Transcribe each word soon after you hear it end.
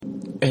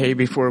Hey,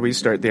 before we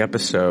start the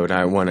episode,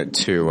 I wanted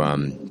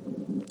to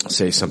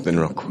say something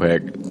real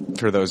quick.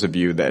 For those of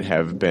you that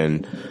have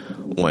been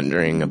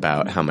wondering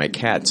about how my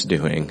cat's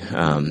doing,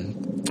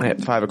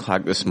 at 5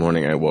 o'clock this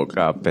morning I woke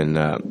up and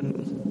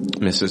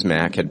Mrs.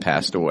 Mac had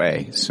passed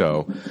away.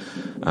 So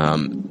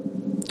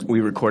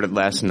we recorded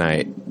last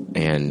night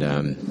and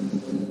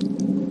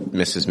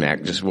Mrs.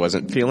 Mac just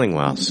wasn't feeling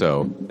well.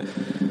 So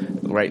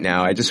right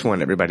now I just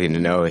want everybody to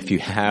know, if you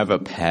have a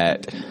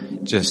pet,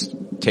 just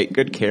take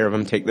good care of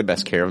them, take the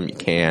best care of them you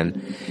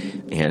can,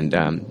 and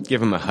give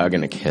them a hug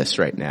and a kiss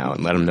right now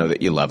and let them know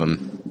that you love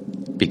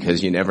them,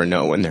 because you never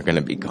know when they're going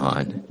to be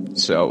gone.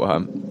 So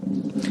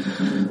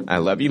I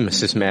love you,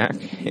 Mrs. Mac,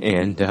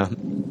 and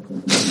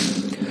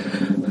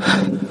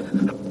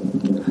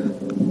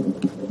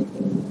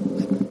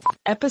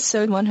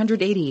Episode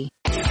 180.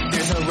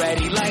 There's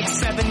already like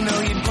 7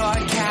 million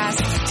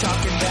podcasts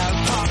talking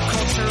about pop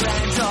culture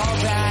and all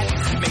that.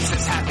 Makes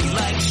us happy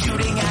like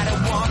shooting at a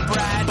womp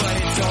rat,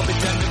 but it's all been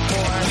done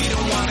before. We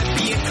don't want to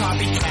be a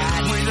copycat.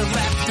 We're the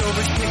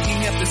leftovers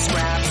picking up the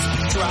scraps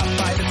dropped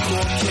by the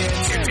cool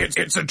kids.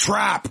 It's a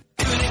trap.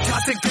 Good and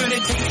toss it, good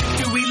and take it.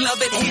 Do we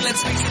love it? Hey,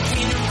 let's face it,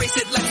 can't erase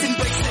it. Let's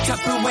embrace the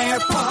Tupperware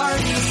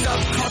party.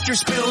 Subculture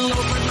spill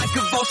over like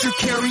a vulture.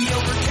 Carry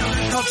over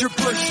counterculture,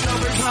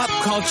 pushovers, pop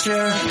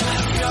culture.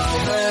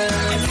 Leftovers.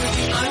 And for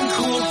the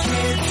uncool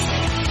kids,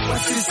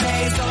 what's to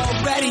say has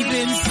already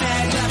been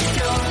said.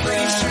 Leftovers.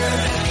 Pretty sure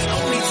that the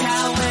only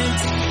talent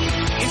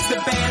is the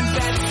band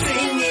that's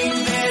singing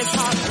this.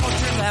 Pop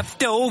culture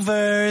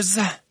leftovers.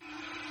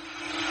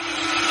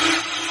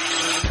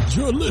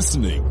 You're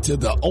listening to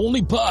the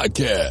only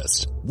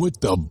podcast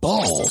with the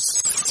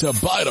balls to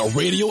bite a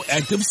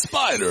radioactive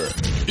spider.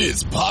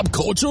 It's Pop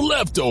Culture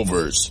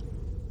Leftovers.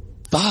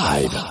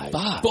 5,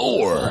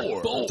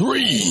 4,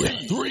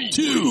 3,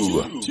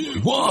 2,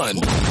 1.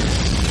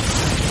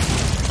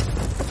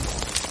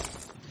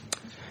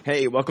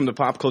 hey, welcome to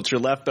Pop Culture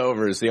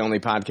Leftovers, the only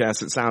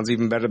podcast that sounds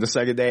even better the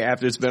second day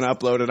after it's been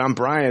uploaded. I'm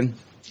Brian.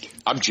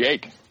 I'm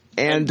Jake.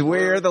 And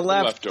we're the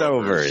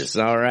leftovers.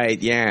 All right,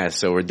 yeah,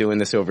 so we're doing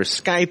this over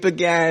Skype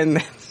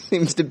again.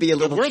 Seems to be a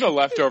little... We're the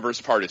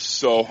leftovers part is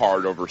so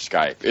hard over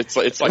Skype. It's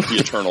like the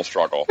eternal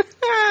struggle.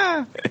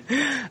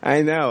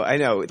 I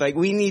know. Like,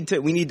 we need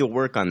to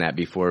work on that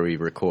before we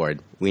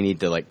record. We need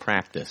to, like,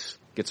 practice.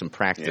 Get some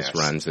practice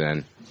runs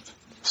in.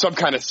 Some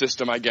kind of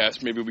system, I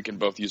guess. Maybe we can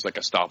both use like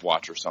a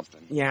stopwatch or something.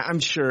 Yeah, I'm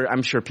sure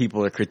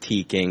people are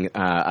critiquing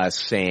us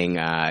saying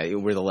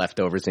we're the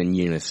leftovers in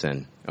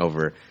unison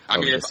over. I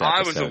mean, this if I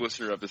was episode. a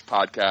listener of this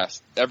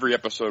podcast, every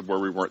episode where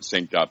we weren't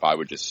synced up, I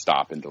would just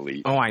stop and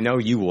delete. Oh, I know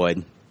you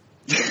would.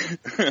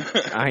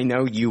 I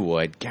know you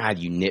would. God,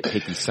 you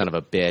nitpicky son of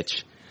a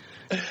bitch.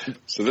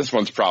 So this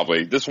one's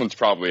probably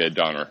a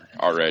dunner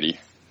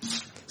already.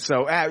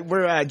 So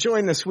we're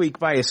joined this week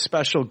by a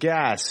special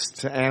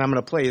guest, and I'm going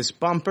to play his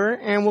bumper,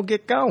 and we'll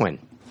get going.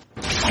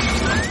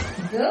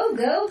 Go,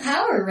 go,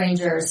 Power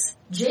Rangers!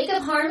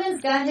 Jacob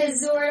Harmon's got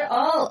his Zord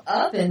all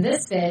up in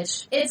this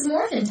bitch. It's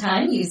morphin'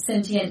 time, you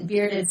sentient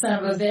bearded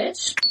son of a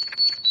bitch.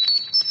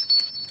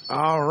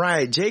 All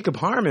right, Jacob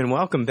Harmon,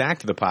 welcome back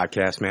to the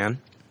podcast,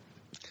 man.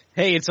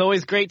 Hey, it's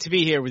always great to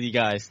be here with you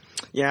guys.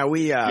 Yeah,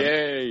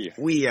 Yay.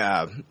 we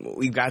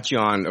got you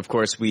on. Of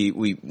course, we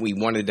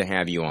wanted to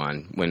have you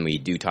on when we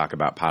do talk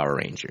about Power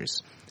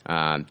Rangers.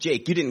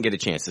 Jake, you didn't get a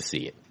chance to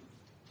see it.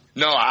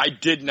 No, I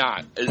did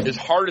not. As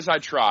hard as I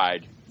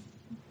tried.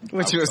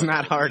 Which was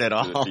not hard at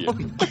all.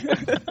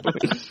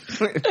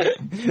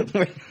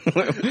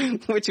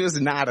 Which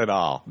was not at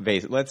all.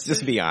 Let's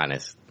just be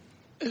honest.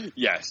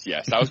 Yes.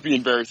 I was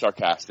being very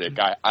sarcastic.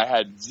 I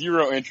had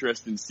zero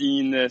interest in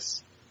seeing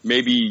this.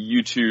 Maybe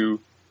you two,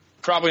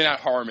 probably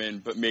not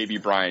Harmon, but maybe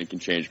Brian can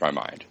change my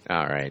mind.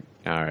 All right.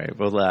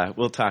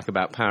 We'll talk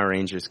about Power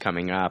Rangers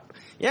coming up.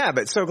 Yeah,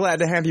 but so glad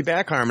to have you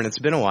back, Harmon. It's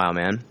been a while,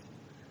 man.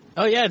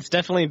 Oh yeah, it's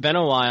definitely been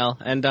a while,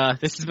 and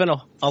this has been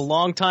a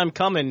long time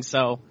coming,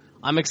 so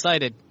I'm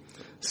excited.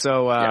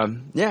 So,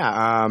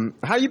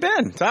 how you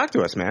been? Talk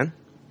to us, man.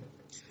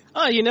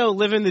 Oh,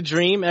 living the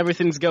dream.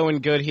 Everything's going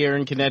good here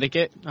in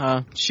Connecticut.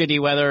 Shitty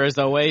weather as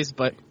always,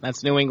 but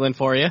that's New England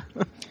for you.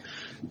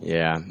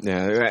 Yeah.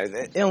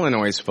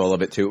 Illinois is full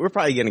of it, too. We're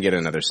probably going to get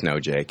another snow,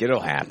 Jake.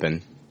 It'll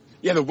happen.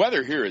 Yeah, the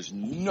weather here is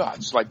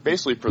nuts. Like,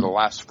 basically for the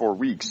last 4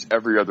 weeks,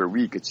 every other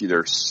week, it's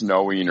either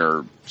snowing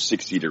or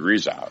 60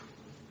 degrees out.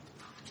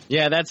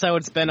 Yeah, that's how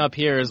it's been up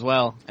here as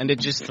well, and it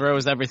just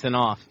throws everything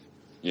off.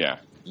 Yeah.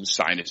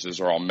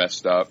 Sinuses are all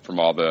messed up from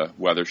all the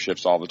weather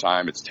shifts all the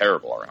time. It's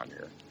terrible around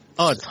here.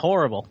 Oh, it's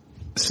horrible.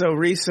 So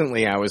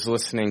recently I was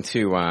listening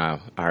to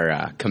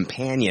our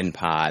companion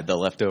pod, the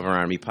Leftover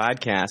Army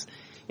podcast,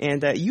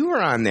 and you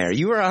were on there.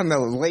 You were on the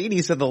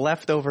Ladies of the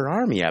Leftover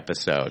Army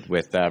episode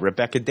with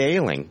Rebecca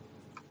Daling.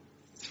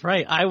 That's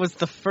right. I was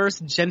the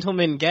first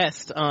gentleman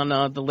guest on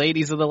the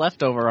Ladies of the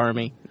Leftover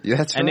Army.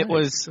 That's right. And it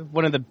was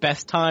one of the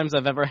best times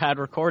I've ever had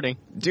recording.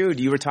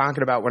 Dude, you were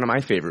talking about one of my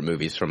favorite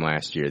movies from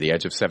last year, The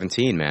Edge of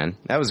 17, man.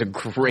 That was a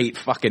great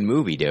fucking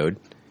movie, dude.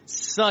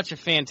 such a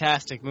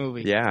fantastic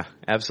movie. Yeah,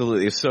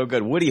 absolutely. It's so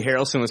good. Woody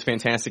Harrelson was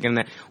fantastic in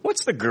that.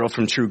 What's the girl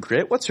from True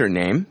Grit? What's her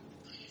name?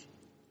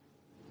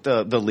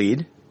 The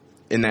lead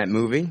in that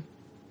movie?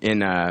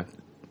 In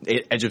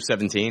Edge of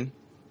 17?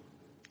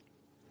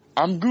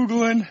 I'm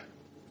Googling.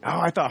 Oh,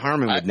 I thought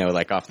Harmon would know,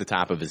 like, off the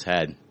top of his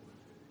head.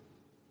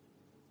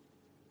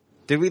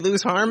 Did we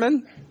lose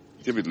Harmon?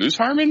 Did we lose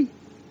Harmon?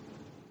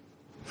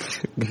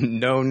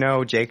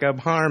 No, Jacob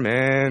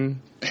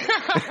Harmon.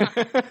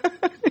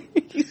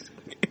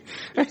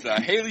 It's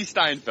Haley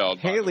Steinfeld.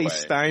 Haley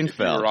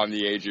Steinfeld. You were on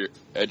the edge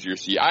of your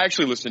seat. I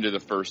actually listened to the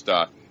first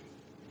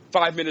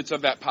 5 minutes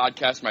of that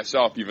podcast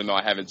myself, even though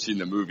I haven't seen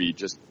the movie,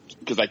 just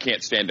because I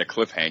can't stand a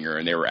cliffhanger,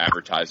 and they were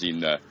advertising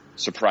the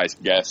surprise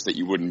guest that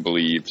you wouldn't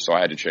believe, so I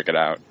had to check it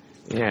out.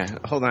 Yeah,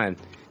 hold on.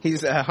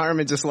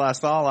 Harmon just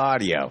lost all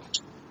audio.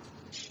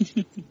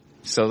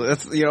 So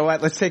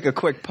let's take a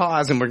quick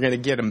pause and we're going to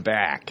get him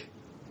back.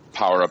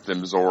 Power up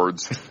them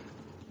Zords.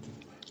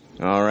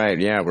 All right,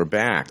 yeah, we're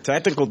back.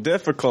 Technical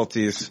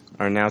difficulties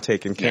are now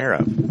taken care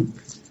of.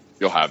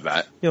 You'll have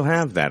that. You'll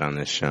have that on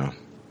this show.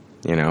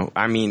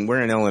 I mean,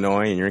 we're in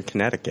Illinois and you're in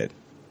Connecticut.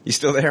 You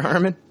still there,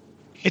 Harmon?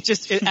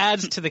 It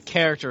adds to the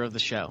character of the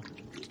show.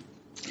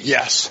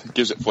 Yes,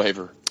 gives it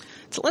flavor.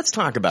 So let's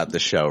talk about the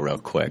show real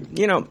quick.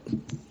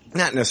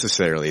 Not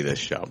necessarily this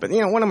show, but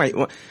one of my,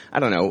 I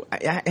don't know,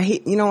 I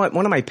hate,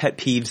 one of my pet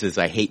peeves is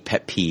I hate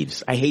pet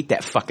peeves. I hate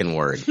that fucking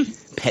word.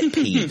 Pet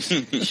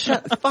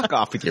peeves. Fuck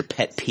off with your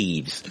pet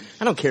peeves.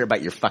 I don't care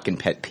about your fucking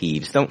pet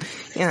peeves.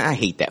 I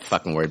hate that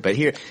fucking word, but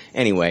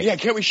anyway. Yeah,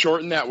 can't we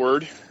shorten that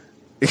word?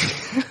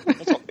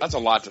 That's a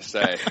lot to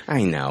say.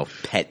 I know,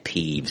 pet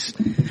peeves.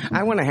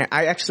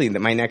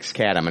 My next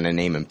cat, I'm gonna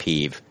name him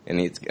Peeve, and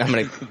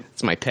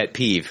it's my pet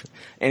peeve.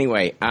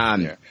 Anyway,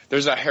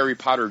 there's a Harry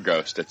Potter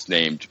ghost that's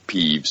named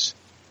Peeves.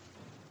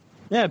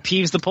 Yeah,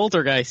 Peeves the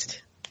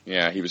Poltergeist.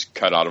 Yeah, he was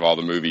cut out of all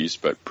the movies,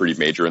 but pretty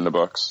major in the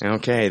books.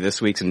 Okay,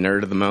 this week's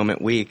Nerd of the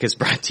Moment week is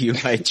brought to you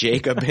by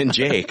Jacob and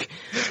Jake.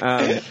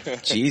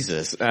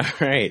 Jesus. All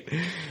right.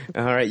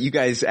 You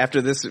guys,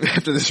 after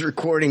this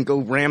recording, go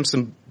ram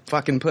some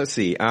fucking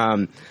pussy.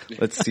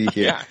 Let's see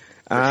here. Yeah.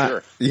 For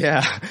sure.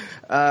 Yeah.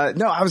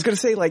 No, I was going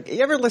to say,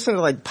 you ever listen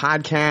to,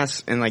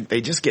 podcasts and,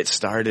 they just get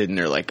started and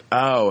they're like,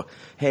 oh,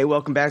 hey,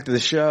 welcome back to the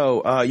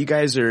show. You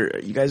guys are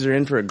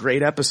in for a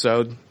great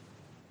episode.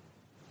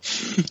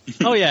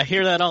 Oh, yeah.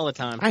 Hear that all the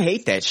time. I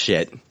hate that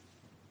shit.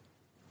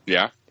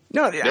 Yeah.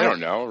 No, they don't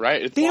know,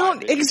 right? It's they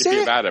don't. It could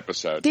be a bad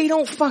episode. They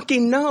don't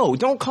fucking know.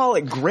 Don't call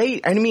it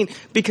great. I mean,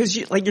 because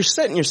you're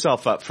setting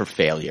yourself up for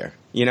failure,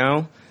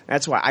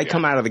 That's why I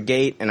come out of the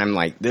gate and I'm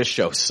like, this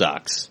show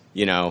sucks,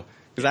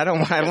 Because I don't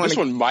want This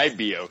one might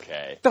be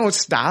okay. Don't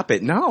stop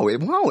it. No, it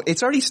won't.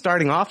 It's already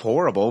starting off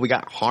horrible. We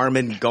got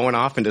Harmon going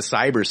off into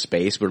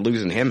cyberspace. We're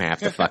losing him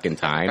half the fucking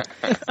time.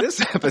 This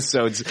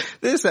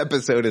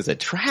episode is a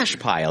trash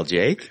pile,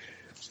 Jake.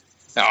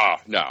 Oh,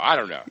 no, I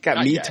don't know.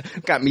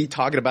 Got me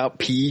talking about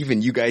Peeve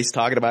and you guys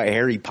talking about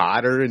Harry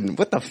Potter and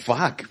what the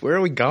fuck? Where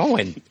are we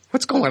going?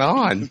 What's going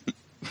on?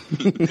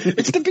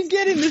 It's the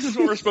beginning. This is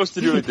what we're supposed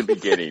to do at the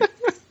beginning.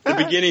 The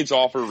beginning's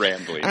all for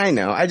rambling. I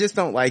know. I just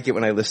don't like it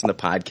when I listen to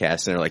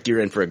podcasts and they're like, you're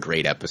in for a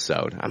great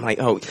episode. I'm like,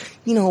 oh,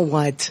 you know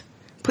what?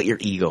 Put your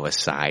ego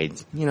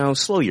aside.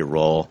 Slow your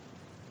roll.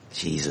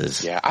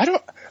 Jesus. Yeah, I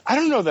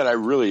don't know that I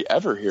really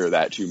ever hear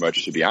that too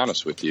much, to be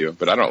honest with you,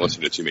 but I don't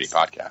listen to too many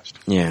podcasts.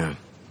 Yeah.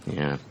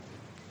 I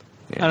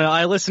don't know.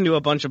 I listen to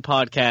a bunch of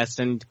podcasts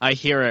and I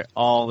hear it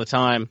all the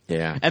time.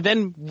 Yeah. And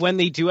then when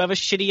they do have a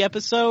shitty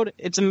episode,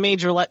 it's a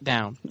major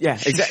letdown. Yeah,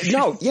 exactly.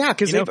 No, yeah,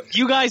 because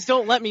you guys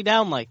don't let me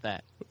down like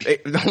that.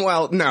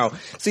 Well, no.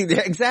 See,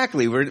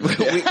 exactly. We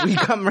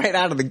come right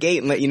out of the gate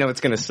and let you know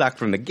it's going to suck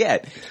from the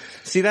get.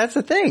 See, that's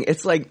the thing.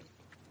 It's like,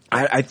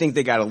 I think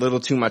they got a little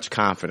too much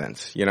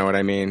confidence. You know what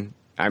I mean?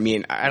 I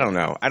don't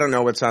know. I don't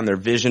know what's on their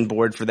vision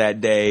board for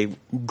that day.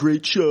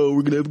 Great show.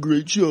 We're going to have a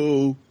great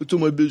show. It's on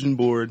my vision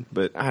board.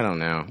 But I don't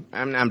know.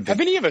 Have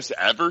any of us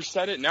ever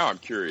said it? Now I'm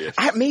curious.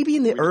 Maybe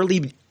in the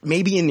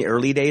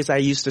early days I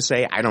used to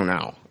say, I don't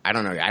know.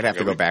 I'd have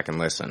to go back and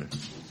listen.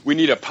 We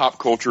need a pop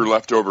culture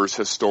leftovers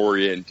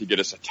historian to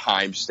get us a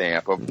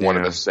timestamp of one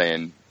of us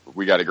saying,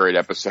 we got a great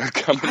episode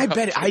coming up.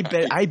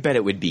 I bet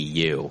it would be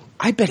you.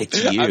 I bet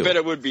it's you. I bet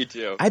it would be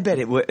too. I bet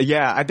it would.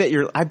 Yeah, I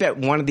bet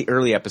one of the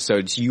early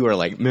episodes you are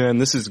like, man,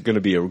 this is going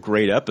to be a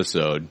great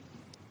episode.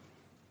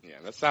 Yeah,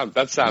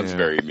 that sounds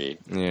very me.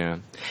 Yeah.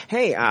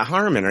 Hey,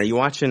 Harmon, are you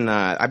watching?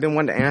 I've been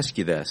wanting to ask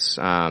you this.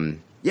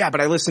 Yeah,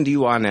 but I listened to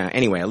you on. I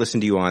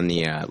listened to you on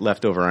the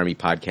Leftover Army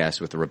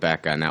podcast with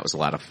Rebecca, and that was a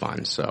lot of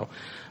fun. So.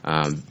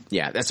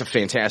 Yeah, that's a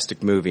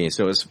fantastic movie, and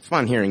so it was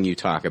fun hearing you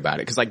talk about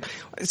it, because,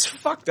 it's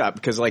fucked up,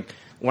 because,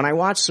 when I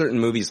watch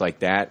certain movies like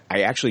that,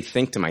 I actually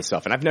think to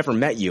myself, and I've never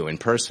met you in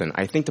person,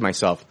 I think to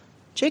myself,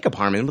 Jacob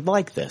Harmon would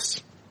like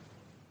this.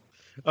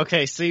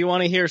 Okay, so you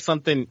want to hear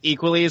something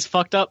equally as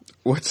fucked up?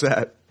 What's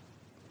that?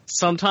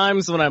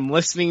 Sometimes when I'm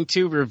listening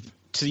to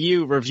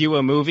you review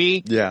a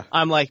movie,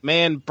 I'm like,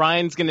 man,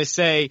 Brian's gonna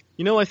say,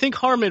 I think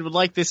Harmon would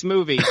like this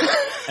movie,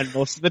 and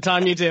most of the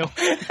time you do.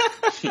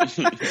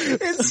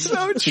 It's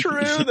so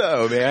true,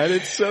 though, man.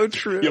 It's so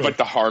true. You have like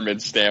the Harmon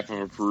stamp of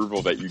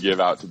approval that you give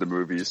out to the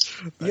movies.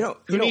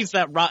 Who needs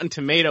that Rotten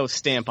Tomato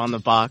stamp on the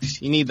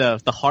box? You need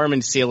the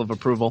Harmon seal of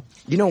approval.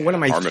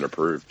 Harmon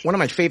approved. One of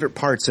my favorite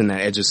parts in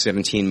that Edge of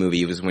 17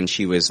 movie was when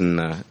she was in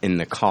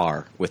the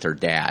car with her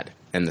dad,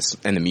 and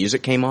the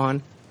music came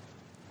on.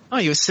 Oh,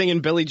 you was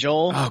singing Billy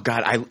Joel? Oh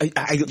God,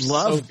 I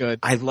love so good.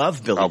 I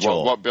love Billy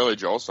Joel. What Billy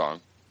Joel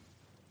song?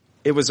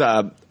 It was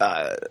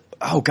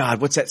oh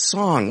God, what's that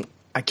song?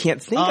 I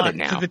can't think of it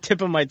now. To the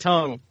tip of my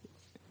tongue.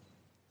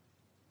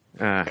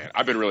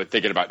 I've been really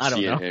thinking about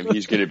seeing him.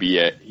 He's going to be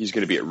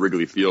at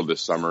Wrigley Field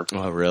this summer.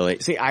 Oh, really?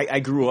 See, I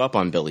grew up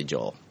on Billy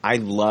Joel. I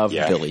love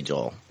Billy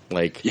Joel.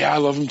 I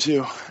love him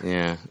too.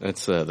 Yeah,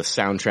 that's the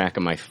soundtrack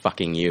of my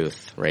fucking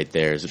youth right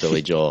there is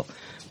Billy Joel.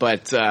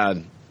 But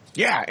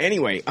yeah,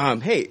 anyway,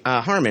 hey,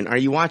 Harmon, are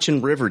you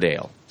watching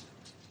Riverdale?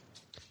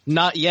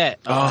 Not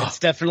yet. It's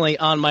definitely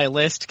on my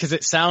list because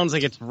it sounds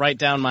like it's right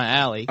down my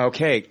alley.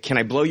 Okay, can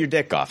I blow your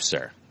dick off,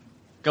 sir?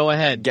 Go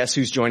ahead. Guess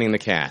who's joining the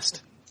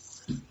cast?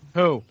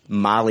 Who?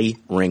 Molly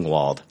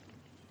Ringwald.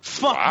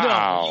 Fuck no.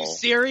 Are you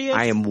serious?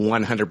 I am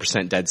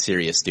 100% dead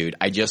serious, dude.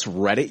 I just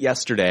read it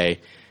yesterday.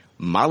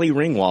 Molly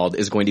Ringwald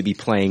is going to be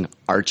playing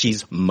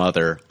Archie's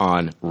mother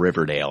on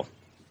Riverdale.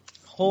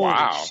 Holy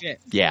shit.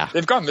 Yeah.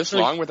 They've gone this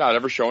long without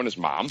ever showing his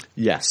mom?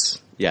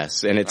 Yes.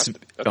 And it's...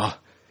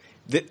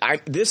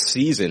 this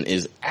season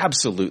is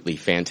absolutely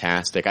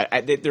fantastic.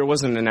 There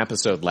wasn't an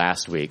episode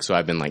last week, so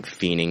I've been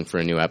fiending for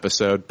a new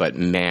episode. But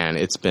man,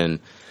 it's been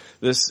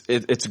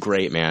it's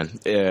great, man.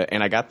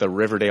 And I got the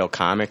Riverdale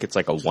comic. It's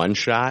like a one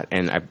shot,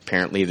 and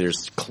apparently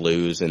there's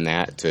clues in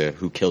that to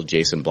who killed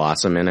Jason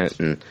Blossom in it.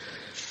 And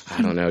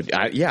I don't know.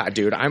 Yeah,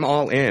 dude, I'm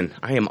all in.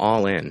 I am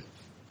all in.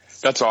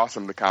 That's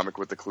awesome. The comic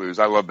with the clues.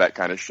 I love that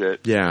kind of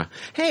shit. Yeah.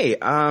 Hey,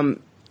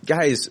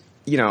 guys.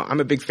 I'm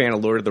a big fan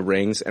of Lord of the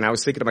Rings, and I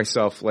was thinking to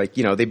myself,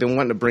 they've been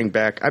wanting to bring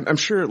back, I'm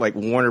sure,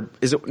 Warner,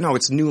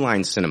 it's New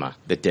Line Cinema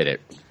that did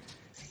it.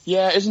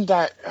 Yeah, isn't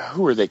that,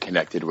 who are they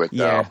connected with,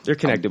 though? Yeah, they're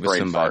connected with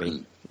somebody.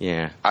 Farting.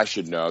 Yeah. I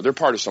should know. They're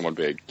part of someone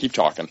big. Keep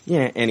talking.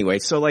 Yeah, anyway,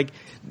 so,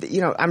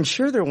 I'm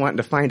sure they're wanting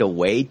to find a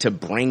way to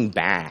bring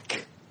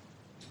back,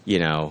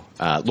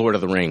 Lord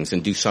of the Rings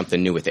and do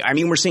something new with it. I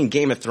mean, we're seeing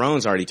Game of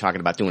Thrones already talking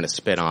about doing a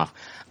spinoff.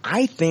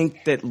 I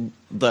think that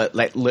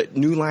the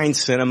New Line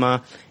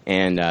Cinema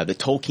and the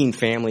Tolkien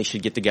family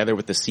should get together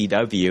with the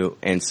CW,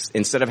 and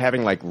instead of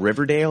having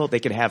Riverdale,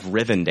 they could have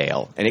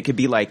Rivendale, and it could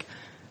be like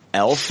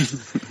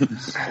Elf.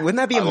 Wouldn't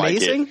that be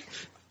amazing?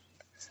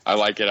 I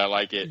like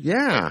it.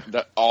 Yeah.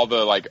 All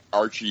the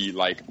Archie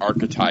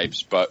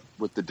archetypes, but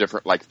with the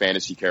different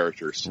fantasy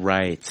characters.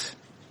 Right.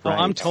 Oh,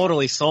 I'm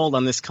totally sold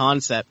on this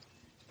concept.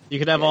 You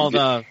could have all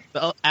the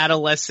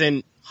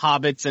adolescent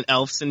hobbits and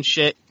elves and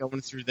shit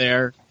going through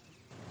their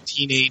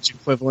teenage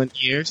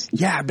equivalent years.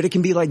 Yeah, but it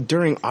can be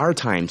during our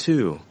time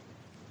too.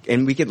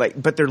 And we could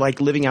but they're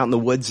living out in the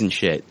woods and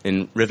shit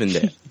in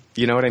Rivendell.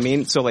 You know what I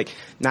mean? So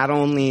not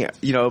only,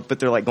 but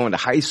they're going to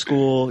high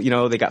school,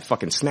 they got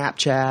fucking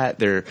Snapchat,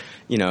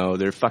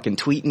 they're fucking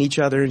tweeting each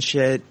other and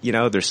shit, they're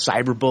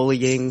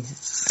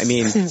cyberbullying. I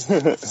mean,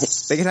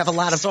 they can have a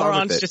lot of fun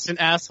with it. Sauron's just an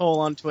asshole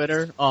on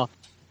Twitter. Oh.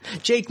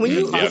 Jake, when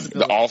you... Yeah,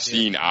 the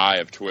all-seeing eye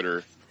of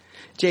Twitter.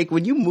 Jake,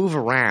 when you move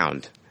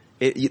around,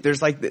 there's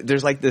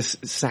this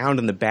sound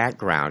in the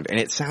background, and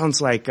it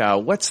sounds like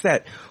what's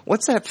that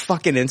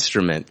fucking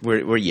instrument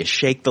where you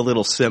shake the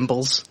little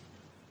cymbals?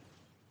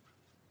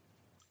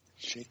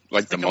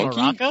 Like the monkey?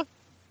 Maraca?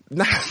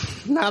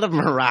 Not a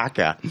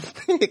maraca.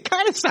 It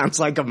kind of sounds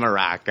like a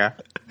maraca.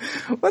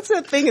 What's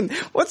that thing?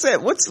 What's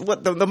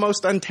the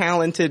most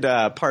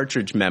untalented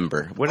Partridge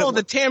member?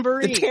 The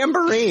tambourine. The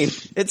tambourine.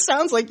 It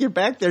sounds like you're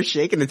back there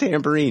shaking the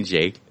tambourine,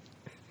 Jake.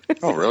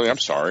 Oh, really? I'm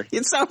sorry.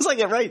 It sounds like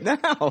it right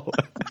now.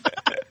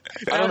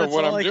 I don't know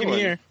what I'm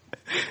doing.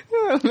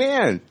 Oh,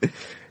 man.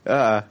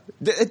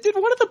 Did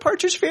one of the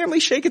Partridge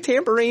family shake a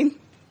tambourine?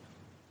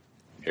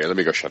 Here, let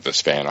me go shut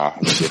this fan off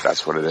and see if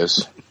that's what it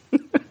is.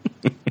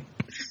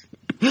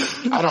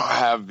 I don't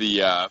have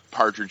the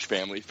Partridge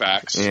family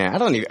facts. Yeah, I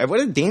don't even. What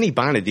did Danny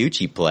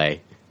Bonaducci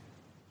play?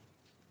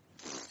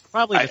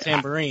 Probably the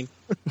tambourine.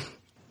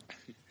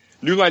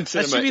 New Line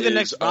Cinema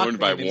is owned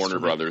by Warner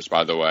Brothers,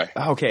 by the way.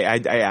 Okay,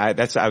 I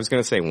was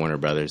going to say Warner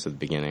Brothers at the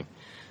beginning.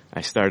 I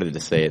started to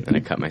say it, then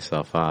I cut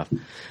myself off.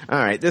 All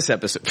right,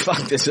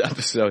 fuck this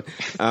episode.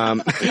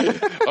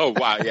 Oh,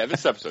 wow, yeah,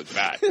 this episode's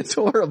bad. It's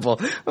horrible.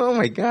 Oh,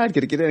 my God,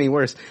 could it get any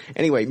worse?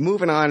 Anyway,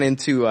 moving on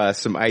into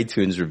some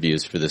iTunes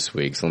reviews for this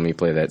week. So let me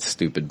play that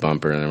stupid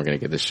bumper, and then we're going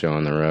to get this show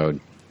on the road.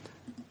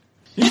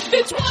 If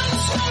it's 1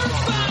 star or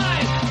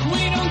 5, we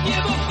don't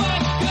give a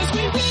fuck, because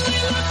we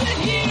really love to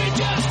hear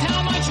just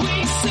how much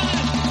we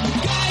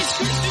suck. Guys,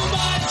 Chris too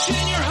much,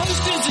 and your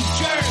host is a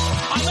jerk.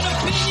 I'm an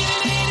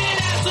opinionated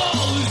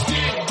asshole whose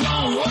dick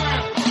don't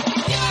work.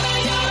 Yada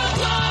yada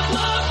blah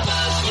blah,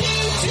 fuck you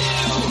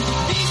too.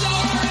 These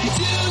are our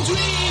iTunes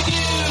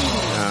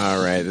reviews. All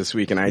right, this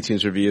week in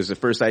iTunes reviews, the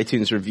first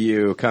iTunes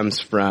review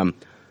comes from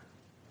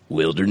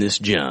Wilderness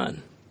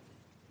John.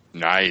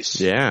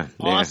 Nice. Yeah.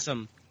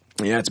 Awesome.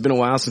 Yeah, it's been a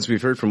while since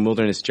we've heard from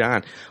Wilderness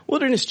John.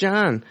 Wilderness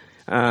John,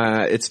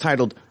 it's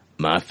titled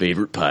My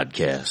Favorite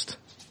Podcast.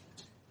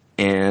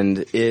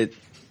 And it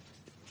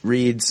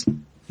reads,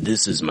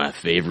 "This is my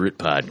favorite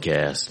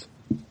podcast."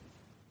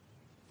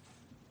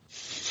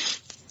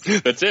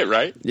 That's it,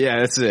 right? Yeah,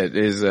 that's it.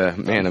 He's a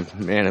man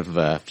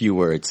of few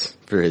words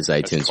for his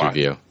iTunes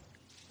review.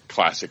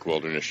 Classic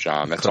Wilderness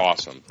John. That's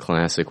awesome.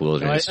 Classic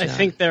Wilderness John. I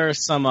think there are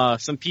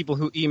some people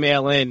who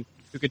email in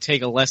who could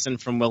take a lesson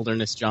from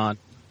Wilderness John.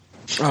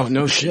 Oh,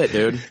 no shit,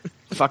 dude.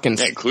 Fucking.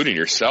 Yeah, including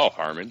yourself,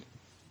 Harmon.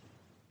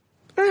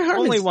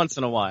 Only once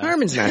in a while.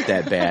 Harmon's not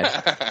that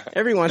bad.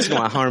 Every once in a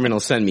while, Harmon will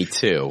send me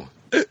 2.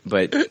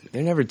 But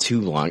they're never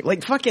too long.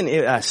 Like fucking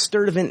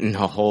Sturdivant and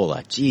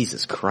Hohola.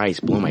 Jesus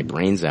Christ, blow my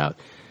brains out.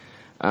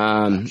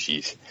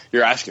 Jeez.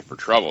 You're asking for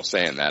trouble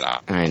saying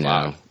that. I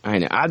know.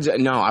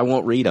 No, I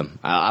won't read them.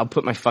 I'll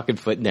put my fucking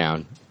foot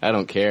down. I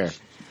don't care.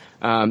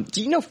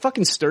 Do you know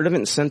fucking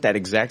Sturdivant sent that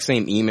exact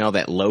same email,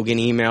 that Logan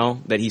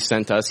email that he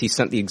sent us? He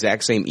sent the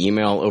exact same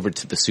email over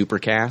to the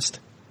Supercast.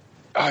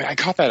 Oh, I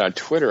caught that on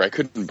Twitter. I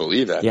couldn't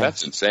believe that. Yeah.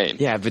 That's insane.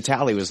 Yeah,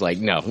 Vitaly was like,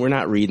 no, we're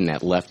not reading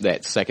that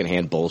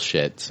secondhand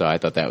bullshit. So I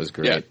thought that was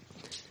great.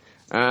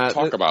 Yeah.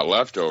 Talk about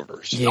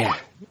leftovers. Yeah.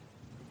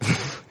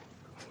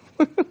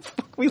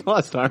 We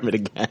lost Harmon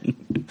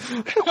again.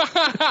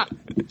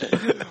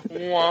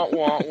 Wah,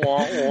 wah,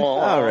 wah, wah.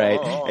 All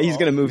right. He's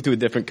going to move to a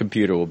different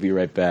computer. We'll be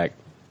right back.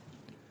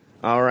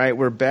 All right,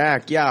 we're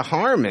back. Yeah,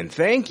 Harmon,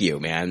 thank you,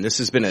 man. This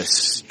has been a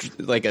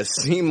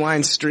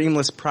streamlined,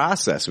 streamless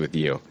process with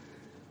you.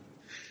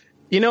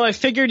 You know, I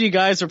figured you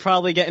guys are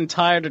probably getting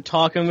tired of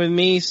talking with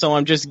me, so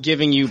I'm just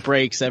giving you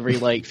breaks every,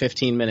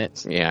 15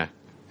 minutes. Yeah.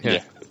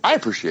 I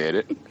appreciate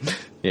it.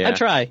 Yeah. I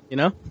try,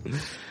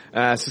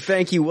 So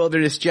thank you,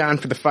 Wilderness John,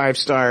 for the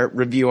 5-star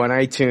review on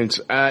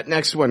iTunes.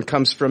 Next one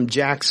comes from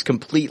Jack's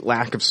Complete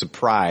Lack of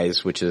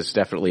Surprise, which is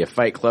definitely a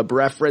Fight Club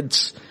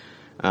reference.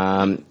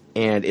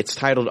 And it's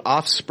titled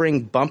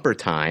Offspring Bumper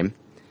Time.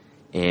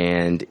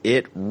 And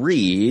it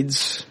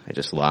reads, I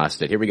just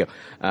lost it. Here we go.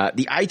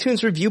 The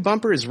iTunes review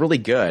bumper is really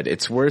good.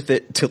 It's worth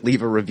it to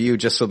leave a review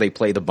just so they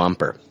play the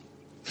bumper.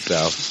 So,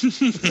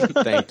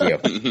 thank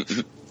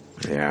you.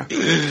 Yeah.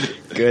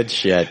 Good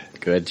shit.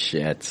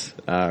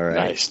 All right.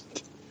 Nice.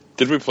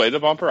 Did we play the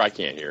bumper? I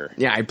can't hear.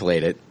 Yeah, I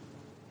played it.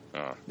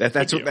 Oh,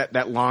 that's what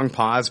that long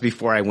pause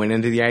before I went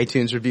into the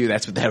iTunes review.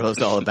 That's what that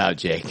was all about,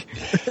 Jake.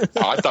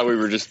 I thought we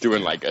were just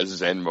doing a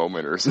Zen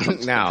moment or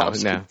something. No.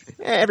 Hey,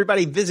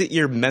 everybody, visit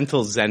your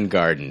mental Zen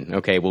garden.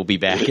 Okay, we'll be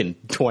back in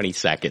 20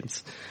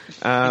 seconds.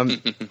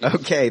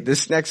 Okay,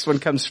 this next one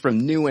comes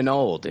from New and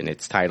Old, and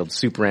it's titled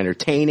Super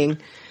Entertaining.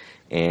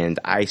 And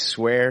I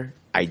swear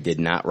I did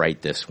not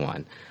write this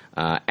one.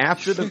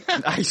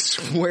 I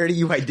swear to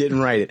you, I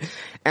didn't write it.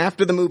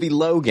 After the movie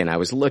Logan, I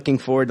was looking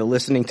forward to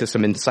listening to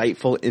some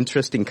insightful,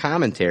 interesting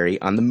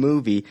commentary on the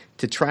movie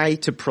to try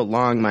to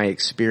prolong my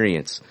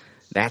experience.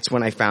 That's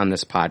when I found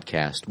this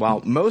podcast.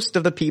 While most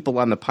of the people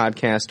on the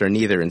podcast are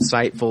neither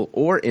insightful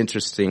or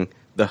interesting,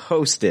 the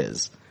host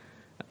is.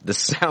 The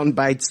sound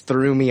bites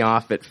threw me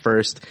off at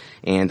first,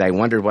 and I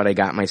wondered what I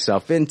got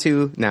myself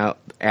into. Now,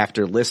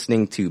 after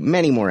listening to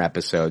many more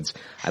episodes,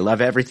 I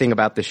love everything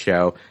about the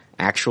show.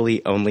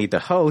 Actually, only the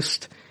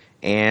host,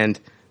 and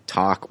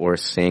talk or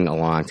sing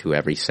along to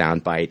every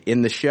soundbite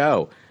in the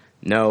show.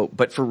 No,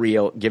 but for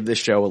real, give the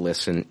show a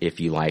listen if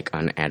you like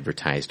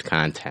unadvertised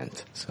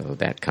content. So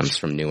that comes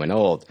from New and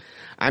Old.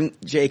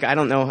 Jake. I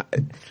don't know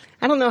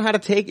how to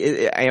take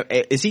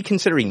it. Is he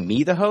considering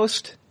me the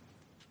host?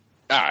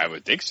 I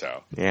would think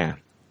so. Yeah,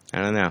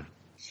 I don't know.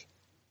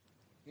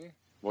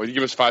 Well, you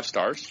give us 5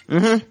 stars?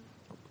 Mm-hmm.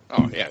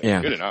 Oh,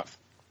 yeah. Good enough.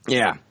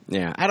 Yeah.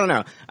 I don't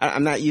know.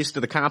 I'm not used to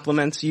the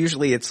compliments.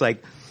 Usually it's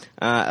like,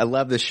 I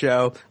love the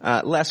show.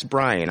 Les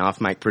Bryan,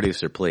 off mic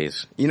producer,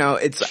 please.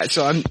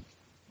 I'm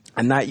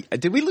not,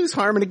 did we lose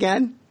Harmon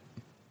again?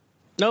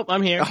 Nope,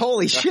 I'm here.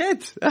 Holy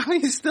shit. Oh,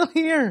 he's still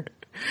here.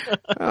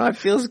 Oh, it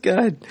feels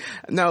good.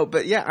 No,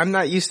 but yeah, I'm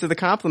not used to the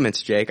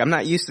compliments, Jake. I'm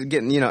not used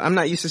to I'm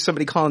not used to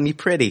somebody calling me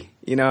pretty,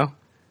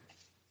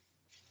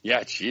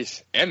 Yeah,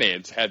 jeez. And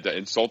they had to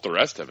insult the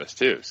rest of us,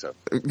 too, so.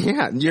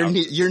 Yeah,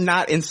 you're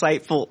not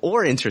insightful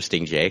or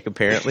interesting, Jake,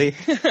 apparently.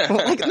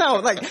 Come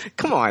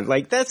on,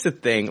 that's the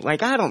thing. I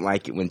don't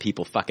like it when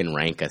people fucking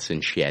rank us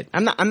and shit.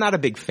 I'm not a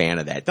big fan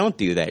of that. Don't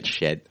do that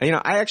shit.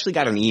 I actually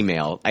got an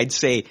email, I'd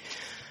say,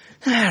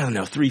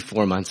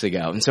 3-4 months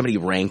ago, and somebody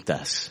ranked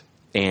us.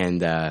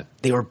 And,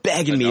 they were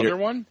begging me to. Another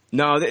one?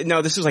 No,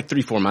 this was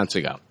 3-4 months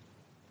ago.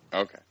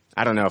 Okay.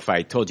 I don't know if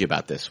I told you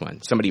about this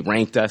one. Somebody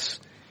ranked us.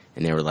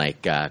 And they were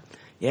like,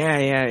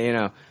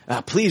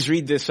 please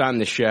read this on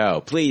the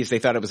show. Please. They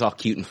thought it was all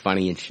cute and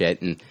funny and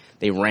shit. And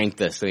they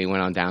ranked us. So they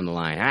went on down the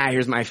line.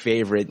 Here's my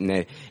favorite,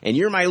 and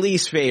you're my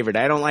least favorite.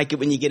 I don't like it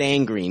when you get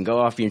angry and go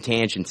off your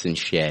tangents and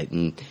shit,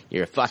 and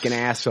you're a fucking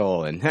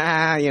asshole, and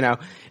you know.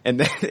 And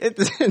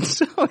then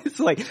so it's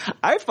like,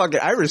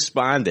 I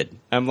responded.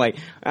 I'm like,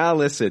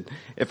 listen,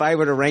 if I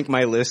were to rank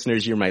my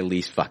listeners, you're my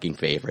least fucking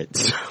favorite.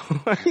 So,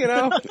 you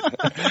know?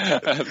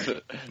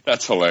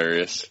 That's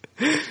hilarious.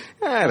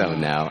 I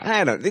don't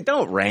know.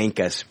 Don't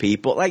rank us,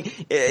 people. Like,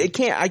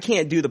 I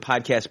can't do the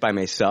podcast by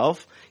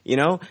myself. You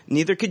know,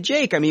 neither could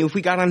Jake. I mean, if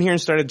we got on here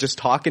and started just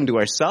talking to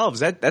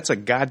ourselves, that's a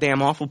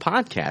goddamn awful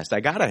podcast. I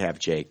gotta have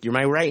Jake. You're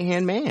my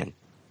right-hand man.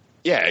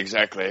 Yeah,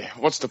 exactly.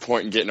 What's the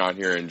point in getting on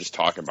here and just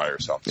talking by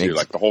yourself, too?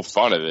 Like, the whole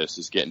fun of this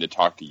is getting to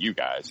talk to you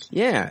guys.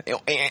 Yeah,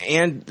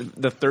 and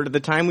the third of the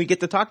time we get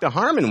to talk to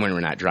Harmon when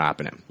we're not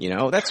dropping him. You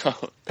know, that's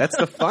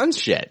the fun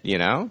shit, you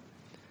know?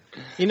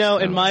 You know,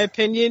 in my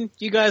opinion,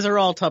 you guys are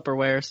all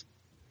Tupperwares.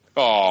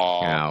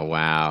 Oh,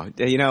 wow.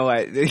 You know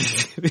what?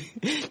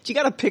 You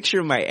got a picture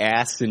of my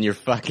ass in your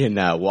fucking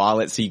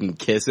wallet so you can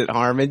kiss it,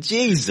 Harmon?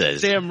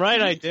 Jesus. Damn right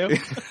I do.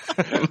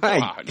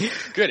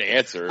 Good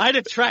answer. I had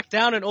to track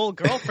down an old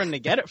girlfriend to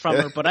get it from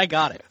her, but I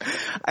got it.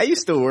 I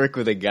used to work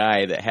with a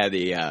guy that had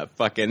he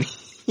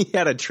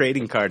had a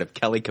trading card of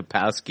Kelly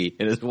Kapowski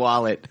in his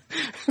wallet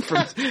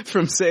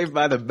from Saved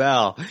by the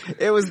Bell.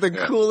 It was the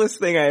coolest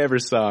thing I ever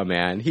saw,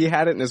 man. He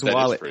had it in his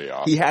wallet. Is pretty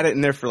awesome. He had it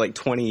in there for like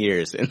 20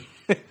 years. And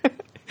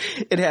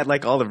it had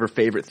like all of her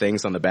favorite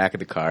things on the back of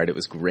the card. It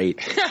was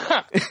great.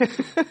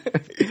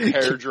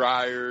 Hair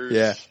dryers.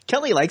 Yeah.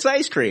 Kelly likes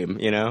ice cream,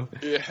 you know?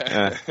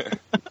 Yeah.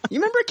 You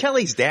remember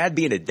Kelly's dad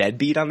being a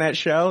deadbeat on that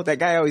show? That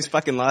guy always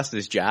fucking lost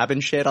his job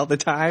and shit all the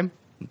time.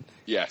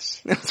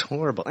 Yes. That's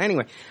horrible.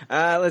 Anyway,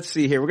 let's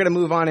see here. We're going to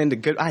move on into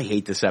good. I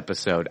hate this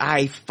episode.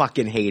 I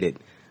fucking hate it.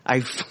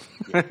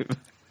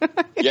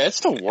 Yeah,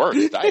 it's the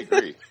worst. I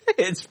agree.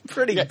 It's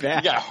pretty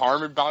bad. You got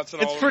Harmon bouncing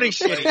all over. It's pretty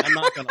shitty. I'm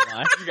not going to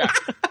lie.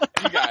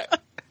 You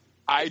got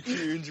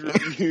iTunes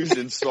reviews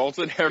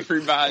insulting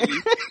everybody.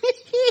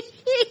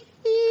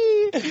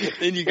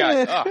 Then you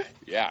got,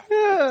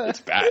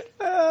 it's bad.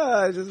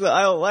 I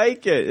don't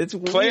like it. It's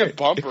weird. Play a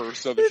bumper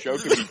so the show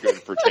can be good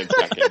for 10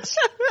 seconds.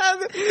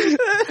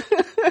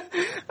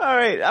 All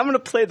right, I'm going to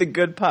play the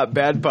good pop,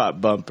 bad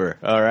pop bumper.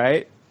 All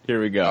right?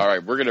 Here we go. All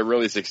right, we're going to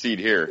really succeed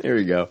here. Here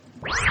we go.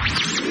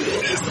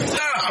 It's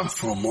time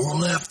for more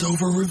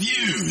leftover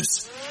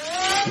reviews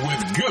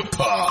with Good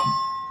Pop,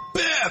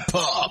 Bad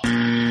Pop.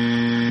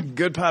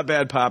 Good Pop,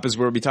 Bad Pop is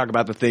where we talk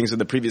about the things of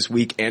the previous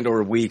week and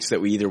or weeks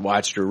that we either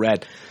watched or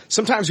read.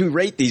 Sometimes we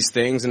rate these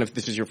things, and if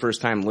this is your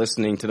first time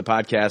listening to the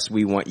podcast,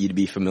 we want you to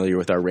be familiar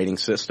with our rating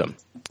system.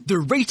 The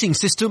rating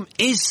system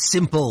is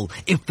simple.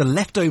 If the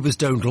leftovers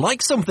don't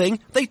like something,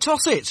 they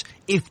toss it.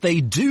 If they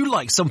do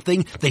like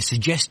something, they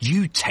suggest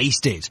you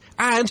taste it.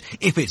 And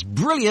if it's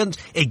brilliant,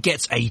 it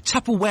gets a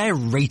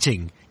Tupperware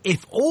rating.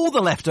 If all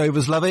the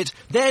leftovers love it,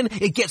 then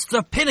it gets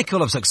the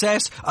pinnacle of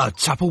success, a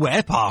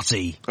Tupperware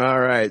party. All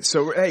right.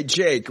 So, hey,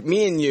 Jake,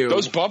 me and you.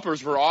 Those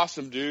bumpers were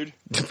awesome, dude.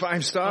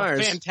 5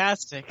 stars. Oh,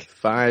 fantastic.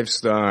 5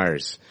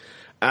 stars.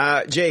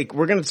 Jake,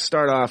 we're going to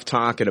start off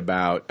talking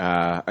about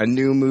a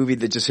new movie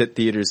that just hit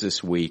theaters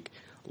this week,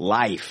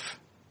 Life.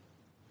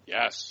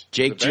 Yes.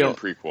 Jake the Venom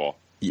prequel.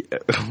 Yeah,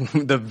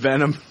 the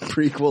Venom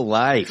prequel,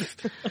 Life.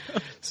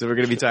 So we're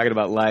going to be talking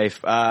about Life.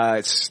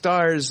 It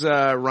stars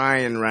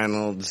Ryan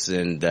Reynolds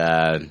and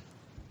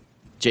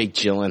Jake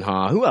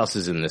Gyllenhaal. Who else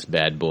is in this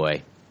bad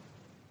boy?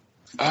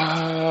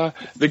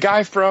 The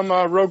guy from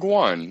Rogue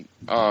One.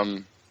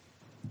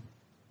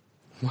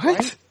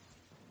 What?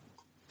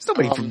 There's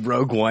nobody from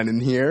Rogue One in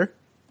here.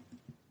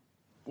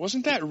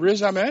 Wasn't that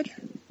Riz Ahmed?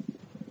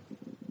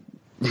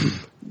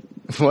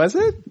 Was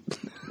it?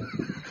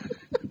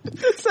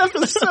 This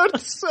episode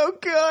is so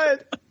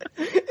good.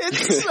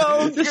 It's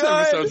so good. This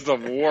episode's the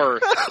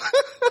worst.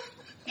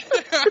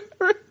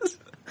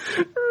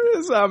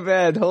 Riz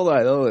Ahmed. Hold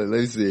on. Let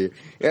me see.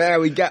 Yeah,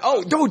 we got.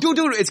 Oh,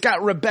 dude. It's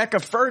got Rebecca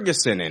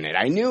Ferguson in it.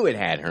 I knew it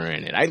had her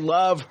in it. I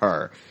love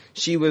her.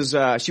 She was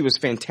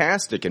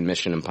fantastic in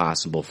Mission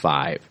Impossible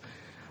 5.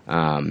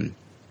 I'm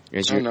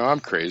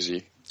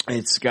crazy.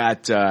 It's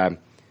got.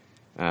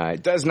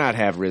 It does not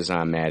have Riz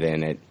Ahmed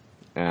in it.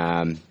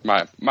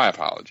 My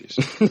apologies.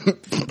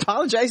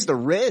 Apologize to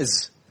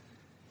Riz.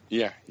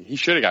 Yeah, he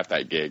should have got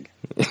that gig.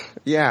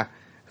 Yeah.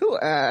 Who?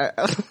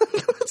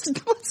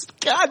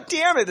 God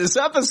damn it! This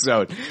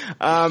episode.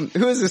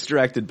 Who is this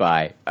directed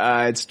by?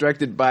 It's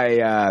directed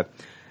by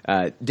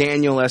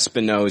Daniel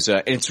Espinosa,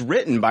 and it's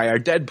written by our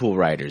Deadpool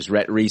writers,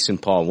 Rhett Reese and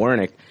Paul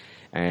Wernick.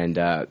 And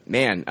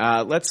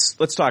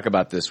let's talk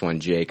about this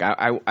one, Jake.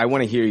 I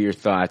want to hear your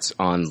thoughts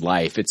on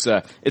Life. It's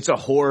a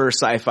horror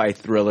sci-fi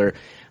thriller.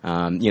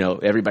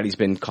 Everybody's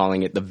been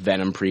calling it the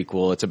Venom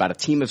prequel. It's about a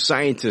team of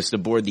scientists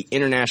aboard the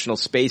International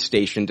Space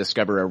Station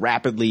discover a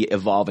rapidly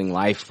evolving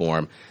life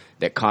form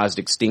that caused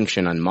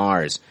extinction on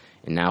Mars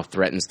and now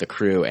threatens the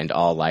crew and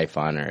all life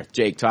on Earth.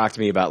 Jake, talk to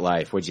me about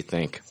Life. What'd you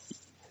think?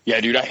 Yeah,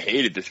 dude, I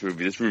hated this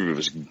movie. This movie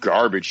was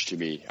garbage to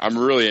me. I'm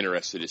really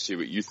interested to see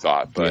what you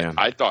thought, but yeah.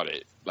 I thought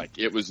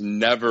it was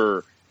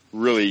never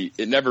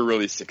never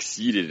really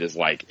succeeded as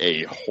like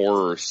a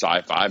horror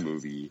sci-fi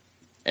movie.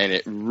 And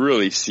it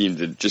really seemed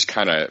to just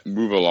kind of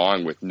move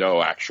along with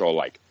no actual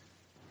like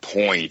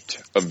point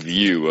of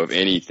view of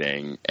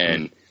anything.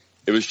 And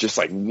it was just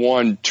like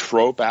one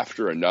trope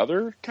after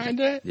another kind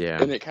of.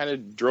 Yeah. And it kind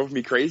of drove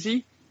me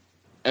crazy.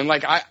 And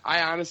like, I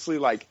honestly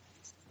like,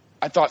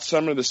 I thought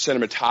some of the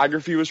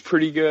cinematography was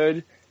pretty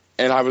good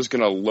and I was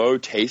going to low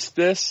taste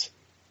this.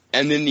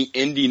 And then the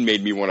ending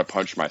made me want to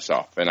punch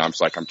myself. And I was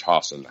like, I'm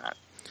tossing that.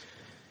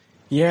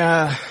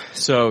 Yeah.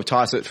 So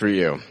toss it for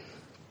you.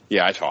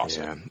 Yeah, I toss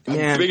it.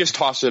 Yeah. The biggest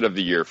toss it of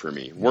the year for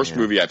me. Worst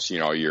movie I've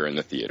seen all year in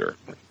the theater.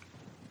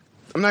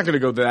 I'm not going to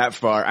go that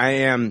far.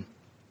 I'm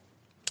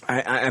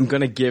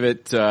going to give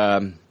it.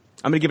 I'm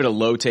going to give it a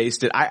low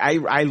taste.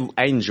 I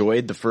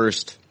enjoyed the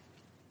first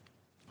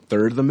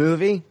third of the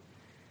movie.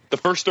 The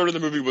first third of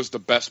the movie was the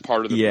best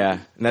part of the movie. Yeah,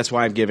 and that's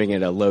why I'm giving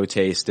it a low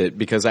taste. It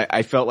because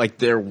I felt like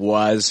there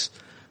was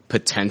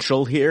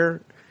potential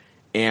here,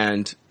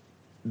 and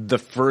the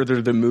further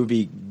the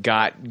movie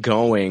got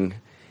going.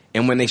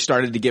 And when they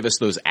started to give us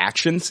those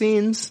action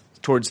scenes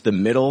towards the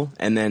middle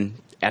and then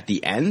at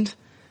the end,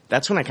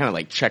 that's when I kind of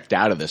like checked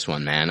out of this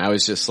one, man. I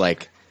was just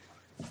like,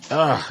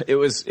 it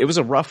was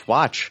a rough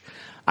watch.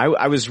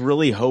 I was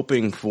really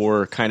hoping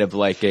for kind of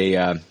like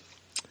a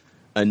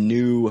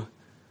new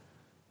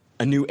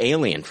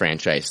Alien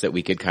franchise that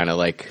we could kind of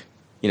like,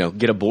 you know,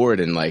 get aboard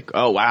and like,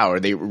 oh wow, are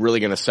they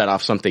really going to set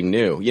off something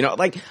new? You know,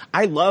 like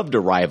I loved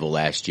Arrival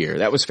last year.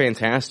 That was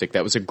fantastic.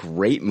 That was a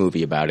great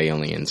movie about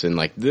aliens, and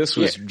like this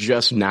was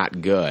just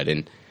not good.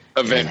 And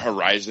Event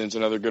Horizon's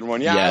another good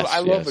one. Yeah, yes, I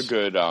love a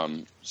good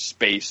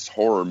space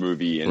horror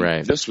movie, and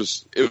right. it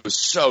was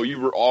so you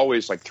were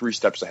always like 3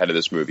 steps ahead of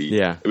this movie.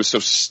 Yeah, it was so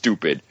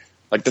stupid.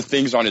 Like the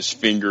things on his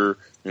finger,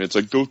 and it's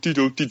like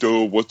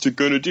do, what's it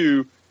gonna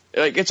do?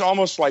 Like it's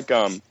almost like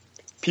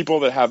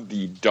people that have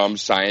the dumb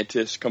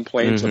scientist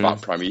complaints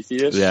about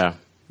Prometheus. Yeah.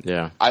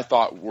 I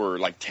thought were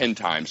like 10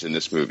 times in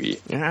this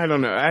movie. Yeah, I don't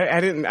know. I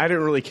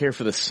didn't really care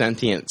for the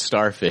sentient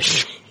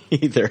starfish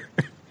either.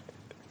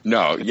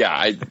 No,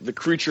 yeah, the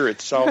creature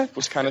itself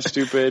was kind of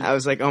stupid. I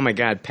was like, oh my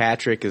god,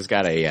 Patrick has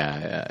got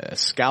a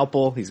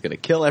scalpel. He's gonna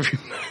kill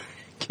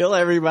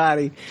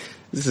everybody.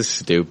 This is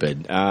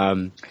stupid.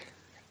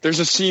 There's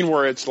a scene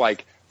where it's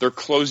like they're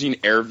closing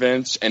air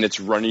vents and it's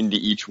running to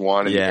each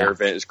one, and the air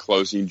vent is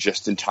closing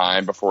just in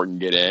time before it can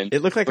get in.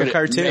 It looked like a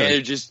cartoon.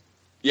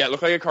 It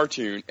looked like a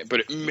cartoon,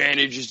 but it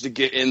manages to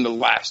get in the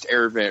last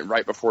air vent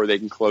right before they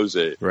can close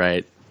it.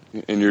 Right.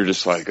 And you're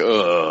just like,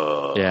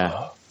 ugh.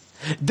 Yeah.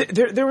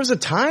 There was a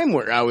time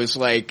where I was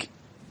like,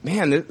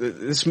 man,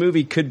 this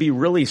movie could be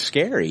really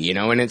scary, you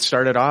know, and it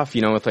started off,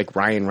 you know, with like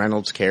Ryan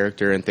Reynolds'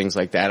 character and things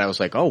like that. I was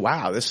like, oh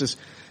wow, this is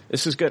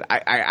good.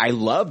 I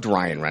loved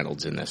Ryan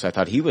Reynolds in this. I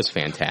thought he was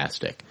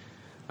fantastic.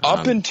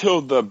 Up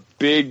until the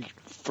big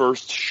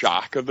first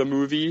shock of the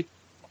movie,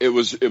 it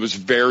was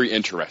very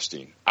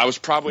interesting. I was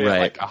probably at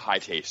like a high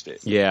taste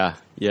it. Yeah,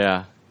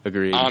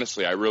 agreed.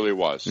 Honestly, I really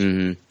was.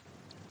 Mm-hmm.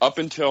 Up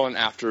until and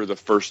after the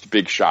first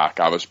big shock,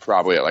 I was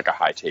probably at like a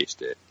high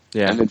taste it.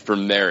 Yeah. And then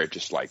from there, it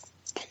just like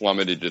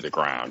plummeted to the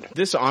ground.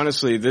 This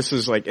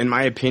is like, in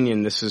my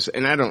opinion,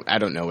 and I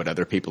don't know what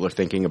other people are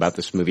thinking about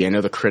this movie. I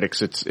know the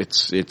critics,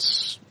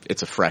 it's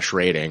a fresh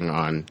rating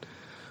on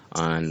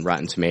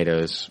Rotten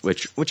Tomatoes,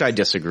 which I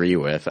disagree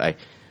with.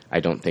 I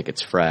don't think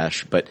it's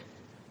fresh, but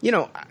you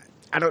know,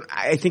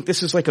 I think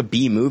this is like a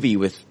B movie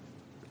with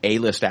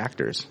A-list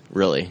actors,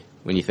 really,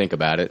 when you think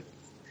about it.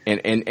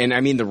 And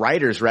I mean, the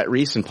writers, Rhett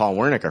Reese and Paul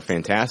Wernick, are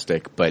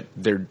fantastic, but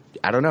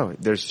I don't know,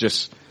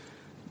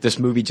 this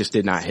movie just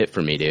did not hit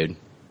for me, dude.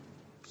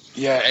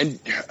 Yeah,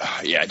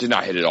 it did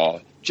not hit at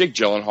all. Jake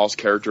Gyllenhaal's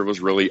character was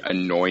really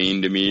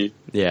annoying to me.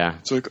 Yeah.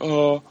 It's like,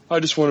 oh, I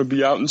just want to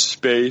be out in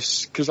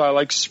space because I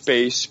like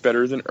space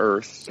better than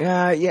Earth.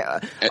 Yeah.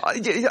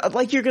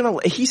 Like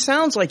he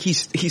sounds like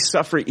he's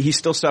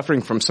still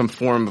suffering from some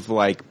form of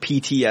like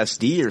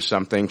PTSD or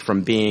something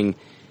from being,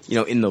 you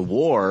know, in the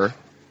war.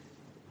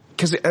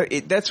 Because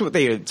that's what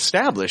they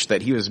established,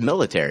 that he was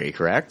military,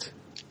 correct?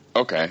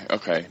 Okay,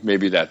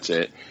 maybe that's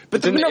it.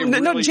 But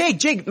no,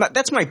 Jake,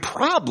 that's my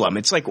problem.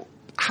 It's like,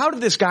 how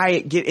did this guy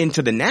get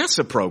into the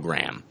NASA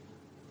program?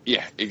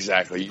 Yeah,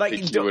 exactly. You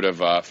think he would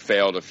have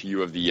failed a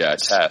few of the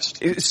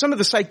tests. Some of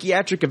the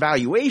psychiatric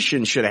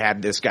evaluation should have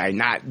had this guy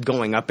not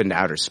going up into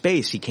outer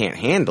space. He can't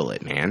handle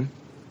it, man.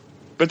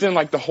 But then,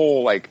 like, the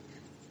whole, like,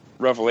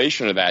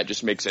 revelation of that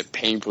just makes it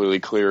painfully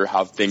clear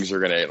how things are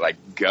going to,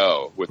 like,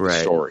 go with the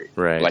story.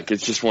 Right. Like,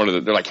 it's just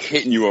they're, like,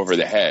 hitting you over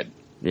the head.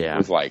 Yeah.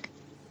 With, like,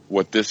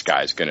 what this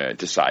guy's going to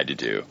decide to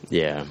do.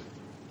 Yeah.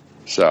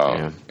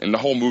 So, and the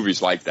whole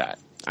movie's like that.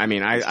 I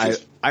mean,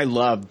 I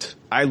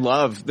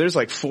love, there's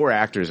like 4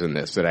 actors in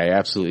this that I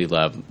absolutely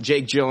love.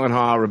 Jake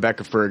Gyllenhaal,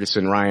 Rebecca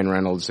Ferguson, Ryan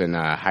Reynolds, and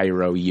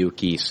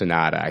Hiroyuki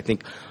Sanada. I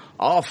think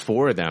all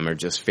 4 of them are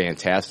just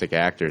fantastic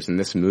actors, and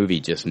this movie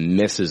just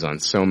misses on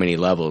so many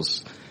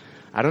levels.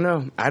 I don't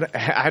know.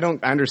 I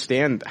don't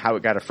understand how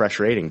it got a fresh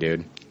rating,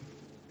 dude.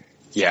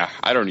 Yeah,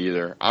 I don't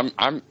either.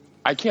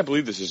 I can't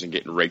believe this isn't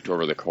getting raked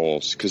over the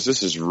coals because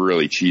this is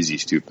really cheesy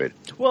stupid.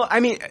 Well, I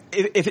mean,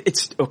 if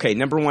it's okay,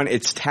 number one,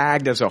 it's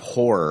tagged as a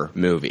horror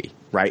movie,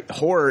 right?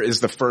 Horror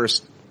is the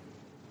first.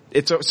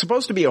 It's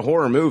supposed to be a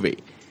horror movie,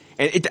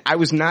 and I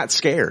was not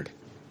scared.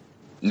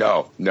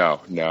 No.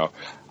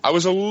 I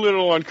was a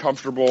little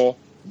uncomfortable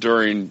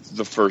during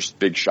the first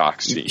big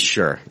shock scene.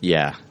 Sure,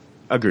 yeah,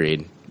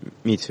 agreed.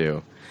 Me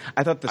too.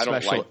 I thought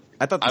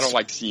I don't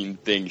like seeing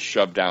things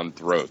shoved down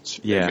throats.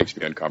 Yeah. It makes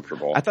me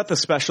uncomfortable. I thought the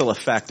special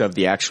effect of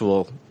the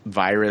actual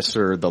virus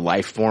or the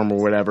life form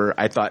or whatever,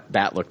 I thought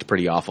that looked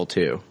pretty awful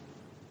too.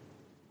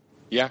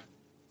 Yeah.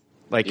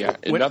 Like, yeah.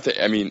 Nothing.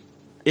 I mean,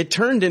 it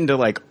turned into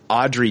like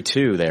Audrey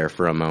 2 there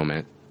for a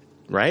moment,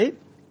 right?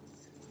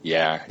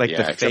 Yeah. Like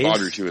yeah. the Except face?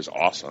 Audrey 2 is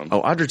awesome. Oh,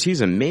 Audrey 2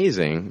 is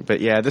amazing.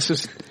 But yeah, this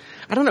is,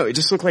 I don't know, it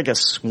just looked like a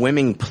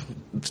swimming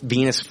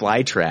Venus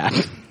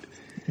flytrap.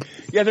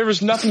 Yeah, there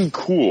was nothing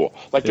cool.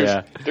 Like,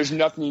 there's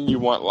nothing you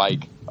want,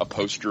 like, a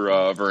poster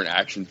of or an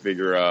action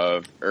figure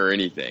of or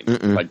anything.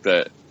 Mm-mm.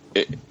 Like,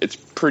 it's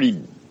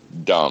pretty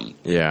dumb.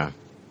 Yeah.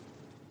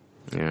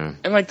 Yeah.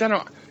 And, like,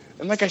 and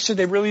like I said,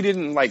 they really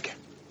didn't, like,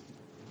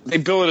 they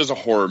bill it as a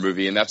horror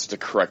movie, and that's the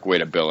correct way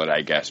to bill it,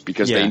 I guess,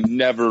 because they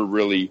never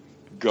really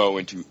go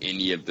into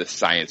any of the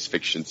science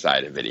fiction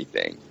side of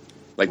anything.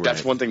 Like,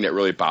 that's one thing that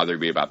really bothered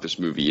me about this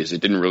movie, is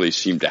it didn't really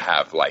seem to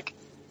have, like,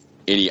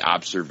 any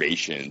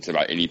observations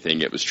about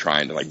anything it was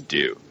trying to like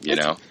do, you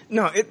know?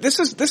 No,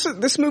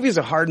 this movie is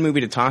a hard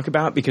movie to talk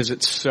about because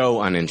it's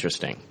so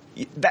uninteresting.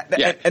 It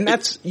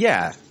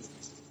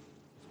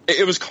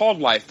was called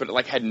Life, but it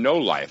like had no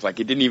life.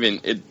 Like it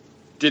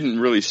didn't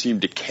really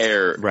seem to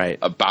care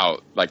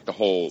about like the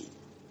whole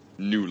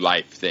new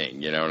life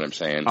thing. You know what I'm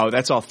saying? Oh,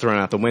 that's all thrown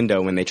out the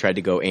window when they tried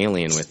to go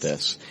Alien with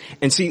this.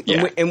 And see,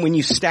 and when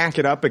you stack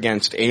it up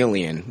against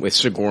Alien with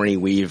Sigourney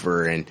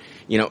Weaver and,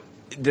 you know,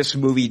 this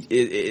movie,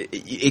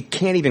 it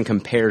can't even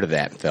compare to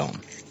that film.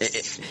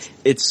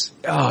 It's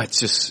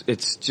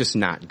just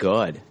not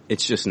good.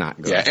 It's just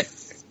not good. Yeah,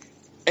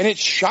 and it's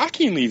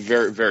shockingly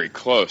very, very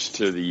close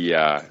to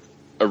the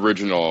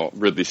original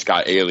Ridley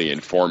Scott Alien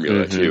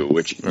formula too,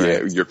 which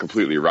you're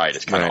completely right.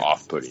 It's kind of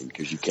off-putting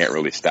because you can't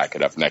really stack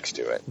it up next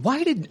to it.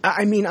 Why did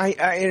I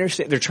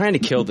understand they're trying to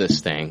kill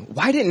this thing.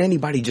 Why didn't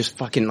anybody just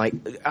fucking like?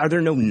 Are there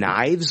no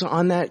knives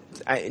on that?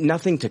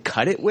 Nothing to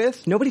cut it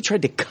with? Nobody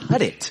tried to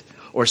cut it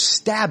or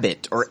stab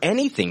it or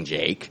anything,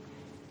 Jake.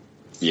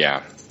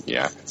 Yeah.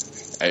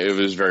 It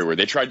was very weird.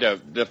 They tried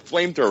the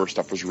flamethrower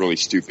stuff was really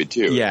stupid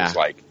too. Yeah. It was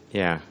like,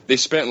 they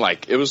spent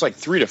it was like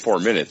 3 to 4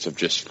 minutes of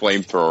just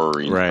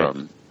flamethrowering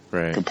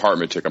from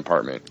compartment to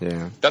compartment.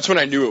 Yeah. That's when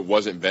I knew it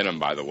wasn't Venom,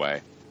 by the way.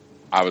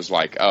 I was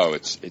like, oh,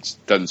 it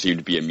doesn't seem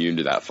to be immune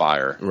to that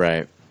fire.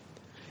 Right.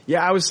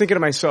 Yeah, I was thinking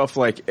to myself,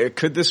 like,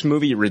 could this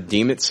movie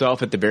redeem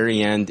itself at the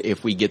very end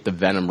if we get the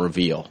Venom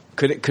reveal?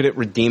 Could it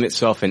redeem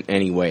itself in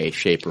any way,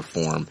 shape, or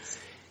form?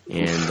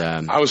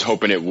 And I was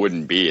hoping it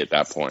wouldn't be at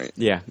that point.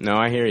 Yeah, no,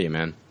 I hear you,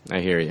 man. I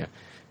hear you.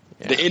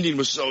 Yeah. The ending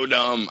was so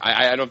dumb.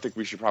 I don't think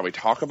we should probably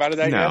talk about it,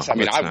 I guess. I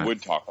mean, I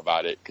would talk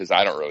about it because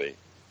I don't really.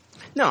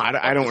 No,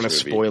 I don't want to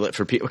spoil it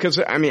for people because,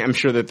 I mean, I'm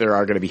sure that there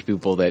are going to be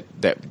people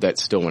that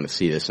still want to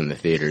see this in the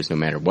theaters no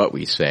matter what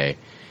we say.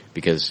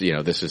 Because, you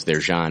know, this is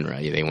their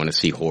genre. They want to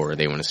see horror.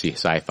 They want to see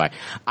sci-fi.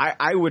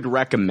 I would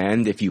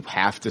recommend, if you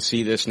have to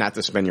see this, not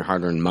to spend your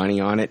hard-earned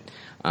money on it.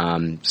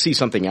 See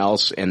something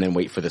else and then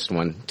wait for this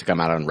one to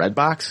come out on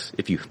Redbox.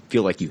 If you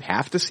feel like you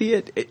have to see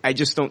it, I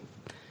don't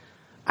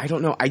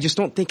know. I just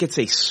don't think it's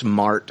a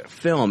smart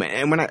film.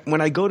 And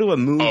when I go to a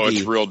movie. Oh,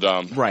 it's real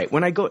dumb. Right.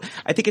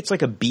 I think it's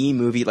like a B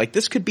movie. Like,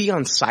 this could be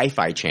on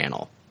Sci-Fi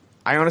Channel.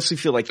 I honestly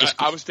feel like this.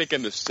 I was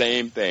thinking the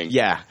same thing.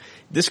 Yeah.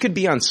 This could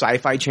be on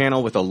Sci-Fi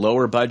Channel with a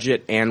lower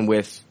budget and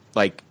with,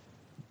 like,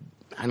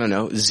 I don't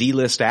know,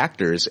 Z-list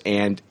actors,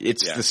 and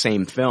it's the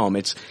same film.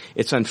 It's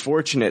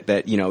unfortunate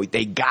that, you know,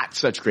 they got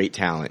such great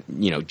talent.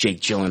 You know,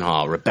 Jake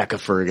Gyllenhaal, Rebecca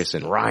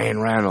Ferguson, Ryan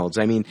Reynolds.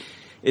 I mean,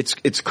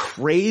 it's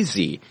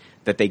crazy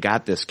that they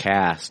got this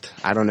cast.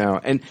 I don't know.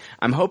 And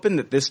I'm hoping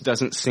that this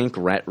doesn't sink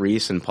Rhett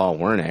Reese and Paul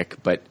Wernick,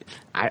 but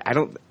I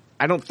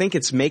don't think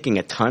it's making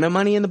a ton of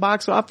money in the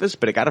box office,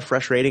 but it got a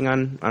fresh rating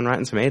on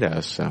Rotten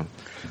Tomatoes. So,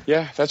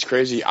 yeah, that's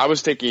crazy. I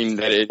was thinking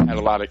that it had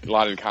a lot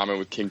in common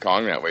with King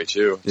Kong that way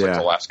too. It's like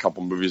the last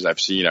couple movies I've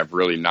seen, I've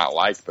really not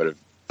liked, but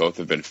both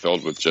have been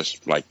filled with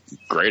just like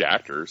great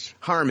actors.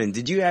 Harmon,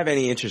 did you have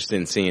any interest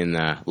in seeing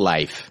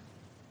Life?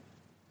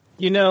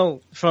 You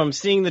know, from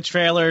seeing the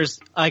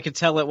trailers, I could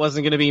tell it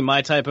wasn't going to be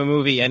my type of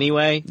movie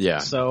anyway. Yeah.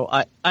 So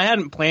I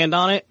hadn't planned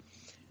on it,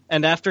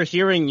 and after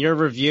hearing your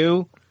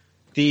review.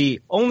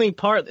 The only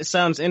part that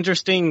sounds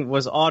interesting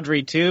was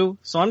Audrey 2,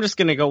 so I'm just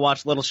going to go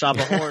watch Little Shop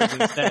of Horrors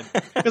instead,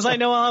 because I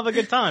know I'll have a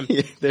good time.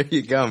 Yeah, there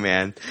you go,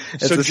 man.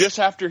 Just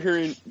after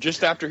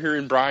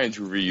hearing Brian's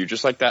review,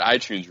 just like that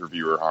iTunes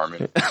reviewer,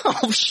 Harmon.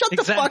 Oh, shut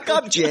the fuck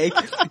up, Jake.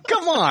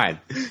 Come on.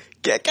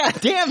 God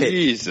damn it.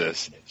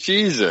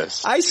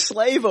 Jesus. I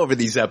slave over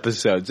these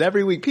episodes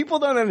every week. People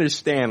don't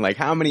understand like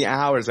how many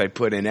hours I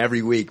put in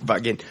every week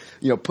fucking,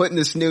 putting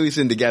this news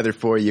in together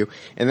for you.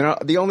 And then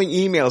the only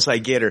emails I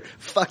get are,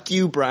 fuck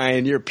you,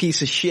 Brian, you're a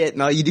piece of shit.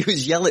 And all you do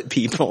is yell at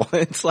people.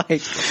 It's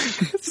like,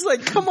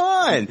 come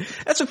on.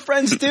 That's what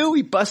friends do.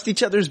 We bust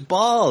each other's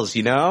balls,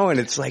 and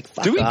it's like,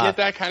 fuck Do we off. get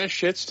that kind of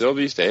shit still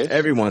these days?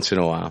 Every once in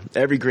a while.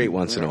 Every great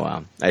once in a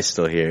while. I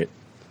still hear it.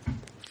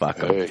 Fuck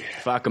them. Hey.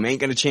 Fuck them.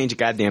 Ain't gonna change a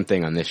goddamn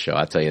thing on this show.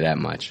 I'll tell you that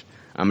much.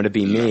 I'm gonna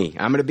be me.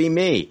 I'm gonna be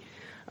me.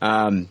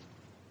 Hey,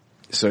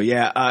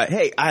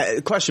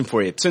 question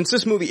for you. Since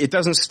this movie, it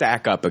doesn't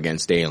stack up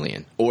against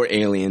Alien or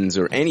Aliens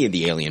or any of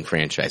the Alien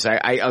franchise.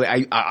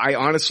 I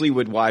honestly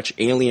would watch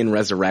Alien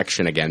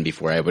Resurrection again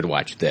before I would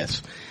watch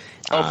this.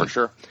 Oh, for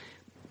sure.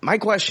 My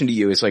question to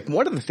you is like,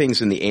 what are the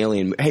things in the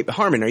Alien? Hey,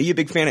 Harmon, are you a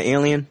big fan of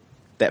Alien?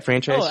 That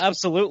franchise? Oh,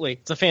 absolutely.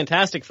 It's a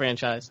fantastic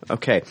franchise.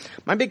 Okay.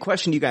 My big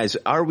question to you guys,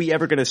 are we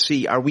ever going to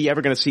see,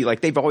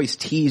 like they've always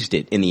teased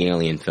it in the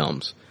Alien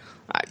films.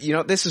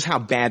 This is how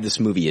bad this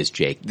movie is,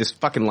 Jake. This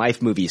fucking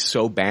Life movie is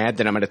so bad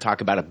that I'm going to talk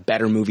about a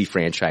better movie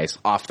franchise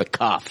off the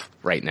cuff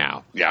right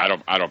now. Yeah,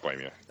 I don't blame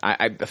you.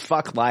 I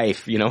fuck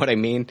Life, you know what I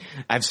mean?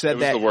 I've said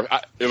that.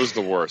 It was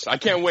the worst. I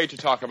can't wait to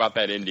talk about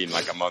that ending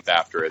like a month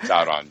after it's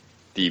out on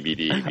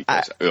DVD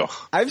because,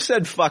 I've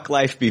said fuck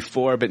Life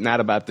before, but not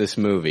about this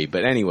movie.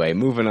 But anyway,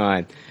 moving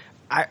on.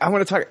 I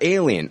want to talk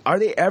Alien. Are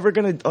they ever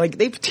going to, like,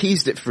 they've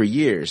teased it for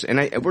years, and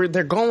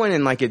they're going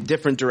in like a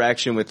different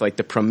direction with like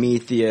the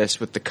Prometheus,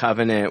 with the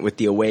Covenant, with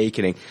the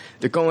Awakening.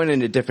 They're going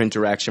in a different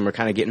direction. We're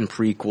kind of getting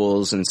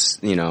prequels and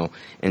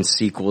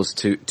sequels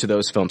to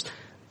those films.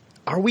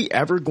 Are we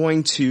ever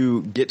going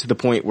to get to the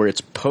point where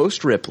it's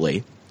post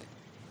Ripley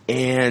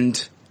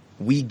and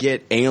we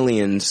get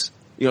aliens?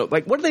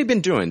 Like, what have they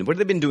been doing? What have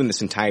they been doing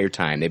this entire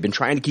time? They've been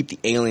trying to keep the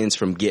aliens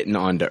from getting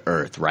onto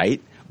Earth,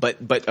 right?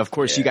 But of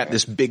course, you got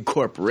this big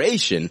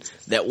corporation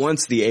that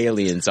wants the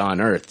aliens on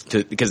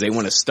Earth because they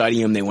want to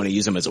study them, they want to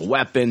use them as a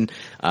weapon,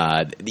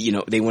 they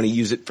want to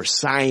use it for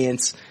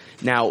science.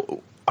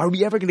 Now, are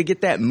we ever going to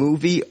get that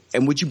movie?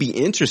 And would you be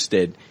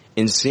interested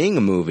in seeing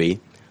a movie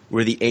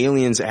where the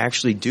aliens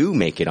actually do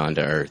make it onto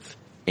Earth?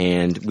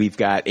 And we've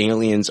got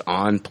aliens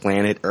on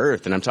planet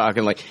Earth, and I'm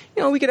talking like,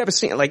 we could have a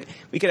scene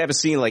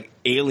like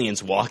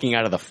aliens walking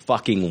out of the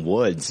fucking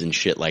woods and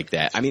shit like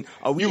that. I mean,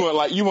 you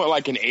want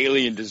like an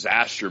alien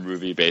disaster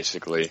movie,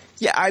 basically.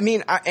 Yeah, I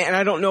mean,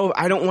 I don't know,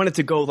 I don't want it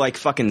to go like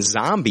fucking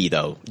zombie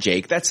though,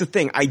 Jake. That's the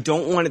thing. I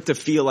don't want it to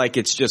feel like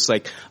it's just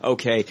like,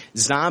 okay,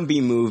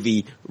 zombie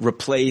movie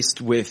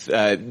replaced with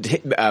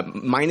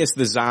minus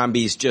the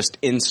zombies, just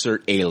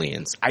insert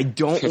aliens. I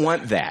don't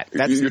want that.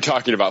 You're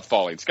talking about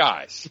Falling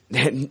Skies.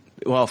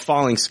 Well,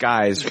 Falling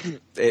Skies,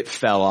 it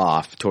fell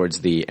off towards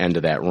the end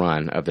of that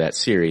run of that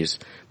series,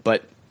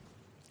 but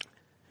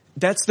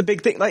that's the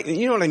big thing. Like,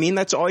 you know what I mean?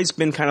 That's always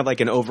been kind of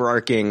like an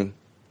overarching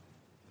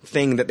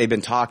thing that they've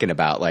been talking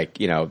about. Like,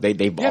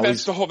 they've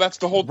always. That's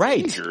the whole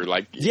right. danger.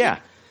 Like, yeah.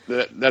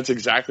 That's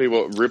exactly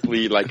what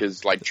Ripley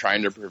is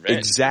trying to prevent.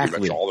 Exactly.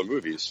 Pretty much all the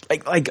movies. I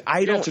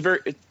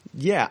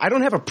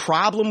don't have a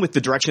problem with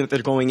the direction that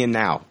they're going in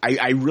now.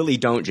 I really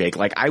don't, Jake.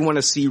 Like, I want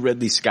to see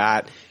Ridley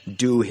Scott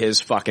do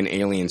his fucking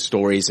alien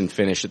stories and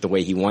finish it the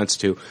way he wants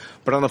to.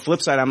 But on the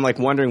flip side, I'm like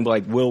wondering,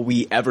 like, will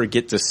we ever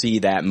get to see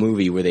that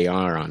movie where they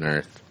are on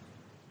Earth?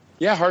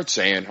 Yeah, hard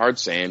saying.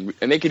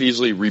 And they could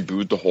easily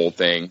reboot the whole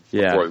thing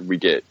before we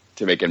get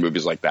to making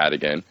movies like that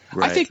again.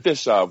 Right. I think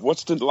this,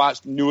 what's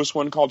the newest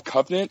one called?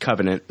 Covenant?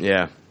 Covenant,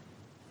 yeah.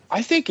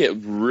 I think it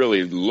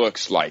really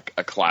looks like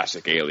a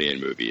classic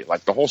Alien movie.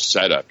 Like, the whole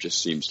setup just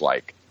seems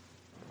like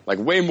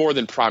way more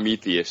than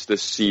Prometheus,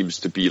 this seems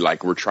to be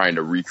like we're trying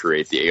to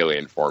recreate the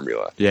Alien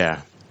formula.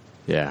 Yeah.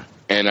 Yeah.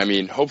 And I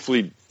mean,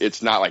 hopefully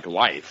it's not like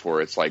Life,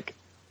 where it's like,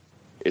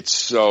 it's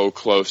so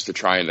close to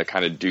trying to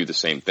kind of do the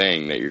same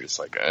thing that you're just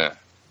like, eh.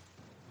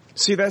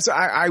 See, that's,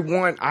 I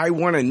want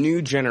a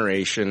new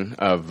generation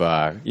of,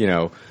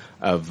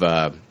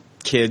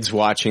 kids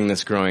watching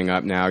this growing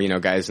up now,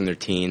 guys in their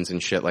teens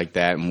and shit like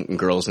that, and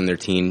girls in their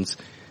teens,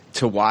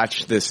 to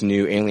watch this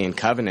new Alien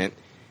Covenant,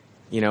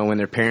 when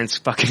their parents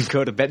fucking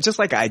go to bed, just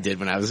like I did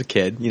when I was a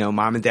kid.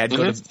 Mom and dad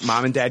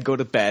go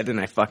to bed, and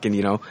I fucking,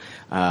 we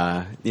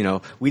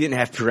didn't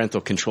have parental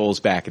controls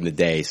back in the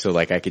day, so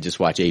like I could just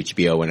watch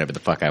HBO whenever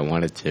the fuck I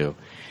wanted to,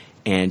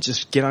 and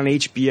just get on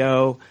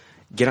HBO,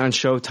 get on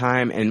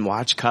Showtime, and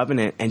watch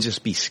Covenant, and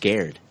just be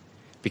scared.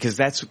 Because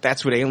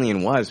that's what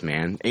Alien was,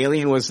 man.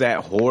 Alien was that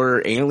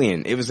horror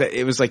alien. It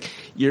was like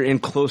you're in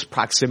close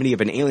proximity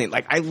of an alien.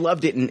 Like, I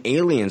loved it in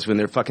Aliens when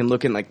they're fucking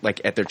looking like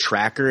at their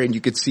tracker and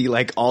you could see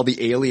like all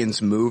the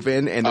aliens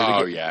moving and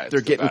they're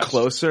getting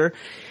closer.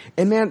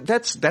 And man,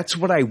 that's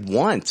what I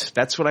want.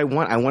 That's what I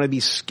want. I want to be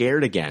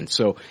scared again.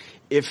 So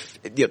if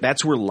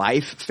that's where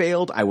Life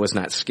failed, I was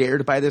not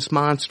scared by this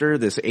monster,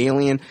 this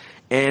alien,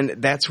 and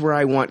that's where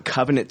I want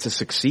Covenant to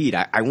succeed.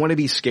 I want to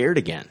be scared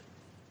again.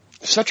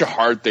 Such a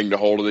hard thing to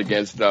hold it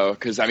against, though,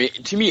 because, I mean,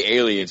 to me,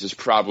 Aliens is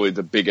probably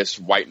the biggest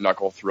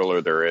white-knuckle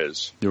thriller there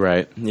is.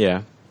 Right,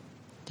 yeah.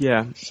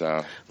 Yeah.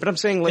 So, but I'm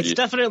saying, like, It's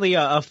definitely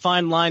a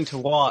fine line to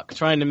walk,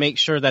 trying to make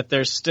sure that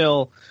there's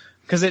still,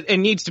 because it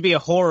needs to be a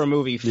horror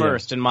movie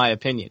first, in my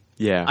opinion.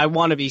 Yeah. I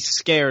want to be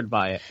scared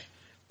by it.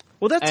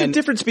 well, that's the and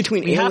difference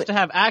between We have to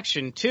have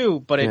action too,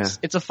 but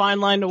it's a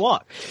fine line to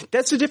walk.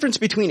 That's the difference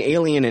between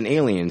Alien and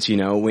Aliens. You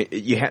know,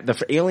 you had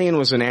Alien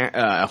was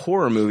a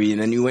horror movie,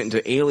 and then you went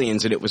into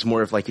Aliens, and it was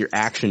more of like your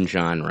action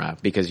genre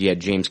because you had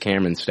James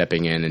Cameron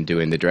stepping in and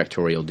doing the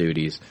directorial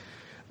duties.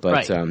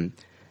 But Right.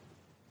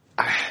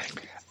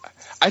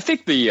 I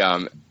think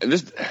and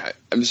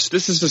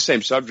this is the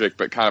same subject,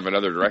 but kind of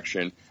another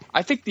direction.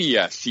 I think the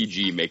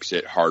CG makes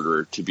it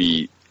harder to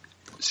be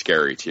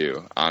scary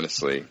too,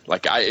 honestly.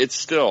 Like it's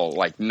still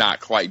like not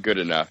quite good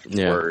enough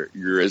where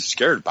you're as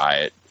scared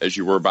by it as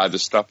you were by the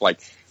stuff like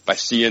by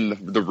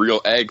seeing the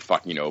real egg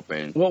fucking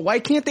open. Well, why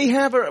can't they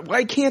have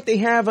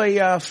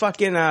a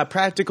fucking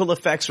practical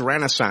effects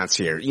renaissance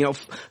here? You know,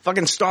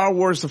 fucking Star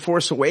Wars: The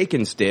Force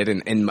Awakens did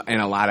in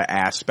a lot of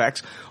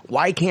aspects.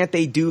 Why can't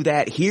they do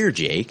that here,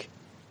 Jake?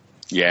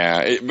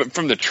 Yeah, but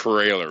from the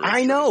trailer,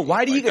 I know.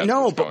 Why do you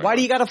why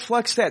do you got to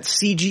flex that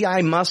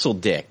CGI muscle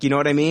dick? You know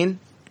what I mean?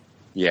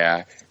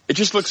 Yeah, it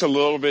just looks a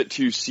little bit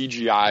too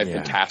CGI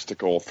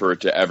fantastical for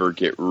it to ever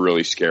get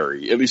really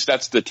scary. At least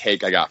that's the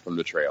take I got from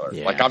the trailer.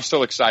 Yeah. Like, I'm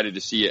still excited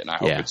to see it, and I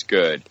hope it's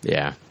good.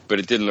 Yeah. But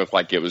it didn't look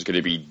like it was going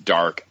to be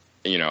dark,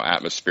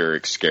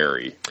 atmospheric,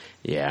 scary.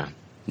 Yeah.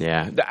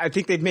 Yeah. I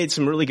think they've made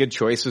some really good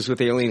choices with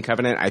Alien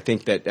Covenant. I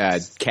think that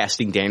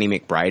casting Danny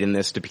McBride in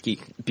this to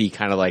be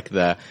kind of like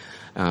the,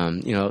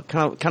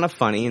 kind of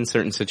funny in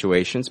certain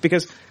situations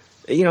because,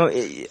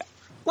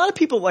 a lot of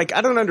people, like,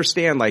 I don't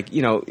understand, like,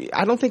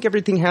 I don't think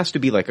everything has to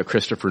be like a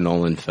Christopher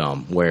Nolan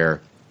film where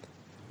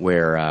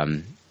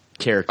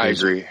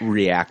characters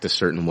react a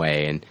certain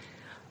way. And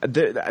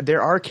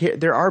there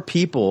are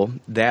people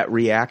that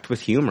react with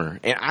humor.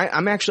 And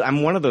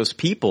I'm one of those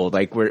people,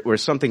 like, where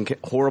something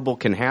horrible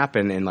can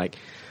happen and, like,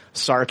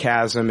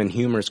 sarcasm and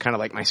humor is kind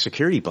of like my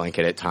security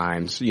blanket at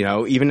times,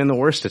 even in the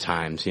worst of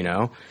times,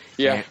 Yeah,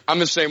 and I'm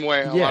the same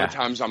way. A lot of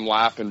times I'm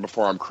laughing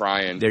before I'm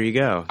crying. There you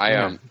go.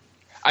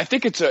 I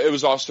think it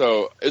was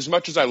also, as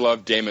much as I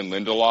love Damon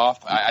Lindelof,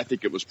 I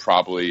think it was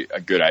probably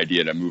a good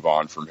idea to move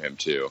on from him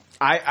too.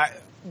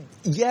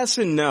 Yes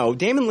and no.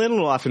 Damon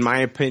Lindelof, in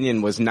my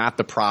opinion, was not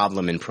the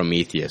problem in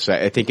Prometheus.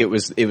 I think it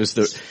was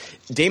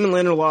Damon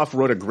Lindelof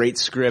wrote a great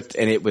script,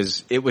 and it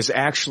was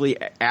actually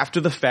after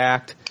the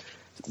fact,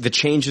 the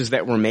changes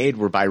that were made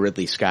were by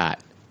Ridley Scott.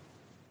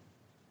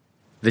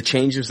 The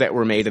changes that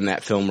were made in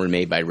that film were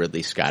made by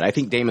Ridley Scott. I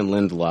think Damon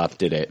Lindelof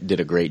did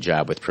a great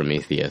job with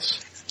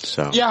Prometheus.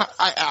 So yeah,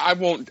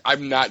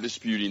 I'm not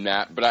disputing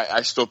that, but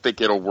I still think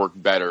it'll work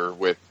better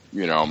with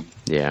one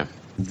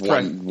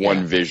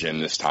vision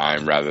this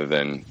time rather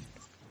than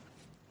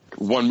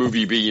one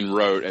movie being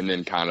wrote and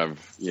then kind of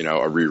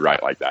a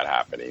rewrite like that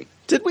happening.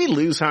 Did we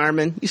lose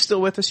Harmon? You still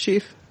with us,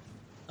 Chief?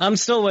 I'm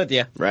still with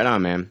you. Right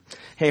on, man.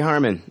 Hey,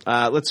 Harmon,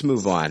 let's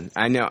move on.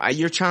 I know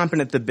you're chomping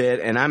at the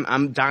bit, and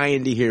I'm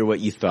dying to hear what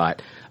you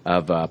thought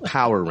of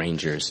Power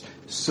Rangers.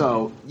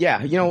 So,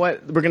 yeah, you know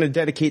what? We're going to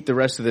dedicate the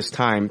rest of this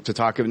time to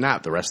talk about,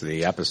 not the rest of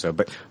the episode,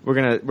 but we're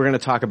going to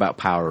talk about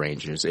Power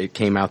Rangers. It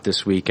came out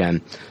this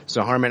weekend.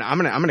 So, Harmon, I'm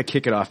going to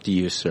kick it off to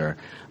you, sir.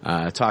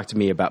 Talk to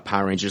me about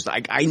Power Rangers.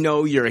 I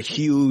know you're a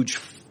huge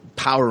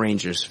Power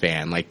Rangers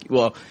fan. Like,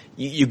 well,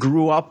 you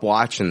grew up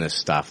watching this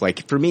stuff.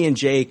 Like, for me and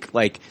Jake,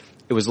 like,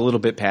 it was a little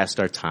bit past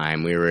our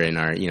time. We were in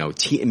our,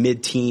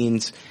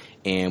 mid-teens,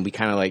 and we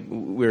kind of like,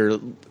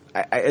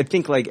 I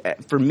think,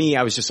 like, for me,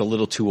 I was just a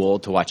little too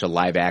old to watch a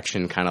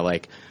live-action kind of,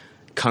 like,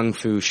 kung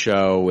fu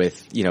show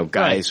with,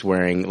 guys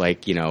wearing,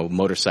 like,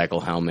 motorcycle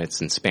helmets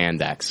and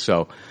spandex.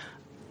 So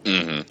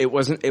it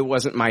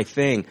wasn't my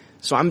thing.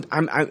 So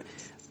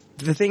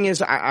the thing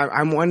is,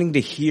 I'm wanting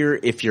to hear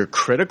if you're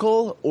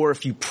critical or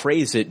if you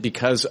praise it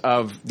because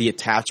of the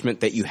attachment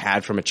that you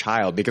had from a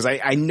child. Because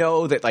I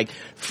know that, like,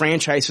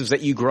 franchises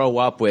that you grow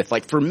up with,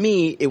 like, for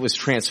me, it was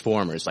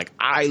Transformers. Like,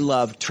 I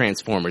loved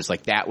Transformers.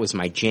 Like, that was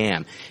my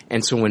jam.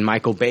 And so when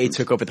Michael Bay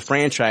took over the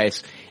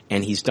franchise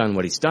and he's done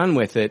what he's done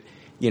with it,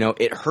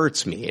 it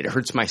hurts me. It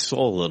hurts my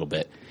soul a little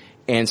bit.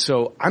 And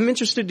so I'm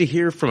interested to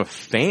hear from a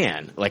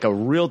fan, like a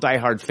real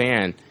diehard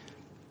fan,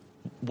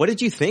 what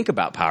did you think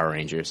about Power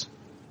Rangers?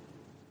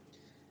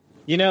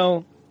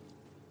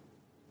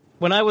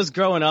 When I was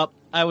growing up,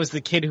 I was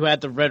the kid who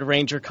had the Red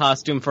Ranger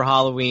costume for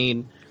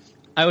Halloween.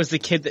 I was the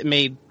kid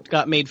that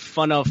got made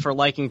fun of for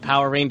liking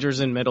Power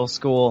Rangers in middle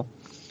school.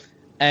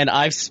 And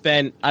I've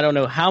spent, I don't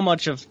know how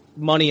much of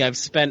money I've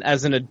spent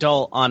as an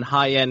adult on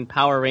high-end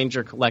Power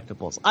Ranger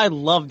collectibles. I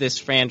love this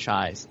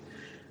franchise.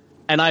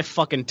 And I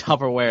fucking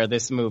Tupperware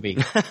this movie.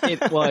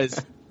 It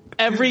was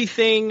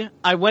everything.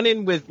 I went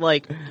in with,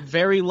 like,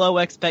 very low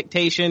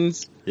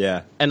expectations.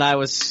 Yeah. And I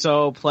was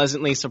so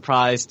pleasantly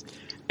surprised.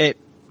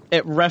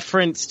 It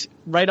referenced,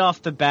 right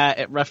off the bat,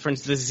 it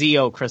referenced the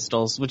Zeo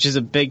crystals, which is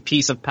a big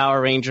piece of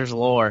Power Rangers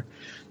lore.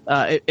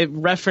 It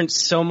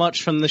referenced so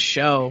much from the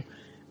show,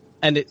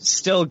 and it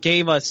still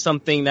gave us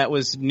something that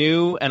was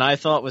new and I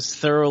thought was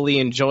thoroughly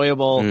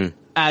enjoyable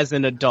as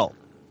an adult.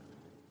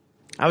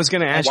 I was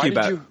going to ask Why you did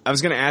about. you- I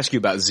was going to ask you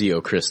about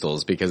Zeo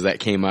crystals because that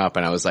came up,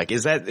 and I was like,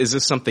 "Is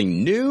this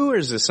something new, or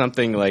is this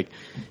something like?"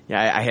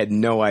 Yeah, I had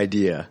no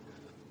idea.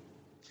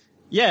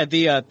 Yeah,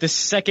 the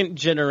second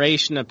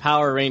generation of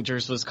Power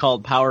Rangers was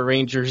called Power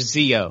Rangers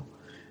Zeo.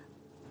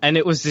 And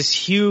it was this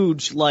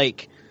huge,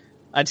 like,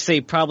 I'd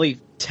say probably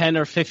 10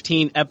 or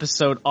 15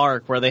 episode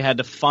arc where they had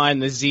to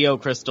find the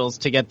Zeo crystals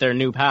to get their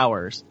new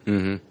powers.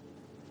 Mm-hmm.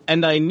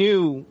 And I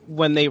knew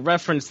when they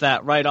referenced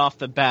that right off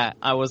the bat,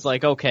 I was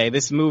like, okay,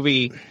 this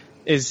movie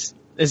is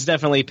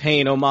definitely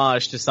paying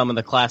homage to some of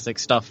the classic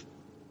stuff.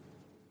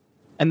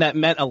 And that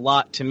meant a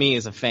lot to me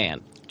as a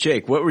fan.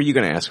 Jake, what were you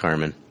going to ask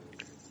Harmon?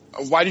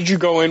 Why did you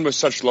go in with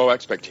such low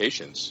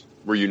expectations?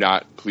 Were you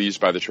not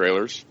pleased by the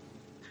trailers?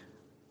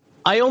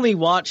 I only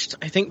watched,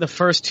 I think, the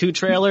first 2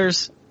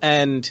 trailers,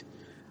 and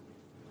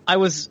I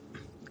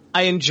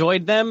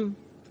enjoyed them,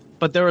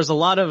 but there was a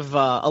lot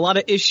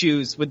of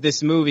issues with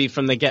this movie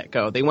from the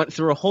get-go. They went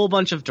through a whole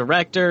bunch of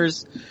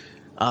directors.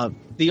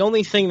 The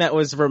only thing that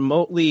was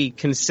remotely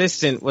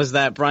consistent was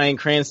that Bryan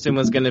Cranston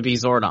was going to be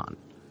Zordon.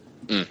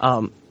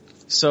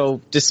 So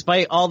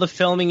despite all the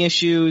filming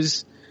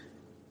issues,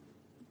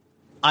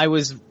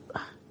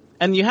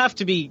 and you have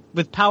to be,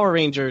 with Power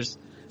Rangers,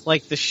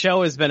 like, the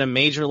show has been a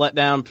major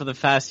letdown for the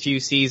past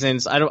few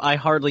seasons. I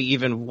hardly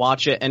even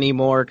watch it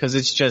anymore because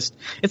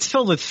it's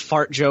filled with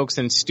fart jokes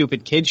and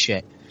stupid kid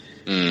shit.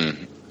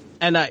 And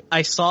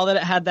I saw that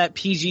it had that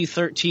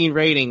PG-13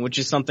 rating, which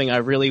is something I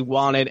really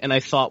wanted and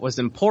I thought was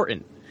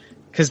important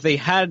because they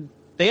had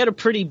a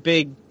pretty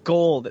big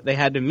goal that they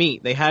had to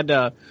meet. They had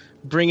to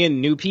bring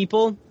in new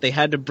people. They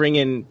had to bring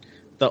in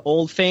the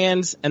old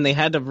fans, and they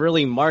had to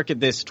really market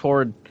this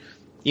toward,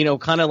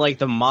 kind of like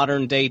the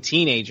modern day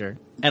teenager.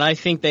 And I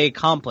think they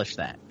accomplished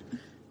that.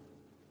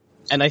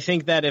 And I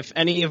think that if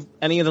any of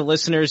the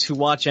listeners who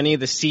watch any of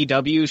the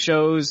CW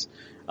shows,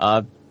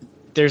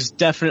 there's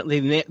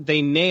definitely,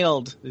 they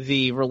nailed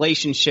the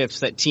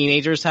relationships that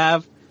teenagers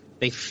have.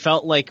 They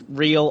felt like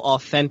real,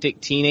 authentic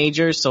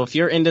teenagers. So if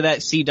you're into that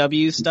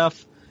CW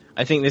stuff,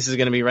 I think this is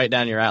going to be right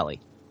down your alley.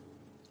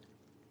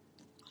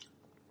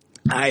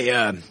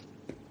 I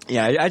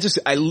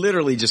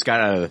literally just got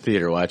out of the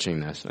theater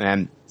watching this,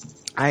 and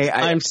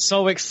I'm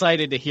so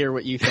excited to hear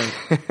what you think.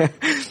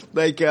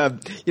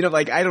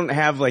 I don't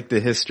have like the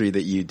history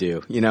that you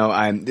do.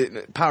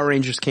 Power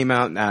Rangers came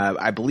out,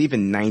 I believe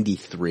in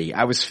 '93.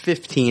 I was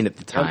 15 at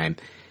the time,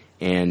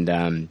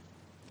 and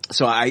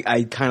so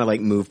I kind of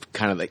like moved,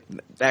 kind of like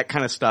that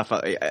kind of stuff.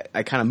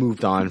 I kind of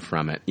moved on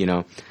from it,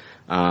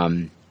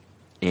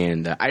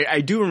 And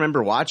I do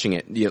remember watching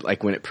it,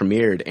 like when it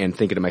premiered, and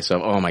thinking to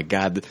myself, "Oh my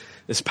god,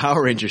 this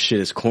Power Ranger shit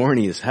is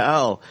corny as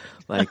hell."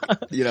 Like,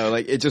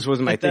 like it just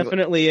wasn't my thing.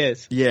 Definitely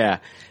is. Yeah,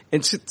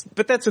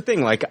 but that's the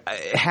thing. Like,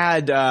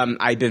 had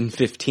I been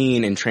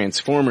 15 and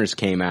Transformers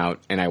came out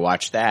and I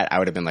watched that, I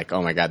would have been like,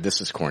 "Oh my god,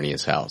 this is corny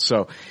as hell."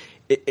 So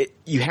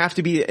you have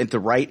to be at the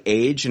right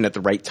age and at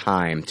the right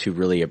time to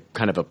really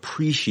kind of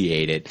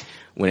appreciate it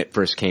when it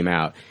first came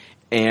out.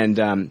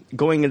 And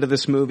going into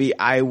this movie,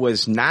 I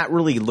was not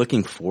really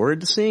looking forward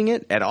to seeing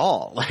it at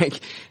all. I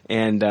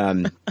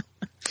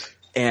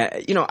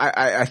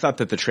thought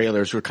that the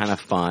trailers were kind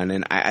of fun,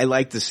 and I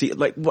liked to see,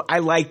 I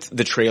liked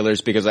the trailers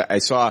because I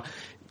saw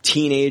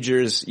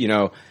teenagers,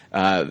 gaining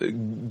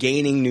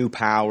new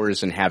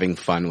powers and having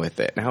fun with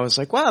it, and I was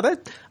like, wow,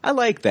 I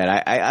like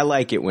that. I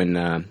like it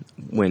when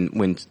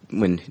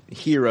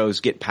heroes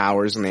get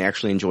powers and they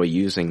actually enjoy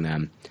using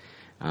them.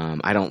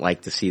 I don't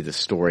like to see the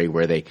story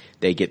where they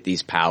get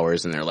these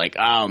powers and they're like,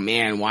 oh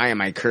man, why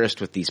am I cursed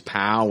with these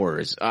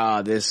powers?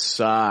 Oh, this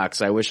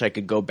sucks. I wish I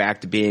could go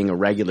back to being a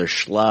regular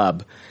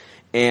schlub.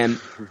 And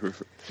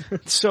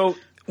so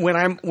when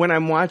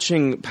I'm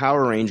watching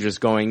Power Rangers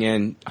going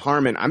in,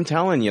 Harmon, I'm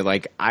telling you,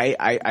 like,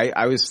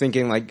 I was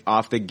thinking, like,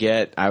 off the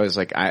get, I was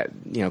like,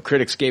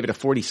 critics gave it a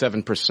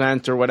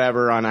 47% or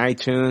whatever on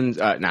iTunes,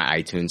 not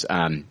iTunes,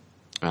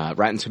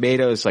 Rotten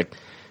Tomatoes. Like,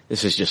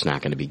 this is just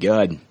not going to be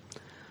good.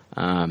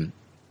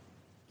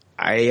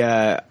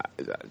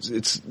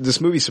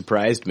 This movie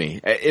surprised me.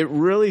 It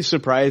really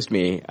surprised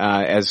me,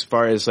 as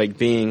far as like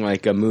being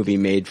like a movie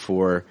made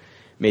for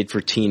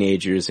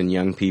teenagers and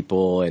young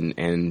people, and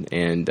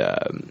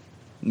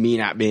me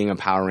not being a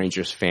Power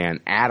Rangers fan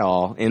at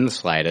all in the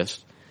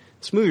slightest.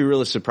 This movie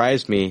really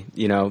surprised me,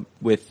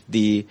 with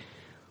the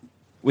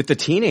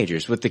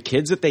teenagers, with the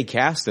kids that they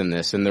cast in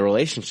this and the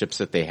relationships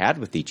that they had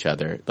with each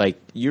other. Like,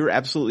 you're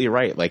absolutely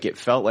right. Like, it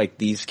felt like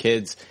these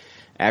kids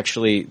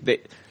actually,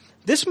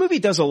 this movie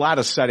does a lot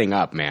of setting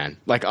up, man.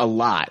 Like, a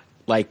lot.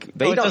 Like,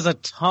 it does a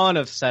ton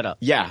of setup.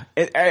 Yeah.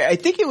 I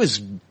think it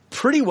was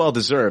pretty well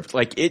deserved.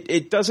 Like,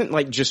 it doesn't,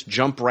 like, just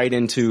jump right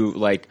into,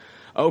 like,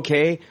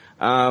 okay,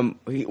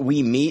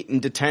 we meet in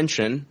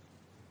detention,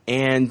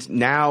 and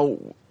now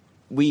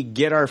we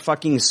get our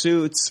fucking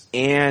suits,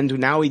 and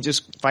now we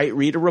just fight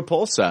Rita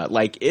Repulsa.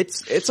 Like,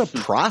 it's a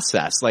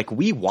process. Like,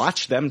 we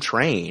watch them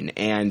train,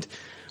 and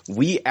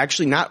we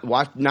actually not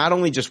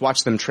only just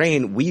watch them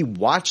train, we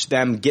watch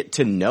them get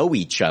to know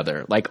each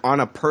other, like, on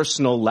a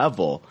personal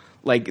level.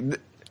 Like,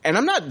 and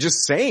I'm not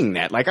just saying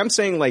that. Like, I'm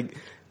saying, like,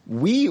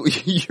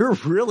 you're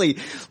really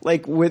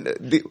like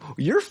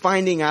you're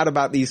finding out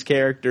about these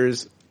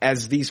characters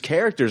as these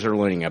characters are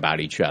learning about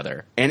each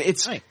other, and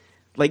it's like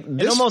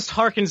it almost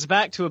harkens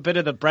back to a bit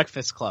of The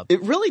Breakfast Club.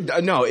 It really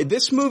no.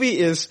 This movie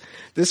is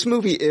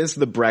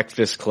The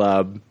Breakfast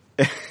Club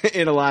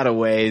in a lot of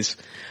ways.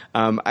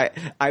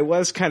 I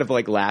was kind of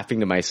like laughing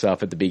to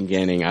myself at the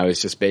beginning. I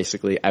was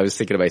thinking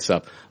to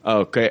myself,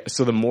 okay,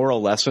 so the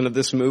moral lesson of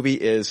this movie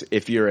is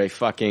if you're a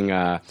fucking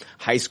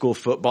high school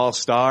football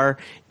star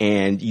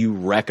and you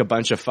wreck a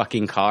bunch of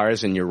fucking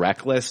cars and you're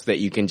reckless, that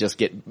you can just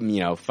get,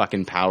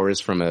 fucking powers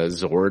from a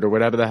Zord or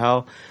whatever the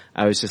hell.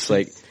 I was just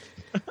like,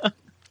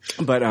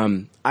 but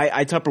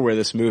I Tupperware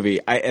this movie.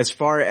 As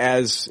far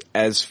as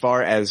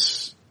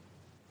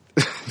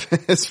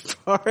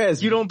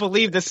you don't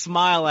believe the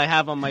smile I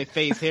have on my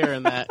face here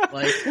and that,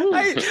 like,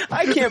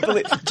 I can't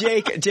believe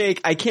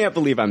Jake, I can't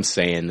believe I'm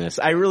saying this.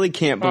 I really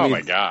can't believe. Oh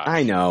my God.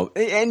 I know.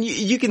 And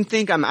you can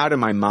think I'm out of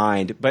my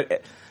mind,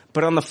 but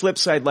on the flip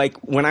side, like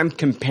when I'm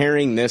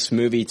comparing this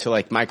movie to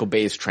like Michael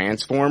Bay's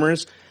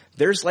Transformers,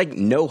 there's like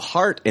no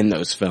heart in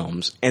those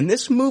films. And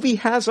this movie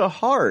has a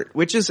heart,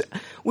 which is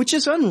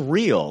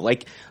unreal.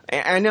 Like,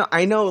 I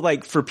know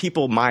like for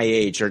people my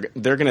age,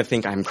 they're going to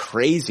think I'm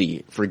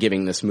crazy for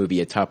giving this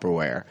movie a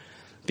Tupperware,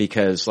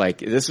 because like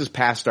this is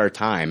past our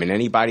time, and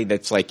anybody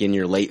that's like in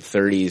your late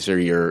 30s or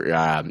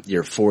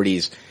your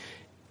 40s,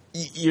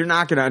 you're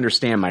not going to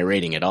understand my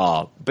rating at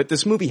all. But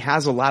this movie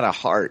has a lot of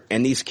heart,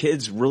 and these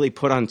kids really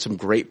put on some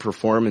great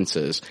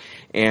performances,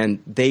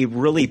 and they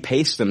really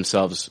paced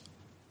themselves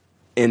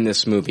in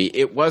this movie.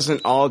 It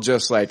wasn't all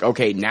just like,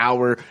 okay, now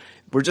we're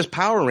just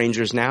Power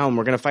Rangers now and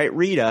we're going to fight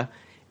Rita.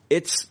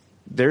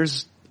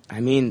 There's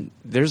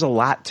a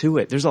lot to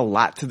it. There's a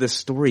lot to this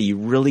story. You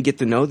really get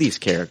to know these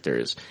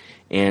characters.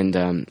 And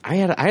I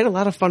had a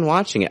lot of fun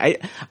watching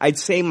it. I'd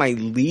say my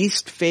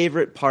least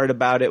favorite part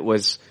about it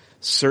was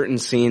certain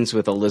scenes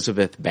with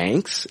Elizabeth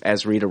Banks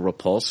as Rita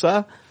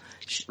Repulsa.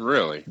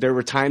 Really? There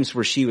were times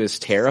where she was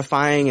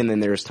terrifying, and then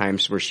there was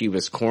times where she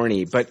was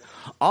corny. But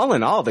all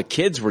in all, the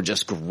kids were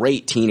just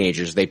great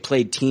teenagers. They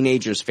played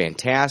teenagers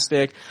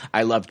fantastic.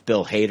 I loved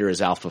Bill Hader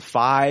as Alpha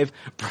 5.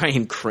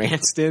 Bryan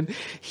Cranston,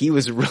 he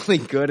was really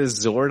good as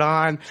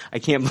Zordon. I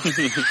can't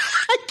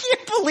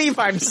believe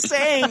I'm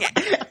saying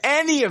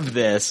any of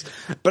this.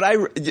 But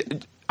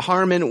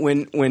Harmon,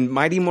 when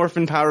Mighty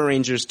Morphin Power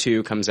Rangers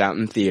 2 comes out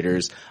in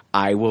theaters,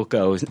 I will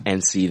go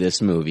and see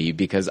this movie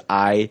because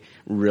I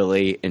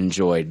really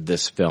enjoyed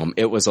this film.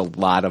 It was a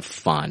lot of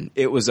fun.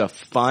 It was a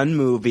fun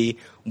movie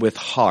with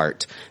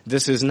heart.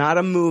 This is not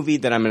a movie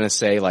that I'm going to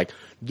say like,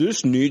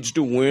 this needs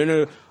to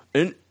win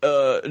an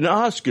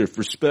Oscar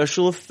for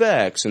special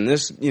effects, and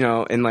this,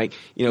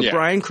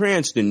 Bryan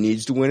Cranston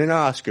needs to win an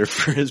Oscar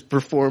for his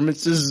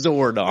performance as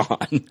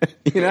Zordon.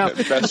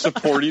 Best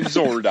supporting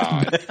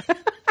Zordon.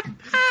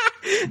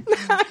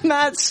 I'm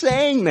not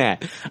saying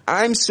that.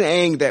 I'm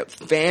saying that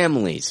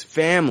families,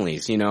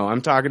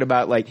 I'm talking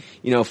about like,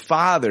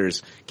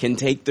 fathers can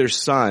take their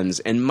sons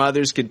and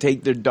mothers can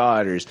take their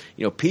daughters,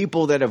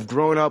 people that have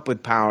grown up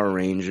with Power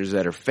Rangers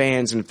that are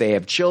fans, and if they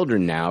have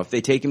children now, if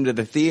they take them to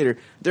the theater,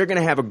 they're going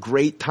to have a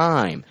great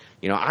time.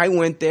 I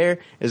went there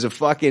as a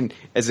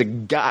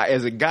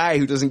guy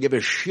who doesn't give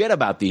a shit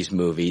about these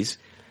movies,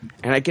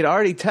 and I could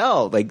already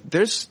tell, like,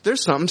 there's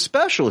something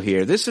special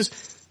here. This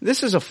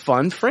is a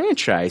fun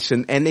franchise,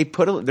 and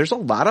there's a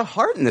lot of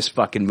heart in this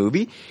fucking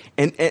movie,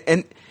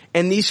 and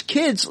these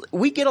kids,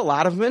 we get a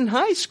lot of them in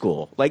high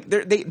school, like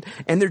they're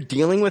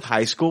dealing with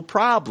high school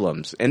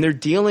problems, and they're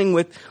dealing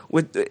with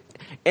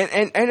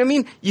and I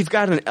mean, you've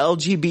got an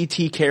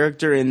LGBT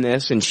character in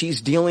this, and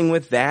she's dealing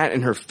with that,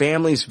 and her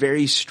family's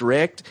very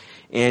strict.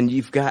 And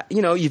you've got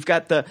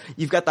the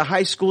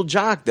high school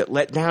jock that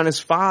let down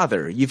his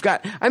father.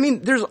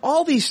 There's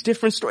all these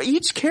different stories.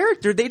 Each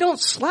character, they don't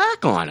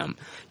slack on them.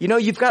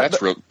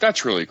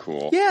 That's really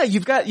cool. Yeah,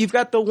 you've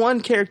got the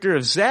one character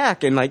of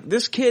Zach, and like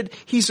this kid,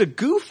 he's a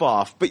goof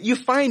off, but you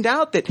find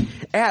out that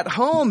at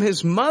home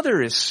his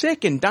mother is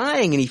sick and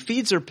dying, and he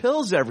feeds her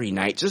pills every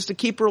night just to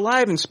keep her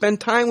alive and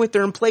spend time with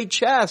her and play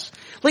chess.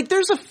 Like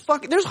there's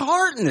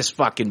heart in this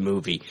fucking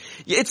movie.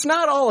 It's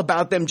not all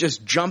about them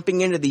just jumping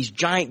into these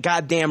giant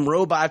goddamn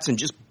robots and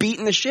just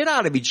beating the shit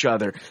out of each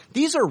other.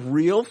 These are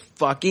real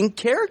fucking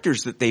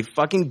characters that they've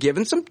fucking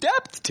given some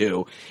depth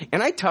to.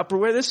 And I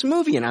Tupperware this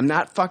movie, and I'm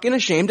not fucking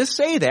ashamed to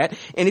say that.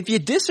 And if you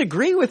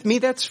disagree with me,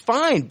 that's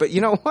fine. But you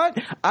know what?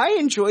 I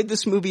enjoyed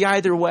this movie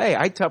either way.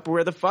 I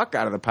Tupperware the fuck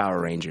out of the Power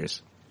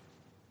Rangers.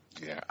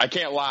 Yeah, I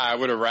can't lie. I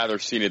would have rather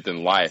seen it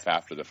than life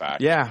after the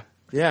fact. Yeah.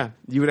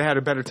 You would have had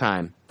a better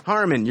time.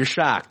 Harmon, you're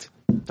shocked.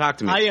 Talk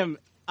to me.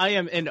 I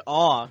am in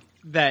awe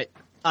that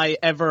I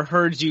ever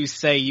heard you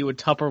say you would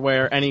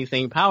Tupperware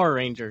anything Power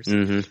Rangers.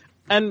 Mm-hmm.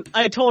 And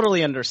I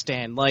totally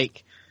understand,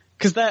 like,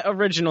 cause that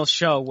original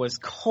show was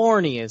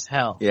corny as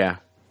hell. Yeah.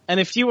 And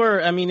if you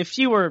were,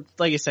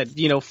 like I said,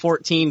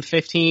 14,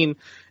 15,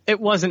 it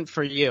wasn't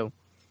for you.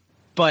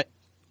 But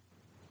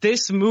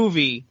this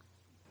movie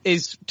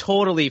is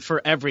totally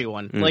for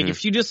everyone. Like,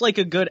 if you just like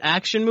a good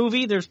action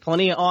movie, there's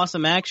plenty of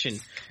awesome action.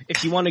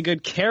 If you want a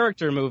good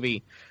character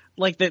movie,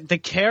 like the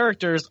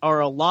characters are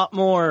a lot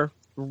more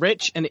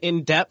rich and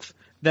in-depth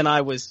than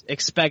I was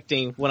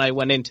expecting when I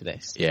went into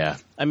this. Yeah.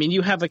 I mean,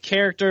 you have a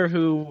character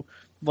who,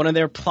 one of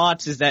their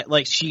plots is that,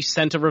 like, she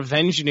sent a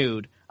revenge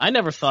nude. I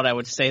never thought I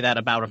would say that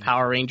about a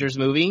Power Rangers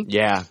movie.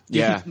 Yeah.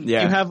 You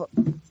have,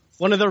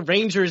 one of the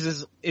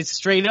Rangers is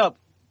straight up,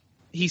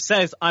 he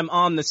says, I'm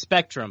on the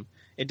spectrum.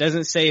 It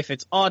doesn't say if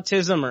it's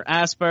autism or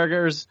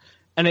Asperger's,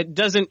 and it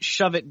doesn't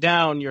shove it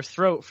down your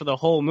throat for the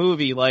whole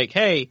movie like,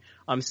 hey,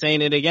 I'm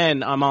saying it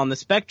again, I'm on the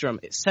spectrum.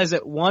 It says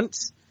it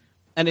once,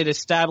 and it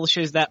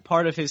establishes that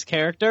part of his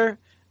character,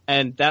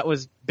 and that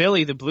was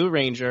Billy the Blue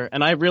Ranger,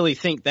 and I really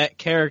think that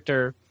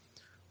character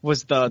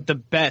was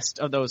the best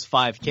of those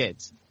 5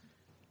 kids.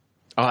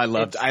 Oh, I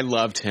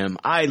loved him.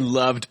 I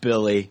loved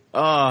Billy.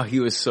 Oh, he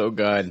was so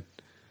good.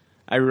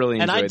 I really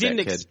enjoyed that kid. And I didn't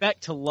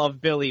expect to love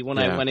Billy when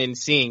I went in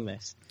seeing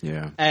this.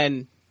 Yeah.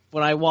 And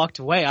when I walked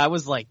away, I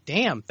was like,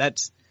 damn, that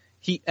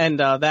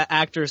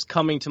actor's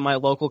coming to my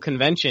local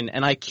convention,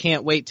 and I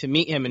can't wait to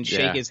meet him and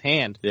shake his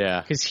hand.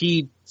 Yeah. Because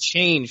he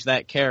changed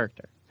that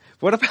character.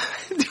 What about,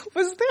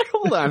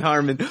 hold on,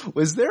 Harmon,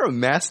 was there a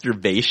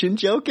masturbation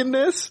joke in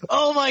this?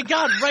 Oh my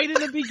god, right in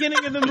the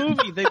beginning of the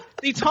movie,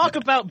 they talk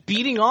about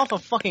beating off a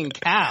fucking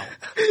cow.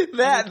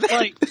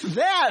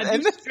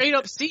 And you straight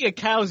up see a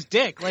cow's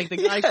dick. Like, the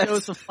guy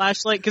shows the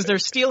flashlight because they're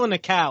stealing a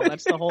cow.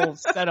 That's the whole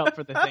setup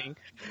for the thing.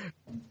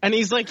 And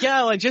he's like,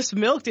 yeah, well, I just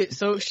milked it,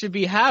 so it should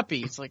be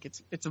happy. It's like,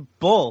 it's a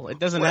bull. It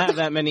doesn't have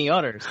that many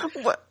udders.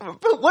 What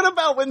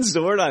about when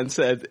Zordon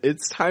said,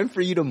 it's time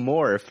for you to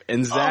morph,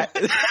 and Zach...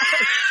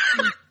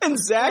 And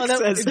Zach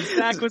says...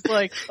 Zach was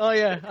like, oh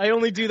yeah, I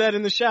only do that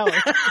in the shower.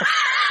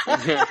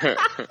 I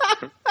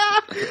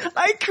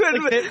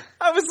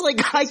was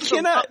like, I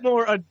cannot... a lot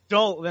more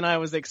adult than I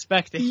was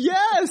expecting.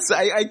 Yes,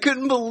 I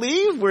couldn't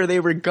believe where they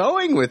were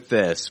going with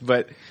this,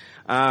 but...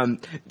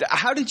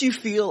 how did you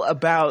feel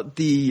about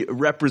the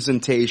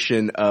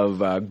representation of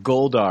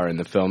Goldar in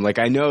the film? Like,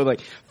 I know,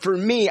 like, for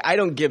me, I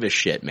don't give a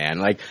shit, man.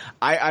 Like,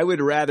 I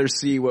would rather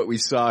see what we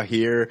saw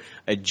here,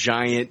 a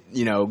giant,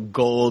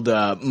 gold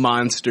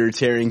monster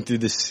tearing through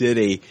the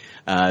city,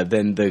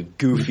 than the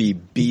goofy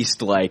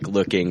beast-like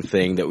looking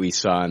thing that we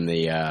saw in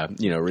the,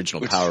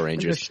 original Power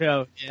Rangers. The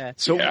show, yeah.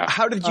 So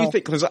how did you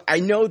think, because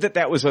I know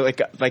that was like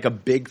a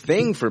big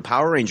thing for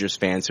Power Rangers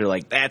fans. They're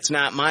like, that's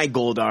not my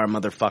Goldar,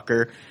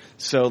 motherfucker.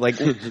 So, like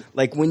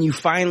when you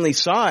finally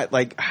saw it,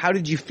 like, how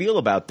did you feel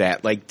about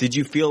that? Like, did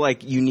you feel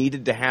like you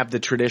needed to have the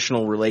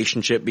traditional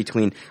relationship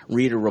between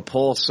Rita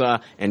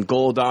Repulsa and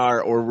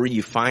Goldar, or were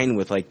you fine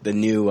with, like, the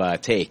new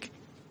take?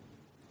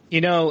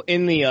 In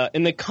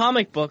the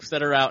comic books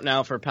that are out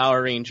now for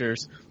Power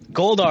Rangers,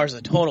 Goldar's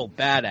a total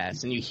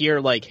badass, and you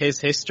hear, like, his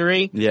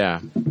history.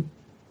 Yeah.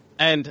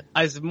 And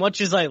as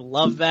much as I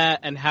love that,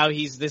 and how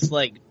he's this,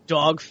 like,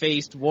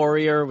 dog-faced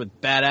warrior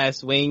with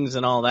badass wings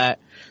and all that,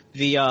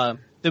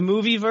 the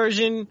movie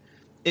version,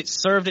 it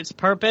served its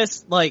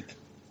purpose. Like,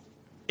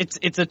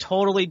 it's a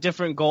totally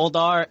different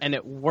Goldar, and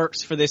it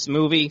works for this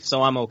movie,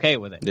 so I'm okay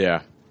with it.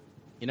 Yeah.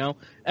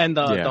 And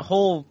the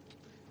whole,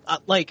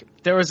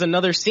 there was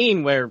another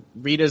scene where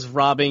Rita's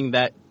robbing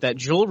that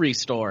jewelry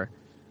store.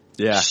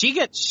 Yeah. She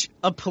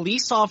a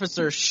police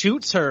officer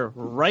shoots her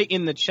right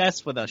in the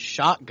chest with a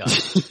shotgun.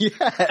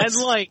 Yes.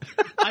 And,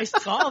 I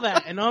saw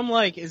that, and I'm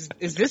like, is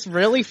this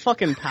really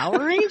fucking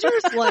Power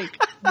Rangers? Like,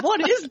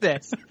 what is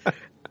this?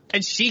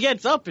 And she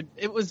gets up, and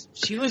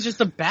she was just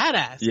a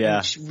badass. Yeah.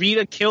 And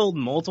Rita killed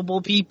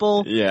multiple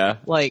people. Yeah.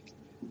 Like,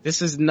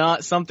 this is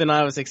not something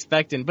I was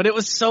expecting, but it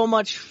was so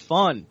much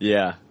fun.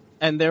 Yeah.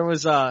 And there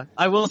was, I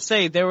will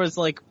say, there was,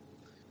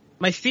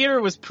 my theater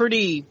was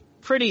pretty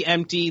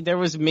empty. There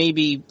was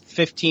maybe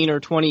 15 or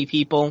 20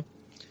 people.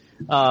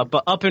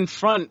 But up in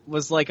front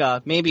was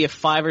maybe a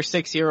 5 or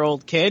 6 year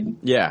old kid.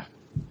 Yeah.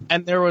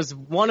 And there was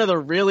one of the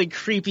really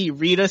creepy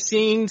Rita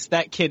scenes.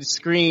 That kid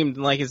screamed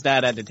like his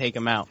dad had to take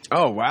him out.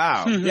 Oh,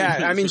 wow.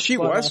 Yeah, I mean, she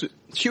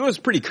was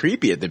pretty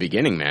creepy at the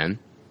beginning, man.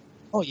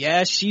 Oh,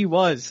 yeah, she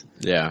was.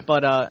 Yeah.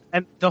 But,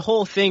 and the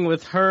whole thing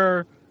with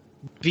her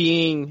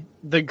being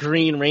the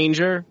Green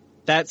Ranger,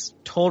 that's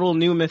total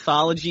new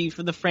mythology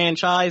for the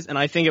franchise, and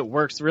I think it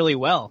works really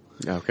well.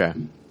 Okay.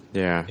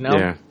 Yeah.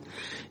 Yeah.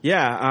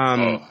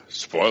 Yeah.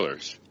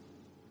 Spoilers.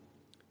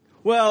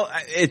 Well,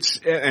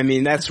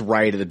 that's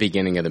right at the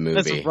beginning of the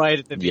movie. That's right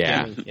at the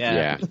beginning.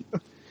 Yeah.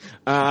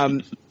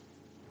 I'm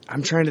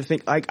trying to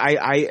think,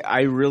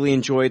 I really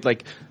enjoyed,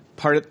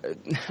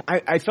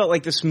 I felt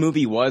like this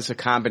movie was a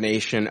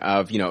combination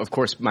of, of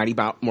course, Mighty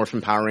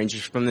Morphin Power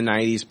Rangers from the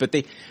 90s, but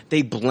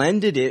they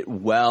blended it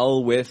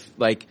well with,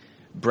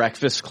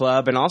 Breakfast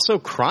Club and also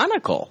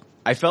Chronicle.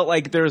 I felt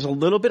like there's a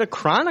little bit of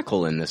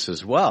Chronicle in this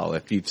as well,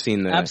 if you've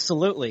seen the...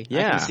 Absolutely.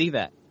 Yeah. I can see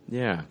that.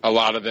 Yeah. A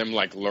lot of them,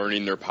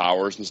 learning their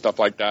powers and stuff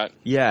like that.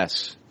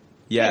 Yes.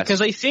 Yeah,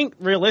 because I think,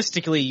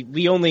 realistically,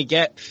 we only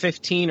get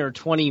 15 or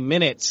 20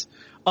 minutes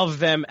of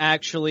them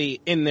actually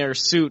in their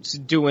suits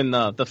doing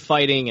the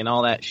fighting and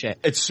all that shit.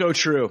 It's so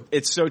true.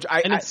 It's so.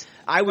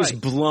 I was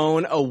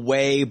blown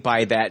away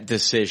by that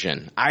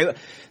decision.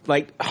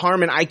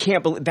 Harmon. I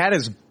can't believe that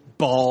is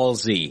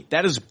ballsy.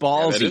 That is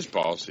ballsy. Yeah, that is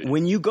ballsy.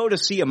 When you go to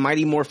see a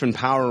Mighty Morphin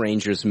Power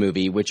Rangers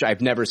movie, which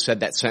I've never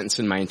said that sentence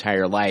in my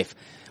entire life.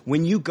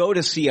 When you go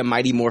to see a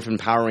Mighty Morphin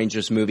Power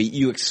Rangers movie,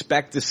 you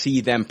expect to see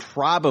them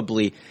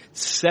probably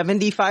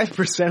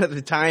 75% of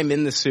the time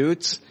in the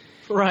suits.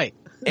 Right.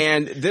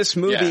 And this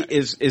movie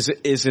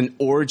is an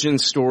origin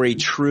story.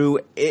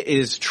 It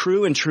is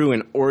true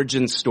an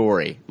origin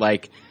story.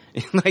 Like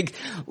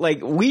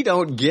we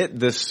don't get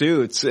the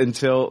suits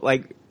until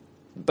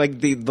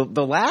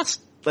the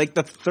last,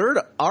 the third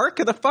arc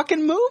of the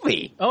fucking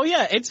movie. Oh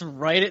yeah, it's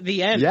right at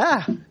the end.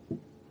 Yeah.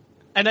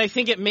 And I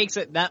think it makes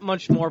it that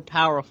much more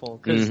powerful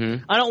because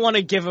I don't want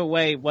to give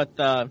away what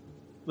the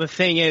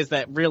thing is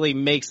that really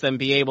makes them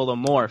be able to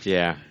morph.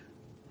 Yeah.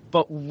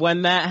 But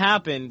when that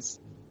happens,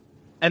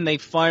 and they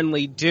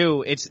finally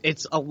do,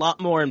 it's a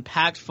lot more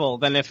impactful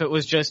than if it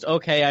was just,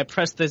 okay, I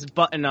press this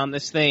button on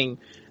this thing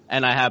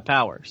and I have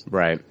powers.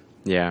 Right.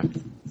 Yeah.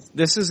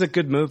 This is a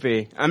good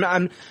movie.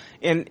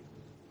 And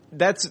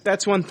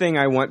that's one thing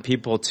I want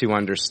people to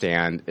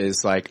understand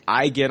is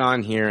I get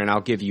on here and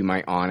I'll give you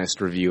my honest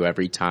review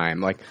every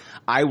time.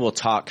 I will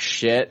talk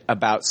shit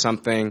about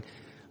something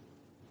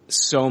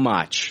so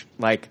much.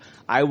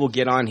 I will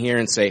get on here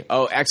and say,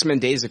 oh, X-Men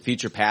Days of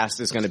Future Past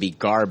is going to be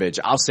garbage.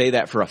 I'll say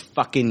that for a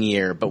fucking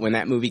year. But when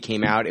that movie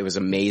came out, it was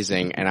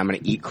amazing, and I'm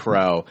going to eat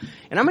crow.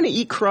 And I'm going to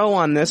eat crow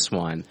on this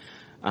one.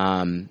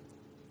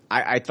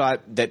 I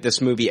thought that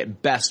this movie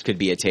at best could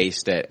be a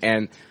taste it.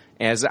 And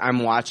as I'm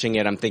watching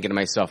it, I'm thinking to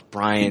myself,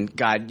 Brian,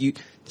 God,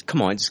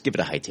 come on, just give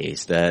it a high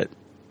taste it.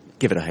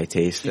 Give it a high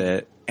taste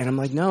it. And I'm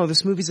like, no,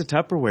 this movie's a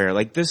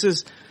Tupperware.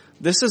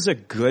 This is a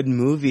good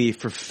movie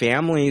for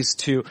families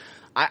to...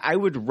 I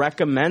would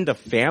recommend a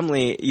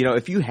family,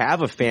 if you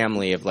have a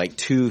family of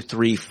 2,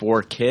 3,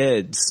 4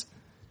 kids,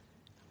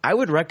 I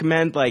would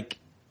recommend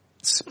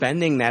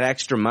spending that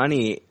extra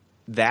money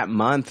that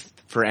month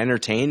for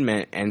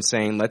entertainment and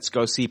saying, let's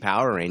go see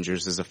Power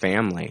Rangers as a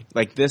family.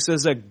 This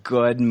is a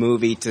good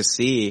movie to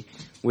see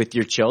with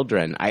your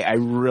children. I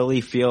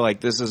really feel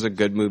like this is a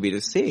good movie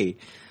to see.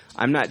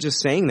 I'm not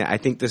just saying that. I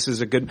think this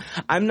is a good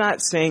 – I'm not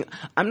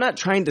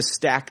trying to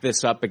stack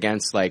this up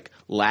against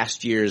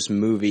last year's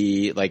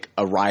movie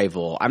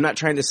Arrival. I'm not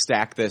trying to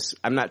stack this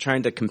 – I'm not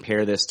trying to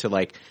compare this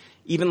to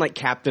even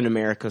Captain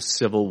America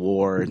Civil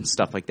War and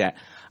stuff like that.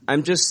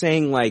 I'm just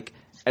saying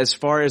as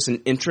far as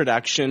an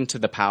introduction to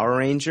the Power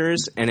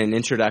Rangers and an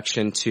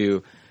introduction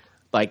to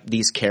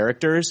these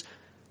characters,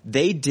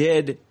 they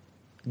did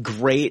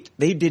great –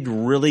 they did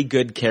really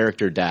good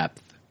character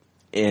depth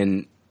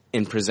in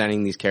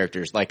presenting these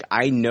characters.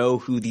 I know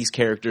who these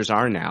characters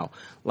are now.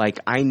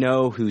 I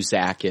know who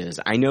Zach is.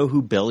 I know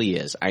who Billy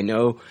is. I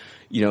know,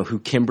 who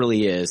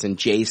Kimberly is and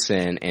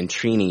Jason and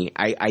Trini.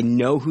 I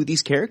know who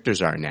these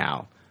characters are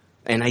now.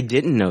 And I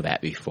didn't know that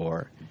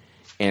before.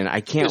 And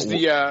I can't...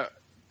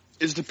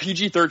 Is the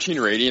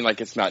PG-13 rating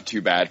it's not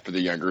too bad for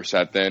the younger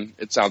set then?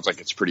 It sounds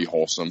like it's pretty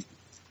wholesome.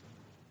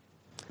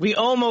 We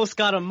almost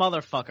got a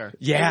motherfucker.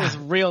 Yeah. It was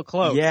real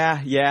close.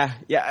 Yeah.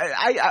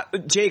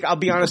 Jake, I'll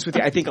be honest with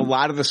you. I think a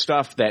lot of the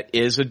stuff that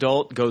is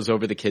adult goes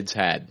over the kid's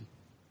head.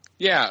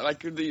 Yeah,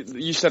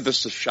 you said this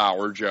is a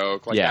shower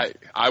joke.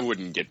 I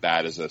wouldn't get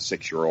that as a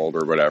 6-year-old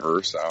or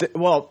whatever,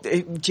 so.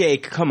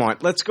 Jake, come on.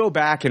 Let's go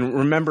back and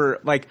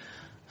remember,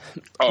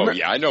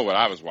 I know what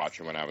I was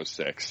watching when I was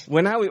 6.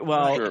 I'm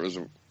sure it was...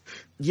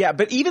 Yeah,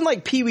 but even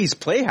Pee-wee's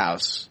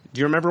Playhouse. Do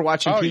you remember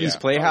watching Pee-wee's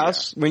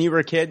Playhouse when you were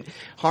a kid?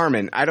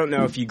 Harmon, I don't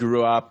know if you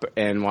grew up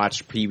and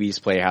watched Pee-wee's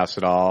Playhouse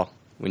at all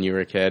when you were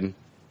a kid.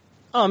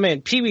 Oh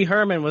man, Pee-wee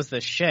Herman was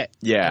the shit.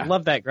 Yeah. I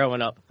loved that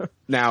growing up.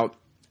 Now,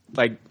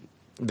 the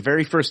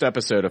very first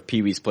episode of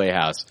Pee-wee's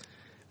Playhouse,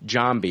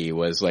 Jambi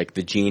was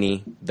the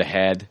genie, the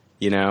head,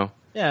 Yeah,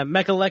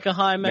 Mecha Lecca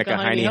Hi, Mecha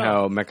Hiney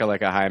Ho. Mecha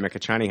Lecca Hi, Mecha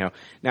Chiny Ho.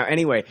 Now,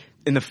 anyway,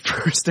 in the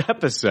first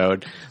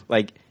episode,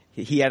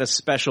 he had a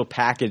special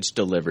package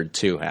delivered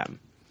to him.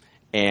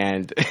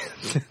 And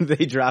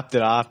they dropped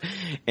it off,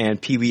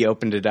 and Pee-wee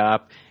opened it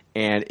up,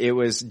 and it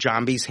was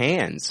Jambi's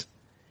hands.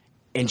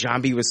 And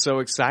Jambi was so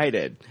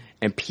excited.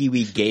 And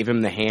Pee-wee gave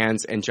him the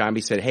hands, and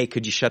Jambi said, hey,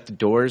 could you shut the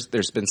doors?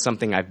 There's been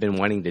something I've been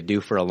wanting to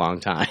do for a long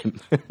time.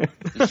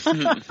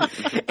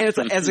 And it's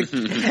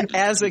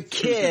as a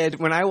kid,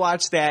 when I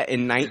watched that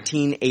in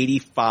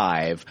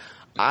 1985,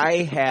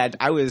 I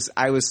was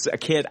a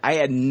kid. I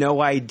had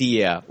no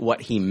idea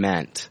what he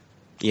meant,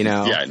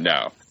 Yeah,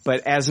 no.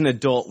 But as an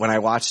adult, when I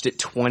watched it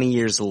 20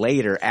 years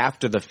later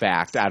after the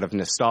fact out of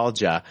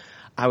nostalgia,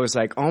 I was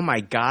like, oh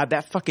my God,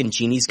 that fucking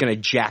genie's going to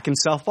jack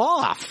himself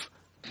off.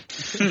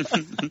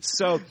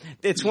 So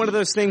it's one of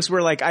those things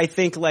where I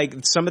think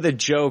some of the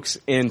jokes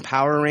in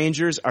Power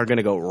Rangers are going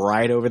to go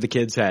right over the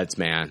kids' heads,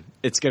 man.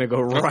 It's going to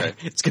go right.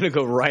 Okay. It's going to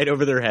go right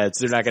over their heads.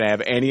 They're not going to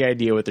have any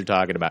idea what they're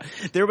talking about.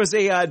 There was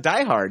a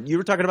Die Hard. You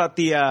were talking about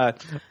the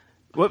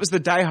What was the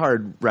Die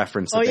Hard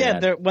reference? Oh that they yeah,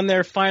 had? when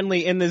they're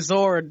finally in the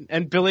Zord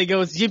and Billy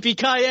goes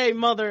 "Yippee-ki-yay,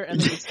 mother!"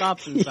 and then he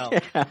stops himself.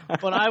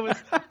 But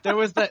there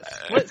was that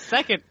split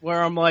second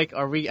where I'm like,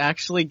 are we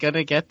actually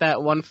gonna get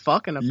that one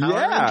fuck in a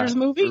Power Rangers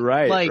movie?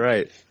 Right,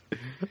 right.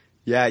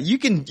 Yeah, you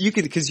can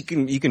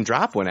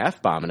drop one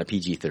F-bomb in a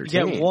PG-13.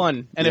 Get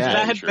one, and if Yeah,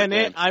 that had sure been can.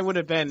 it, I would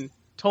have been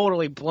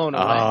totally blown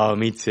away. Oh,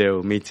 me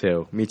too.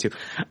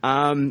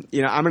 I'm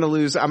gonna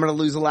lose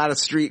a lot of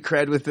street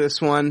cred with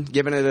this one,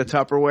 giving it a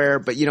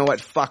Tupperware, but you know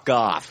what? Fuck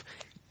off.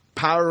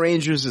 Power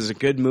Rangers is a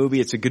good movie.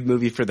 It's a good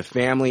movie for the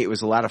family. It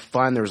was a lot of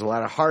fun. There was a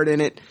lot of heart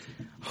in it.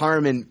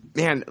 Harmon,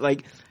 man,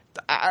 like,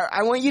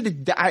 I want you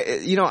to,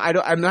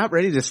 I'm not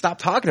ready to stop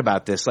talking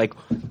about this. Like,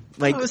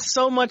 It was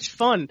so much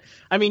fun.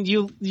 I mean,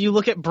 you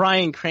look at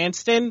Bryan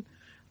Cranston,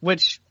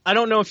 which I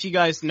don't know if you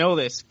guys know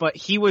this, but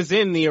he was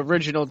in the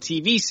original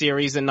TV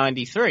series in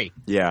 '93.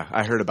 yeah,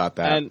 I heard about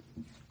that. And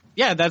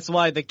yeah, that's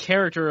why the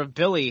character of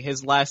Billy,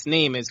 his last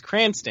name is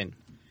Cranston.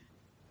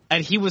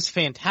 And he was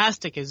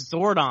fantastic as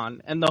Zordon.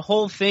 And the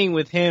whole thing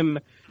with him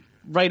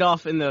right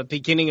off in the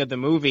beginning of the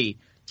movie,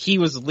 he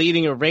was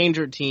leading a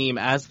Ranger team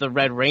as the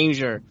Red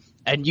Ranger.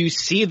 And you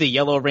see the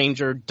Yellow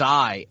Ranger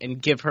die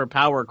and give her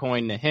power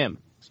coin to him.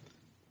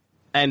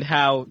 And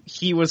how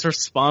he was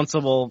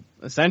responsible,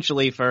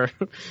 essentially, for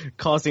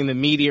causing the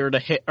meteor to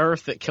hit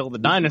Earth that killed the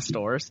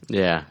dinosaurs.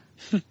 Yeah.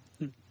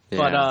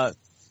 But,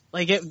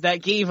 that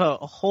gave a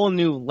whole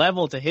new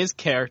level to his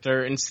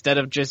character instead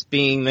of just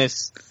being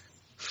this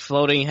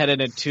floating head in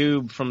a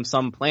tube from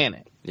some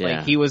planet.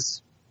 Yeah. Like,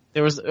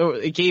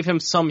 it gave him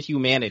some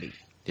humanity.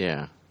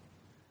 Yeah.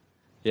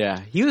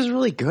 Yeah, he was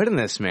really good in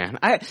this, man.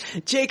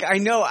 Jake, I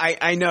know,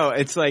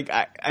 it's like,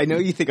 I know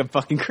you think I'm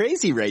fucking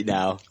crazy right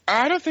now.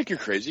 I don't think you're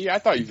crazy. I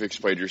thought you've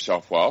explained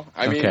yourself well.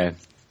 I mean,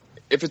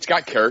 if it's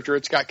got character,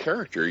 it's got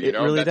character. You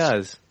know, it really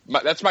does.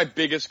 That's my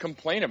biggest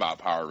complaint about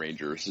Power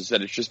Rangers is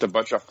that it's just a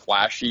bunch of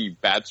flashy,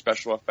 bad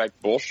special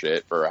effect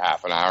bullshit for a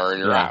half an hour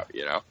and you're out,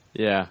 you know?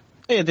 Yeah.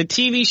 Yeah, the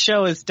TV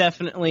show is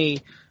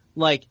definitely,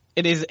 like,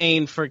 it is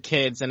aimed for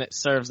kids and it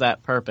serves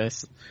that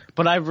purpose.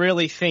 But I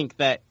really think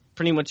that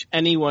pretty much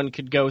anyone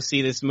could go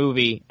see this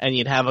movie and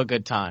you'd have a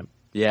good time.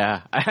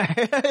 Yeah,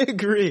 I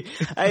agree.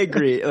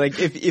 Like,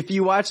 if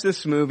you watch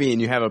this movie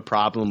and you have a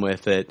problem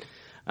with it,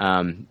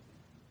 I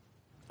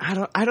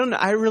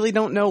really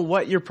don't know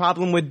what your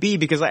problem would be,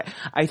 because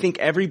I think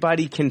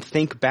everybody can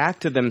think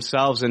back to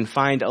themselves and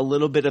find a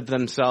little bit of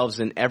themselves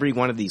in every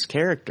one of these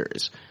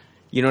characters.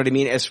 You know what I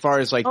mean? As far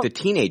as, like, the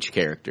teenage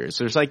characters,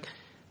 there's like,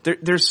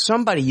 there's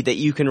somebody that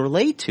you can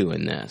relate to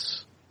in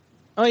this.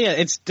 Oh yeah,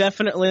 it's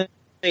definitely,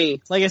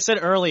 like I said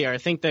earlier, I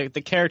think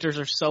the characters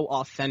are so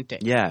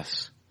authentic.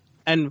 Yes.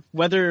 And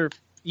whether,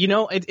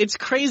 it's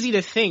crazy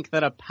to think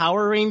that a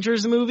Power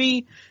Rangers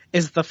movie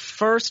is the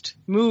first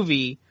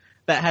movie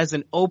that has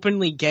an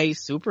openly gay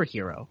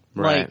superhero.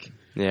 Right. Like,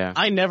 yeah.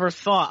 I never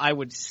thought I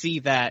would see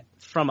that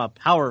from a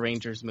Power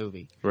Rangers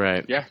movie.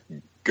 Right. Yeah.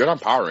 Good on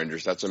Power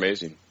Rangers. That's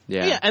amazing.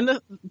 Yeah. Yeah, and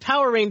the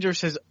Power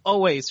Rangers has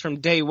always,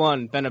 from day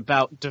one, been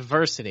about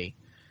diversity.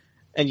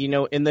 And,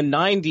 in the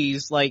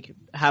 90s, like,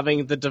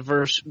 having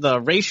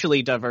the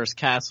racially diverse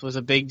cast was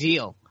a big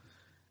deal.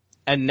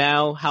 And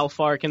now, how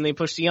far can they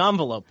push the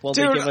envelope? Well,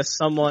 Dude, they give us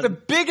someone. The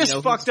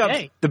biggest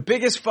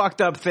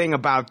fucked up thing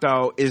about,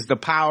 though, is the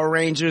Power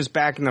Rangers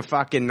back in the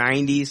fucking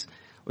 90s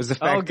was the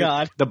fact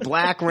that the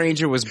Black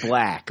Ranger was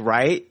black,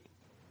 right?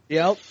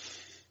 Yep.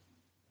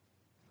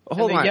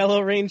 Hold and on. The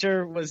Yellow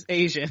Ranger was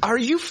Asian. Are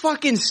you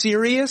fucking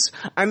serious?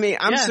 I mean,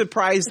 I'm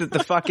surprised that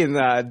the fucking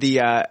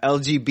the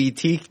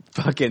LGBT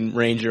fucking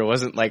Ranger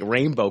wasn't like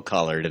rainbow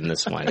colored in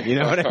this one. You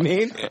know what I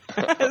mean?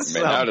 Man,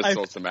 now to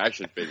sold some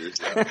action figures.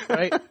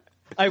 Right.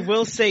 I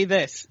will say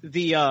this: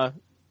 the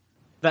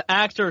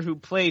actor who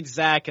played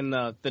Zack in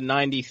the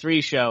 '93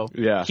 show,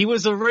 he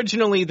was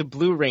originally the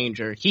Blue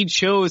Ranger. He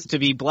chose to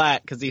be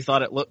black because he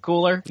thought it looked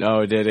cooler.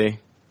 Oh, did he?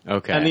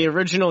 Okay. And the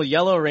original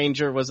Yellow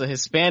Ranger was a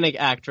Hispanic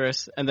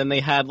actress, and then they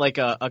had like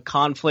a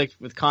conflict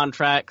with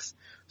contracts,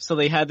 so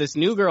they had this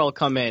new girl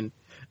come in.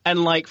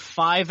 And like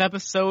 5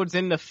 episodes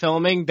into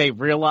filming, they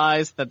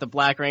realized that the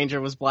Black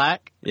Ranger was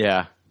black.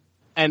 Yeah.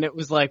 And it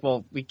was like,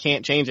 well, we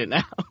can't change it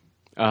now.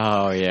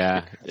 Oh,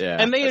 yeah. Yeah.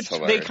 And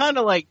they kind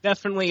of like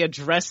definitely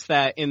addressed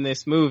that in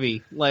this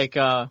movie. Like,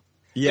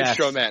 They've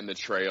shown that in the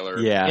trailer.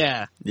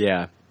 Yeah.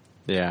 And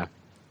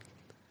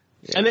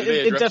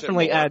it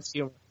definitely adds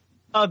humor.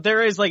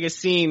 There is like a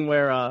scene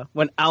where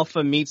when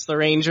Alpha meets the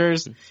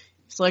Rangers,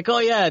 it's like, oh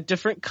yeah,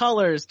 different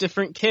colors,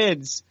 different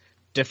kids,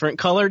 different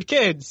colored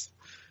kids.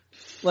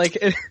 Like,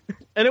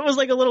 and it was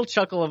like a little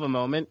chuckle of a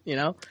moment,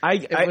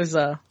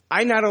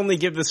 I not only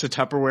give this a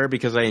Tupperware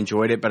because I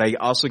enjoyed it, but I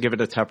also give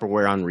it a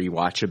Tupperware on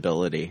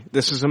rewatchability.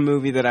 This is a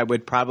movie that I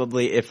would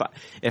probably, if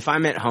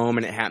I'm at home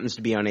and it happens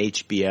to be on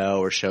HBO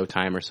or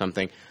Showtime or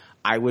something,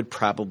 I would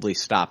probably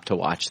stop to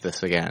watch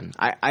this again.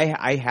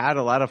 I had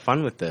a lot of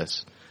fun with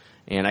this.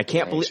 And I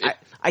can't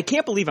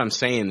believe I'm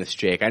saying this,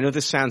 Jake. I know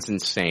this sounds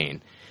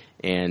insane,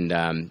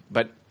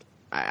 but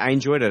I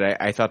enjoyed it.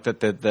 I thought that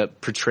the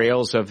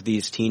portrayals of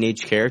these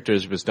teenage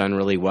characters was done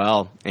really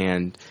well,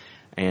 and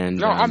And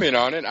No, I'm in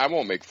on it. I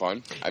won't make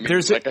fun. I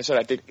mean, like I said,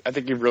 I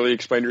think you've really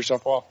explained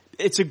yourself well.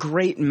 It's a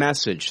great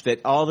message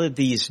that all of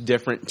these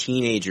different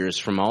teenagers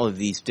from all of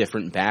these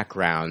different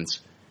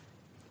backgrounds,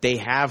 they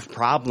have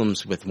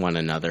problems with one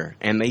another,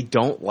 and they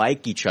don't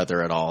like each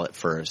other at all at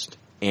first.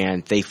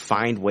 And they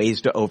find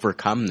ways to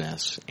overcome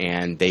this,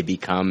 and they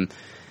become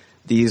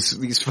these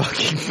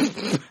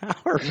fucking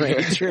Power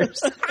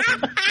Rangers.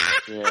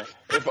 Yeah.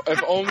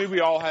 If only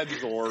we all had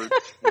Zords,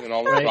 then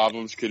all the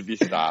problems could be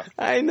stopped.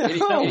 I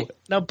know.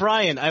 Now,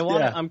 Brian,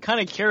 I'm kind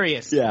of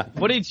curious. Yeah.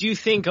 What did you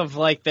think of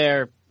like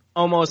their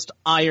almost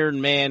Iron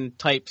Man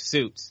type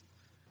suits?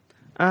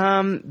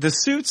 The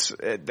suits,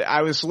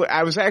 I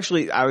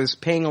was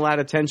paying a lot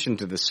of attention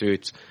to the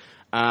suits.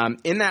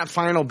 In that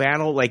final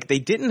battle, like, they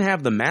didn't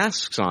have the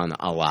masks on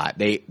a lot.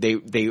 They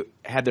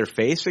had their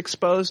face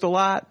exposed a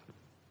lot.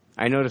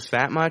 I noticed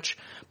that much.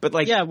 But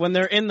like, yeah, when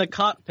they're in the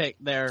cockpit,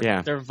 their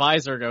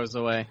visor goes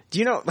away. Do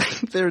you know,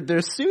 like,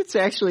 their suits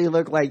actually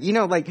look like,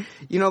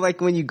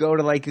 like when you go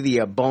to like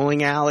the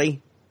bowling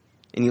alley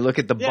and you look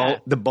at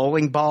the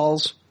bowling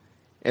balls,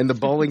 and the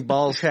bowling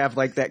balls have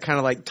like that kind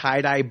of like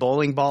tie-dye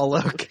bowling ball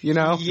look, you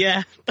know?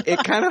 Yeah.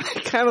 It kind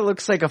of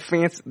looks like a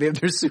fancy,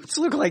 their suits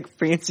look like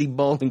fancy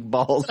bowling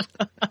balls.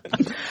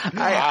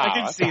 I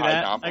can see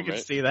that. I can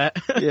see that.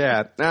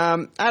 Yeah.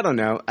 I don't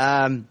know.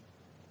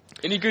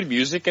 Any good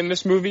music in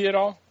this movie at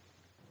all?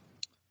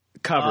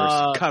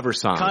 Cover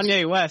songs.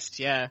 Kanye West,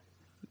 yeah.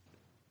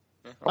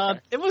 Okay.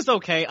 It was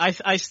okay.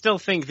 I still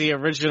think the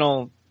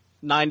original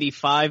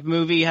 95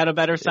 movie had a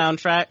better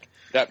soundtrack.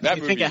 That I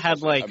think it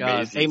had like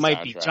They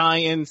Might Be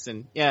Giants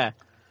and yeah.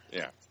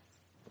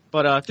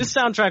 But this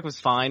soundtrack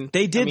was fine.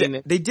 They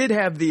did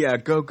have the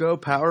Go Go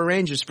Power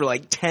Rangers for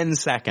like 10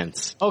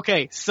 seconds.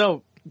 Okay,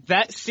 so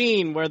that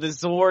scene where the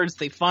Zords,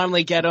 they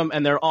finally get them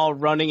and they're all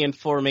running in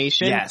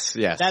formation. Yes.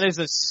 That is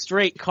a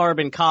straight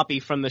carbon copy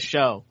from the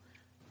show.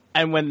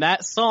 And when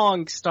that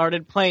song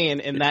started playing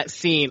in that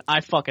scene, I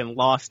fucking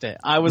lost it.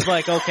 I was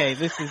like, okay,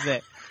 this is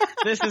it.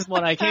 This is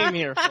what I came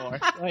here for.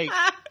 Like,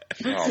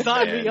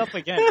 sign me up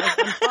again. Like,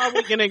 I'm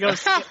probably gonna go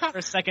see it for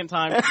a second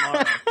time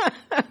tomorrow.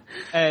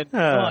 And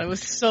it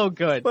was so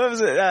good. What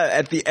was it?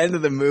 At the end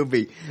of the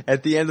movie,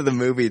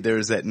 there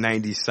was that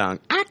 90s song.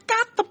 I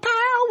got the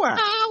power.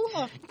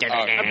 Oh,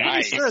 I'm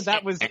pretty sure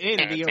that was in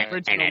the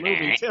original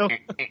movie too.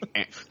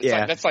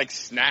 Yeah, that's like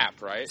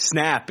Snap, right?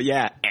 Snap,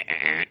 yeah.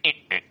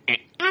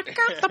 I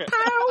got the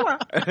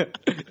power.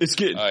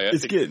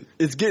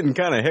 It's getting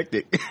kind of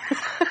hectic.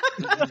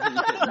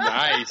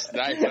 Nice.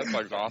 That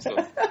song's awesome.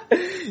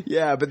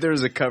 Yeah, but there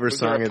was a cover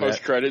song there a of that.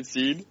 Post-credit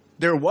scene?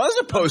 There was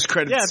a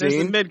post-credit scene. Yeah,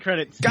 there's a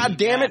mid-credit scene. God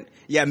damn it.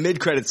 Yeah,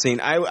 mid-credit scene.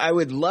 I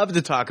would love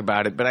to talk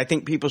about it, but I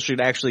think people should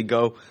actually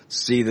go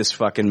see this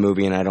fucking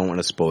movie, and I don't want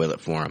to spoil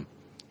it for them.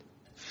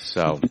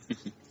 So. Do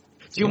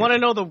you want to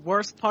know the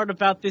worst part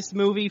about this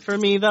movie for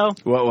me, though?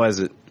 What was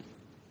it?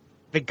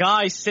 The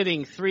guy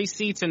sitting 3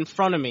 seats in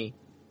front of me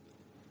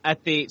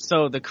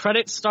so the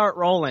credits start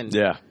rolling.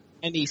 Yeah.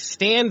 And he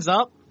stands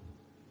up.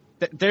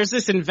 There's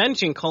this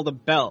invention called a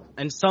belt,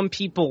 and some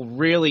people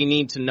really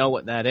need to know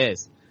what that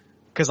is.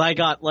 Cause I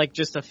got like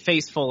just a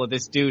face full of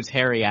this dude's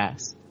hairy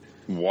ass.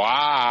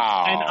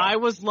 Wow. And I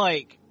was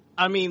like,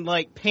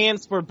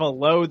 pants were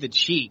below the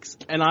cheeks.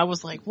 And I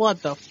was like,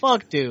 what the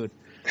fuck, dude?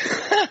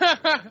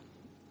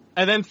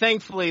 And then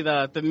thankfully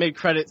the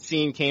mid-credit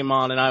scene came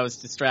on and I was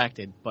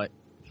distracted, but.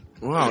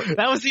 Wow.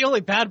 That was the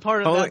only bad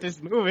part about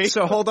this movie.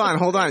 So hold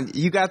on.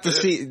 You got to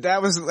see,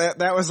 that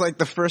was like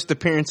the first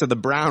appearance of the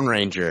Brown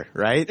Ranger,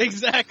 right?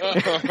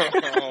 Exactly.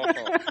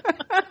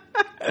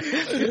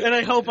 And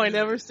I hope I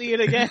never see it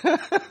again.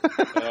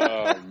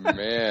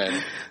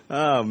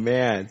 Oh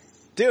man.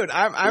 Dude,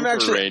 I'm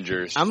actually,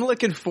 Rangers. I'm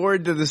looking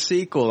forward to the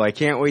sequel. I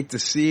can't wait to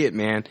see it,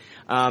 man.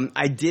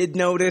 I did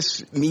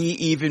notice me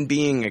even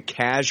being a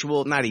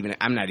casual, I'm not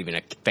even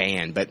a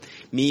fan, but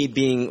me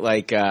being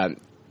like,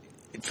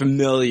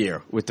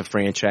 familiar with the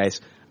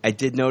franchise, I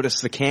did notice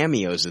the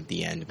cameos at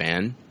the end,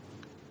 man.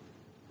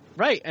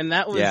 Right, and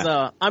that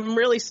was, I'm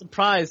really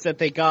surprised that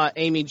they got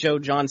Amy Jo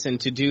Johnson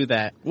to do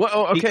that. Well,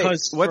 oh, okay.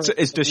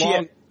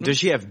 Does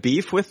she have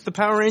beef with the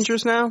Power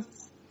Rangers now?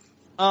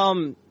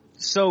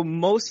 So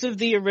most of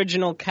the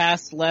original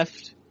cast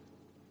left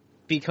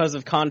because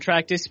of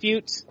contract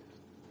disputes.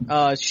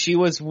 She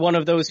was one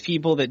of those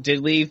people that did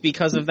leave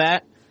because of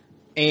that,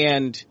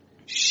 and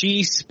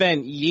she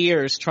spent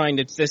years trying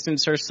to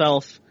distance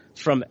herself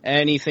from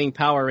anything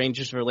Power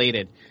Rangers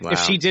related. Wow. If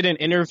she did an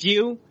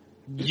interview,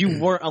 you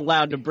weren't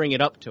allowed to bring it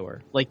up to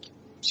her. Like,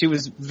 she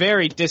was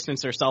very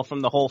distanced herself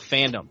from the whole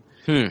fandom.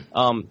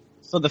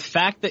 So the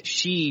fact that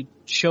she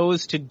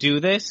chose to do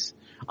this,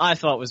 I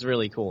thought was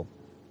really cool.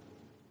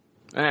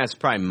 That's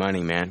probably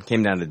money, man.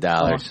 Came down to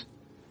dollars.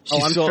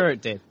 I'm sure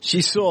it did.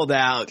 She sold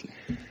out.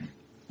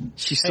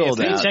 She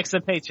sold out. Paycheck's a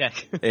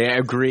paycheck. Yeah,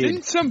 agreed.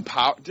 Didn't some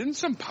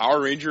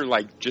Power Ranger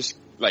just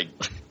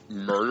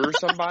murder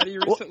somebody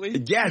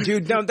recently? Yeah,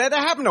 dude. No, that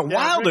happened a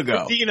while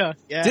ago. Dina,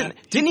 yeah.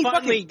 Didn't he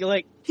fucking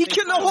like? He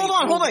killed. No,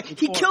 hold on.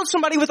 He killed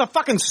somebody with a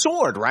fucking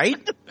sword, right?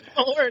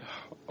 Sword.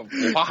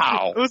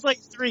 Wow. It was like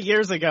 3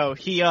 years ago.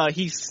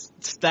 He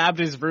stabbed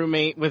his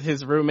roommate with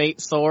his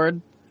roommate's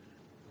sword,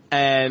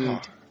 and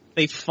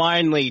they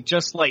finally,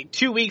 just like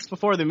 2 weeks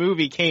before the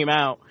movie came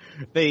out,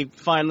 they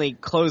finally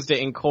closed it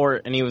in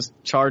court, and he was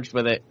charged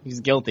with it.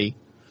 He's guilty.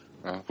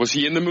 Was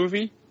he in the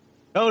movie?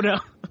 Oh no.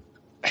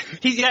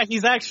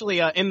 He's actually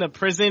in the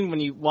prison. When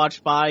you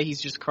watch by,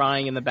 he's just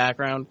crying in the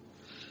background.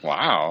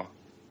 Wow.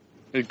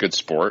 A good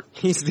sport.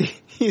 He's the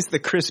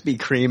Krispy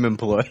Kreme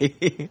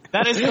employee.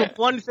 That is the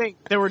one thing.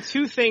 There were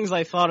two things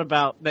I thought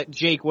about that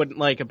Jake wouldn't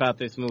like about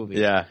this movie.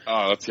 Yeah.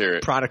 Oh, let's hear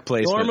it. Product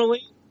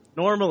placement.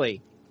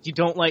 Normally, you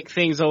don't like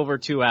things over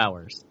 2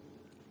 hours.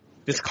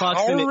 This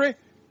clocks in at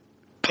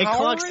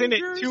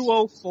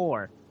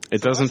 2:04.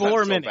 It doesn't.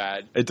 4 so minutes.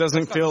 bad. It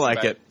doesn't That's feel not so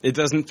like bad. it. It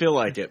doesn't feel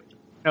like it.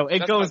 No, it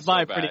That's goes not so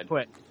by bad. pretty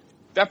quick.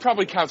 That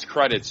probably counts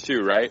credits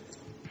too, right?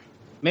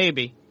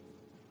 Maybe.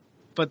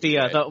 But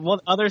the one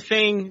other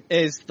thing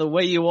is the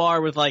way you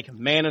are with like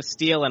Man of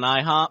Steel and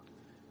IHOP.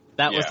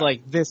 That was Yeah.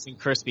 like this in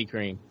Krispy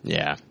Kreme.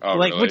 Yeah. Oh,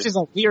 like, really? which is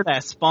a weird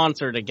ass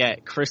sponsor to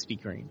get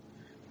Krispy Kreme.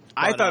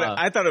 I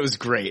But, thought it was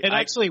great. It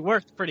actually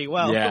worked pretty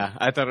well. Yeah,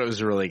 I thought it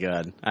was really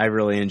good. I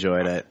really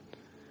enjoyed it.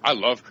 I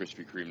love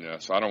Krispy Kreme though,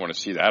 so I don't want to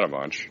see that a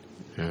bunch.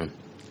 Yeah.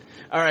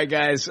 All right,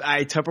 guys.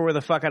 I Tupperware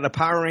the fuck out of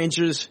Power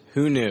Rangers.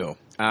 Who knew?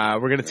 We're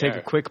going to take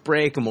a quick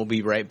break, and we'll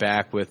be right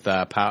back with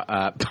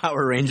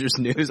Power Rangers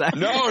news.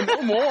 No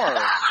more.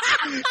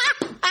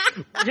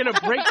 We're going to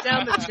break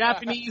down the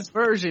Japanese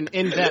version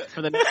in depth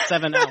for the next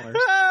 7 hours.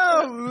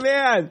 Oh,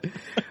 man.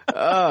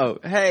 Oh,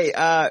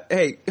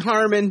 hey,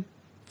 Harmon.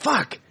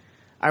 Fuck.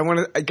 I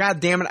want to, God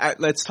damn it.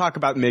 Let's talk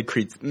about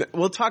mid-credits.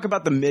 We'll talk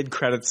about the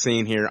mid-credits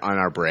scene here on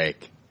our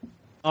break.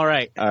 All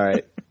right. All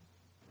right.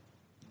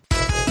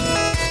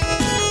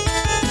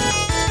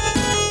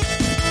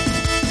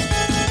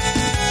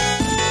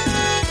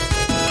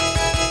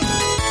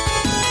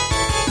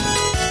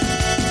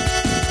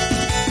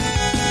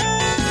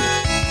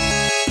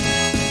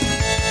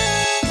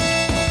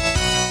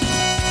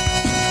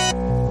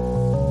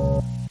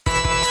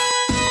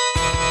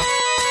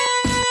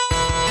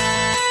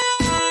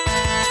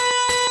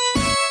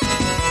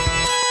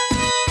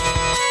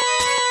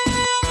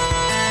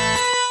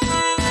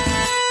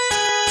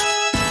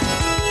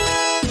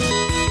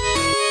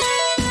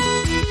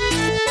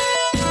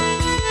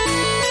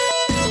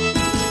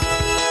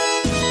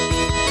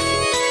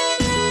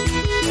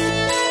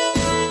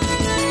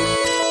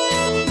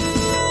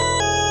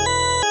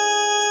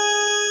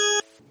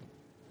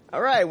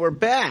 All right, we're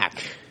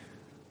back.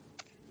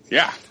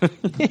 Yeah.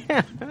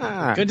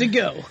 Yeah. Good to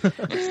go.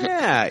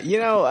 Yeah,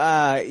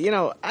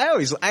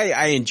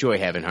 I enjoy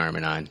having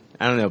Harmon on.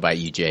 I don't know about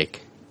you,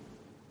 Jake.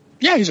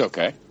 Yeah, he's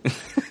okay.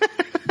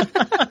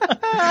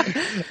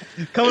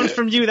 Coming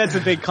from you, that's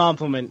a big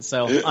compliment,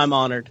 so I'm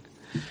honored.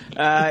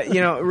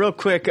 Real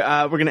quick,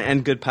 we're going to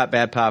end Good Pop,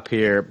 Bad Pop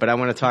here, but I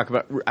want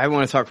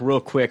to talk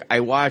real quick. I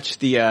watched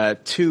the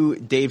 2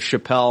 Dave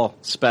Chappelle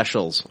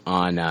specials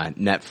on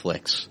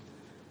Netflix.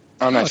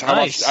 Oh, nice. Oh,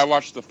 nice. I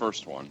watched the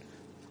first one.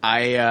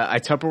 I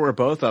Tupperware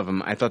both of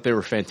them. I thought they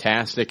were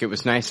fantastic. It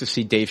was nice to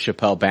see Dave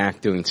Chappelle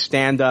back doing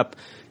stand-up,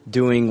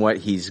 doing what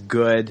he's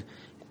good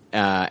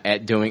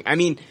at doing. I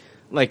mean,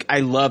 like, I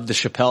love the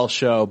Chappelle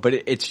Show, but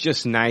it's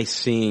just nice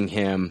seeing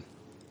him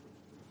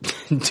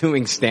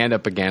doing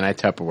stand-up again. I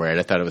Tupperware it.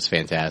 I thought it was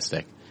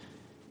fantastic.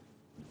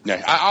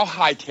 Yeah, I'll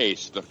high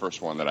taste the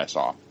first one that I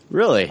saw.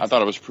 Really? I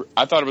thought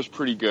it was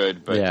pretty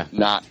good, but Yeah.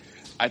 not.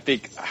 I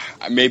think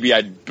maybe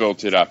I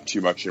built it up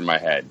too much in my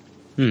head.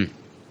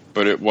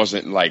 But it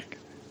wasn't like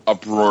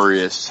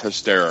uproarious,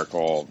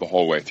 hysterical the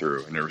whole way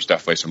through, and there was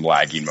definitely some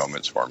lagging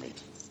moments for me.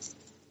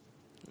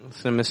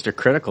 So Mr.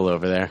 Critical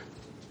over there.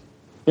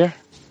 Yeah.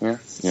 I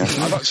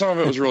thought some of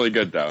it was really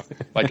good though.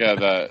 Like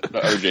the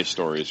OJ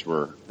stories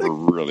were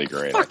really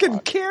great. Fucking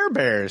Care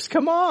Bears,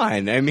 come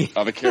on. I mean,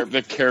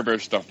 the Care Bear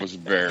stuff was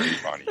very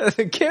funny.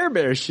 the Care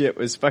Bear shit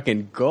was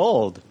fucking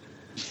gold.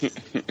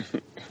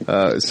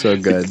 So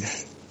good.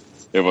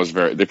 It was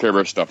the Care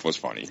Bear stuff was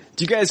funny.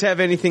 Do you guys have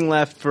anything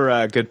left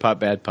for Good Pop,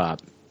 Bad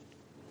Pop?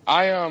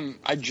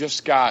 I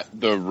just got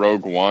the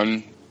Rogue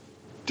One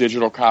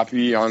digital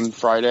copy on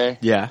Friday.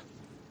 Yeah.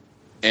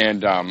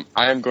 And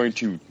I am going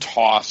to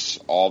toss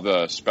all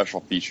the special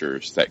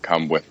features that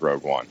come with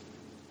Rogue One.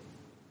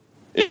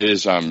 It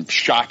is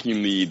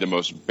shockingly the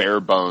most bare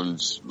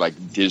bones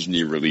like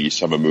Disney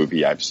release of a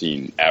movie I've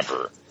seen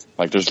ever.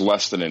 Like there's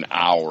less than an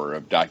hour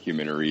of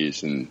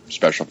documentaries and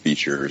special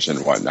features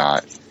and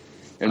whatnot.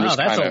 And Wow, just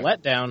that's kinda, a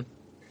letdown.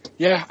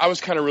 Yeah, I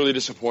was kind of really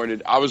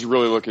disappointed. I was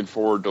really looking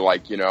forward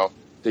to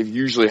they've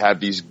usually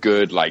had these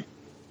good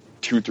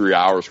 2-3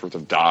 hours worth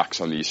of docs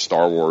on these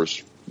Star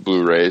Wars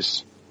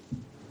Blu-rays.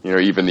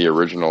 Even the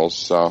originals.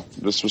 So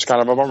this was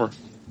kind of a bummer.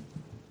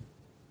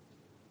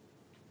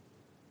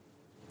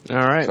 All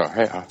right. So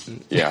hey,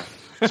 yeah.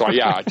 So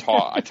yeah, I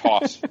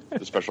tossed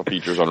the special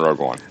features on Rogue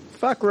One.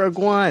 Fuck Rogue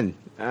One.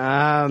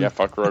 Yeah,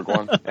 fuck Rogue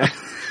One.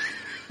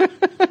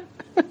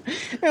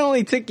 It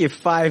only took you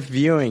 5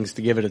 viewings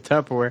to give it a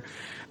Tupperware.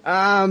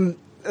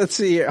 Let's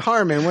see,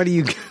 Harmon. What do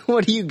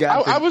you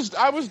got? I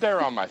was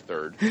there on my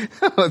third.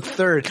 Oh,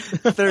 third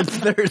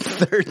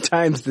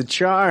time's the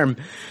charm.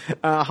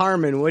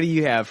 Harmon, what do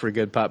you have for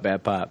Good Pop,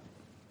 Bad Pop?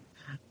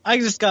 I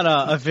just got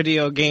a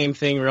video game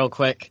thing real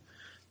quick.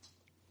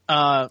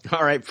 All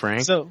right,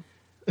 Frank. So,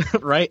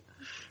 right.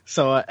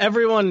 So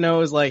everyone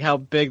knows like how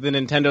big the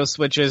Nintendo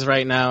Switch is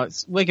right now.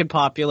 It's wicked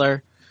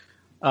popular.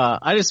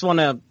 I just want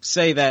to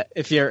say that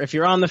if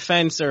you're on the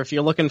fence or if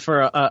you're looking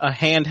for a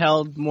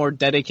handheld, more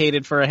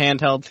dedicated for a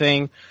handheld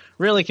thing,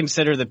 really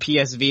consider the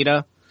PS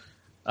Vita.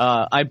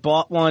 I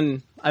bought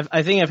one.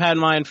 I think I've had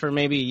mine for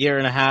maybe a year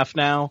and a half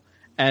now,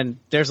 and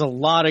there's a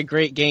lot of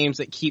great games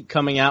that keep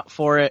coming out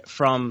for it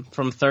from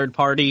third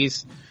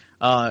parties.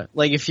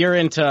 Like if you're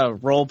into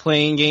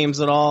role-playing games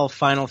at all,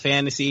 Final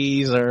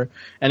Fantasies or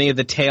any of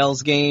the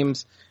Tales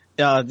games,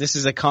 this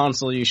is a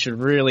console you should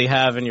really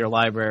have in your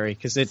library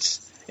because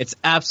it's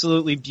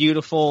absolutely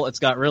beautiful. It's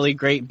got really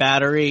great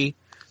battery.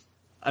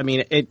 I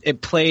mean,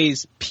 it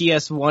plays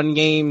PS1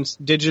 games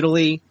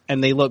digitally,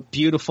 and they look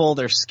beautiful.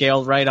 They're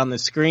scaled right on the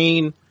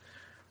screen.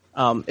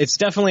 It's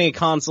definitely a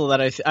console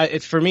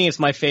that for me, it's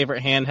my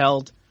favorite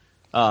handheld.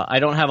 I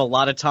don't have a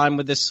lot of time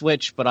with this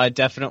Switch, but I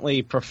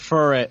definitely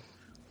prefer it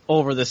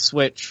over the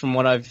Switch from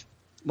what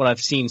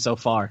I've seen so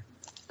far.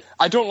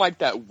 I don't like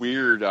that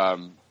weird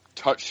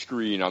touch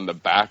screen on the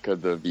back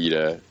of the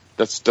Vita.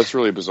 That's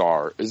really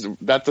bizarre. Is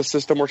that the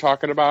system we're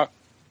talking about?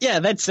 Yeah,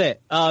 that's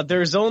it.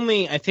 There's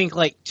only, I think,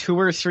 like 2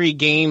 or 3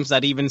 games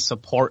that even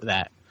support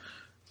that.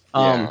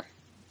 Yeah.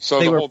 So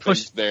the whole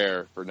thing's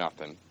there for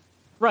nothing.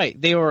 Right.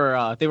 They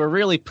were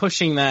really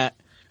pushing that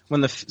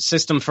when the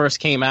system first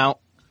came out.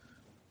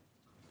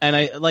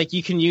 And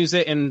you can use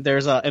it, and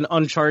there's an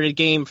Uncharted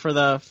game for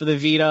the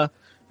Vita,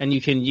 and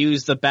you can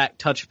use the back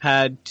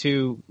touchpad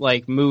to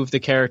like move the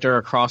character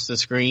across the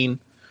screen.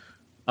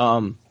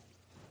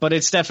 But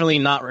it's definitely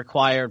not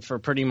required for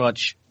pretty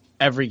much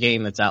every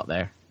game that's out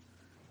there.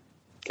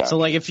 Okay. So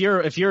like if you're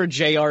a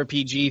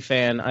JRPG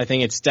fan, I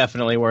think it's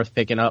definitely worth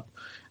picking up.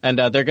 And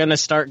they're going to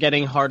start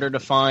getting harder to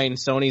find.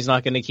 Sony's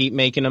not going to keep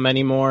making them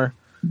anymore.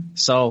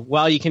 So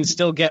while you can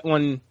still get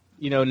one,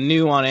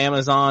 new on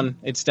Amazon,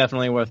 it's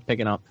definitely worth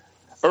picking up.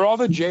 Are all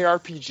the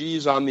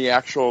JRPGs on the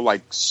actual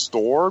like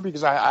store?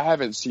 Because I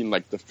haven't seen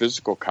like the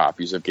physical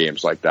copies of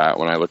games like that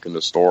when I look in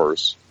the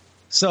stores.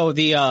 So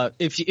the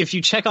if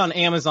you check on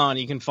Amazon,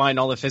 you can find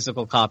all the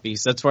physical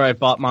copies. That's where I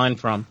bought mine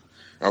from.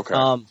 Okay.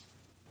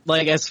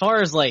 Like as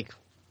far as like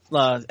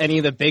any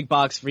of the big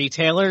box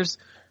retailers,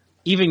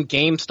 even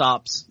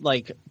GameStop's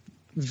like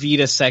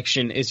Vita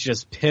section is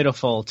just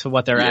pitiful to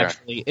what there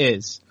actually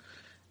is.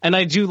 And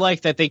I do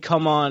like that they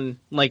come on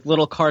like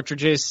little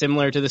cartridges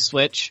similar to the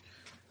Switch.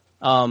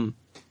 And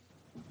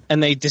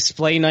they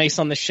display nice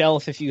on the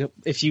shelf if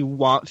you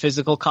want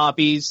physical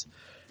copies.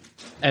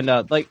 And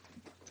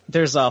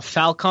there's a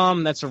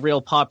Falcom, that's a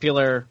real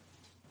popular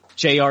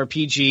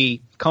JRPG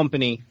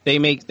company.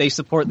 They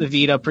support the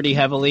Vita pretty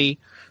heavily.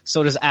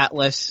 So does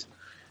Atlas.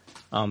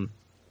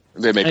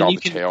 They make all the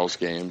Tales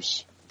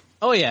games.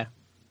 Oh yeah.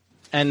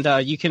 And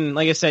you can,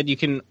 like I said, you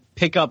can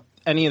pick up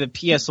any of the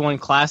PS1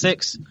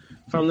 classics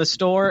from the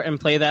store and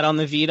play that on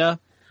the Vita.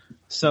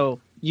 So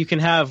you can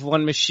have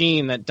one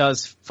machine that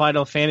does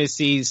Final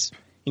Fantasies,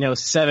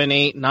 7,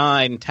 8,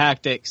 9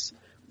 Tactics,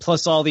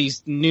 plus all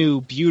these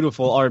new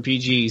beautiful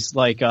RPGs.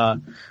 Like I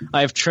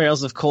have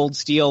Trails of Cold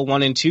Steel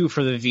 1 and 2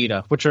 for the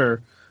Vita, which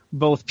are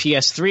both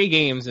PS3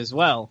 games as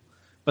well,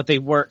 but they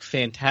work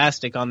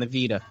fantastic on the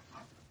Vita.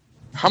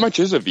 How much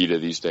is a Vita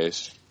these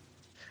days?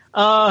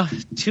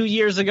 2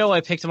 years ago,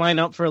 I picked mine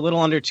up for a little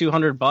under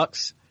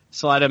 $200,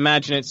 so I'd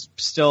imagine it's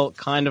still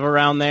kind of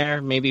around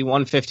there, maybe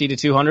 $150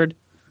 to $200.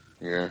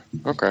 Yeah.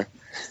 Okay.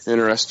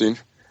 Interesting.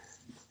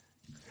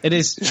 It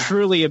is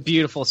truly a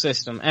beautiful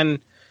system, and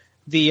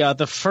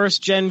the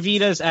first gen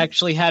Vitas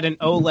actually had an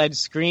OLED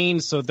screen,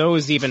 so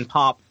those even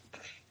pop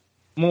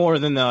more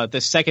than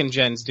the second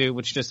gens do,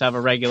 which just have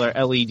a regular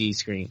LED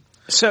screen.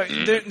 So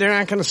they're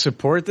not going to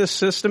support this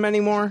system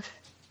anymore?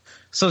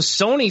 So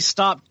Sony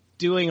stopped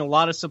doing a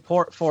lot of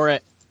support for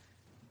it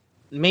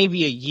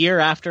maybe a year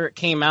after it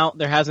came out.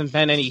 There hasn't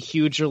been any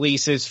huge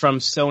releases from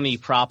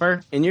Sony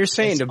proper. And you're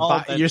saying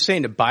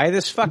to buy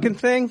this fucking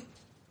thing?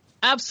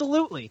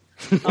 Absolutely.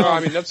 Well,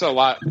 I mean, that's a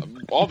lot.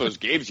 All those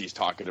games he's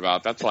talking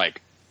about, that's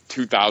like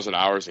 2,000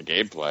 hours of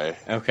gameplay.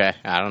 Okay,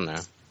 I don't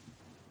know.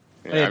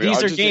 Yeah,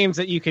 these are games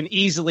that you can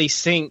easily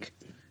sync.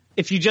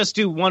 If you just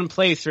do one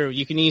playthrough,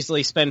 you can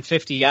easily spend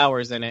 50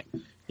 hours in it.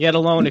 Yet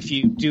alone if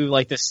you do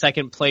like the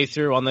second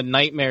playthrough on the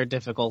Nightmare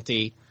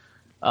difficulty,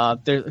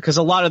 because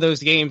a lot of those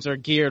games are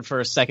geared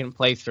for a second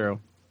playthrough.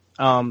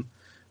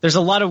 There's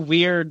a lot of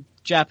weird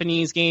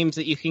Japanese games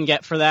that you can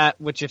get for that,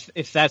 which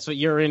if that's what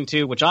you're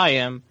into, which I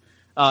am,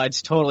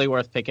 it's totally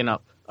worth picking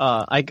up.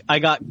 I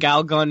got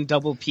Galgun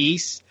Double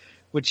Peace,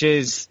 which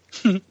is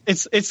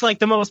it's like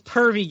the most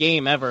pervy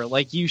game ever.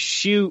 Like you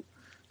shoot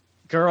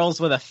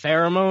girls with a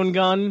pheromone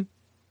gun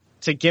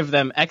to give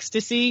them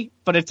ecstasy,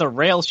 but it's a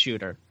rail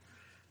shooter.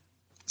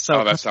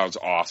 So that sounds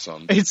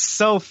awesome. It's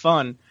so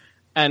fun.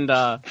 And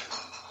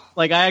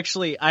Like, I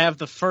have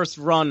the first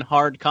run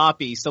hard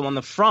copy, so on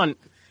the front,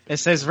 it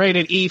says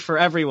rated E for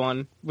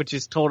everyone, which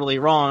is totally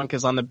wrong,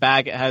 because on the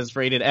back it has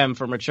rated M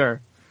for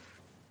mature.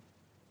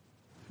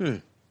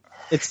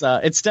 It's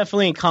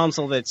definitely a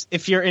console that's,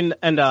 if you're in,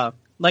 and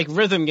like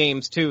rhythm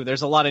games too,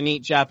 there's a lot of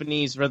neat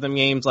Japanese rhythm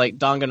games like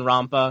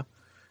Danganronpa.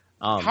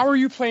 How are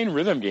you playing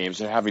rhythm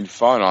games and having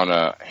fun on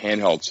a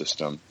handheld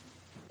system?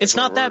 It's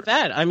not that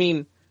bad. I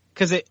mean,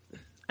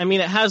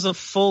 it has a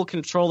full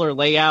controller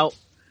layout.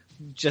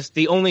 Just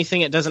the only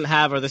thing it doesn't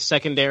have are the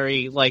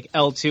secondary, like,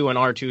 L2 and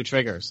R2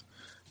 triggers.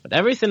 But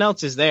everything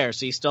else is there.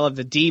 So you still have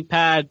the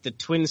D-pad, the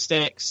twin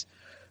sticks,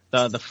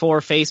 the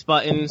 4 face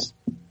buttons.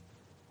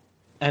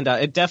 And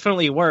it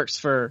definitely works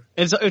for...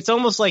 It's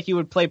almost like you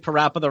would play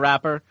Parappa the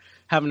Rapper,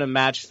 having to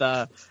match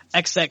the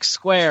XX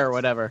square or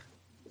whatever.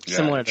 Yeah,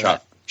 Similar to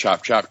that.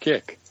 Chop, chop,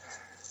 kick.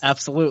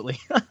 Absolutely.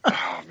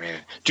 Oh,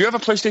 man. Do you have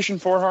a PlayStation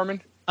 4,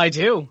 Harmon? I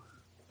do.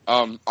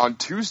 On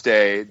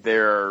Tuesday,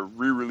 they're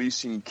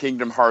re-releasing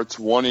Kingdom Hearts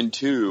 1 and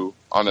 2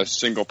 on a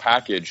single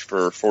package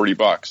for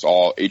 $40,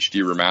 all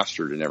HD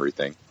remastered and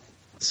everything.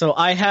 So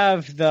I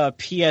have the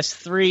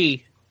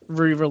PS3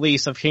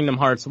 re-release of Kingdom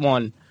Hearts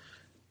 1.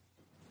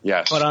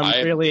 Yes. But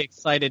I'm really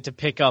excited to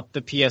pick up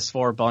the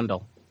PS4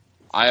 bundle.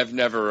 I have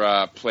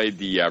never played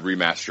the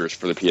remasters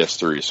for the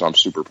PS3, so I'm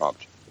super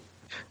pumped.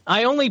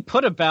 I only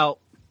put about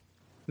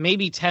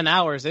maybe 10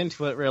 hours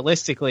into it,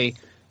 realistically,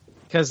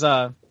 because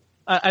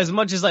as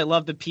much as I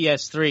love the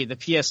PS3, the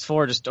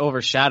PS4 just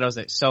overshadows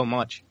it so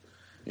much.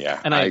 Yeah,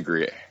 and I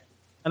agree.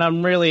 And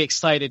I'm really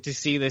excited to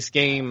see this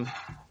game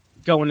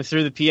going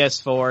through the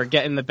PS4,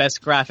 getting the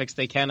best graphics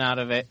they can out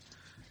of it,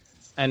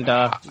 and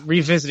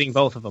revisiting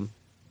both of them.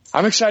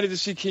 I'm excited to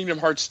see Kingdom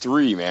Hearts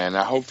 3, man.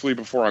 Hopefully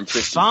before I'm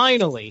 50.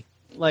 Finally!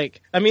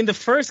 The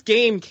first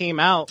game came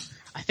out,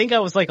 I think I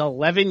was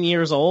 11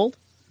 years old.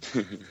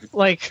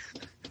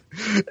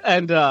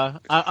 And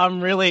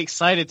I'm really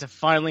excited to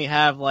finally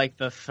have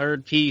the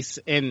third piece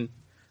in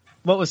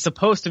what was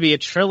supposed to be a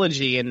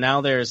trilogy, and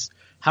now there's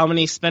how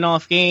many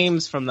spin-off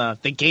games from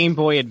the Game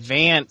Boy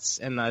Advance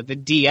and the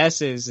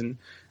DS's, and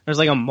there's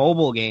a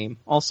mobile game,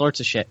 all sorts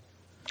of shit.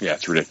 Yeah,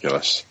 it's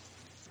ridiculous.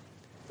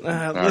 All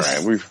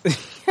right,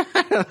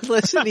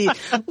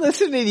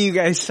 listening to you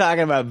guys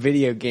talking about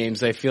video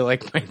games, I feel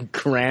like my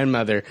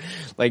grandmother,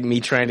 me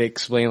trying to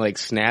explain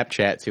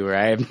Snapchat to her.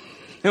 I have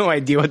no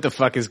idea what the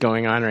fuck is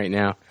going on right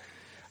now.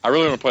 I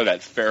really want to play that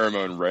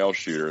pheromone rail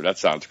shooter. That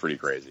sounds pretty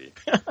crazy.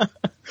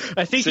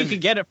 I think you could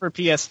get it for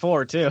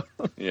PS4 too.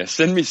 Yeah,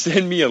 send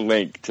me a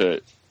link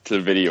to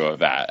video of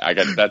that. I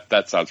got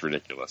that sounds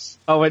ridiculous.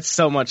 Oh, it's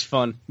so much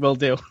fun. Will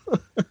do.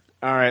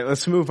 All right,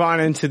 let's move on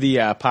into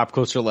the pop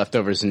culture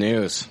leftovers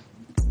news.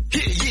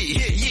 Hear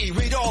ye,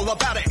 read all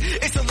about it.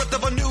 It's the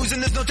leftover news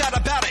and there's no doubt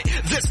about it.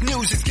 This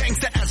news is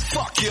gangsta as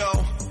fuck, yo.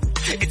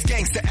 It's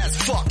gangsta as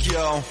fuck,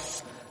 yo.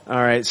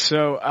 All right,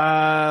 so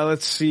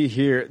let's see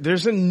here.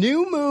 There's a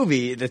new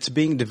movie that's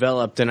being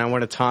developed, and I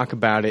want to talk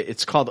about it.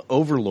 It's called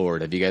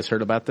Overlord. Have you guys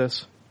heard about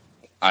this?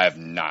 I have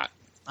not.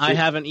 I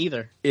haven't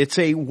either. It's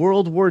a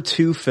World War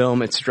II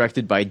film. It's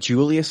directed by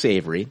Julius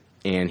Avery,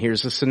 and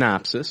here's a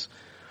synopsis.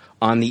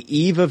 On the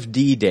eve of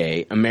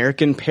D-Day,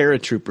 American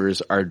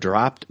paratroopers are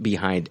dropped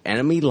behind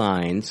enemy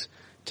lines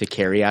to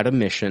carry out a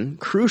mission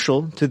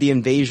crucial to the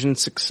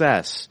invasion's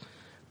success.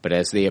 But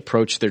as they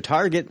approach their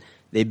target,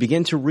 they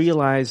begin to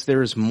realize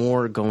there is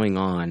more going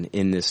on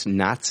in this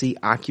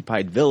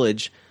Nazi-occupied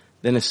village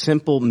than a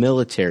simple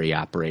military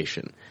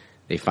operation.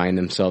 They find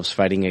themselves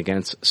fighting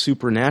against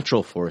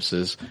supernatural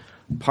forces,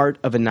 part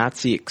of a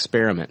Nazi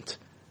experiment.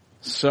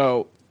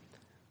 So,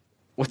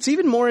 what's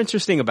even more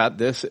interesting about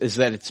this is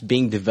that it's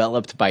being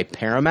developed by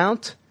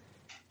Paramount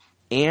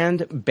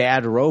and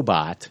Bad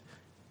Robot,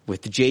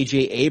 with J.J.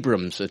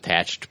 Abrams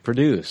attached to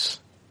produce.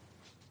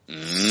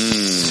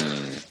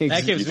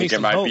 That gives me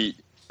some hope.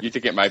 You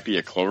think it might be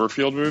a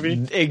Cloverfield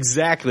movie?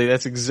 Exactly.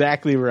 That's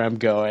exactly where I'm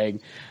going.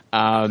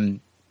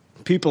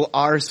 People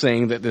are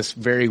saying that this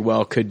very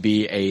well could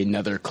be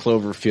another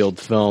Cloverfield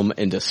film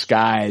in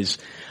disguise.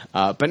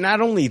 But not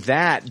only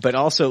that, but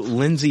also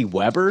Lindsay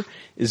Weber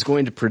is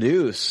going to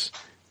produce,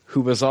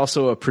 who was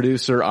also a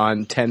producer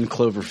on 10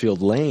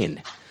 Cloverfield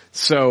Lane.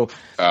 So,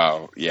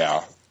 oh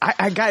yeah,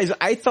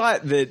 I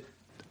thought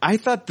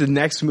the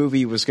next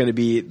movie was going to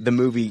be the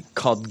movie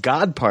called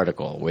God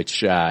Particle,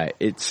 which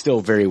it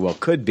still very well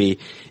could be.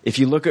 If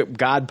you look at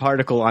God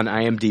Particle on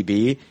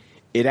IMDb,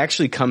 it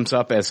actually comes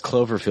up as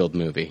Cloverfield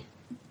movie.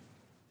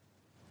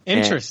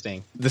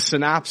 Interesting. And the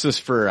synopsis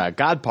for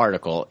God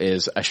Particle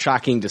is: a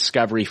shocking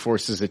discovery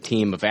forces a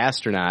team of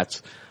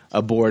astronauts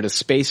aboard a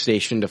space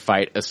station to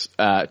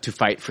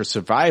fight for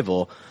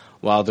survival,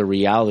 while the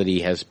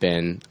reality has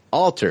been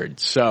altered.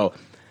 So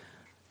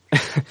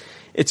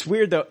it's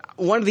weird though.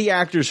 One of the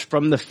actors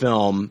from the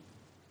film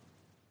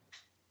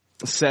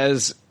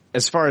says,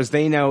 as far as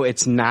they know,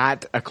 it's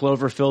not a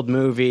Cloverfield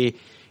movie.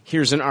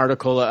 Here's an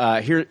article.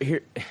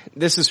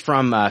 This is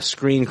from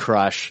Screen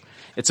Crush.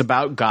 It's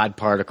about God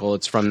Particle.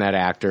 It's from that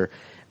actor.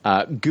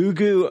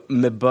 Gugu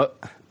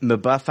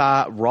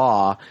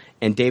Mbatha-Raw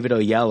and David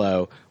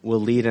Oyelowo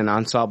will lead an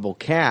ensemble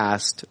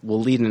cast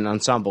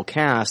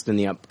in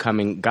the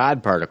upcoming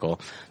God Particle,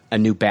 a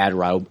new bad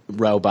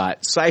robot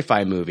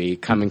sci-fi movie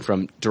coming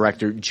from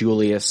director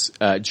Julius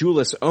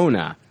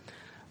Ona.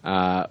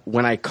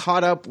 When I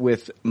caught up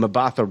with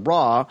Mabatha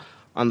Raw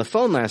on the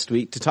phone last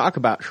week to talk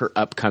about her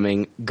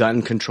upcoming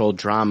gun-controlled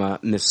drama,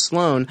 Miss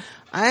Sloane,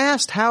 I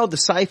asked how the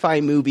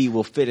sci-fi movie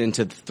will fit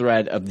into the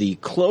thread of the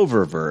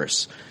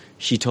Cloververse.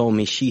 She told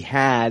me she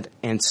had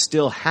and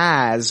still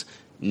has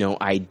no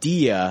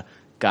idea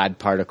God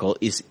Particle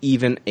is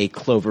even a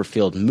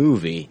Cloverfield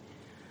movie.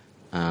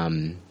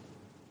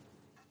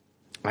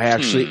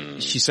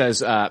 She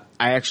says, I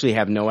actually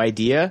have no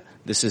idea.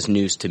 This is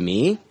news to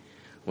me.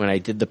 When I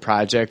did the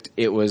project,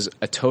 it was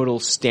a total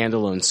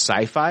standalone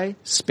sci-fi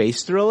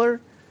space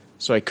thriller,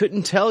 so I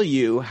couldn't tell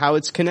you how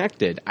it's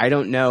connected. I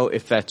don't know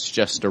if that's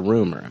just a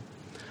rumor.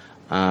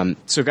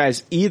 So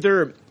guys,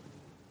 either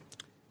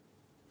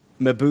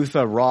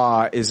Mabatha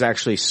Raw is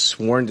actually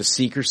sworn to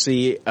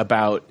secrecy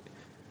about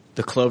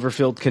the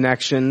Cloverfield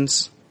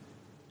connections,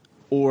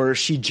 or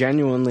she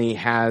genuinely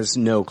has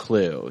no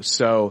clue.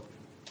 So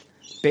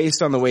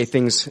based on the way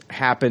things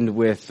happened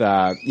with, 10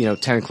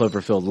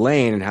 Cloverfield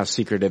Lane and how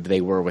secretive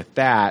they were with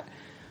that,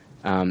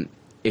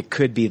 it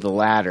could be the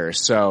latter.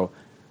 So,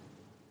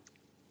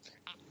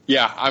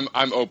 yeah,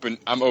 I'm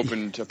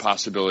open to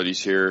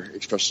possibilities here,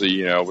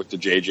 especially, with the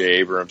J.J.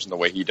 Abrams and the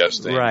way he does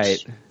things.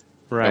 Right.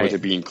 And with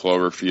it being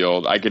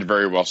Cloverfield, I could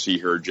very well see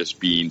her just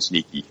being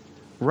sneaky.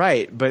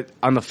 Right, but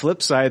on the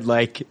flip side,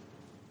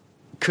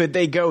 could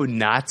they go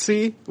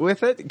Nazi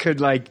with it? Could,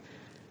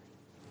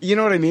 you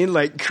know what I mean?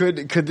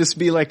 Could this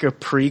be like a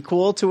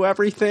prequel to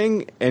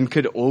everything? And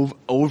could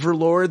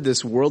Overlord,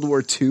 this World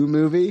War II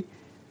movie,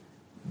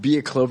 be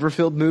a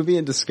Cloverfield movie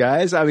in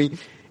disguise? I mean,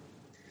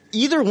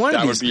 either one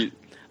of these. That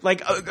would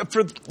be...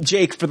 for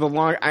Jake, for the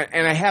long,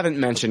 and I haven't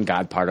mentioned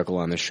God Particle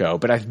on the show,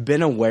 but I've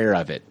been aware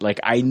of it.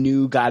 I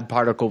knew God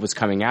Particle was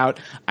coming out.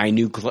 I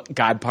knew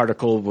God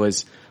Particle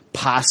was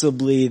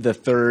possibly the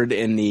third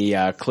in the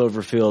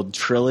Cloverfield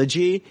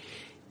trilogy.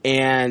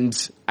 And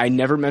I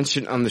never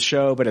mentioned it on the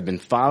show, but I've been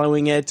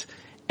following it.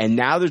 And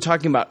now they're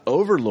talking about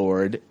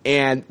Overlord,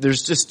 and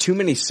there's just too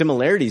many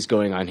similarities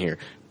going on here.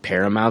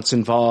 Paramount's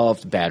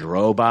involved, Bad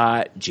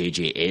Robot,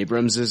 J.J.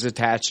 Abrams is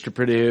attached to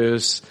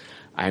produce.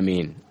 I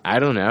mean, I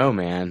don't know,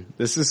 man.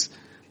 This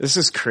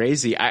is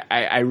crazy.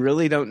 I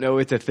really don't know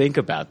what to think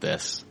about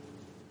this.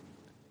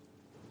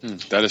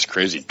 That is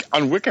crazy.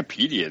 On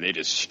Wikipedia, they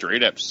just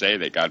straight up say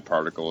that God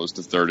Particle is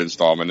the third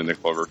installment in the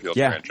Cloverfield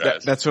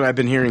franchise. That's what I've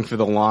been hearing for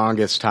the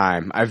longest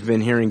time. I've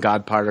been hearing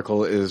God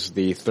Particle is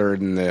the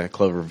third in the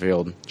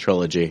Cloverfield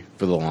trilogy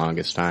for the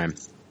longest time.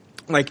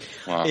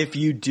 Wow. If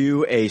you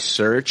do a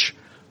search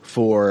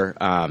for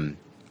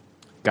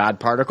God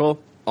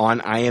Particle on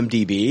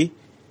IMDb,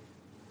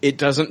 it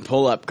doesn't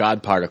pull up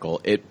God Particle.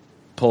 It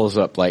pulls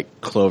up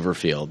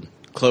Cloverfield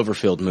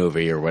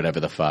movie or whatever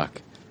the fuck.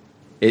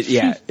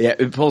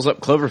 It pulls up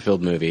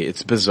Cloverfield movie.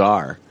 It's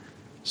bizarre.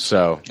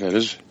 So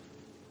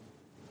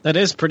that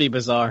is pretty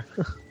bizarre.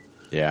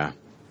 Yeah,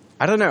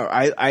 I don't know.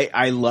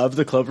 I love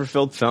the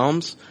Cloverfield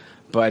films,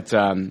 but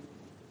I'm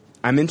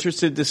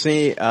interested to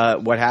see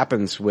what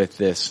happens with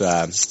this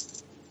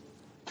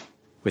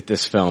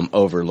film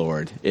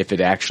Overlord, if it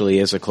actually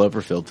is a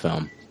Cloverfield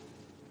film.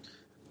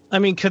 I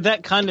mean, could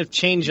that kind of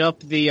change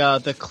up the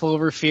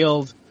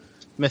Cloverfield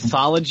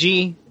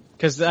mythology?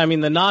 Because, I mean,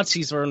 the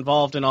Nazis were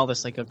involved in all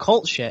this,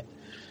 occult shit.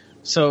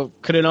 So,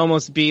 could it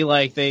almost be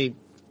they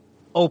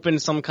open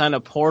some kind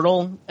of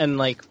portal?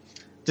 And,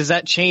 does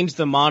that change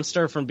the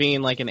monster from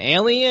being, an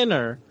alien?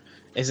 Or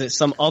is it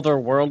some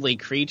otherworldly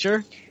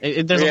creature?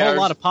 There's a whole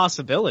lot of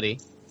possibility.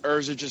 Or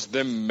is it just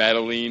them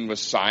meddling with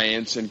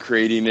science and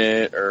creating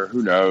it? Or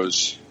who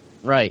knows?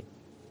 Right.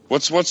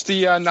 What's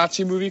the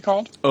Nazi movie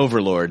called?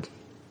 Overlord.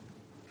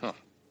 Huh.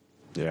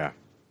 Yeah.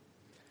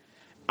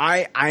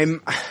 I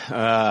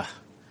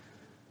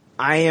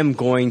am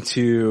going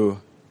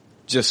to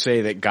just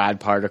say that God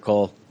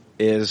Particle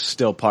is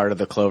still part of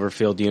the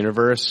Cloverfield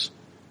universe.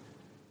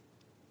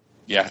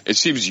 Yeah, it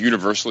seems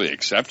universally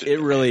accepted. It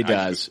really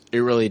does. It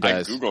really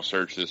does. I Google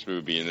searched this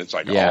movie, and it's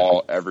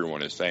all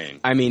everyone is saying.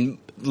 I mean,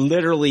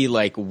 literally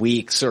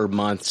weeks or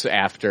months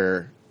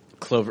after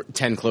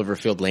 10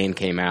 Cloverfield Lane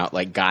came out,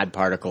 God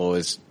Particle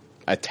was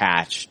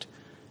attached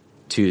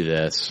to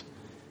this.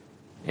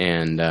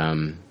 And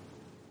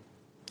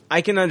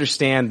I can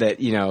understand that,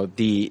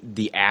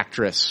 the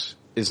actress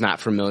is not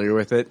familiar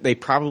with it. They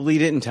probably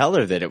didn't tell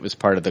her that it was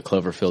part of the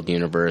Cloverfield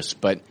universe,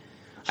 but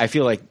I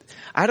feel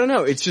I don't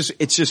know. It's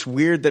just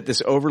weird that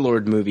this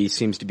Overlord movie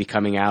seems to be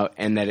coming out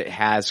and that it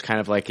has kind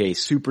of a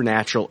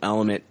supernatural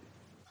element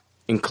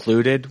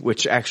included,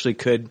 which actually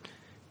could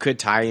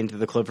tie into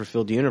the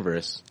Cloverfield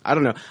universe. I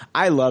don't know.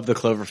 I love the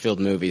Cloverfield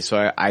movie,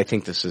 so I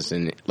think this is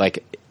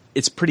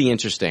it's pretty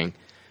interesting.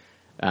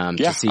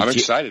 To see I'm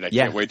excited. I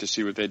can't wait to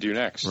see what they do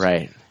next.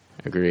 Right.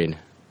 Agreed.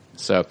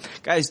 So,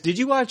 guys, did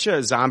you watch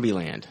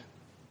Zombieland?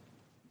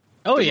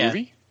 Oh, The yeah.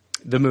 movie?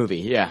 The movie,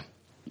 yeah.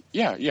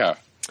 Yeah.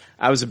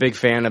 I was a big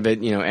fan of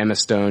it. You know, Emma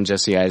Stone,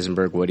 Jesse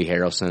Eisenberg, Woody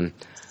Harrelson.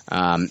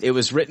 It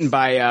was written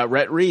by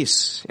Rhett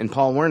Reese and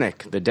Paul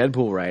Wernick, the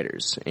Deadpool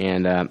writers,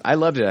 and I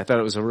loved it. I thought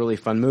it was a really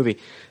fun movie.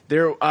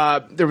 There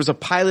was a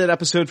pilot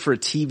episode for a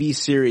TV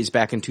series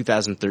back in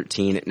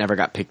 2013. It never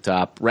got picked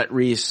up. Rhett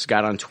Reese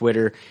got on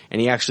Twitter,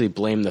 and he actually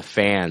blamed the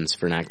fans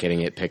for not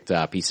getting it picked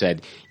up. He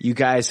said, "You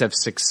guys have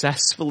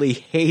successfully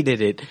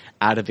hated it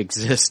out of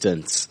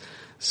existence."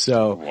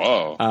 So,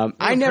 Whoa.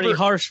 I never Pretty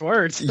harsh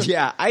words.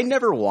 Yeah, I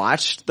never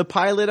watched the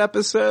pilot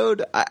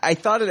episode. I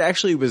thought it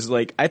actually was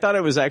like, I thought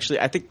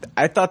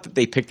that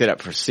they picked it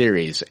up for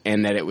series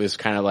and that it was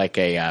kind of like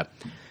I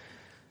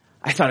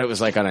thought it was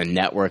like on a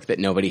network that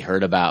nobody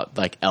heard about,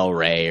 like El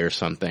Rey or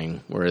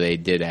something, where they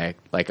did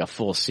like a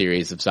full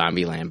series of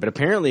Zombieland. But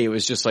apparently it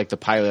was just like the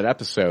pilot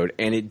episode,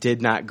 and it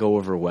did not go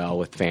over well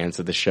with fans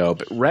of the show.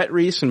 But Rhett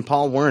Reese and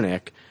Paul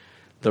Wernick,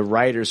 the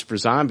writers for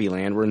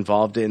Zombieland, were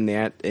involved in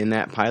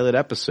that pilot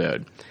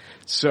episode.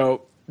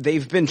 So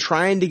they've been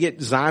trying to get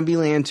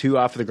Zombieland 2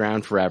 off the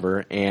ground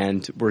forever,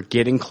 and we're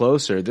getting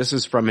closer. This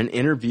is from an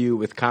interview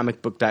with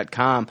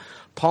comicbook.com.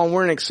 Paul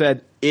Wernick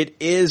said, "It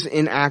is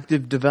in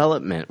active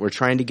development. We're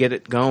trying to get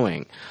it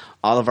going.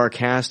 All of our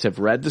cast have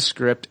read the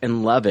script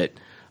and love it.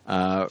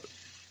 Let's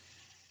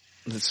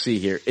see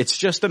here. It's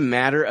just a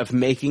matter of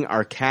making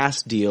our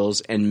cast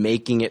deals and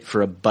making it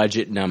for a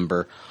budget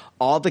number.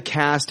 All the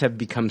cast have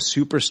become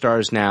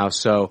superstars now,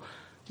 so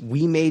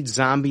we made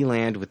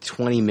Zombieland with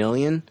 $20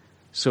 million,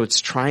 so it's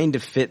trying to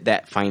fit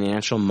that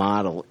financial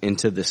model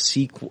into the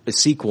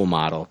sequel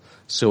model,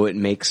 so it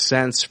makes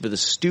sense for the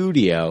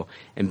studio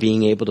and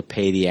being able to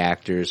pay the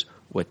actors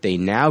what they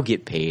now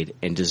get paid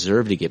and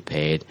deserve to get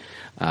paid."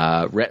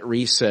 Rhett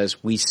Reese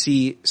says, "We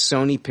see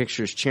Sony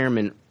Pictures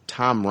chairman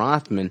Tom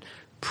Rothman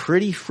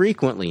pretty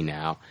frequently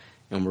now,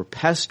 and we're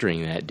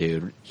pestering that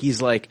dude.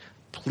 He's like,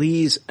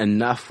 please,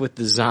 enough with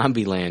the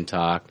Zombieland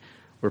talk.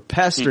 We're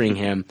pestering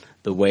him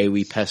the way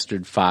we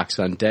pestered Fox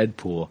on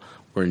Deadpool.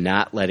 We're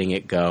not letting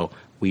it go.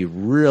 We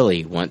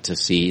really want to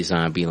see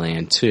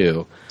Zombieland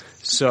 2.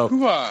 So,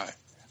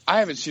 I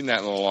haven't seen that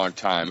in a long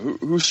time.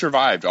 Who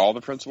survived? All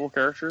the principal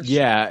characters?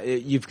 Yeah,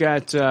 you've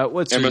got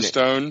what's Emma her name?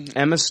 Stone,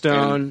 Emma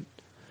Stone,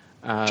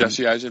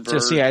 Jesse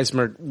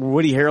Eisenberg,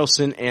 Woody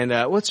Harrelson,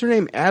 and what's her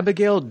name?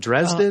 Abigail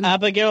Dresden.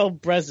 Abigail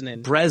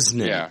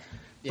Bresnan. Yeah.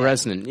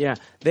 Bresnan, yeah.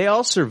 They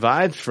all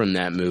survived from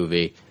that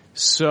movie.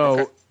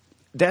 So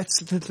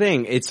that's the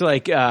thing. It's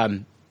like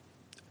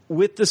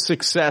with the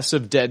success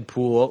of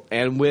Deadpool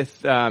and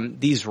with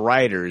these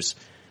writers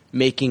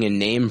making a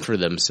name for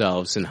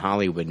themselves in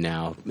Hollywood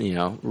now, you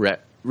know,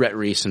 Rhett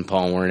Reese and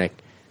Paul Wernick,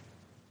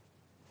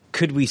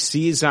 could we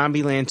see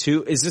Zombieland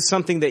 2? Is this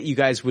something that you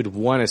guys would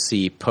want to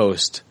see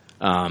post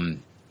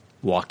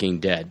Walking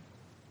Dead?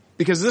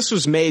 Because this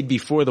was made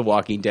before The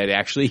Walking Dead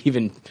actually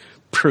even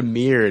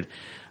premiered.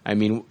 I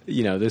mean,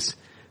 you know, this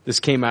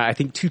came out, I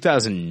think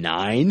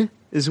 2009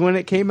 is when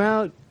it came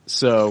out.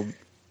 So,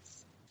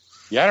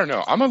 yeah, I don't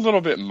know. I'm a little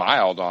bit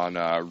mild on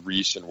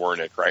Reese and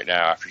Wernick right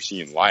now after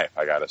seeing Life,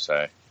 I gotta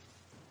say.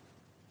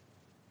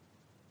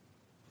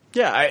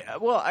 Yeah,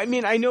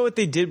 I know what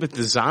they did with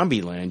the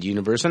Zombieland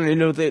universe, and I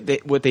know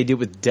what they did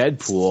with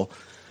Deadpool.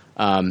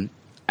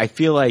 I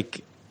feel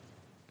like,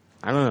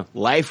 I don't know,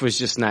 Life was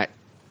just not,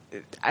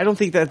 I don't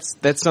think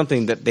that's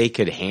something that they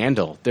could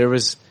handle. There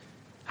was,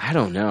 I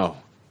don't know.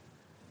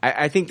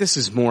 I think this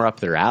is more up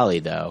their alley,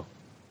 though.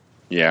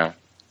 Yeah.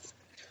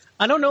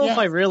 I don't know if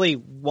I really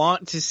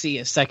want to see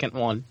a second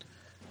one.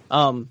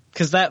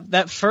 'Cause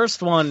that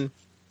first one,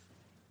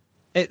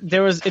 it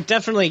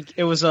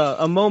was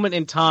a moment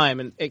in time,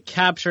 and it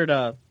captured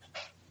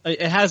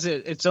it has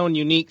its own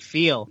unique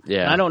feel.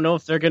 Yeah. And I don't know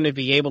if they're going to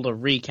be able to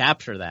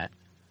recapture that.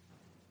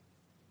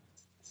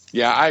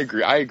 Yeah, I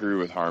agree. I agree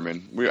with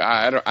Harmon.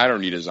 I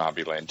don't need a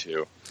Zombieland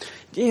 2.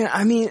 Yeah,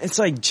 I mean, it's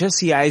like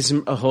Jesse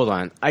Eisenberg. Hold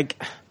on,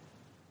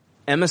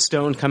 Emma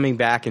Stone coming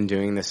back and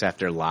doing this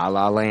after La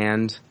La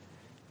Land,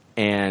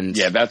 and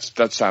yeah,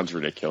 that sounds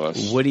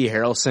ridiculous. Woody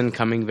Harrelson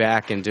coming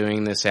back and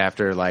doing this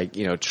after, like,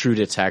 you know, True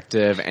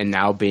Detective, and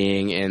now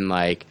being in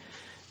like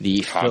the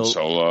Han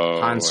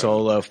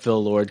Solo,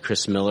 Phil Lord,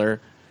 Chris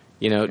Miller,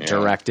 you know,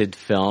 directed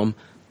film.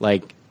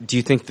 Like, do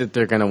you think that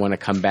they're going to want to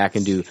come back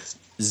and do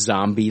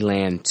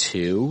Zombieland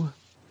 2?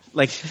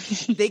 Like,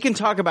 they can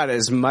talk about it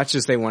as much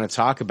as they want to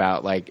talk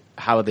about, like,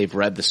 how they've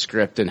read the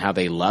script and how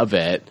they love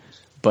it,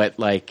 but,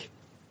 like,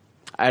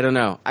 I don't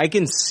know. I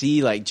can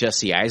see, like,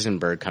 Jesse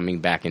Eisenberg coming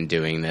back and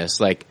doing this.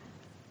 Like,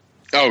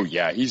 oh,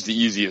 yeah, he's the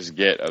easiest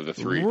get of the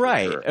three.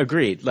 Right, sure.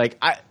 Agreed. Like,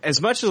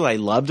 as much as I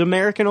loved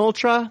American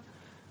Ultra,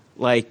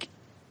 like,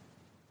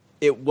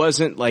 it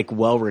wasn't, like,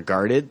 well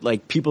regarded.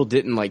 Like, people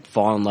didn't, like,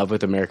 fall in love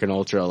with American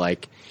Ultra.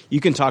 Like, you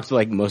can talk to,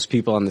 like, most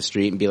people on the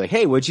street and be like,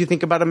 hey, what'd you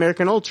think about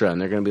American Ultra?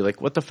 And they're going to be like,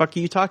 what the fuck are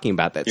you talking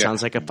about? That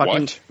sounds like a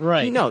fucking... What?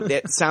 Right. No,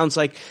 it sounds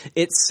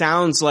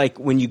like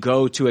when you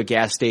go to a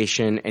gas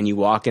station and you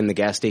walk in the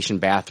gas station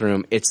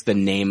bathroom, it's the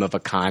name of a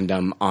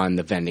condom on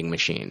the vending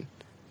machine.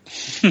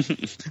 You know what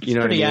I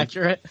mean? Pretty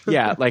accurate.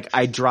 Yeah, like,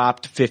 I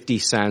dropped 50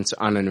 cents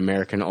on an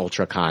American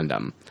Ultra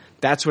condom.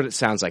 That's what it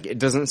sounds like. It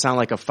doesn't sound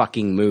like a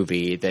fucking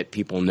movie that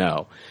people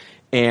know.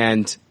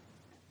 And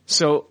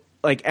so,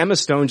 like, Emma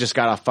Stone just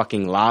got off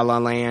fucking La La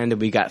Land,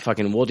 and we got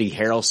fucking Woody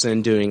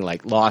Harrelson doing,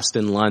 like, Lost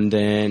in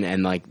London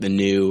and, like, the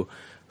new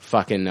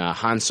fucking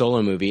Han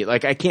Solo movie.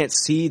 Like, I can't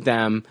see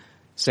them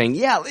saying,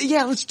 yeah,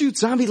 let's do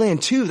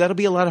Zombieland 2. That'll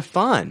be a lot of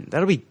fun.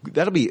 That'll be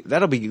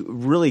a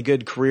really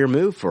good career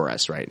move for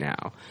us right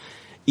now.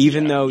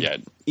 Even though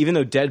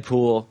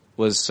Deadpool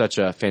was such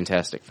a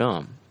fantastic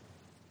film.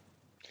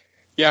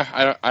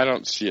 Yeah, I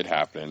don't see it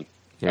happening.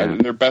 Yeah.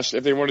 And their best,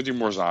 if they want to do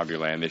more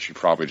Zombieland, they should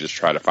probably just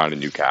try to find a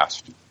new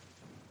cast.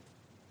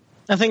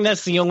 I think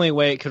that's the only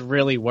way it could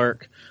really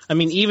work. I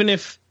mean, even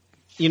if,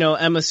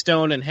 Emma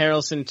Stone and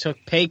Harrelson took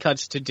pay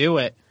cuts to do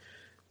it,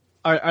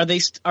 are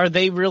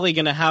they really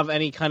going to have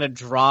any kind of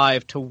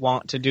drive to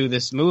want to do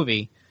this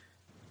movie?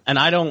 And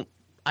I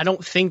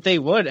don't think they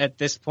would at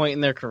this point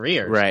in their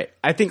careers. Right.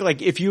 I think,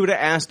 like, if you would have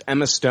asked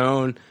Emma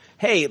Stone,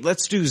 hey,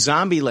 let's do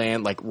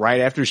Zombieland, like,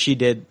 right after she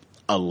did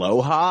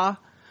Aloha,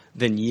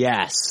 then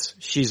yes.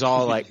 She's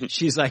all like,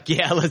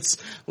 yeah,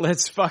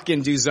 let's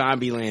fucking do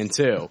Zombieland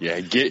too. Yeah,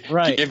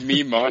 give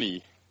me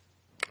money.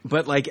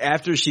 But, like,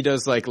 after she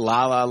does, like,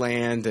 La La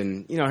Land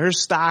and, her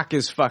stock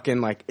is fucking,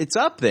 like, it's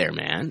up there,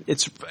 man.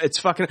 It's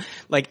fucking,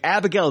 like,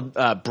 Abigail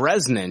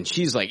Bresnan,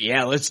 she's like,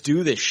 yeah, let's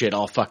do this shit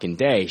all fucking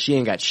day. She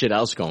ain't got shit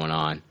else going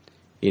on.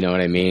 You know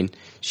what I mean?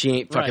 She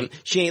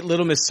ain't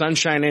Little Miss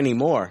Sunshine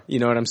anymore. You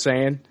know what I'm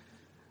saying?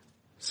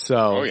 So.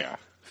 Oh, yeah.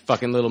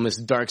 Fucking Little Miss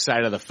Dark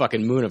Side of the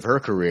fucking moon of her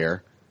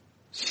career.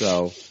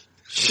 So,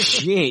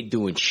 she ain't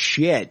doing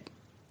shit.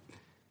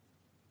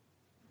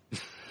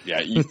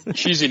 Yeah,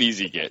 she's an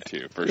easy get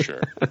too, for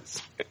sure.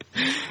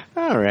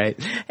 All right.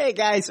 Hey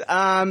guys,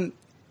 a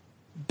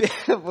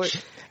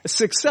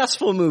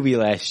successful movie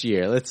last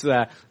year. Let's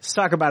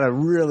talk about a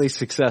really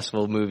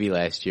successable movie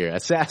last year.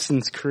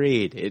 Assassin's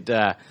Creed. It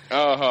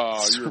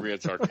you were being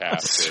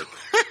sarcastic.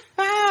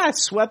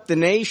 Swept the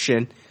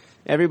nation.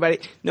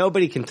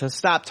 Nobody can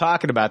stop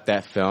talking about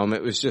that film.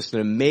 It was just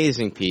an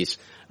amazing piece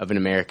of an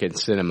American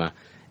cinema.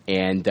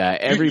 And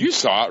you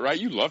saw it, right?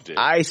 You loved it.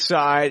 I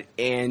saw it,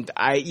 and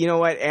you know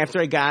what? After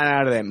I got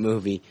out of that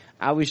movie,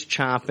 I was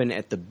chomping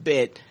at the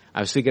bit. I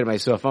was thinking to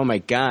myself, oh my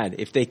God,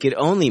 if they could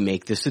only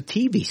make this a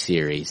TV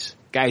series.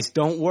 Guys,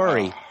 don't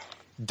worry.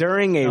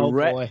 During a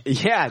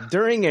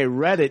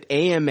Reddit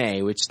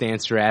AMA, which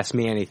stands for Ask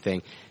Me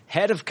Anything,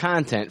 head of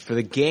content for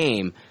the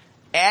game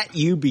at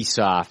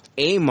Ubisoft,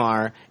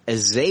 Amar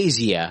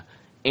Azazia,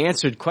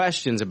 answered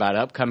questions about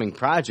upcoming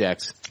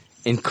projects,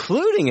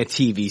 including a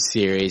TV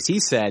series. He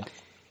said,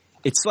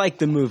 it's like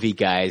the movie,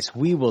 guys.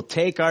 We will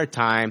take our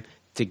time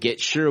to get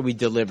sure we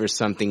deliver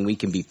something we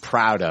can be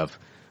proud of.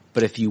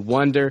 But if you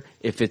wonder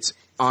if it's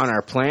on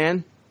our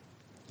plan,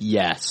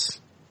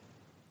 yes.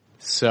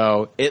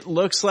 So it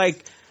looks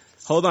like,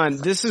 hold on,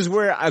 this is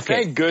where,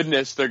 okay. Thank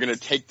goodness they're going to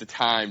take the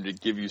time to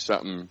give you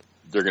something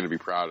they're going to be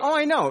proud of. Oh,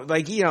 I know.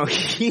 Like,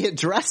 he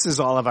addresses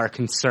all of our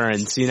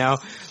concerns,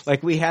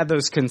 Like, we had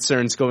those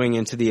concerns going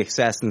into the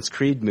Assassin's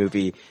Creed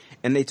movie,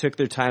 and they took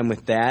their time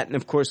with that. And,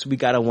 of course, we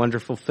got a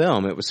wonderful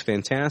film. It was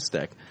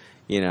fantastic,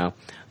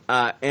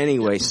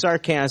 Anyway,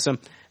 sarcasm.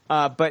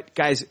 But,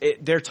 guys,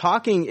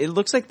 it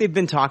looks like they've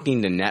been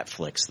talking to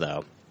Netflix,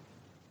 though.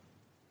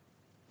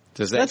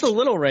 That's a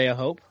little ray of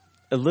hope.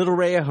 A little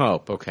ray of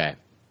hope, okay.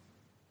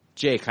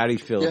 Jake, how do you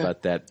feel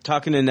about that?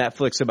 Talking to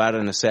Netflix about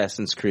an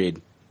Assassin's Creed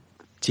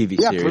TV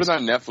series. Yeah, put it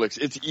on Netflix.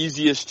 It's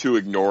easiest to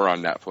ignore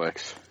on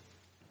Netflix.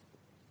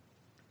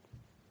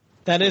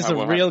 That is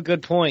a real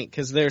good point,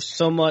 because there's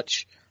so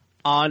much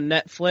on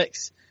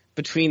Netflix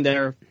between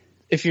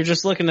if you're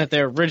just looking at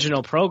their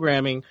original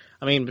programming,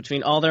 I mean,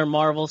 between all their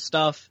Marvel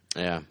stuff,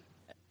 and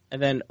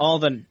then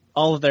all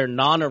of their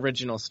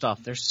non-original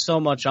stuff, there's so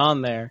much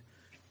on there.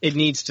 It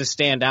needs to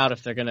stand out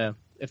if they're gonna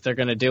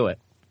do it.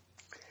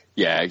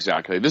 Yeah,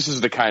 exactly. This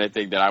is the kind of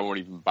thing that I won't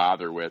even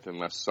bother with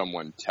unless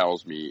someone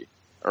tells me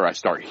or I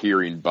start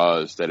hearing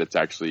buzz that it's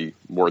actually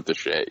worth the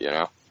shit,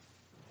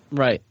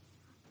 Right.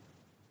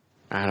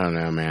 I don't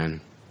know,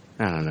 man.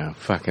 I don't know.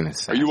 Fucking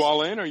Assassin's. Are you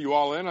all in? Are you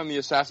all in on the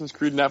Assassin's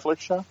Creed Netflix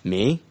show?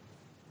 Me?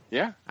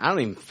 Yeah. I don't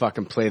even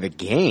fucking play the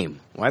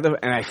game. And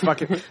I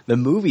fucking, the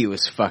movie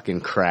was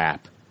fucking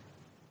crap.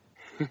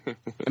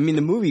 I mean,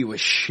 the movie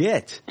was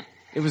shit.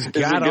 It was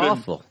god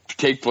awful.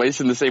 Take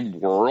place in the same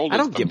world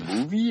as the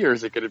movie, or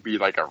is it going to be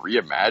like a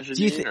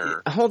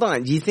reimagining? Hold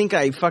on. Do you think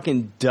I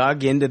fucking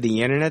dug into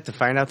the internet to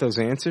find out those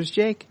answers,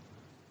 Jake?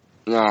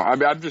 No, I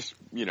mean, I'm just,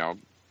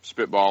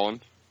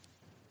 spitballing.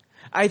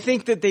 I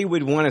think that they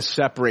would want to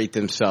separate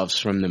themselves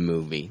from the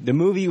movie. The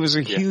movie was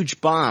a huge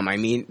bomb. I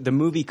mean, the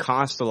movie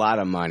cost a lot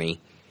of money.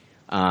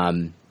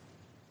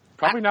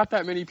 Probably not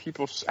that many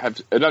people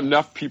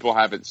enough people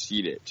haven't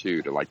seen it,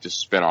 too, to just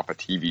spin off a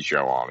TV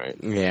show on it.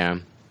 Yeah.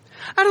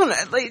 I don't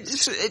know,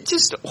 it's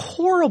just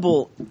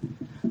horrible.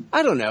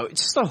 I don't know,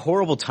 it's just a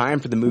horrible time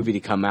for the movie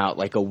to come out,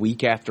 like a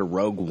week after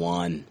Rogue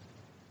One.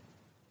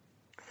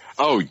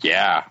 Oh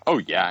yeah,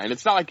 and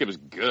it's not like it was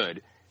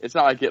good. It's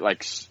not like it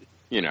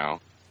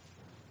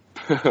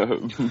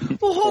Well,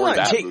 hold on,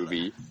 that Jake.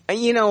 movie.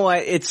 You know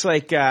what? It's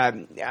like,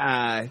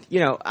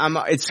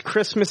 it's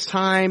Christmas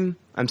time.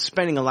 I'm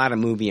spending a lot of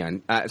money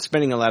on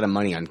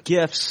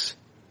gifts.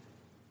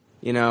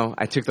 You know,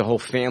 I took the whole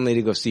family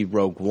to go see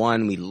Rogue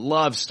One. We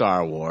love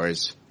Star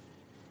Wars.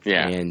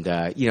 Yeah. And,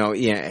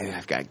 and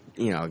I've got,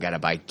 I gotta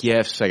buy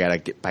gifts. I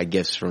gotta buy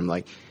gifts from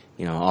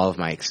all of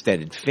my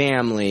extended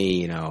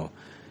family,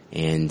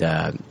 and,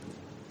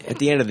 at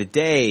the end of the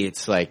day,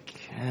 it's like,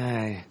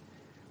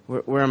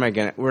 where am I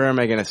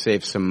gonna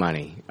save some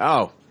money?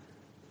 Oh,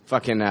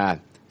 fucking,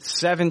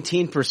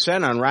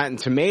 17% on Rotten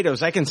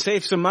Tomatoes. I can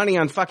save some money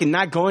on fucking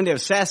not going to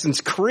Assassin's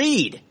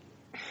Creed.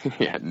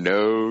 Yeah,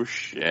 no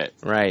shit.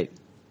 Right.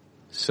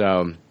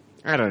 So,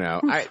 I don't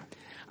know.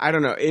 I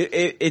don't know.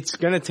 It's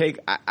gonna take,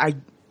 I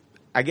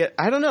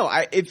don't know.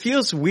 It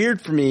feels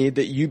weird for me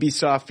that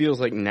Ubisoft feels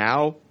like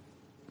now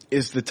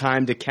is the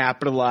time to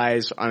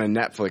capitalize on a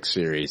Netflix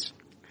series.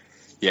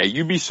 Yeah,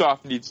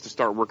 Ubisoft needs to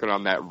start working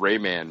on that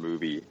Rayman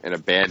movie and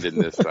abandon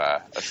this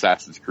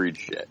Assassin's Creed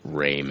shit.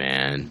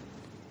 Rayman.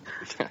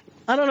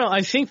 I don't know.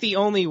 I think the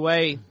only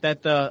way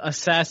that the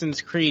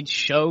Assassin's Creed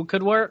show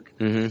could work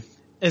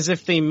is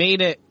if they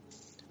made it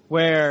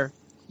where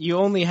you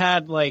only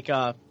had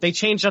they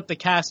changed up the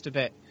cast a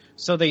bit.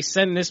 So they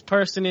send this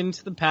person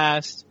into the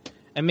past,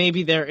 and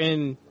maybe they're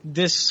in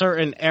this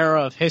certain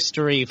era of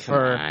history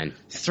for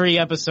 3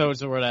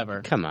 episodes or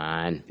whatever. Come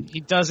on. He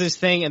does his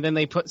thing, and then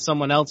they put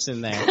someone else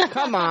in there.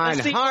 Come on,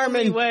 That's the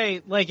Harmon. only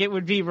way, it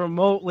would be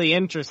remotely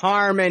interesting.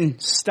 Harmon,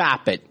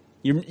 stop it.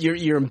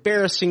 You're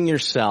embarrassing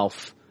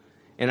yourself.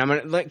 And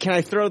can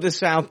I throw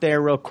this out there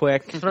real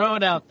quick? Throw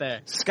it out there.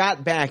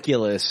 Scott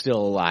Bakula is still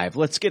alive.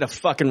 Let's get a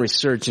fucking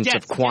resurgence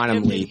of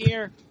Quantum Leap.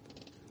 Here.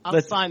 I'll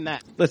sign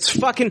that. Let's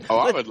fucking.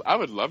 I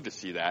would love to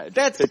see that.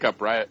 Pick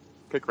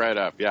right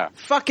up. Yeah.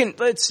 Fucking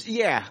let's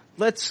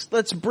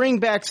bring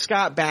back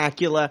Scott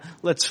Bakula.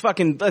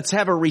 Let's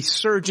have a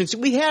resurgence.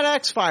 We had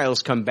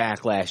X-Files come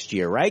back last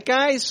year, right,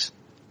 guys?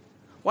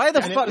 Why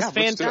the fuck? It was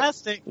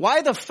fantastic.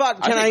 Why the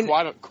fuck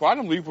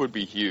Quantum Leap would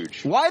be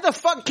huge. Why the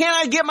fuck can't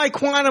I get my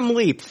Quantum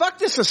Leap? Fuck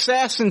this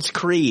Assassin's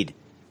Creed.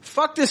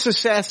 Fuck this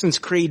Assassin's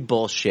Creed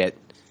bullshit.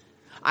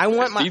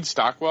 Is Steve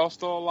Stockwell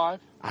still alive?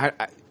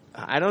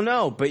 I don't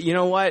know, but you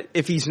know what?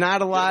 If he's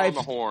not alive,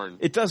 on the horn.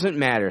 It doesn't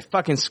matter.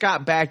 Fucking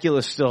Scott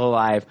Bakula's still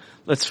alive.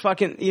 Let's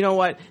fucking, you know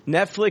what?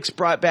 Netflix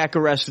brought back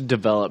Arrested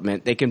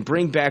Development. They can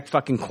bring back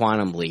fucking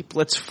Quantum Leap.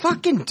 Let's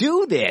fucking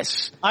do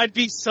this. I'd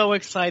be so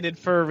excited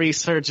for a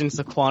resurgence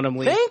of Quantum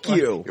Leap. Thank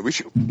you. Yeah, we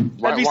should.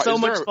 That'd be so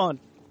much fun.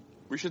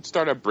 We should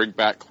start a Bring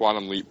Back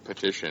Quantum Leap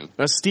petition.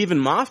 Stephen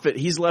Moffat,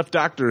 he's left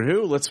Doctor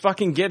Who. Let's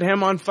fucking get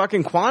him on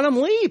fucking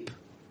Quantum Leap.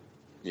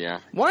 Yeah.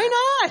 Why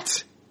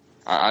not?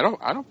 I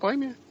don't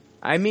blame you.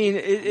 I mean,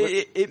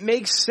 it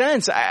makes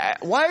sense.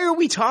 Why are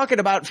we talking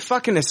about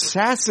fucking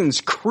Assassin's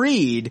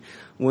Creed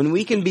when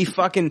we can be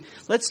fucking,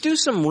 let's do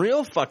some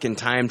real fucking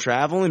time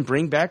travel and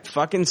bring back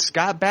fucking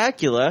Scott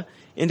Bakula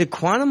into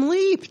Quantum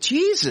Leap.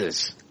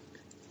 Jesus.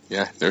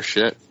 Yeah, no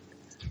shit.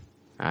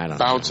 I don't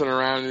Bouncing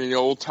around in the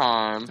old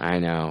time. I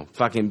know.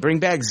 Fucking bring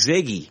back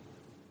Ziggy.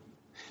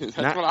 That's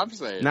what I'm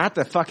saying. Not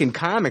the fucking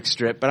comic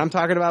strip, but I'm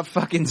talking about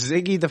fucking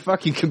Ziggy the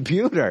fucking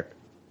computer.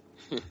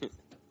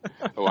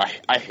 Oh,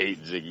 I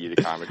hate Ziggy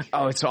the comic strip.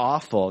 Oh, it's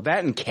awful.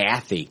 That and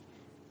Kathy.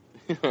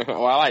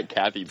 Well, I like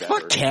Kathy better.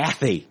 Fuck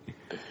Kathy.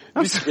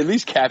 At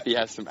least Kathy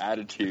has some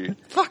attitude.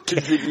 Fuck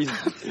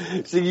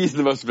Ziggy's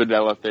the most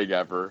vanilla thing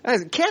ever.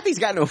 Kathy's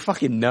got no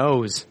fucking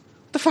nose.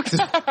 What the fuck is...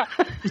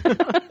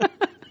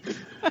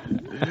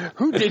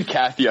 Who did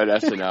Kathy on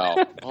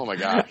SNL? Oh my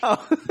gosh.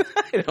 Oh,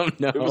 I don't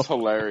know. It was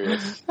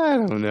hilarious. I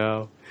don't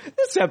know.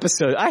 This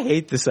episode, I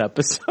hate this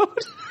episode.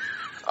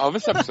 Oh,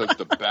 this episode's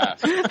the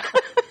best.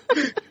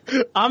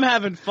 I'm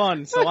having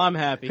fun, so I'm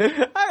happy.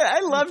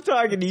 I love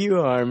talking to you,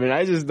 Harmon.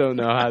 I just don't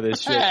know how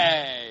this shit...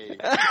 Hey!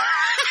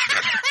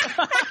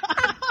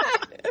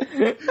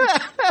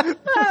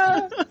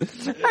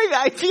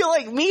 I feel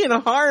like me and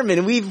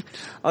Harmon, we've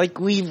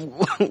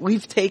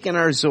taken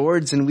our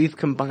Zords and we've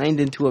combined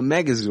into a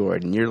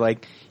Megazord, and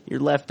you're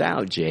left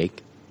out,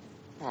 Jake.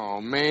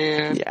 Oh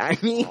man. Yeah, I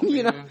mean,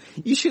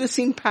 you should have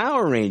seen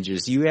Power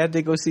Rangers. You had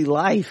to go see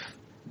Life.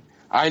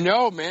 I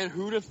know, man.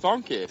 Who'd have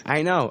thunk it?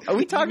 I know. Are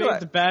we talking about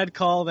the bad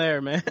call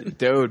there, man?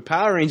 Dude,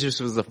 Power Rangers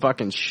was the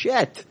fucking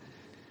shit.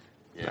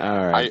 Yeah,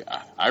 all right.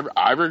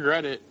 I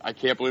regret it. I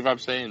can't believe I'm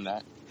saying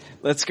that.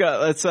 Let's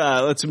go.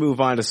 Let's move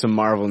on to some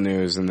Marvel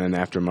news, and then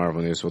after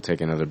Marvel news, we'll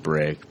take another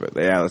break. But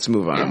yeah, let's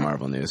move on to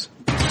Marvel news.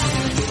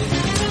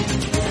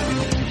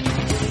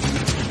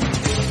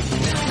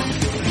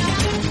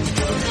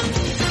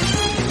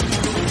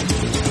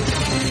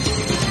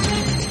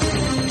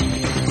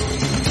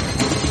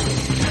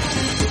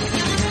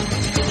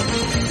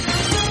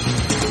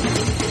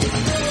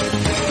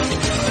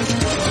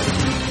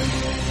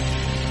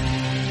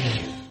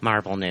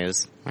 Marvel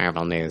news.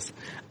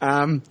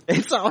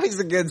 It's always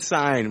a good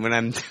sign when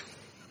I'm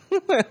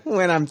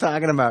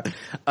talking about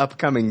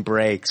upcoming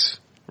breaks,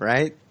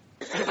 right?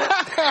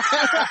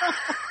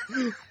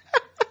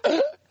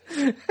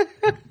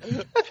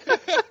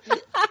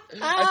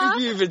 I think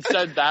you even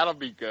said that'll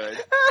be good.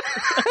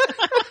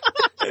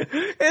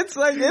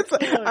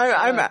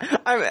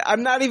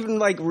 I'm not even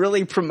like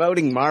really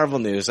promoting Marvel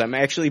news. I'm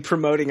actually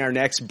promoting our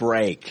next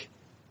break.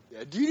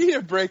 Yeah, do you need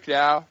a break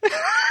now?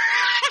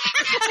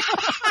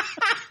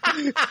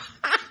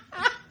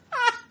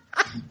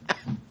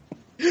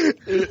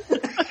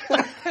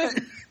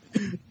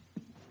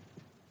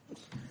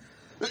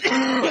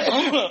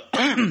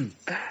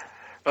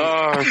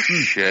 Oh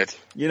shit!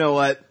 You know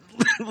what?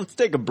 Let's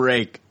take a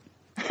break.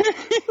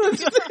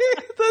 Let's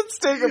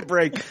take a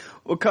break.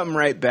 We'll come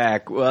right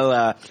back.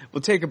 We'll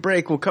take a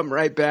break. We'll come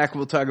right back.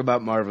 We'll talk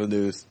about Marvel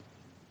news.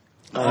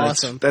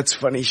 Awesome. That's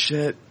funny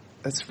shit.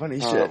 That's funny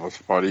shit. That was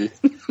funny.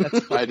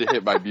 I had to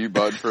hit my mute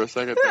button for a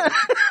second.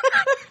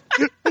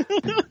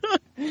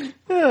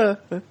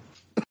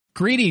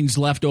 Greetings,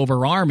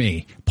 Leftover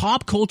Army.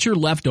 Pop Culture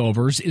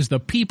Leftovers is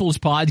the people's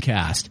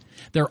podcast.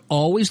 They're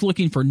always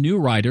looking for new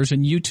writers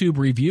and YouTube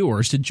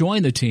reviewers to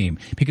join the team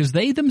because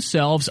they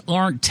themselves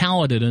aren't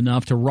talented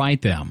enough to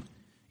write them.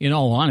 In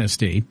all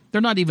honesty,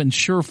 they're not even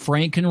sure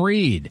Frank can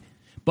read.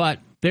 But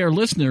their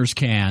listeners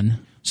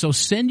can. So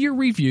send your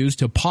reviews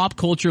to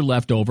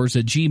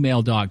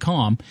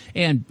popcultureleftovers@gmail.com,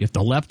 and if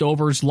the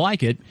leftovers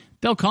like it,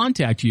 they'll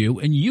contact you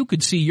and you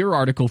could see your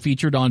article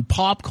featured on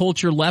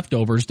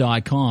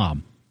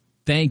popcultureleftovers.com.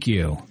 Thank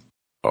you.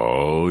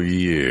 Oh,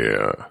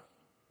 yeah.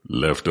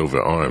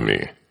 Leftover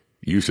Army.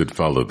 You should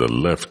follow the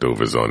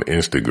Leftovers on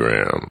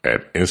Instagram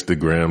at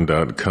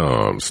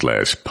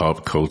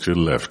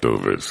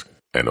instagram.com/popcultureleftovers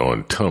and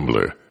on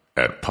Tumblr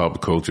at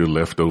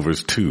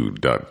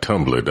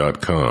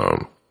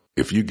popcultureleftovers2.tumblr.com.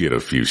 If you get a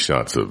few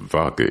shots of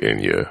vodka in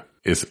you,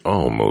 it's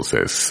almost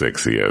as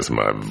sexy as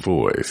my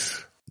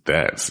voice.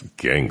 That's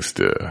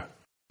gangster.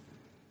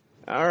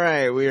 All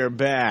right, we are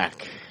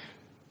back.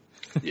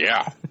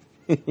 Yeah.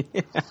 Oh,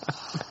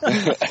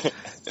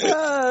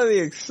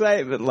 the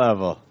excitement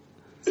level.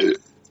 Through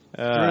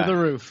the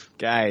roof.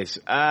 Guys,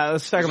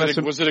 let's talk about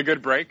some... Was it a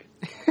good break?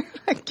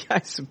 I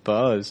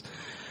suppose.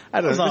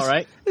 I don't know. It was all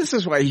right. This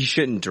is why you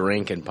shouldn't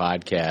drink in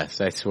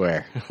podcasts, I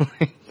swear.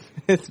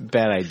 It's a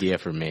bad idea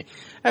for me.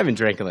 I haven't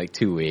drank in like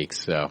 2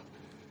 weeks, so...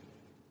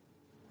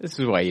 This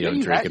is why you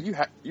don't drink it.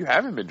 You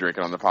haven't been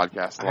drinking on the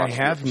podcast. I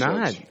have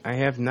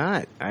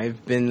not.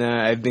 I've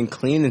been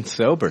clean and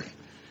sober.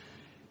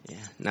 Yeah,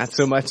 not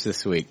so much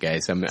this week,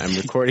 guys. I'm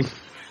recording.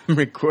 I'm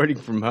recording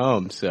from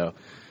home, so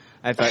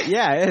I thought,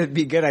 yeah, it'd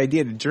be a good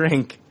idea to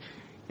drink,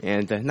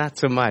 and not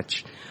so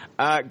much.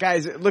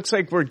 Guys, it looks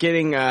like we're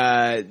getting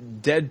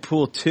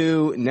Deadpool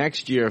 2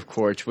 next year, of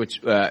course,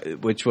 which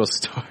will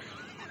star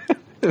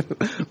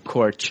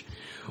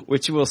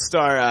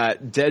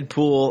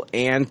Deadpool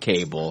and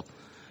Cable.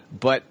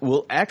 But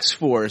will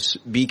X-Force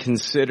be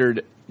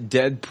considered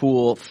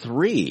Deadpool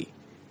 3?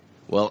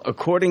 Well,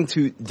 according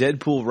to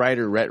Deadpool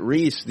writer Rhett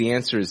Reese, the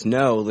answer is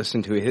no.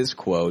 Listen to his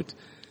quote.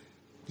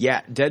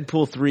 Yeah,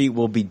 Deadpool 3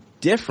 will be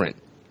different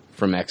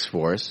from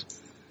X-Force.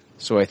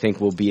 So I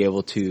think we'll be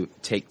able to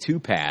take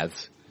two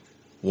paths.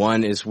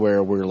 One is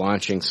where we're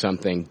launching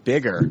something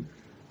bigger,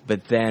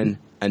 but then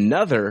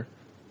another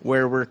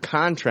where we're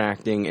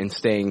contracting and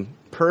staying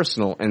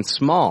personal and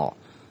small.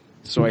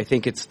 So I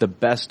think it's the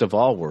best of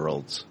all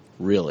worlds,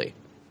 really.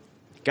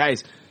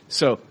 Guys,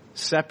 so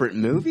separate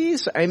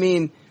movies? I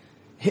mean,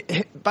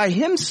 by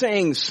him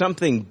saying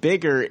something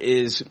bigger,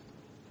 is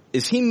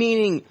he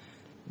meaning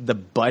the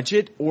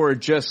budget or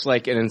just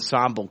like an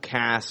ensemble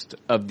cast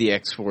of the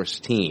X-Force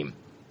team?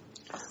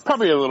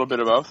 Probably a little bit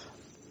of both.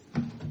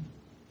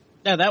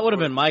 Yeah, that would have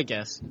been my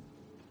guess.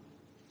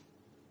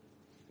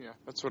 Yeah,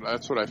 that's what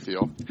I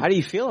feel. How do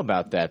you feel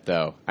about that,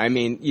 though? I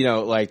mean,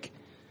 like,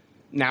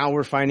 now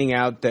we're finding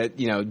out that,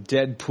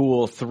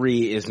 Deadpool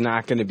 3 is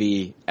not going to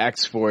be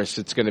X-Force.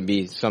 It's going to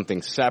be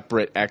something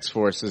separate.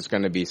 X-Force is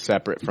going to be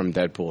separate from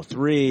Deadpool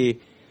 3.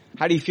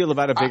 How do you feel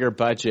about a bigger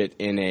budget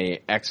in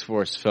a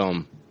X-Force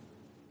film?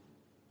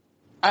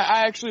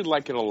 I actually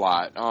like it a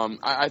lot.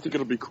 I think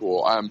it'll be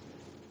cool.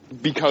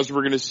 Because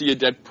we're going to see a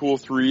Deadpool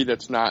 3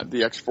 that's not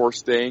the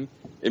X-Force thing,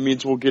 it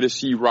means we'll get to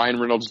see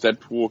Ryan Reynolds'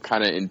 Deadpool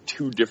kind of in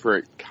two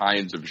different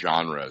kinds of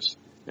genres.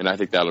 And I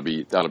think that'll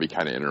be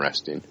kind of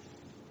interesting.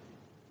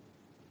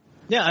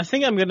 Yeah, I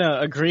think I'm going to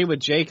agree with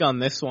Jake on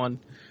this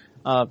one.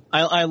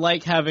 I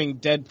like having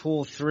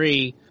Deadpool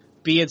 3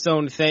 be its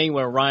own thing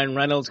where Ryan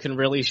Reynolds can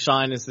really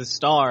shine as the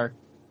star,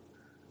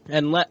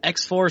 and let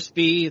X-Force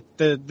be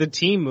the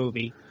team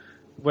movie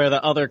where the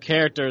other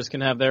characters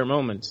can have their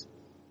moments.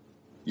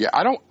 Yeah,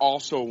 I don't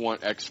also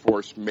want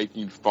X-Force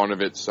making fun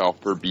of itself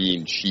for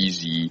being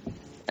cheesy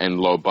and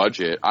low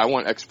budget. I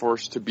want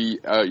X-Force to be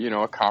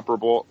a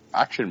comparable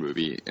action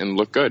movie and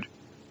look good.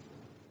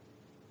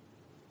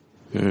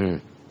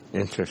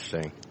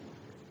 Interesting.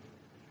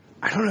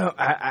 I don't know.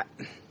 I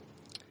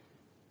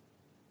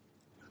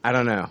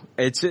don't know.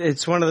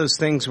 It's one of those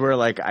things where,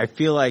 like, I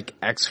feel like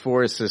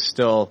X-Force is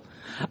still.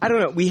 I don't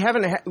know. We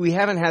haven't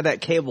had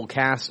that Cable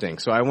casting,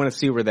 so I want to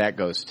see where that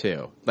goes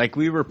too. Like,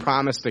 we were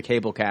promised the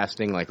Cable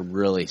casting like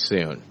really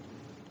soon.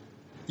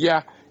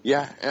 Yeah,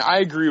 and I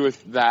agree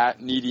with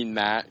that. Needing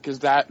that because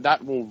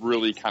that will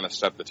really kind of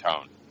set the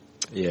tone.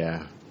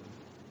 Yeah.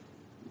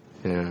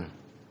 Yeah.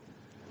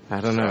 I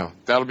don't know.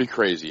 That'll be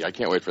crazy. I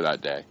can't wait for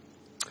that day.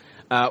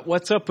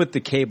 What's up with the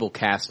Cable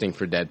casting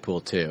for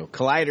Deadpool 2?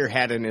 Collider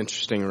had an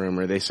interesting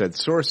rumor. They said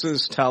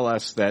sources tell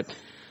us that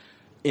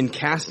in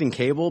casting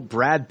Cable,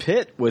 Brad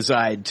Pitt was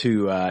eyed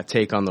to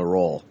take on the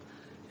role.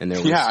 And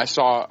there was, I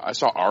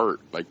saw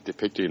art like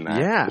depicting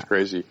that. Yeah. It was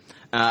crazy.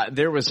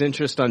 There was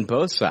interest on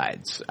both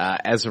sides.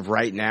 As of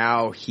right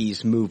now,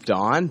 he's moved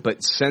on,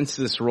 but since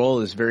this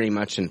role is very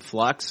much in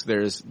flux,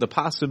 there's the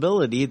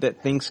possibility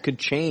that things could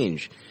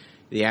change.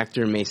 The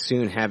actor may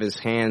soon have his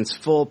hands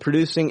full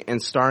producing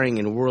and starring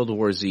in World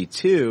War Z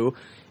 2,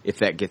 if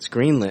that gets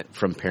greenlit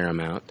from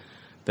Paramount.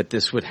 But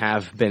this would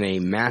have been a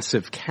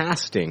massive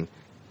casting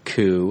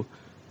coup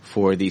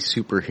for the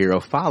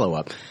superhero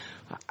follow-up.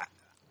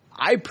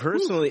 I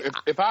personally...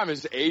 If I'm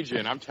his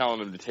agent, I'm telling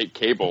him to take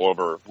Cable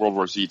over World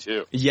War Z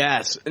 2.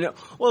 Yes.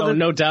 Well,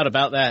 no doubt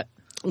about that.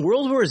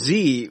 World War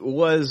Z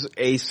was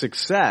a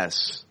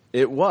success.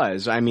 It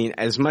was. I mean,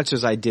 as much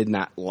as I did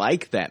not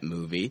like that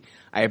movie,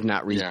 I have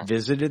not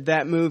revisited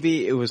that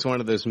movie. It was one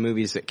of those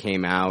movies that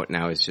came out, and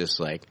I was just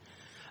like,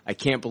 I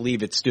can't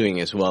believe it's doing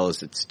as well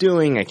as it's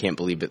doing. I can't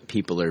believe that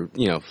people are,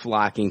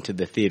 flocking to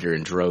the theater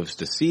in droves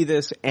to see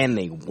this, and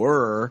they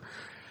were.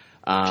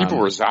 People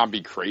were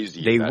zombie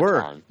crazy. They at that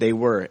were. time. They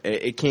were.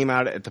 It came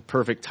out at the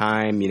perfect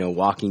time.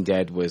 Walking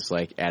Dead was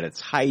like at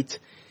its height,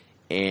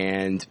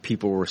 and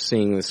people were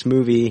seeing this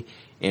movie,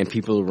 and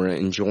people were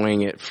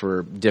enjoying it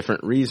for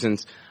different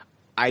reasons.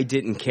 I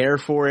didn't care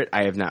for it.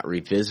 I have not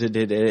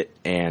revisited it,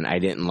 and I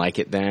didn't like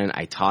it then.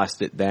 I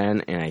tossed it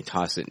then, and I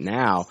toss it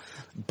now.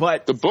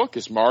 But the book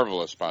is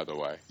marvelous, by the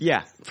way.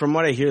 Yeah, from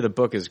what I hear, the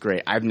book is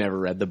great. I've never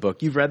read the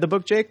book. You've read the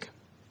book, Jake?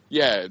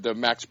 Yeah, the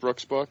Max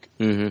Brooks book.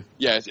 Mm-hmm.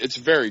 Yeah, it's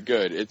very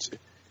good.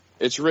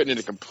 It's written in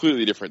a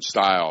completely different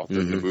style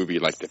than the movie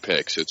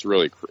depicts. It's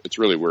really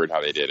weird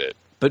how they did it.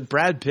 But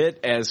Brad Pitt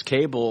as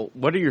Cable,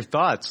 what are your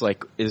thoughts?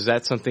 Like, is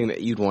that something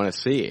that you'd want to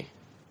see?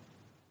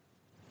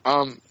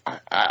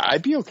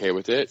 I'd be okay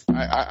with it.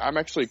 I'm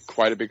actually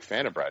quite a big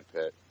fan of Brad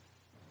Pitt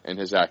and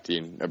his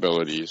acting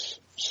abilities.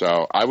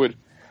 So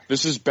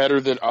this is better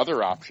than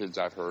other options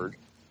I've heard.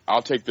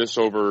 I'll take this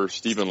over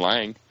Stephen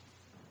Lang.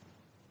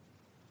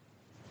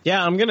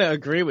 Yeah, I'm going to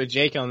agree with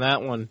Jake on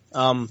that one.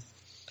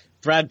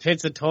 Brad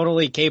Pitt's a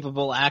totally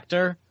capable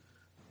actor.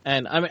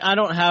 And I mean, I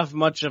don't have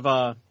much of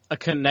a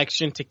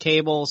connection to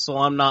Cable, so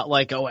I'm not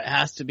like, oh, it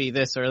has to be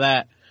this or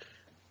that.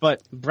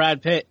 But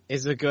Brad Pitt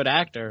is a good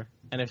actor.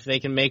 And if they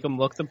can make him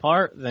look the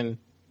part, then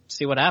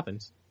see what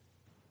happens.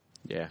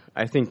 Yeah,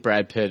 I think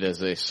Brad Pitt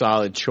is a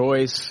solid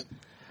choice.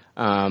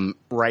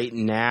 Right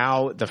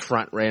now, the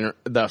front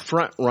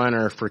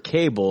runner for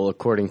Cable,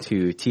 according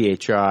to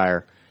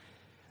THR,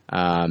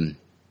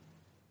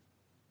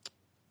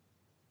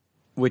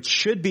 which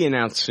should be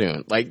announced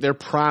soon. Like, they're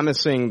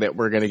promising that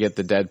we're going to get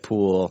the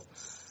Deadpool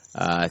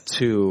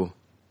 2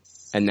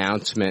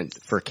 announcement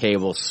for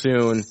Cable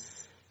soon.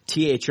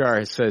 THR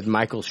has said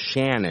Michael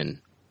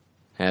Shannon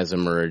has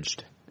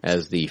emerged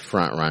as the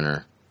front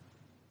runner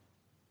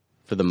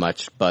for the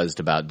much buzzed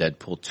about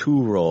Deadpool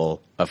 2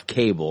 role of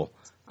Cable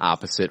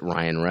opposite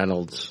Ryan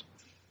Reynolds.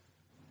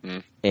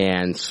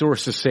 And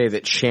sources say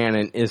that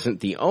Shannon isn't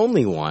the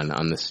only one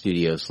on the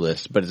studio's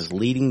list, but is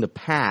leading the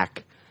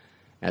pack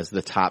as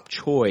the top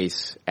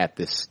choice at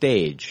this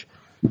stage.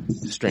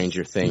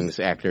 Stranger Things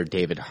actor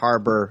David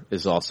Harbour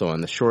is also on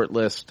the short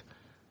list.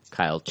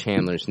 Kyle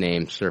Chandler's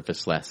name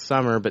surfaced last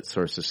summer, but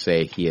sources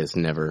say he was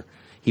never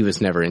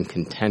in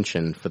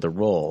contention for the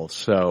role.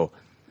 So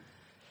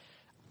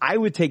I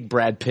would take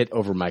Brad Pitt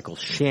over Michael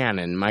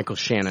Shannon. Michael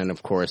Shannon,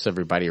 of course,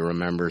 everybody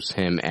remembers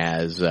him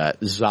as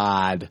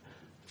Zod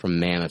from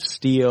Man of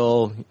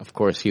Steel. Of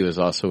course, he was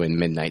also in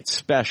Midnight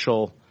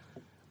Special.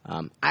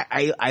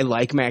 I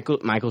like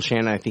Michael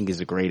Shannon. I think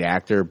he's a great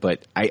actor,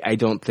 but I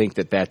don't think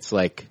that's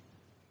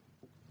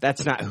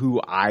not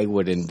who I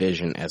would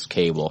envision as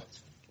Cable.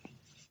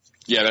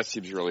 Yeah, that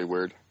seems really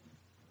weird.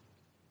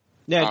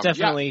 Yeah, it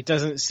definitely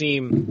doesn't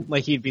seem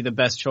like he'd be the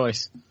best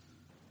choice.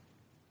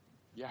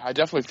 Yeah, I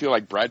definitely feel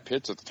like Brad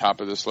Pitt's at the top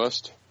of this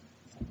list.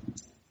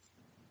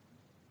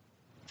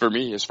 For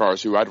me, as far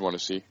as who I'd want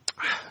to see.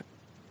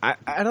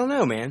 I don't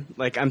know, man.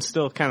 Like, I'm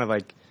still kind of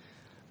like,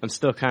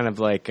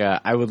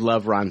 I would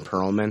love Ron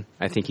Perlman.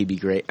 I think he'd be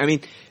great. I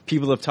mean,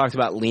 people have talked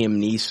about Liam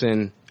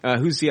Neeson.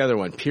 Who's the other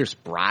one? Pierce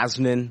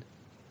Brosnan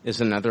is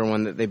another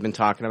one that they've been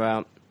talking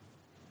about.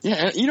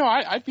 Yeah,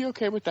 I'd be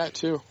okay with that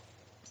too.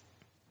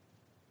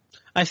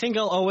 I think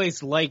I'll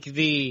always like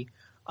the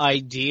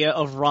idea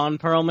of Ron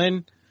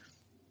Perlman.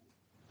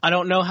 I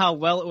don't know how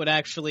well it would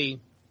actually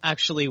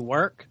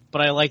work,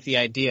 but I like the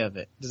idea of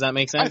it. Does that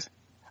make sense?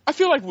 I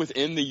feel like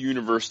within the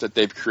universe that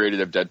they've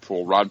created of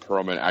Deadpool, Ron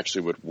Perlman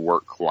actually would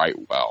work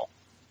quite well.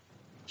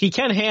 He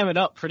can ham it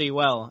up pretty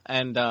well,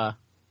 and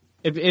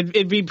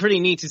it'd be pretty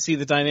neat to see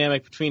the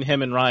dynamic between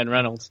him and Ryan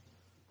Reynolds.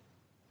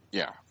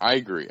 Yeah, I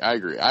agree.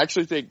 I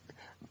actually think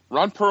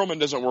Ron Perlman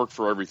doesn't work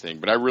for everything,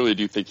 but I really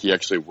do think he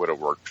actually would have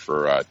worked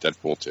for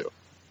Deadpool 2.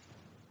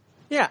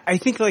 Yeah, I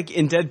think like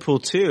in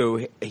Deadpool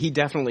 2, he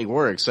definitely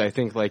works. I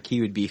think like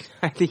he'd be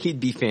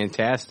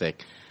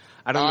fantastic.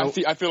 I don't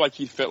know. I feel like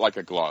he'd fit like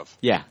a glove.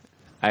 Yeah,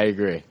 I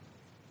agree.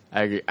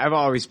 I've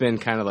always been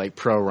kind of like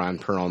pro Ron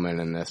Perlman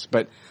in this,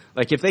 but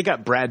like if they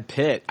got Brad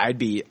Pitt, I'd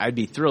be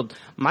thrilled.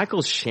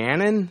 Michael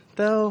Shannon,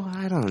 though,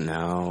 I don't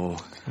know.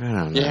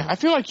 Yeah, I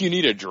feel like you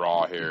need a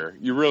draw here.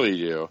 You really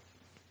do.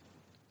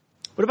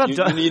 What about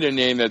you need a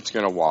name that's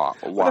going to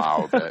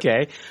wow.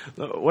 Okay,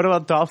 what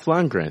about Dolph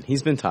Lundgren?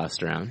 He's been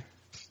tossed around.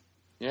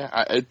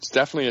 Yeah, it's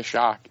definitely a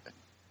shock.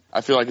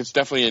 I feel like it's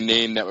definitely a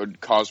name that would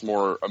cause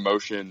more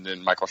emotion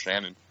than Michael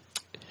Shannon.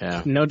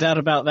 Yeah, no doubt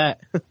about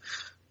that.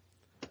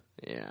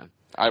 Yeah.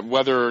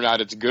 Whether or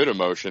not it's good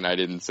emotion, I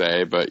didn't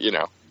say, but you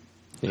know.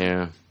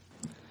 Yeah.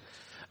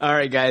 All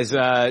right, guys.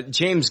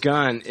 James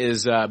Gunn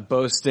is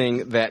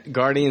boasting that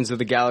Guardians of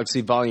the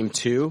Galaxy Volume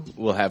 2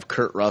 will have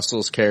Kurt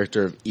Russell's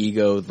character of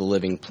Ego the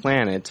Living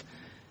Planet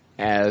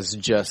as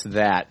just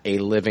that, a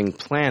living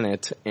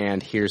planet.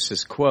 And here's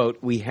his quote: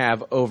 "We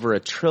have over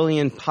 1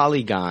 trillion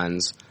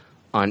polygons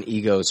on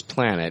Ego's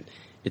planet.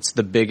 It's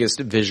the biggest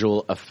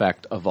visual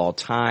effect of all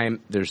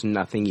time. There's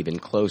nothing even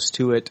close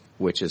to it,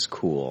 which is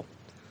cool."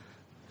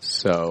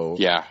 So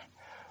yeah.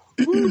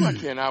 Ooh, I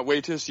cannot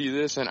wait to see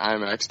this in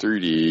IMAX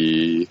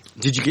 3D.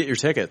 Did you get your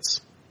tickets?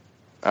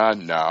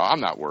 No, I'm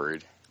not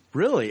worried.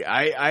 Really?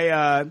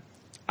 I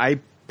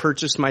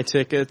purchased my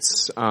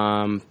tickets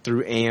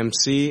through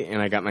AMC,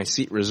 and I got my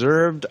seat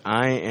reserved.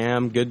 I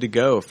am good to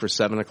go for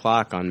 7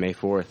 o'clock on May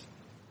 4th.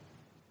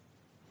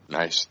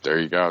 Nice. There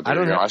you go.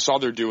 I saw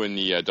they're doing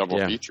the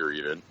double feature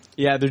even.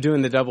 Yeah, they're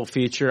doing the double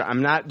feature.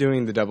 I'm not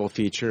doing the double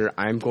feature.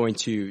 I'm going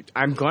to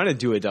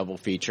do a double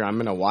feature. I'm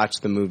going to watch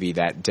the movie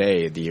that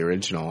day, the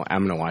original.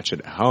 I'm going to watch it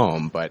at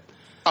home, but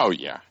oh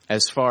yeah.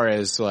 As far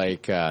as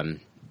like I'm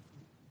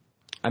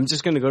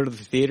just going to go to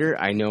the theater.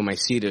 I know my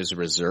seat is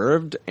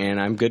reserved and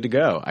I'm good to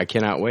go. I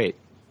cannot wait.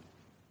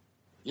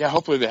 Yeah,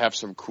 hopefully they have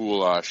some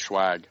cool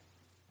swag.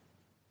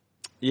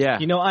 Yeah.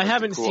 You know, I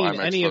haven't cool seen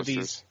IMAX any posters. of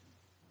these.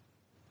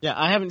 Yeah,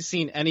 I haven't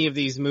seen any of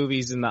these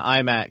movies in the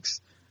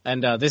IMAX,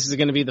 and this is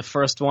going to be the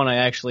first one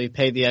I actually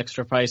paid the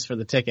extra price for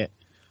the ticket.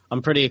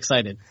 I'm pretty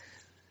excited.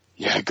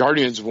 Yeah,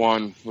 Guardians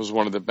 1 was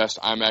one of the best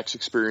IMAX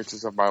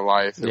experiences of my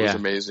life. It was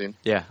amazing.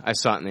 Yeah, I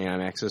saw it in the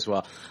IMAX as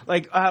well.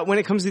 Like, when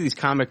it comes to these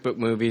comic book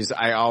movies,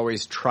 I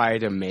always try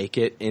to make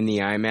it in the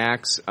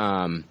IMAX.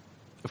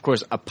 Of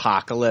course,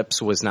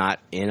 Apocalypse was not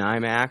in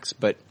IMAX,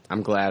 but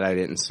I'm glad I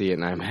didn't see it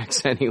in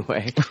IMAX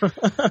anyway.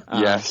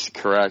 Yes,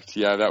 correct.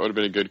 Yeah, that would have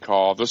been a good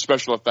call. Those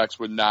special effects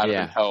would not have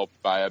been helped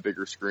by a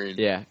bigger screen.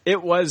 Yeah,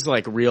 it was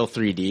like real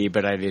 3D,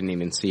 but I didn't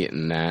even see it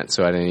in that,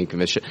 so I didn't even give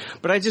a shit.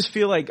 But I just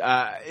feel like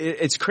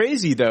it's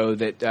crazy, though,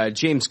 that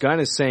James Gunn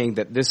is saying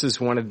that this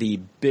is one of the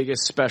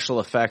biggest special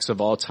effects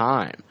of all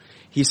time.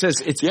 He says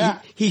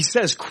he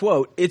says,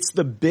 quote, "It's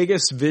the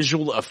biggest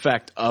visual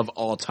effect of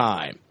all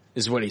time."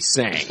 Is what he's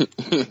saying.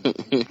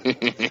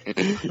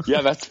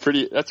 Yeah, that's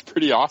pretty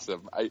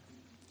awesome.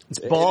 It's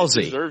ballsy.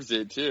 It deserves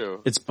it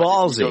too. It's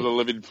ballsy. The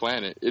Living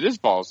Planet. It is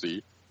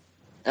ballsy.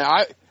 And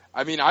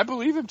I mean, I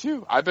believe him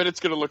too. I bet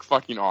it's going to look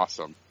fucking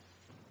awesome.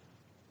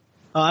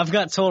 I've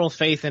got total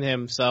faith in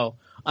him, so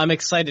I'm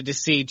excited to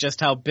see just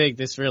how big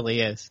this really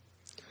is.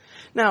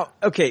 Now,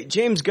 okay,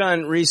 James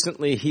Gunn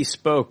recently, he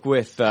spoke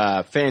with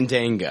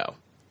Fandango.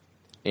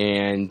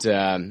 And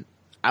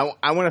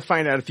I want to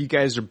find out if you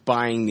guys are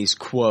buying these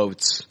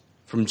quotes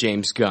from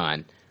James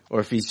Gunn, or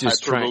if he's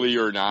just hyperbole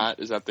or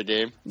not. Is that the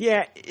game?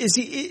 Yeah,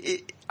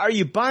 are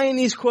you buying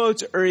these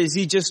quotes, or is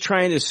he just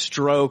trying to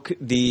stroke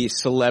the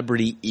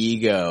celebrity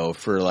ego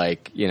for,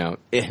 like, you know,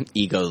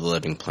 Ego the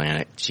Living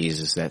Planet?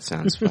 Jesus, that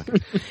sounds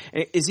fucking.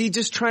 Is he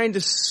just trying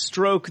to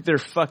stroke their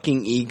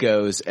fucking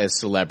egos as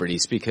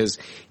celebrities? Because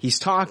he's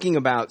talking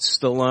about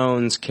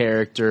Stallone's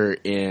character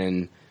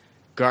in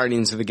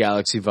Guardians of the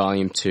Galaxy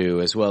Volume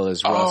 2, as well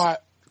as I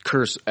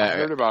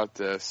heard about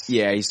this.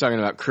 Yeah, he's talking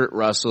about Kurt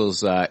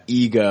Russell's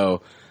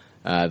Ego,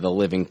 the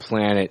Living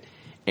Planet,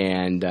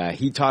 and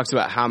he talks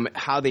about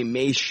how they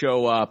may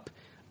show up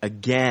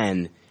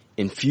again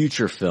in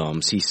future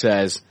films. He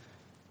says,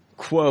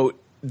 quote,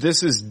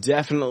 "This is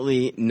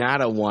definitely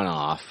not a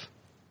one-off.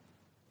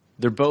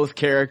 They're both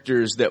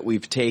characters that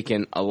we've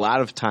taken a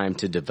lot of time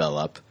to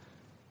develop,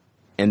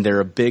 and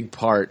they're a big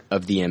part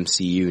of the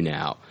MCU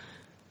now."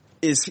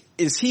 Is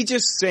he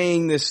just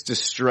saying this to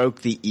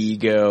stroke the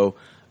ego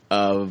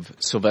of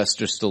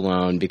Sylvester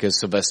Stallone, because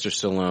Sylvester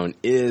Stallone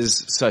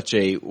is such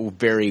a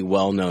very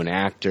well-known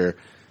actor,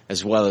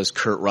 as well as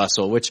Kurt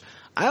Russell, which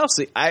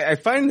I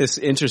find this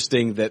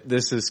interesting that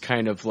this is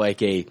kind of like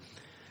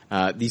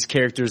these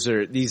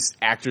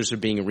actors are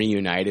being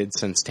reunited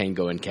since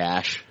Tango and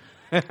Cash.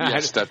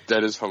 Yes,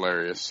 that is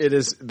hilarious.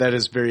 That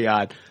is very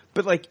odd.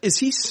 But like, is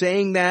he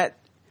saying that?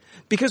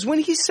 Because when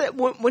he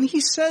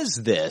says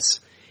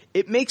this,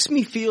 it makes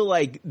me feel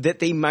like that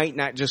they might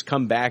not just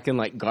come back in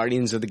like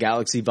Guardians of the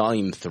Galaxy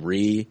Volume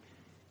 3.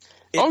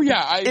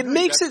 It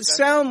makes it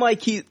sound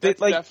like that's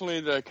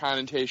definitely the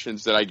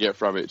connotations that I get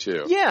from it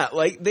too. Yeah,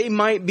 like they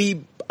might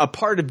be a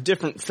part of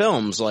different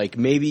films. Like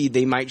maybe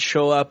they might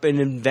show up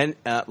in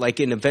like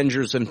in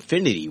Avengers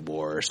Infinity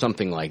War or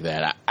something like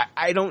that.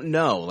 I don't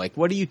know. Like,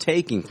 what are you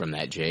taking from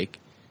that, Jake?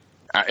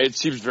 It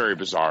seems very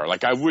bizarre.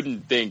 Like, I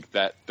wouldn't think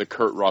that the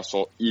Kurt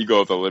Russell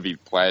Ego of the Living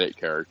Planet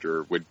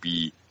character would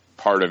be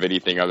part of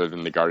anything other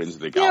than the Guardians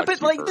of the Galaxy. Yeah,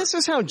 but like this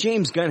is how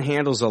James Gunn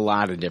handles a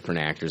lot of different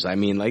actors. I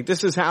mean, like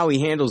this is how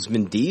he handles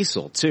Vin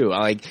Diesel too.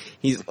 Like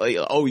he's like,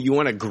 oh, you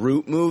want a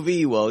Groot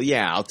movie? Well,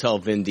 yeah, I'll tell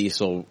Vin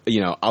Diesel.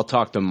 You know, I'll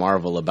talk to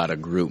Marvel about a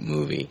Groot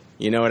movie.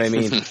 You know what I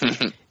mean?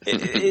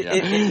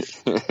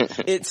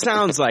 It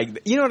sounds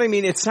like, you know what I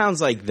mean? It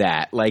sounds like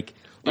that. Like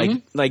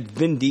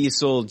Vin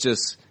Diesel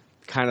just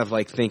kind of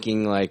like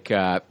thinking like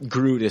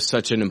Groot is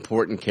such an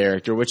important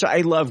character, which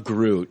I love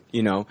Groot,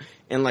 you know,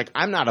 and like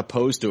I'm not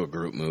opposed to a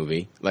Groot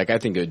movie. Like I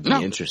think it would be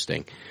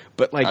interesting,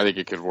 but like I think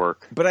it could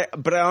work.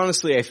 But I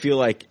honestly I feel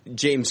like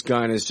James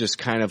Gunn is just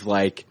kind of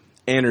like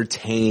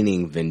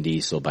entertaining Vin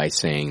Diesel by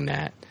saying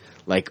that,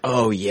 like,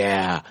 oh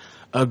yeah,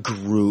 a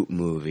Groot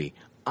movie.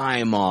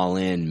 I'm all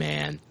in,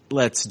 man.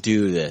 Let's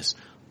do this.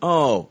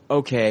 Oh,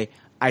 okay.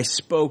 I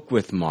spoke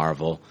with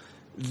Marvel.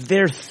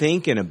 They're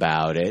thinking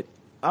about it.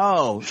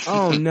 Oh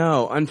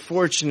no.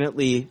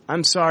 Unfortunately,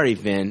 I'm sorry,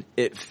 Vin.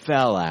 It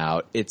fell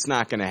out. It's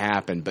not going to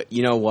happen. But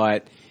you know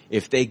what?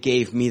 If they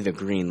gave me the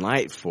green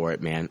light for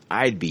it, man,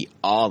 I'd be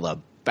all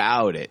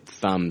about it.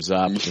 Thumbs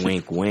up,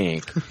 wink,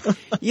 wink.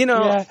 You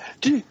know. Yeah.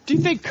 Do you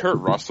think Kurt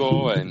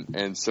Russell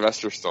and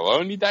Sylvester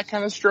Stallone need that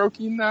kind of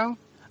stroking now?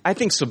 I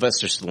think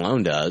Sylvester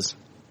Stallone does.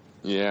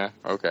 Yeah,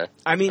 okay.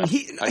 I mean,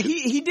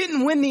 he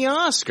didn't win the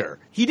Oscar.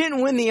 He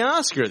didn't win the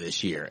Oscar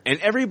this year.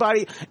 And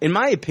everybody, in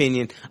my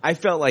opinion, I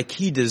felt like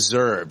he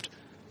deserved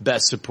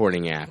Best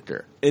Supporting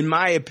Actor. In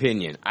my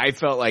opinion, I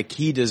felt like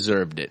he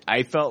deserved it.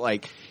 I felt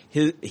like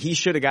he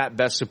should have got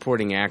Best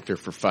Supporting Actor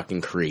for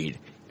fucking Creed.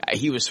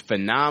 He was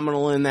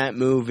phenomenal in that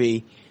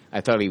movie. I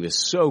thought he was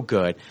so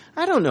good.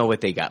 I don't know what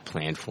they got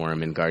planned for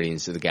him in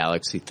Guardians of the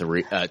Galaxy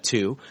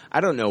 2.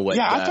 I don't know what.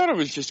 Yeah, I thought it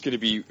was just going to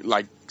be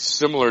like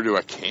similar to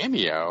a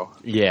cameo.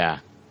 Yeah.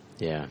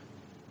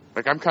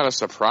 Like I'm kind of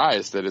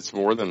surprised that it's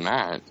more than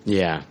that.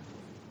 Yeah.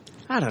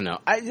 I don't know.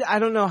 I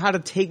don't know how to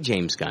take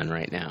James Gunn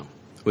right now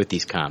with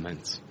these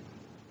comments.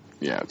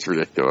 Yeah, it's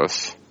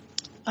ridiculous.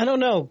 I don't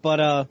know,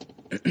 but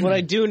what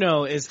I do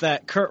know is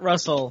that Kurt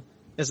Russell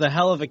is a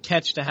hell of a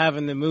catch to have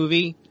in the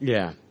movie.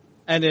 Yeah.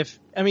 And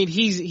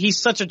he's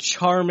such a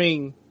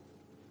charming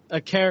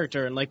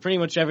character and like pretty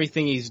much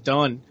everything he's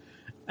done.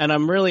 And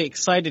I'm really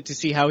excited to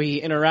see how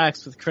he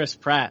interacts with Chris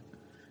Pratt.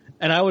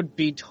 And I would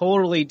be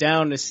totally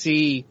down to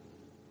see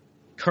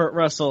Kurt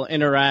Russell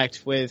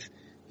interact with,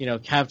 you know,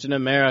 Captain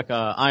America,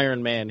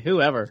 Iron Man,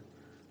 whoever.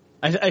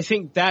 I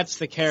think that's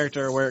the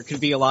character where it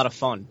could be a lot of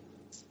fun.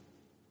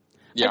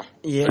 Yeah.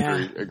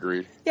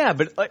 Agreed. Yeah,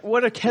 but like,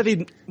 what are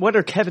Kevin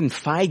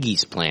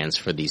Feige's plans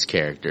for these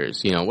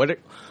characters? You know, what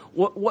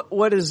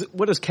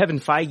does Kevin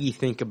Feige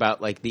think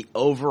about like the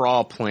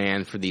overall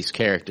plan for these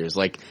characters?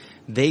 Like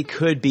they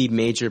could be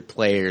major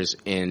players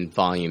in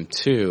Volume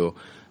 2,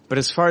 but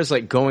as far as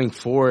like going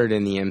forward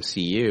in the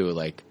MCU,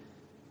 like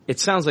it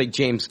sounds like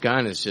James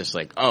Gunn is just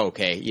like, oh,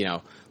 okay, you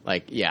know,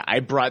 like yeah,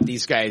 I brought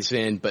these guys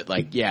in, but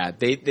like yeah,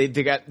 they've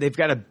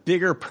got a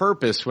bigger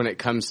purpose when it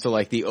comes to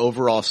like the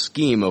overall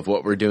scheme of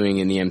what we're doing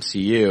in the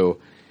MCU.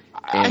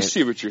 I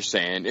see what you're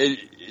saying.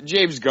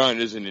 James Gunn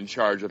isn't in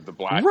charge of the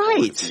Black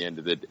Bolt at the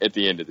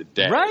end of the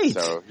day, right?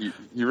 So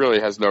he really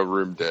has no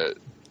room to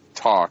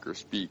talk or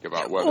speak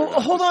about whether.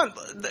 Well, hold on,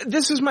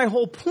 this is my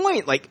whole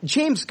point. Like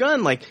James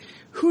Gunn, like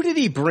who did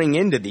he bring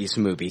into these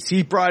movies?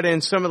 He brought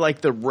in some of like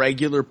the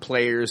regular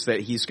players that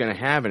he's going to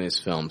have in his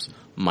films: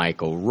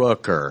 Michael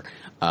Rooker,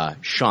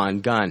 Sean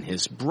Gunn,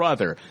 his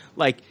brother.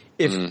 Like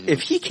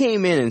if he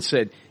came in and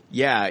said,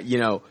 "Yeah, you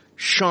know,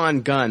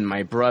 Sean Gunn,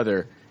 my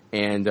brother."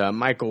 And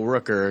Michael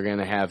Rooker are going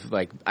to have,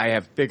 like, I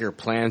have bigger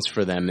plans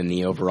for them in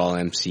the overall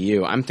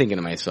MCU. I'm thinking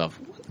to myself,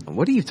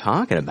 what are you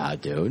talking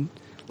about, dude?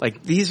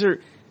 Like, these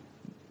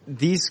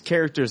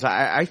characters,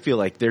 I feel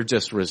like they're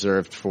just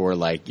reserved for,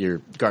 like, your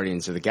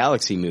Guardians of the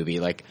Galaxy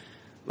movie. Like,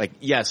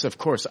 yes, of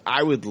course,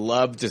 I would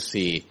love to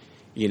see,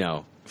 you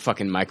know,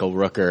 fucking Michael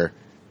Rooker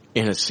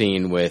in a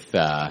scene with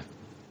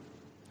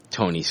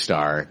Tony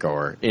Stark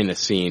or in a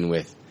scene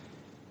with,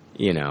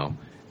 you know,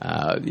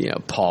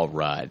 Paul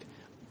Rudd.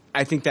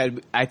 I think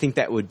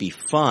that would be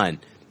fun,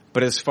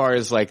 but as far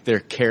as like their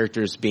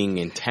characters being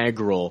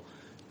integral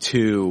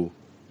to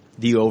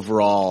the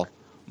overall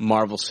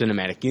Marvel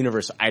Cinematic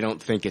Universe, I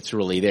don't think it's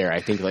really there.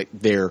 I think like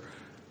they're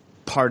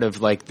part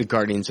of like the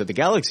Guardians of the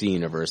Galaxy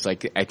universe.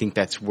 Like I think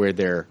that's where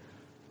they're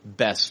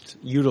best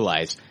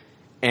utilized.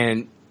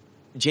 And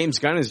James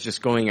Gunn is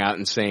just going out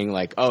and saying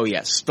like, oh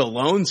yeah,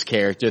 Stallone's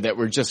character that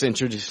we're just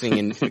introducing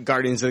in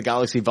Guardians of the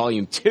Galaxy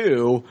Volume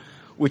 2,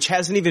 which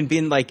hasn't even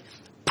been like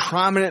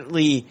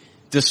prominently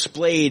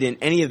displayed in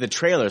any of the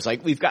trailers.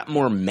 Like we've got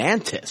more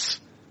Mantis.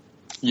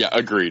 Yeah,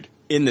 agreed.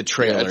 In the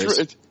trailers.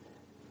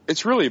 Yeah,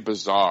 It's really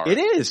bizarre. It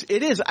is.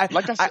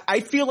 I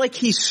feel like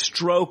he's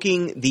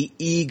stroking the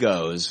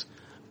egos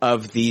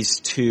of these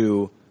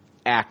two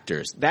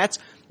actors.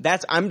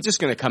 I'm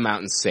just going to come out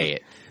and say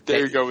it.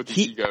 There you go with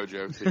the ego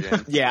jokes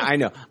again. Yeah, I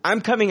know.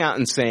 I'm coming out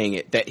and saying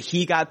it, that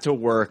he got to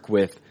work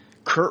with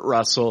Kurt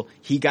Russell,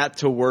 he got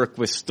to work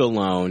with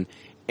Stallone,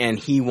 and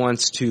he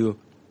wants to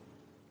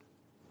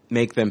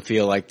make them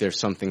feel like there's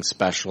something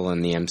special in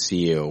the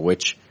MCU,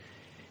 which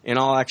in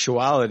all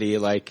actuality,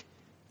 like,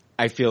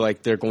 I feel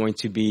like they're going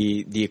to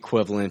be the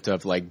equivalent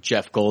of like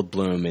Jeff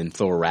Goldblum in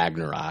Thor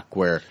Ragnarok,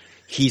 where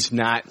he's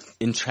not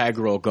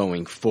integral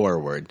going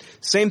forward.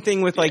 Same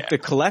thing with like The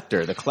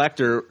Collector. The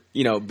Collector,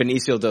 you know,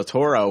 Benicio del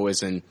Toro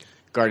was in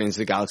Guardians of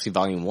the Galaxy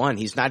Volume 1.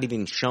 He's not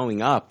even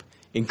showing up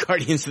in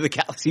Guardians of the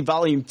Galaxy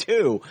Volume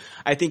 2.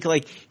 I think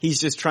like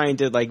he's just trying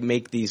to like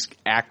make these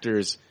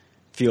actors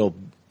feel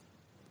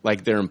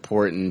like they're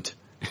important.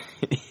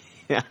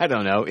 I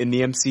don't know, in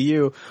the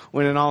MCU,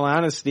 when in all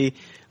honesty,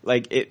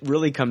 like it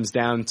really comes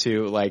down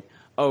to like,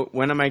 oh,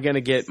 when am I going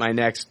to get my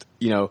next,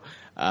 you know,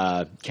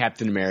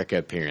 Captain America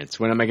appearance?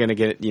 When am I going to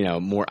get, you know,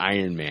 more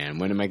Iron Man?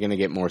 When am I going to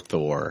get more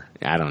Thor?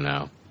 I don't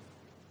know.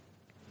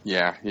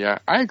 Yeah,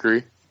 I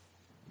agree.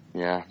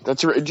 Yeah,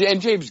 that's right.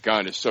 And James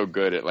Gunn is so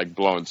good at like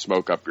blowing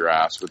smoke up your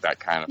ass with that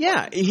kind of.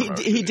 Yeah,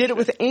 he did it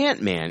with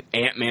Ant-Man.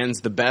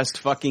 Ant-Man's the best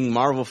fucking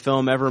Marvel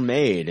film ever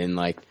made, and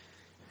like,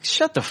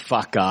 shut the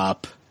fuck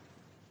up.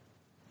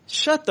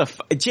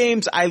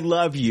 James, I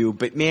love you,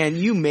 but man,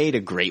 you made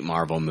a great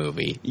Marvel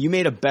movie. You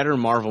made a better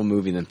Marvel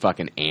movie than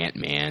fucking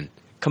Ant-Man.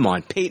 Come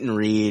on, Peyton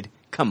Reed.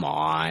 Come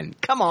on.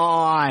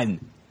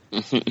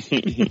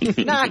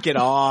 Knock it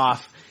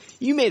off.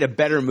 You made a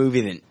better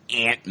movie than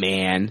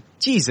Ant-Man.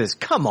 Jesus,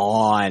 come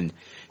on.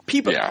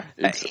 People,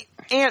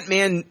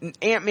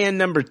 Ant-Man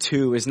number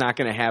 2 is not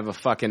going to have a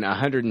fucking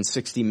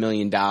 $160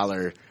 million,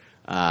 they're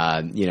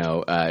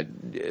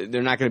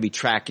not going to be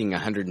tracking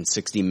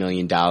 $160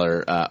 million,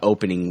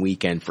 opening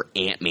weekend for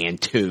Ant-Man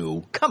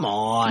 2. Come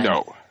on.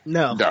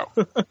 No. I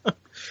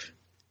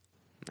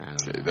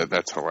don't know.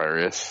 That's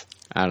hilarious.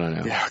 I don't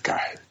know. Yeah, God.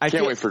 I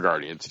can't wait for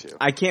Guardians 2.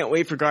 I can't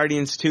wait for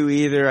Guardians 2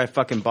 either. I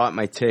fucking bought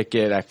my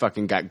ticket. I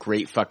fucking got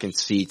great fucking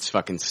seats,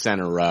 fucking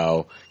center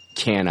row.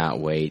 Cannot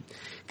wait.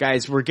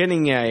 Guys, we're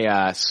getting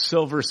a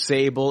Silver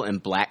Sable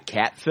and Black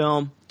Cat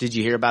film. Did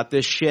you hear about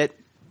this shit?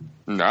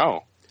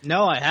 No,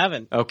 I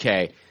haven't.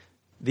 Okay.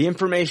 The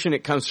information,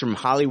 it comes from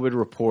Hollywood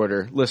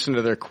Reporter. Listen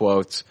to their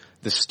quotes.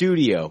 The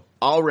studio,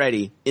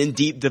 already in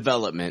deep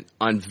development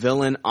on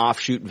villain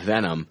offshoot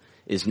Venom,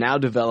 is now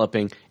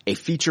developing a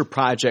feature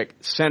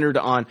project centered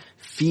on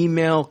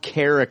female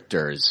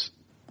characters.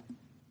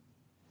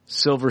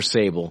 Silver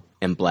Sable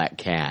and Black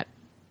Cat.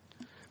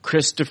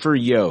 Christopher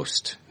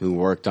Yost, who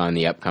worked on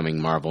the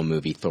upcoming Marvel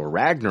movie Thor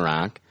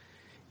Ragnarok,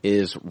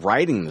 is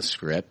writing the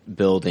script,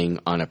 building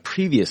on a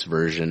previous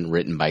version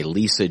written by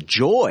Lisa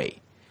Joy,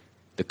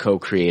 the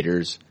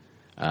co-creator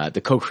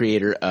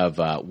of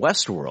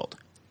Westworld.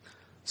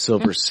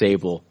 Silver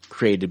Sable,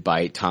 created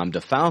by Tom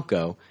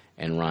DeFalco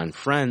and Ron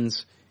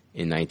Frenz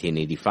in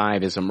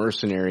 1985, is a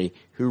mercenary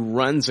who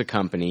runs a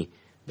company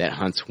that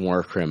hunts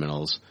war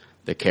criminals.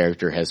 The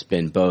character has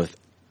been both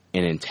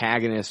an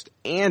antagonist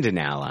and an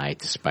ally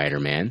to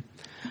Spider-Man.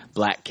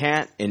 Black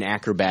Cat, an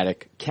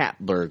acrobatic cat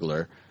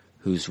burglar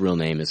whose real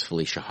name is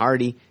Felicia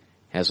Hardy,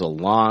 has a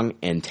long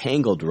and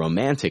tangled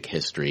romantic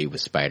history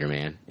with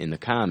Spider-Man in the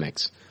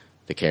comics.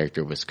 The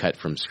character was cut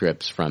from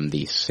scripts from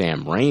the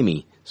Sam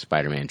Raimi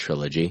Spider-Man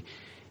trilogy,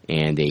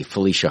 and a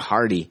Felicia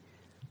Hardy,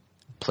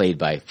 played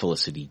by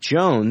Felicity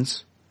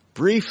Jones,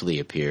 briefly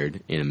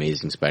appeared in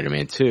Amazing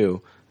Spider-Man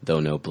 2, though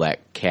no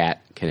Black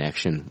Cat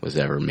connection was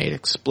ever made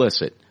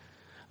explicit.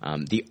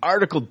 The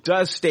article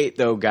does state,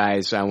 though,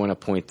 guys, I want to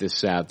point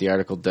this out, the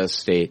article does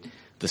state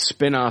the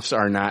spin-offs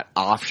are not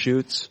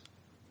offshoots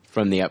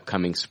from the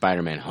upcoming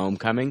Spider-Man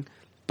Homecoming,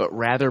 but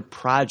rather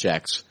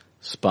projects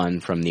spun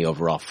from the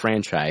overall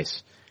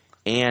franchise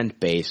and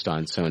based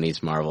on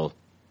Sony's Marvel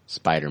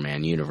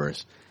Spider-Man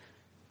universe.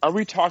 Are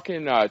we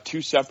talking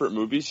two separate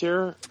movies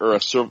here, or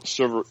a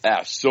Silver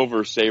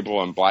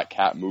Sable and Black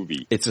Cat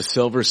movie? It's a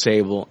Silver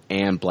Sable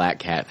and Black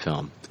Cat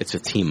film. It's a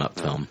team-up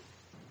film.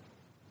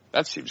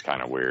 That seems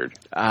kind of weird.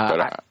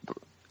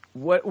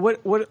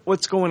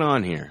 What's going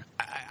on here?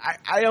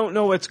 I don't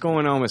know what's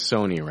going on with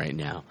Sony right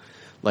now.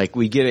 Like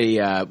we get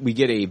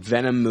a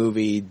Venom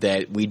movie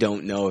that we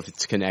don't know if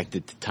it's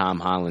connected to Tom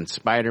Holland's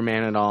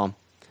Spider-Man at all.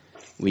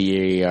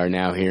 We are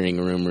now hearing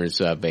rumors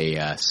of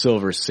a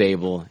Silver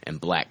Sable and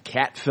Black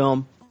Cat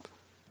film,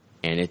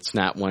 and it's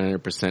not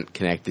 100%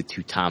 connected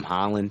to Tom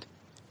Holland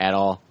at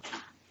all.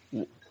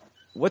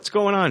 What's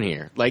going on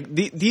here? Like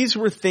these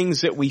were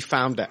things that we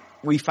found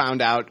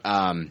out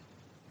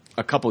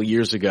a couple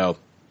years ago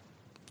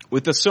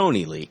with the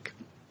Sony leak.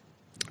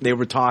 They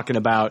were talking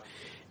about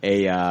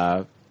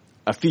a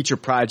feature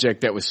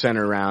project that was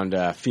centered around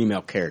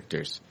female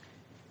characters,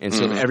 and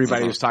so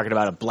everybody was talking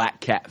about a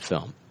Black Cat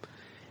film.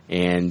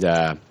 And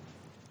I'm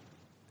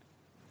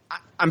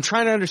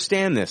trying to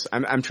understand this.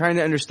 I'm trying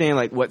to understand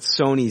like what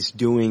Sony's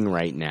doing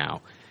right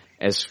now,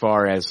 as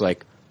far as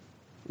like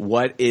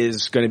what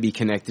is going to be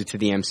connected to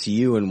the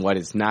MCU and what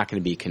is not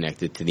going to be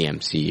connected to the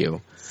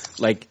MCU.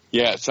 Like,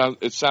 yeah,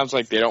 it sounds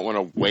like they don't want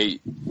to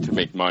wait to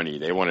make money.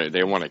 They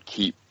want to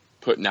keep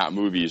putting out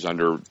movies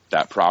under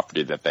that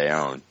property that they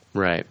own.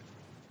 Right.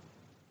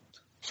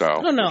 So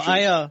I don't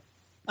know.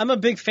 I'm a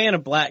big fan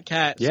of Black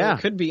Cat, so Yeah.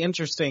 it could be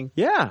interesting.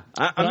 Yeah.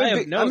 I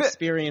have no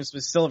experience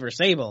with Silver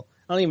Sable.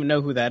 I don't even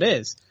know who that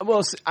is.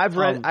 Well, I've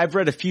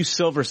read a few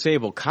Silver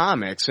Sable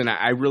comics, and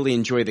I really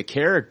enjoy the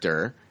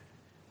character.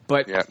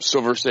 But yeah,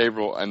 Silver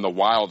Sable and the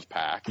Wild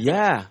Pack.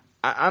 yeah,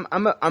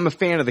 I'm a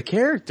fan of the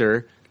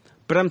character,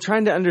 but I'm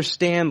trying to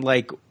understand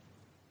like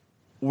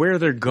where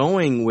they're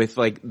going with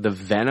like the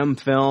Venom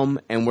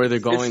film and where they're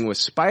going with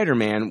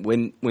Spider-Man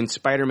when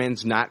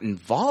Spider-Man's not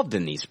involved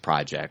in these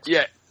projects.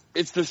 Yeah,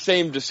 it's the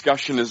same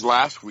discussion as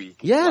last week.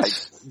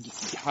 Yes.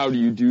 Like, how do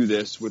you do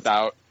this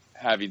without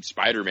having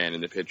Spider-Man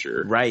in the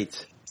picture? Right.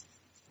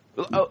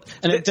 Oh,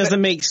 And it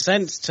doesn't make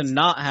sense to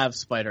not have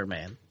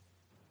Spider-Man.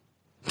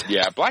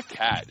 Yeah, Black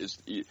Cat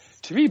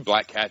to me,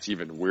 Black Cat's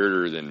even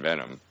weirder than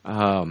Venom.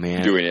 Oh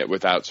man. Doing it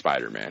without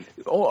Spider-Man.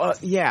 Oh,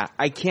 yeah.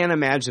 I can't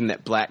imagine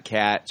that Black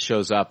Cat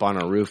shows up on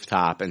a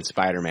rooftop and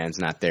Spider-Man's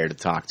not there to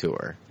talk to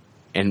her.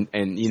 And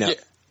you know,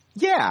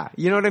 yeah,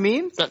 you know what I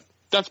mean?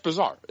 That's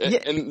bizarre. Yeah.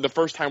 And the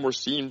first time we're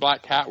seeing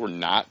Black Cat, we're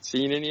not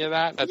seeing any of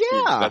that.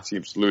 Yeah. That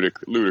seems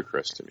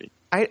ludicrous to me.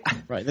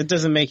 Right, that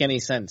doesn't make any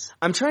sense.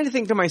 I'm trying to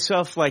think to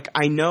myself, like,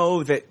 I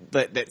know that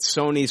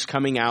Sony's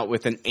coming out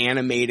with an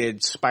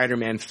animated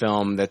Spider-Man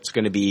film that's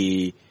going to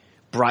be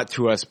brought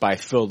to us by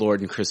Phil Lord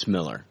and Chris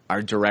Miller,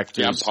 our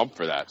directors. Yeah, I'm pumped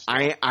for that.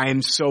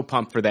 I'm so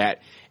pumped for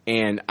that,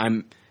 and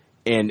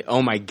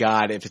oh my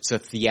god, if it's a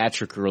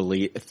theatrical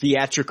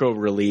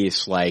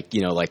release, like,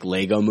 you know, like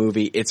Lego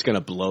Movie, it's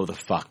gonna blow the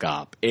fuck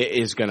up. It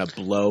is gonna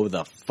blow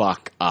the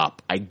fuck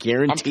up. I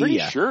guarantee. I'm pretty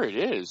sure it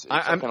is. It's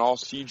like an all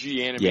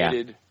CG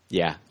animated.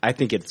 Yeah, I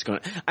think it's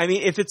going to – I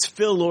mean, if it's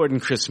Phil Lord and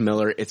Chris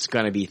Miller, it's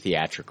going to be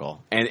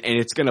theatrical, and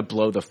it's going to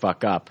blow the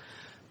fuck up.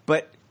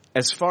 But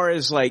as far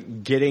as,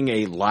 like, getting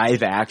a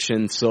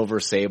live-action Silver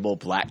Sable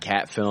Black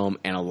Cat film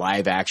and a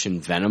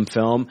live-action Venom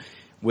film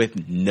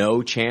with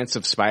no chance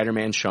of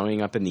Spider-Man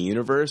showing up in the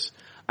universe,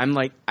 I'm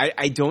like,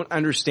 I don't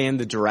understand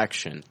the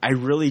direction. I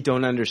really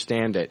don't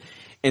understand it.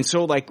 And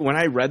so, like, when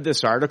I read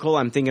this article,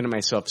 I'm thinking to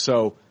myself,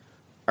 so –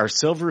 are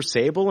Silver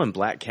Sable and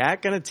Black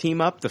Cat going to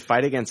team up to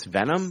fight against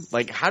Venom?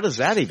 Like, how does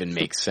that even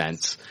make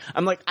sense?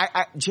 I'm like,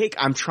 Jake,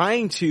 I'm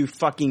trying to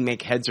fucking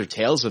make heads or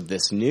tails of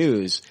this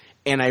news,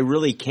 and I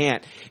really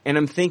can't. And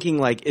I'm thinking,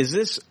 like, is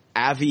this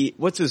Avi,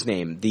 what's his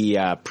name?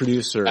 The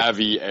producer.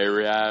 Avi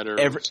Arad or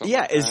something.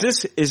 Yeah, like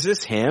is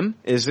this him?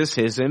 Is this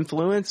his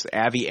influence?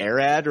 Avi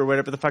Arad or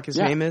whatever the fuck his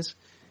name is?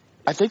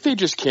 I think they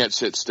just can't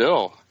sit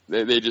still.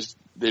 They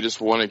just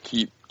want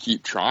to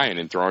keep trying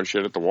and throwing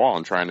shit at the wall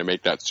and trying to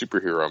make that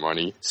superhero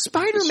money.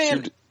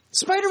 Spider-Man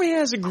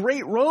has a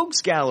great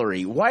rogues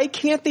gallery. Why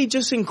can't they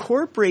just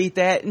incorporate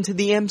that into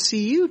the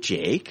MCU,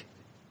 Jake?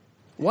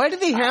 Why do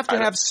they have to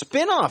have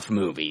spin-off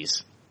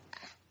movies?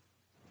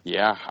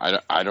 Yeah,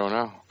 I don't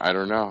know. I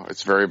don't know.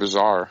 It's very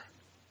bizarre.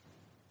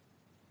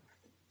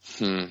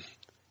 Yeah,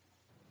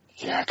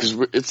 because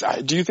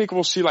do you think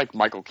we'll see like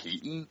Michael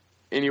Keaton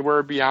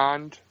anywhere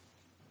beyond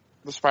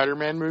the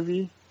Spider-Man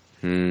movie?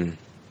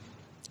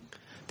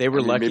 They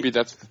were lucky. Maybe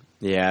that's.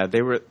 Yeah,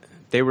 they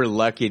were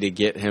lucky to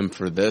get him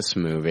for this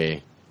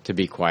movie. To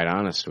be quite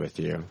honest with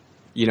you,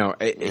 you know,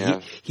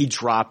 he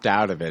dropped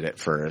out of it at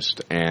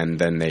first, and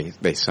then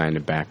they signed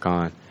him back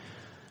on.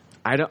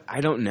 I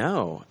don't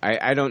know.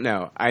 I don't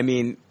know. I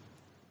mean,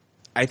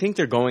 I think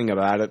they're going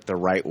about it the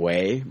right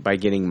way by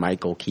getting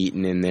Michael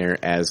Keaton in there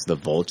as the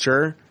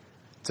Vulture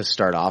to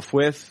start off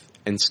with,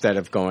 instead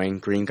of going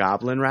Green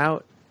Goblin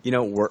route. You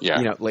know,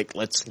 you know, like,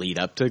 let's lead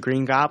up to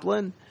Green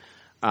Goblin.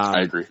 I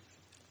agree.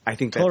 I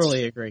think that's,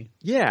 totally agree.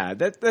 Yeah,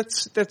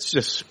 that's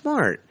just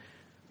smart.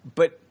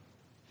 But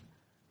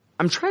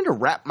I'm trying to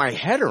wrap my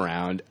head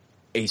around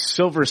a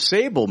Silver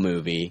Sable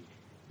movie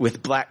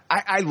with Black.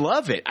 I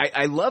love it.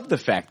 I love the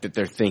fact that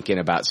they're thinking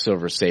about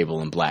Silver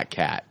Sable and Black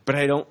Cat. But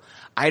I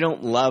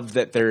don't love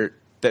that they're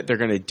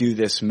going to do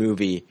this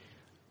movie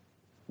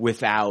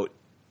without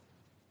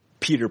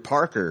Peter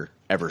Parker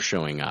ever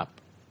showing up.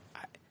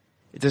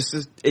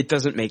 It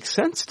doesn't make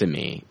sense to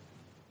me.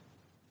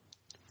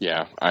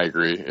 Yeah, I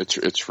agree.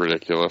 It's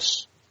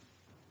ridiculous.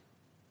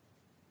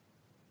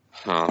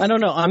 Huh. I don't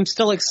know. I'm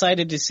still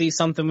excited to see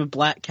something with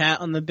Black Cat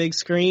on the big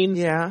screen.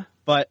 Yeah.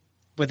 But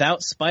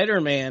without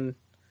Spider-Man,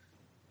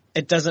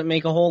 it doesn't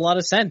make a whole lot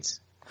of sense.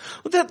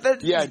 Well, that's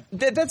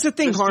the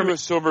thing, Just Harmon. do a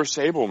Silver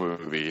Sable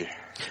movie.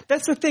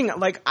 That's the thing.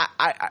 Like,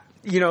 I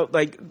you know,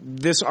 like,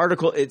 this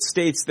article, it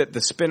states that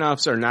the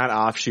spin-offs are not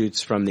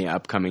offshoots from the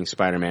upcoming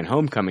Spider-Man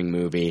Homecoming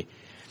movie.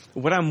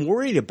 What I'm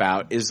worried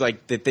about is,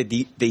 like, that they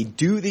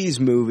do these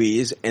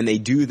movies and they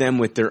do them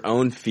with their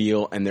own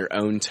feel and their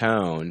own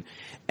tone.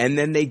 And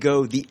then they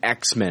go the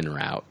X-Men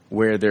route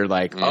where they're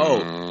like,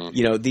 oh,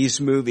 you know, these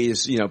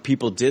movies, you know,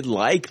 people did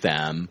like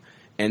them.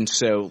 And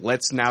so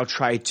let's now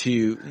try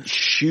to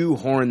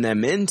shoehorn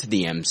them into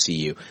the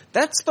MCU.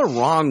 That's the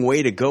wrong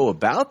way to go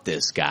about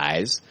this,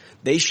 guys.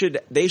 They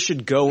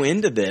should go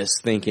into this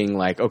thinking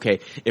like, okay,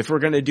 if we're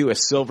going to do a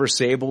Silver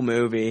Sable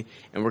movie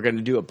and we're going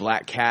to do a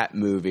Black Cat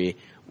movie,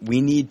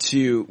 we need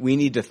to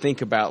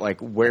think about like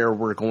where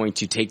we're going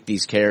to take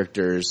these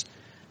characters,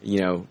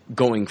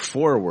 going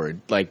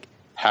forward. Like,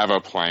 have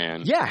a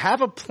plan. Yeah, have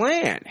a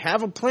plan.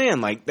 Have a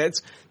plan. Like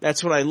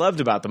that's what I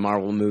loved about the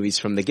Marvel movies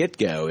from the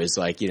get-go is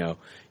like,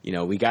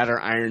 we got our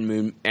Iron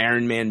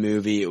Man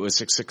movie. It was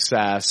a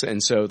success.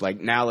 And so like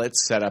now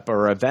let's set up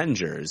our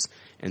Avengers.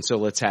 And so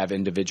let's have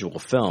individual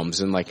films.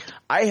 And like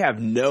I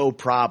have no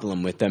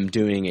problem with them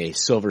doing a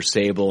Silver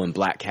Sable and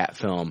Black Cat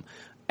film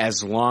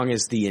as long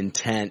as the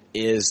intent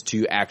is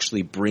to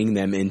actually bring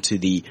them into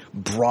the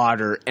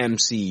broader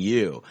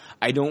MCU.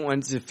 I don't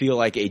want it to feel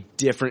like a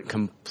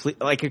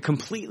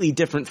completely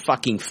different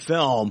fucking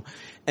film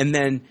and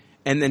then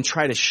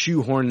try to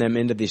shoehorn them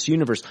into this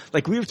universe.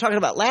 Like we were talking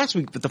about last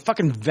week with the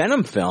fucking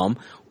Venom film,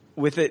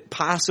 with it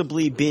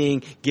possibly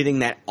getting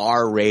that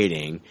R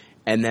rating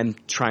and then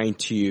trying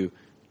to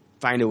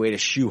find a way to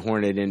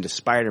shoehorn it into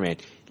Spider-Man.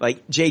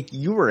 Like, Jake,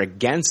 you were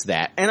against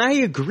that, and I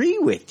agree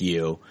with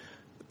you.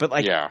 But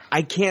like,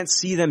 I can't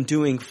see them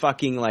doing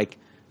fucking like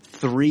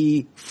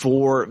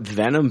 3-4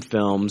 Venom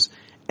films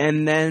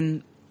and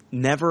then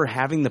never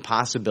having the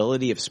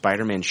possibility of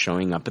Spider-Man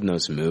showing up in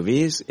those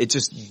movies. It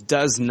just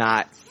does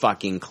not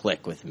fucking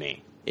click with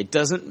me. It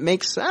doesn't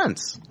make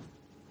sense.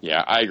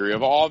 Yeah, I agree.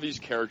 Of all these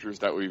characters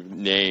that we've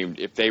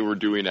named, if they were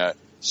doing a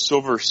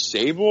Silver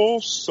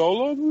Sable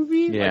solo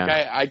movie, like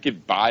I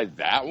could buy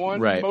that one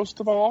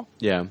most of all.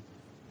 Yeah.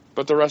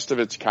 But the rest of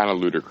it's kind of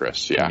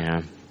ludicrous.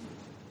 Yeah.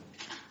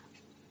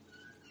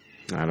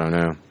 I don't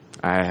know.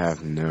 I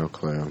have no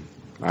clue.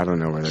 I don't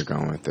know where they're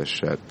going with this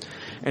shit.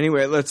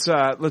 Anyway, let's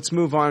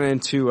move on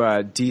into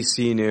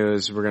DC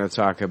news. We're going to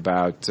talk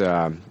about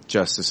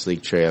Justice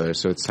League trailer.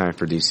 So it's time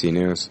for DC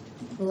news.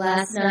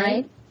 Last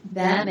night,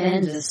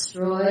 Batman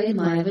destroyed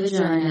my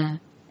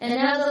vagina. And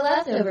now the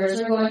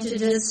leftovers are going to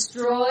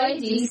destroy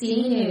DC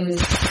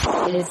News.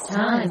 It's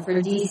time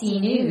for DC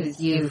News,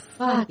 you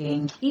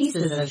fucking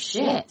pieces of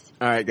shit.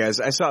 Alright guys,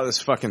 I saw this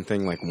fucking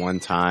thing like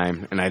one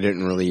time, and I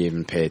didn't really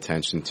even pay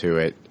attention to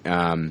it.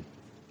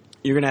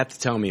 You're gonna have to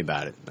tell me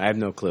about it. I have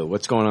no clue.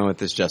 What's going on with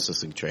this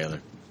Justice League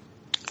trailer?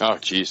 Oh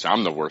jeez,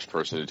 I'm the worst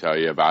person to tell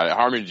you about it.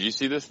 Harmon, did you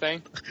see this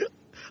thing?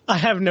 I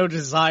have no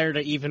desire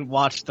to even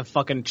watch the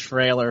fucking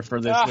trailer for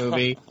this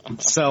movie.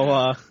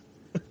 So,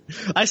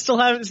 I still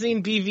haven't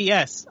seen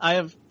BVS.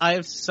 I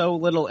have so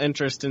little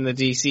interest in the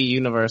DC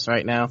universe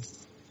right now.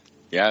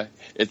 Yeah,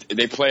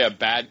 they play a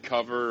bad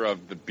cover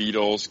of the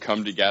Beatles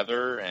come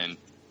together, and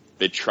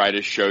they try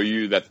to show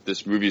you that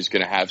this movie is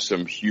going to have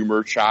some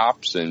humor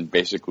chops, and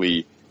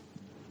basically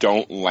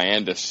don't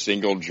land a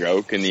single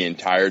joke in the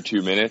entire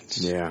 2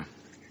 minutes. Yeah.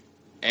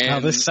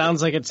 And this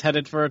sounds like it's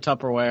headed for a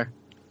Tupperware.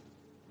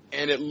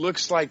 And it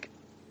looks like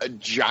a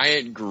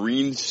giant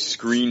green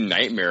screen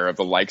nightmare of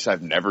the likes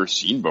I've never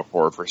seen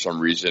before for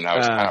some reason. I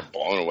was kind of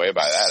blown away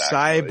by that,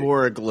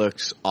 Cyborg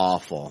looks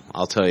awful.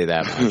 I'll tell you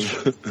that much.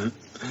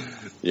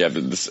 Yeah,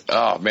 but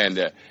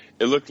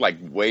it looked like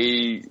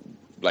way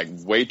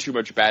too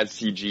much bad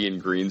CG and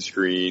green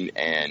screen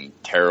and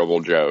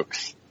terrible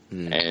jokes.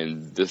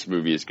 And this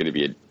movie is going to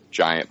be a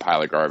giant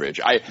pile of garbage.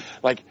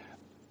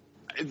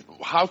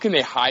 How can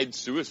they hide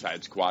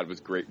Suicide Squad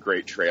with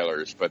great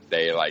trailers, but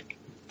they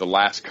the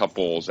last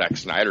couple Zack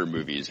Snyder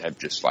movies have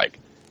just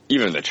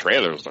even the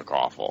trailers look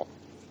awful.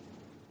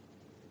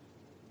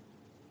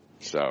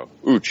 So,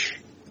 ooch.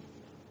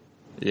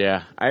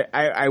 Yeah,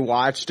 I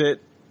watched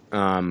it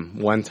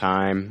one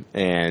time,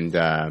 and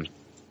I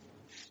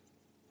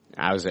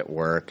was at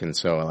work, and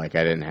so I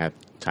didn't have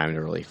time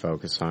to really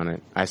focus on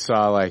it. I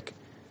saw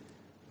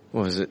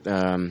what was it?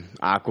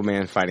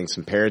 Aquaman fighting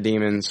some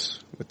parademons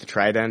with the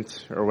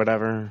trident or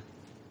whatever.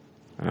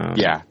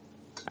 Yeah.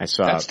 I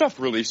saw that stuff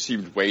really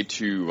seemed way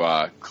too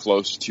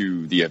close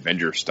to the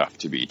Avengers stuff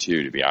to be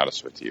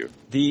honest with you.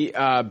 The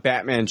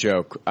Batman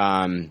joke,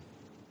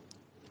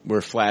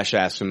 where Flash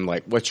asks him,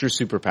 what's your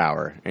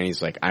superpower? And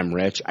he's like, I'm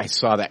rich. I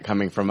saw that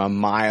coming from a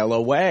mile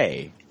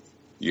away.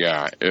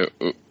 Yeah, it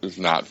was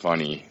not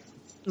funny.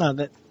 No,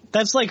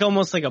 that's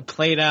almost like a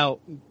played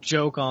out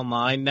joke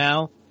online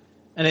now,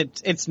 and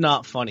it's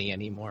not funny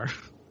anymore.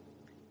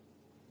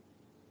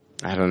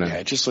 I don't know.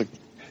 Yeah,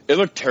 it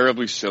looked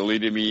terribly silly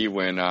to me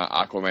when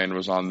Aquaman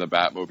was on the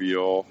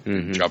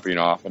Batmobile, jumping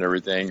off and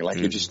everything.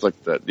 It just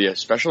looked, the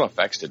special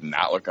effects did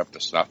not look up to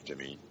snuff to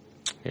me.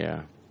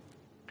 Yeah.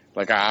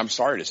 I'm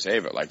sorry to say,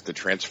 but the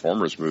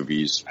Transformers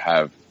movies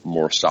have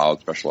more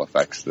solid special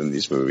effects than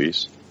these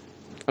movies.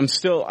 I'm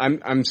still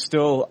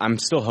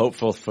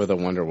hopeful for the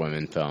Wonder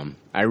Woman film.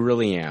 I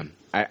really am.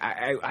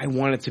 I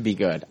want it to be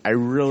good. I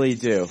really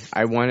do.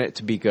 I want it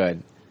to be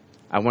good.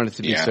 I want it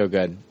to be so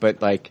good. But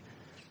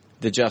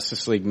the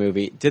Justice League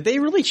movie, did they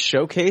really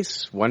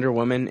showcase Wonder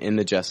Woman in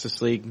the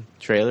Justice League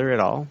trailer at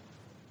all?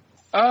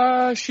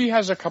 She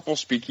has a couple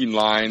speaking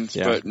lines,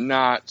 but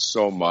not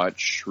so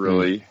much,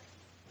 really.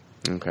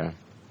 Okay.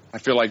 I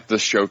feel like the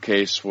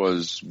showcase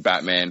was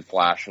Batman,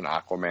 Flash, and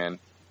Aquaman.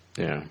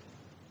 Yeah.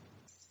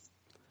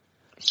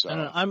 So I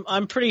don't know,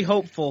 I'm pretty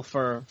hopeful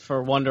for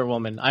Wonder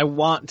Woman. I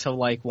want to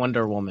like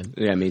Wonder Woman.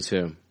 Yeah, me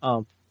too.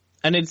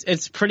 And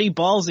it's pretty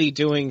ballsy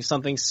doing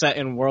something set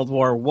in World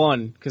War I,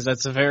 because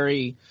it's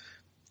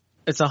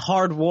a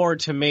hard war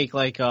to make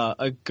like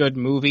a good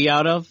movie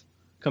out of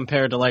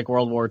compared to like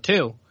World War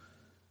II.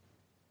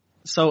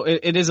 So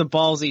it is a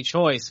ballsy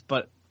choice,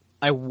 but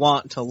I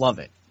want to love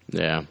it.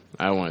 Yeah,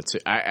 I want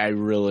to. I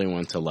really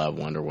want to love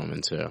Wonder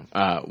Woman too.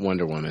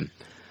 Wonder Woman.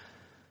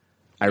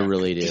 I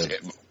really do.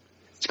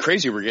 It's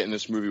crazy we're getting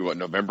this movie,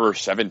 November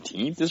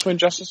 17th is when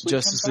Justice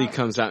League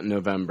comes out in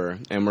November,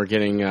 and we're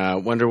getting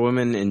Wonder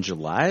Woman in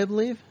July, I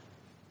believe.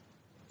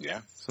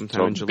 Yeah.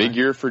 Sometime in July. Big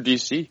year for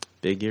DC.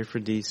 Big year for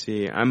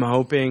DC. I'm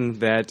hoping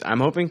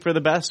for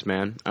the best,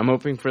 man. I'm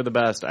hoping for the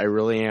best. I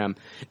really am.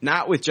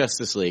 Not with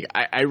Justice League.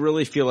 I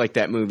really feel like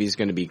that movie's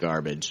going to be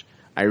garbage.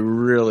 I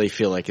really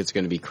feel like it's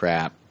going to be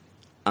crap.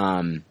 But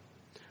I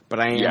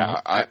am.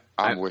 Yeah,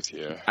 I'm with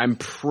you. I'm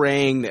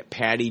praying that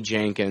Patty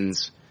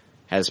Jenkins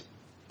has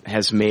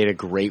made a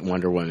great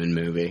Wonder Woman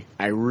movie.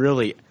 I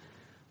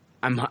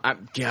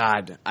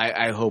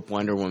hope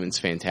Wonder Woman's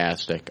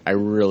fantastic. I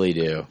really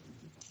do.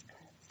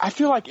 I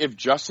feel like if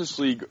Justice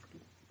League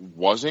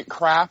wasn't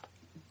crap,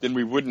 then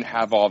we wouldn't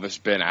have all this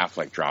Ben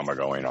Affleck drama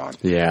going on.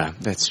 Yeah,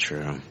 that's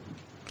true.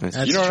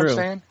 That's you know true. what I'm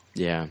saying?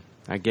 Yeah,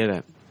 I get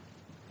it.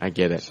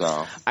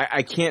 So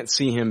I can't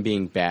see him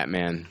being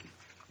Batman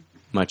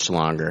much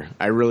longer.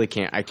 I really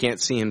can't. I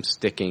can't see him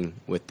sticking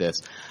with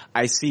this.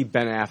 I see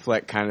Ben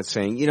Affleck kind of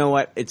saying, you know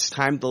what, it's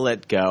time to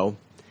let go.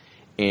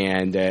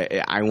 And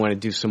I want to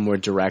do some more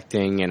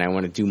directing, and I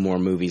want to do more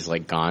movies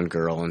like Gone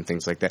Girl and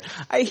things like that.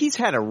 He's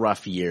had a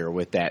rough year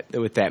with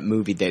that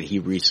movie that he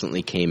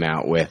recently came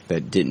out with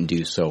that didn't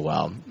do so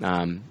well.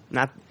 Was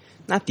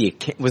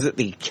it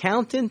The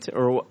Accountant,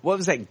 or what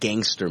was that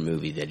gangster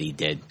movie that he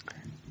did?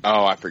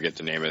 Oh, I forget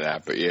the name of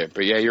that, but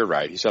yeah, you're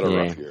right. He's had a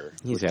rough year.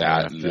 He's had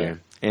a rough year.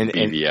 And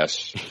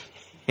BVS.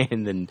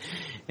 And the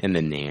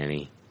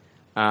nanny.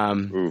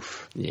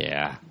 Oof.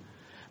 Yeah.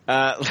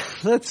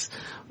 Let's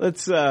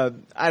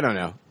I don't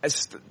know.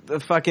 The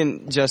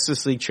fucking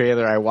Justice League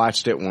trailer, I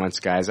watched it once,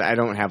 guys. I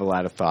don't have a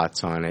lot of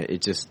thoughts on it.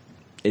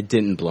 It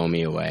didn't blow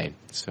me away.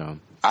 So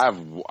I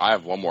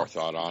have one more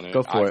thought on it.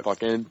 Go for it.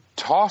 Fucking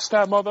toss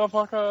that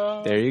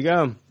motherfucker. There you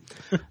go.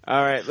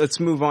 All right,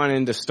 let's move on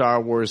into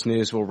Star Wars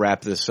news. We'll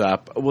wrap this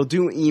up. We'll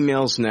do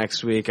emails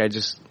next week. I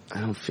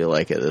don't feel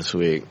like it this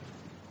week.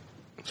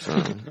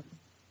 So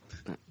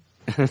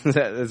is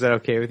that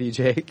okay with you,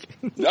 Jake?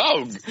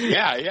 No,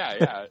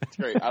 yeah. It's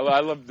great. I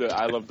love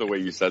the way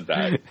you said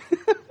that.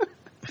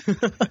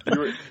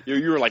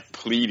 you were like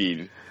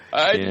pleading.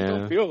 I just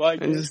don't feel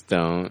like it. I just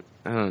don't.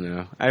 I don't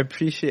know. I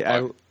appreciate.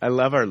 I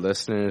love our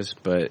listeners,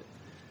 but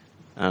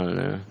I don't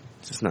know.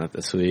 It's just not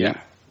this week.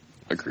 Yeah.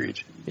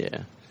 Agreed.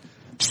 Yeah.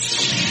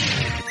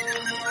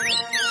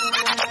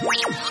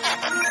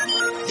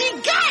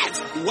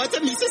 What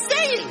are Misa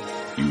saying?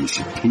 You were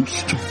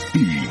supposed to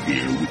be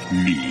here with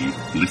me,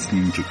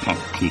 listening to Pop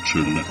Culture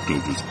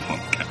Leftovers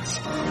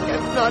podcast.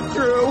 That's not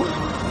true.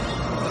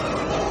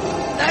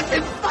 That's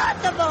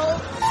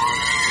impossible.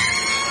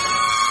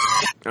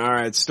 All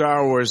right,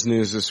 Star Wars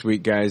news this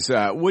week, guys.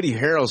 Woody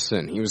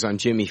Harrelson, he was on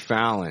Jimmy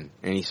Fallon,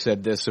 and he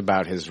said this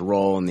about his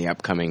role in the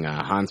upcoming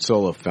Han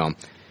Solo film.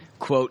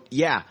 Quote,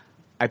 "Yeah,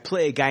 I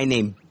play a guy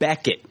named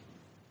Beckett,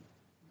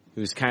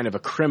 who's kind of a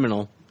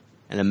criminal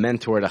and a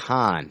mentor to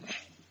Han.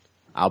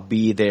 I'll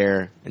be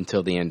there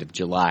until the end of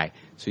July."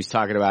 So he's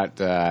talking about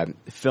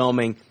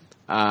filming,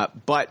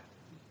 but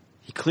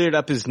he cleared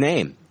up his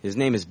name. His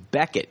name is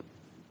Beckett.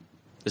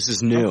 This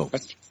is new.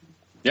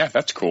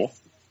 That's cool.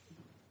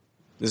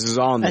 This is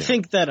all new. I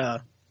think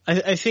that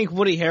I think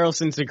Woody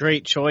Harrelson's a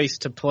great choice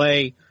to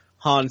play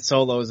Han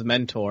Solo's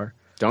mentor.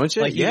 Don't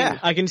you? Like, yeah.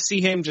 I can see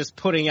him just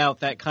putting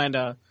out that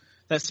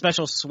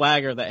special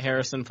swagger that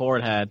Harrison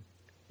Ford had.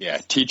 Yeah,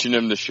 teaching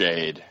him the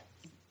shade.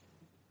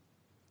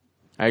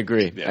 I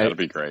agree. Yeah, that'll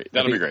be great.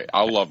 That'll be great.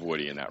 I'll love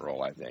Woody in that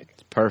role, I think.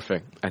 It's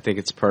perfect. I think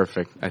it's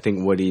perfect. I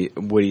think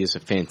Woody is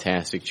a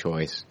fantastic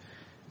choice.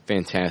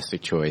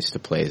 Fantastic choice to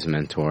play his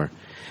mentor.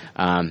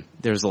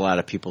 There's a lot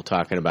of people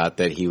talking about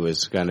that he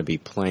was going to be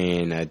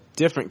playing a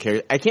different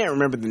character. I can't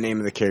remember the name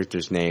of the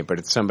character's name, but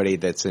it's somebody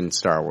that's in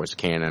Star Wars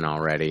canon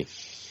already.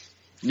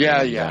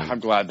 Yeah. I'm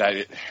glad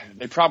that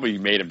they probably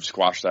made him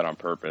squash that on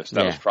purpose.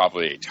 That was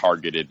probably a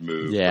targeted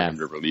move for him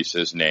to release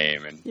his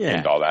name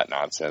and all that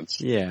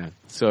nonsense. Yeah.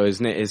 So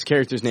his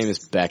character's name is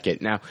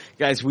Beckett. Now,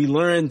 guys, we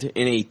learned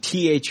in a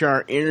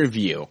THR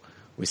interview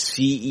with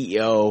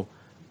CEO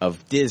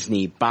of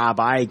Disney, Bob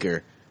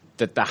Iger,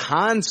 that the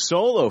Han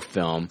Solo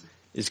film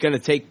is going to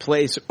take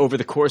place over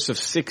the course of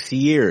 6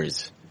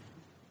 years.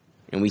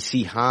 And we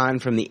see Han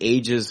from the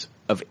ages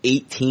of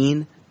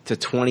 18 to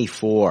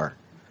 24.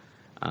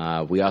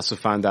 We also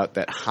found out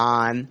that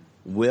Han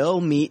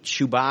will meet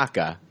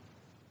Chewbacca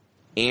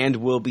and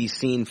will be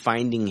seen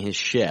finding his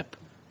ship,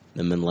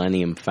 the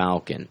Millennium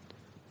Falcon.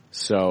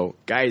 So,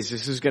 guys,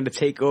 this is going to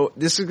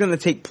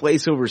take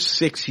place over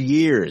 6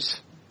 years.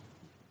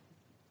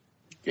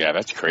 Yeah,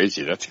 that's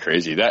crazy. That's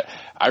crazy. That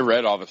I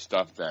read all the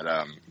stuff that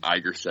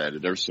Iger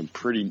said. There was some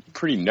pretty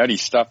nutty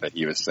stuff that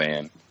he was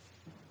saying.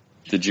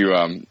 Did you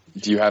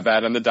do you have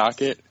that on the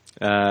docket?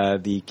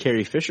 The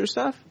Carrie Fisher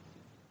stuff?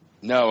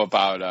 No,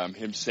 about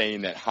him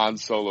saying that Han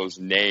Solo's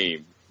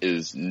name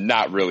is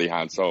not really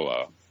Han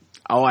Solo.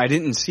 Oh, I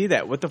didn't see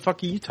that. What the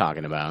fuck are you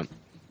talking about?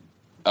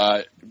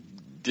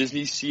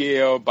 Disney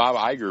CEO Bob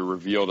Iger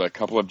revealed a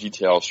couple of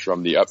details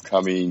from the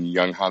upcoming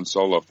young Han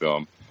Solo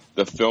film.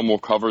 The film will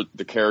cover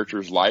the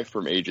character's life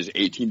from ages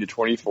 18 to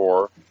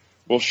 24,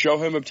 will show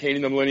him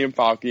obtaining the Millennium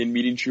Falcon,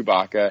 meeting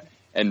Chewbacca,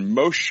 and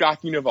most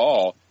shocking of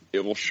all,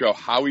 it will show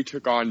how he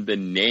took on the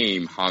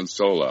name Han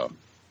Solo.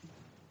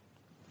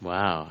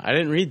 Wow, I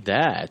didn't read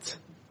that.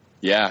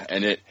 Yeah,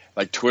 and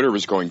Twitter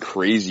was going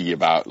crazy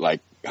about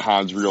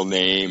Han's real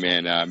name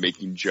and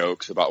making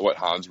jokes about what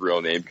Han's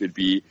real name could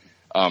be.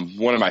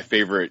 One of my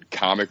favorite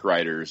comic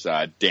writers,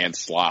 Dan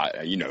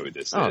Slott, you know who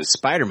this is. Oh,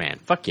 Spider-Man.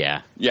 Fuck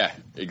yeah. Yeah,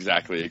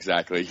 exactly.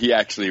 He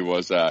actually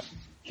was,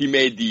 he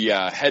made the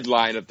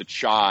headline of the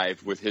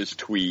Chive with his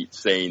tweet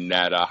saying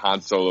that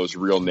Han Solo's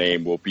real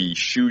name will be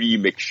Shooty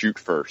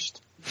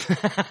McShootFirst.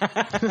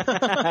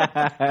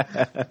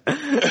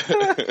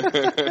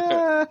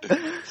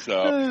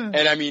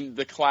 And I mean,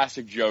 the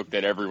classic joke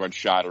that everyone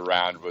shot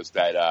around was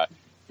that,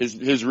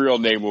 his real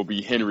name will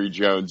be Henry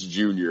Jones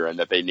Jr. and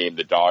that they named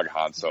the dog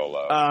Han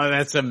Solo. Oh,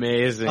 that's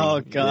amazing. Oh,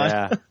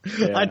 God.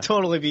 Yeah. I'd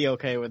totally be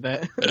okay with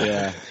that.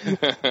 Yeah.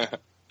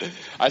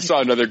 I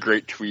saw another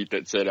great tweet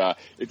that said,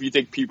 if you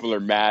think people are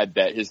mad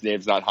that his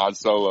name's not Han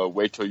Solo,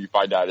 wait till you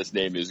find out his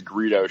name is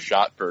Greedo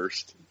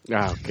Shotburst.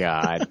 Oh,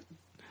 God.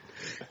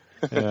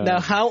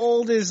 Now, how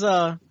old was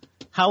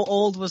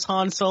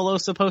Han Solo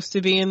supposed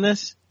to be in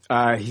this?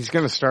 He's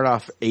going to start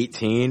off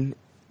 18.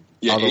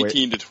 Yeah,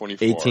 18 to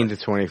 24. 18 to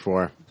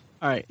 24.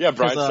 All right. Yeah,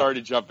 Brian, sorry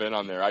to jump in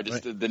on there. I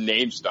just, the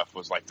name stuff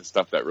was the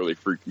stuff that really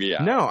freaked me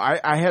out. No,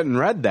 I hadn't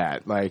read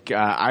that.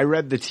 I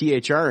read the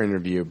THR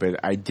interview, but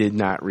I did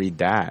not read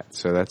that.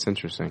 So that's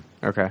interesting.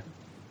 Okay.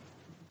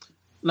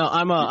 No,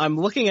 I'm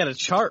looking at a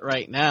chart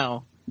right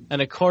now,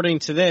 and according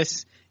to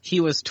this, he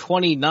was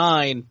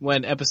 29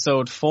 when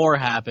episode 4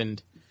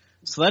 happened.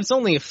 So that's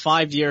only a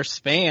 5-year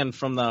span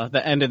from the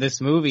end of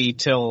this movie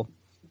till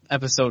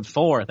episode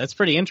 4. That's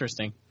pretty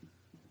interesting.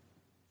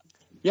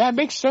 Yeah, it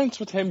makes sense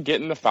with him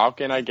getting the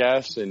Falcon, I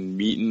guess, and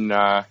meeting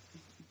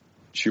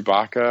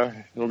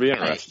Chewbacca. It'll be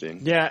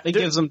interesting. Yeah, it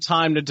gives them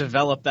time to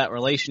develop that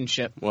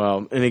relationship.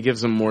 Well, and it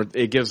gives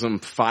them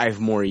 5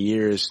 more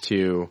years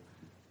to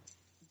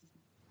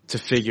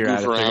figure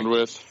out around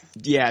with.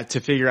 Yeah,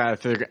 to figure out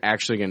if they're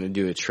actually going to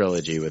do a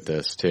trilogy with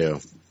this too.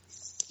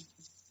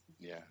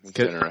 Yeah, it's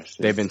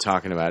interesting. They've been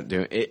talking about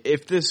doing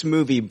if this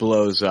movie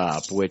blows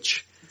up,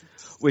 which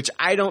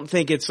I don't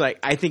think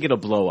I think it'll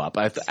blow up.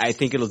 I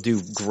think it'll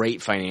do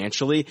great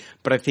financially,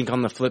 but I think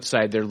on the flip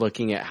side, they're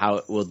looking at how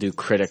it will do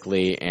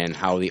critically and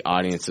how the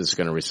audience is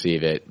going to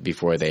receive it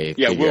before they.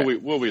 Yeah,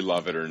 will we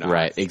love it or not?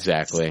 Right,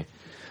 exactly.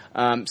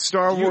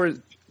 Star Wars.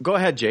 Go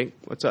ahead, Jake.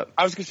 What's up?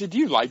 I was going to say, do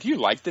you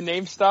like the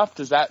name stuff?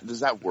 Does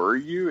that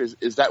worry you?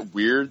 Is that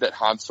weird that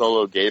Han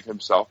Solo gave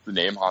himself the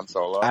name Han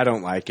Solo? I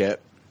don't like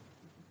it.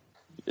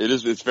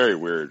 It's very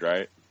weird,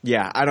 right?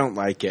 Yeah, I don't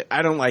like it.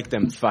 I don't like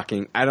them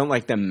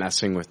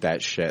messing with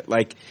that shit.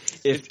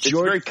 It's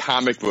very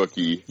comic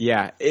booky.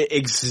 Yeah,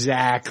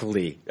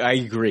 exactly. I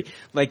agree.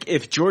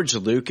 If George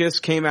Lucas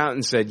came out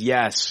and said,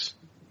 yes,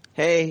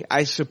 hey,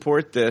 I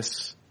support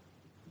this.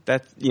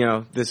 That,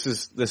 this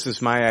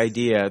is my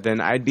idea.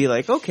 Then I'd be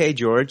like, okay,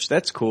 George,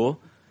 that's cool.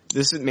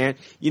 This is, man,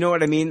 you know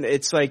what I mean?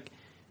 It's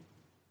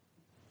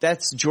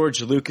that's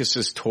George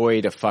Lucas's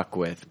toy to fuck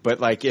with. But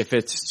if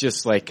it's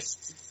just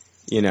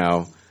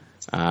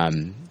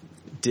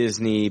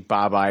Disney,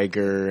 Bob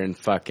Iger, and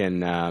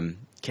fucking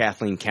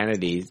Kathleen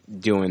Kennedy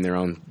doing their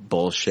own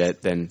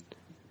bullshit, then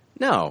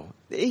no.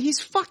 He's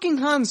fucking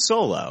Han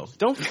Solo.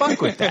 Don't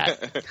fuck with that.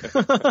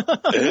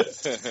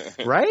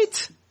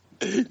 Right?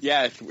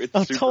 Yeah, it's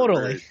super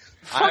totally. weird.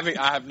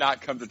 I have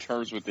not come to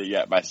terms with it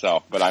yet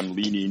myself, but I'm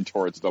leaning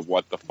towards the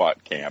what the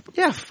fuck camp.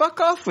 Yeah,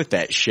 fuck off with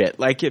that shit.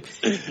 That's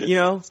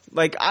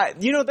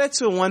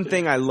the one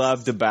thing I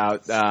loved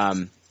about,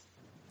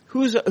 who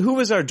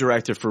was our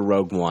director for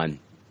Rogue One?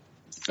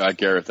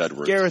 Gareth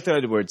Edwards. Gareth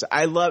Edwards.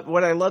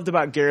 What I loved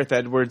about Gareth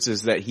Edwards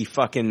is that he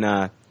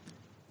fucking,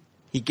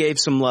 he gave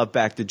some love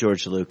back to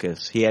George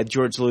Lucas. He had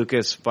George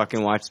Lucas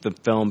fucking watch the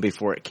film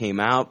before it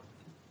came out.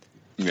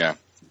 Yeah.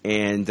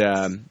 And,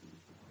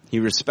 he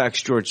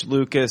respects George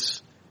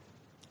Lucas.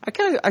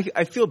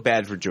 I feel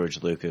bad for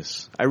George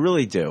Lucas. I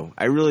really do.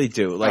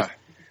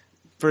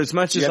 For as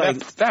much as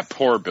that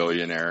poor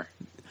billionaire.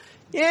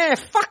 Yeah,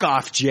 fuck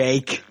off,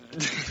 Jake.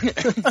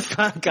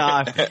 Fuck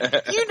off.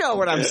 You know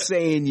what I'm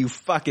saying, you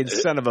fucking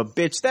son of a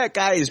bitch. That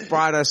guy has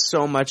brought us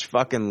so much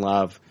fucking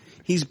love.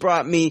 He's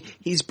brought me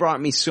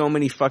so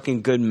many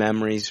fucking good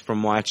memories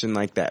from watching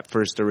that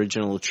first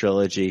original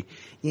trilogy.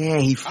 Yeah,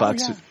 he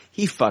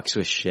fucks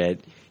with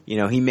shit.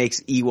 He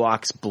makes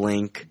Ewoks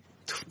blink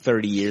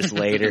 30 years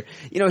later.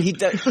 You know, he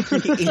does.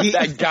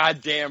 That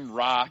goddamn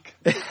Rock.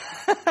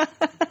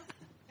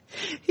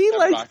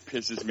 Rock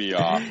pisses me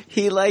off.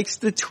 He likes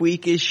to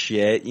tweak his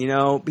shit, you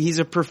know, he's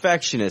a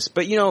perfectionist.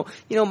 But you know,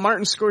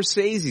 Martin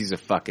Scorsese's a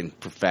fucking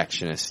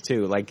perfectionist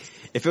too. Like,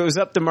 if it was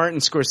up to Martin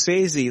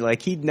Scorsese,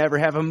 like, he'd never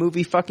have a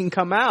movie fucking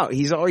come out.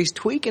 He's always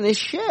tweaking his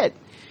shit.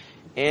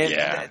 And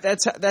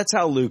that's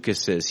how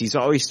Lucas is. He's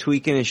always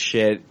tweaking his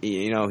shit.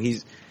 You know,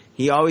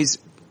 he always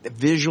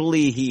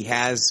visually he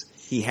has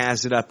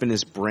it up in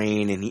his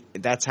brain, and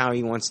that's how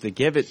he wants to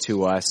give it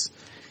to us.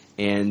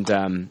 And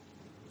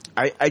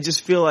I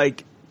just feel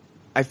like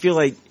I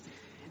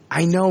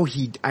know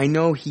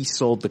he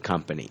sold the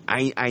company.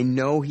 I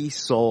know he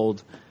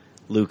sold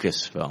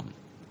Lucasfilm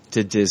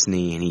to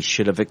Disney, and he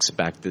should have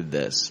expected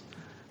this.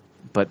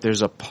 But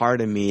there's a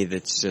part of me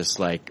that's just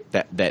like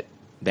that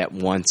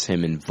wants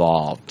him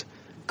involved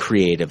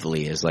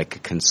creatively as like a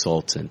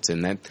consultant,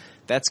 and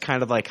that's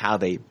kind of like how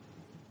they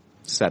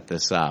set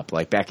this up.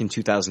 Like back in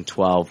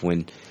 2012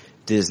 when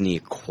Disney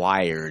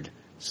acquired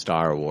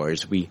Star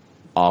Wars, we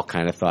all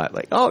kind of thought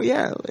like, oh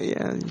yeah,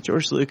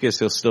 George Lucas,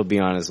 he'll still be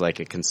on as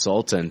like a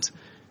consultant.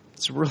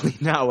 It's really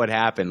not what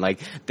happened. Like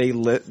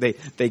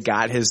they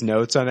got his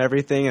notes on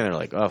everything, and they're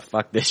like, oh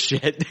fuck this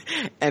shit,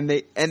 and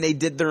they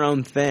did their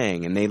own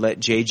thing, and they let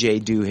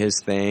JJ do his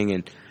thing,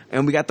 and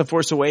we got The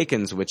Force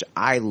Awakens, which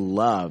I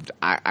loved.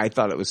 I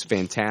thought it was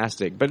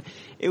fantastic, but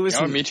it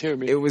was me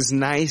too. It was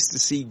nice to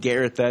see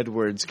Gareth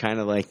Edwards kind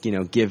of like, you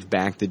know, give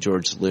back to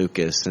George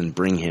Lucas and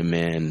bring him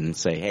in and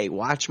say, hey,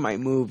 watch my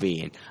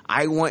movie, and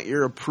I want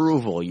your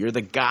approval. You're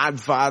the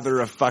godfather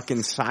of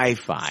fucking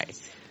sci-fi.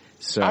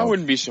 So I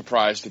wouldn't be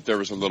surprised if there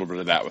was a little bit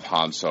of that with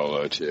Han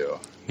Solo too.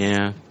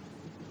 Yeah.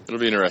 It'll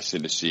be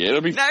interesting to see. It'll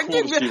be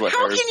cool to see what.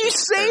 How can you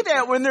say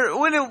that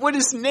when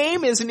his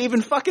name isn't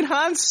even fucking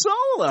Han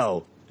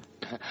Solo?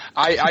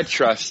 I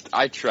trust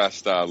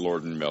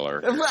Lord and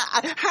Miller.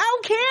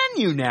 How can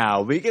you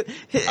now? Because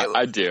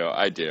I do.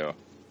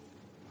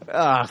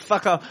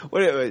 Fuck off.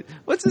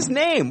 What's his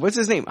name?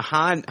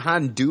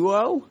 Han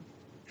Duo?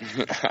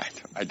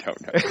 I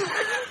don't know.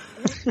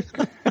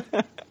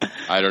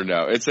 I don't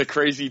know. It's a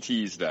crazy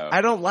tease, though. I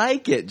don't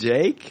like it,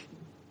 Jake.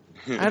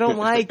 I don't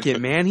like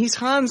it, man. He's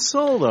Han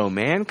Solo,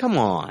 man. Come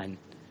on.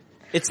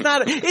 It's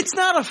not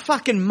a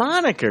fucking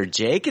moniker,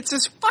 Jake. It's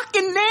his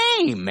fucking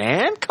name,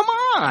 man. Come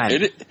on.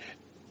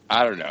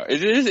 I don't know.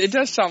 It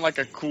does sound like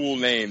a cool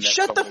name.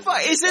 Shut the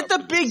fuck. Is it the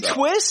big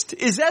twist?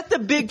 Is that the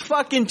big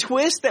fucking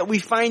twist that we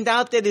find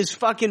out that his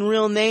fucking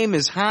real name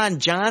is Han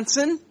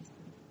Johnson?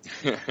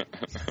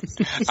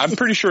 I'm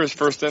pretty sure his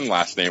first and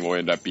last name will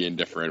end up being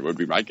different, would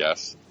be my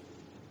guess.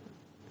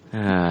 Oh,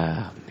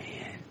 man.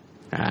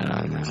 I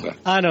don't know.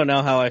 I don't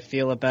know how I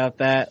feel about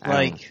that.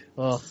 I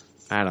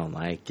don't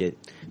like it.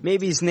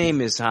 Maybe his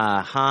name is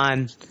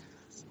Hansen.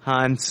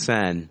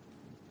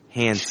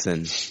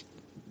 Hansen.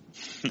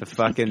 The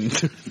fucking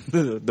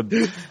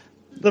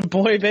the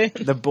boy band.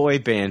 The boy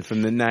band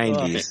from the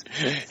 90s.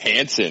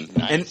 Hansen.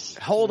 Nice. And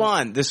hold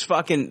on,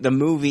 the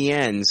movie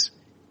ends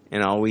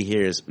and all we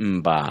hear is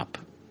Mbop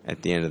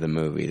at the end of the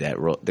movie.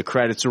 The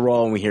credits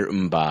roll and we hear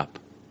Mbop.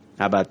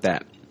 How about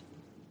that?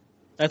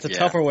 That's a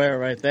Tupperware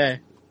right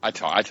there. I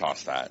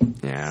tossed that.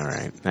 Yeah, all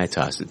right. I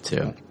tossed it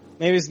too.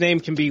 Maybe his name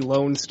can be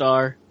Lone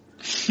Star.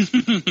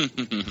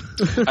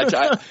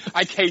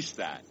 I taste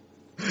that.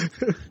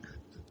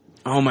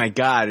 Oh my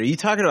god, are you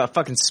talking about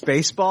fucking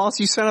Spaceballs,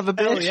 you son of a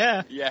bitch? Hell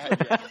yeah. Yeah.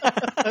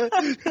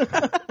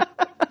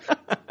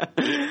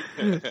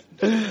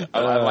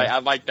 I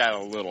like that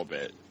a little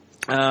bit.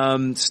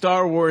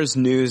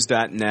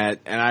 StarWarsNews.net,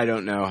 and I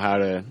don't know how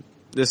to...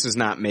 This is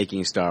not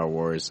Making Star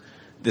Wars.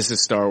 This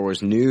is Star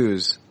Wars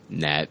News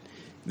Net.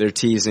 They're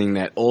teasing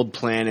that old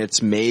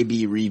planets may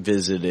be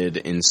revisited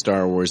in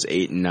Star Wars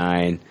 8 and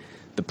 9.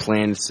 The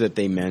planets that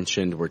they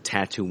mentioned were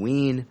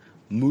Tatooine,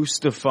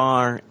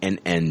 Mustafar, and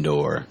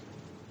Endor.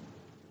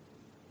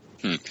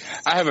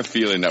 I have a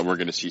feeling that we're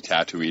going to see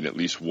Tatooine at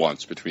least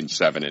once between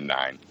 7 and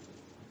 9.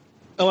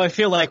 Oh, I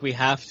feel like we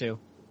have to.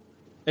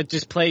 It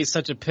just plays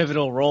such a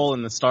pivotal role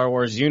in the Star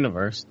Wars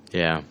universe.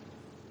 Yeah.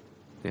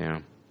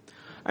 I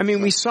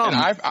mean, we saw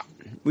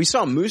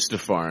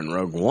Mustafar in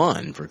Rogue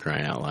One, for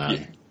crying out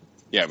loud.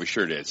 Yeah, we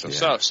sure did. So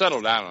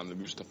settle down on the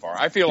Mustafar.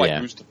 I feel like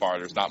Mustafar,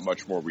 there's not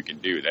much more we can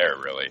do there,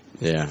 really.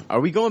 Yeah.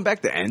 Are we going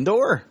back to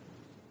Endor?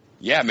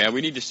 Yeah, man,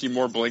 we need to see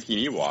more blinking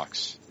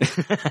Ewoks.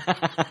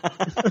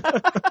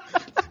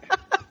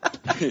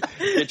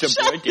 Get to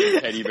blinking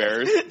teddy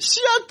bears.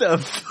 Shut the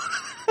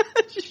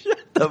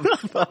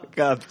fuck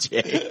up,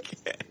 Jake.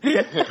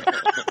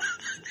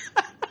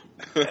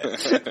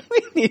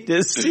 We need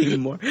to see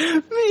more.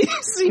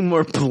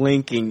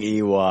 Blinking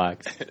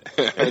Ewoks.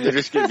 They're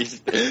just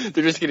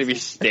gonna be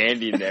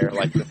standing there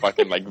like the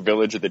fucking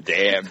Village of the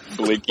Damned,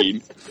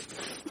 blinking.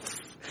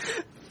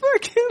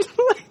 Fucking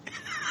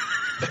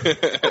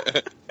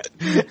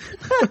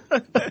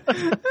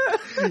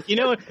You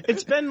know,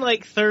 it's been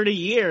 30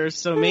 years,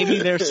 so maybe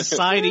their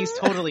society's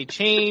totally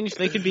changed.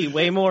 They could be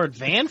way more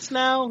advanced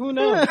now. Who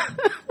knows?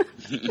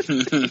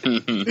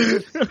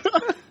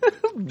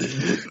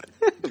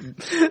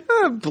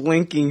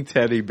 Blinking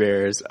teddy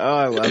bears. Oh,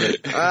 I love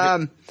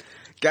it.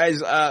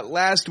 Guys,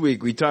 last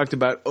week we talked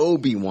about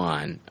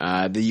Obi-Wan,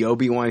 the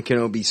Obi-Wan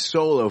Kenobi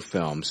solo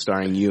film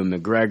starring Ewan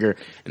McGregor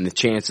and the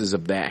chances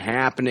of that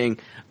happening.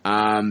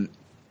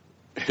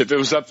 If it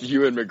was up to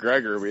Ewan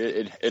McGregor,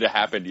 it'd have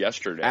happened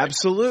yesterday.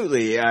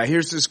 Absolutely.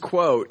 Here's his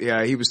quote.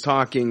 He was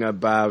talking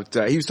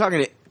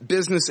to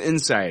Business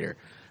Insider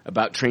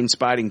about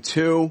Trainspotting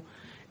 2,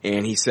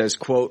 and he says,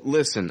 quote,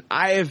 "Listen,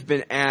 I have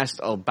been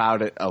asked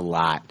about it a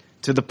lot,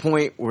 to the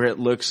point where it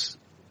looks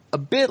a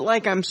bit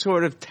like I'm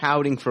sort of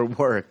touting for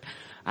work.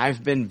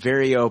 I've been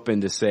very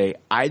open to say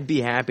I'd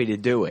be happy to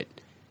do it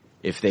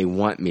if they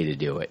want me to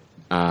do it."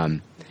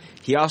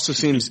 He also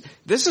seems,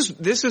 this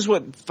is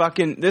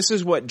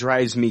what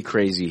drives me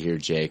crazy here,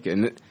 Jake.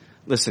 And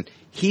listen,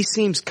 he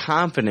seems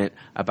confident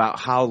about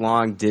how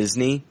long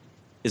Disney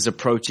is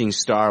approaching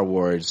Star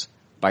Wars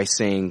by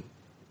saying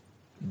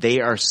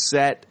they are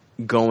set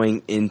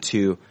going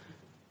into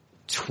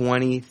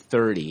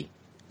 2030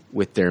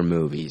 with their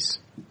movies.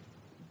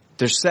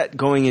 They're set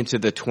going into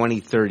the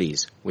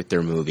 2030s with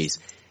their movies.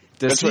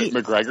 That's what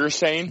McGregor's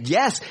saying?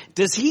 Yes.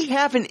 Does he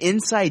have an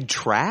inside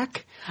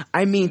track?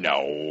 I mean...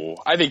 No.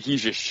 I think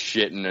he's just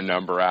shitting a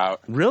number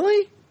out.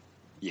 Really?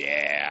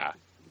 Yeah.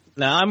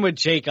 No, I'm with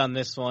Jake on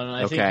this one.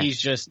 I think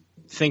he's just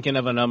thinking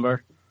of a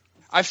number.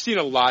 I've seen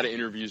a lot of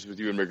interviews with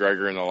Ewan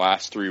McGregor in the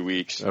last 3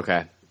 weeks.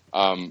 Okay.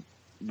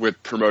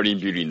 With promoting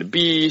Beauty and the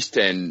Beast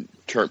and,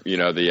 the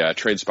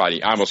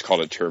Trainspotting. I almost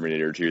called it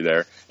Terminator 2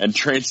 there. And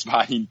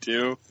Trainspotting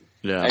 2.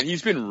 Yeah. And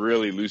he's been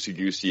really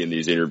loosey-goosey in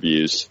these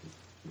interviews.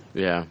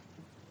 Yeah.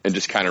 And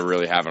just kind of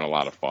really having a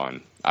lot of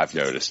fun, I've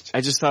noticed.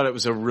 I just thought it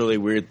was a really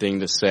weird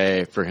thing to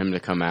say for him to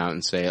come out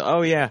and say,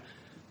 oh yeah,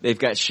 they've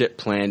got shit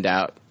planned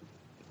out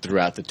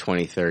throughout the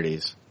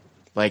 2030s.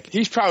 Like,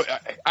 he's probably,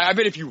 I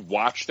bet if you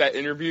watched that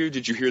interview,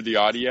 did you hear the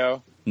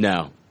audio?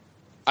 No.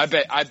 I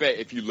bet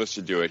if you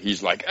listen to it,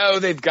 he's like, oh,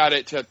 they've got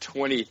it to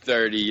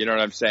 2030. You know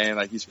what I'm saying?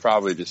 Like, he's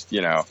probably just,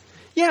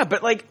 Yeah,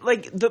 but like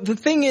the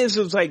thing is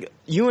like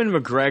Ewan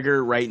McGregor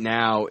right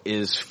now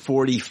is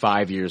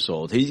 45 years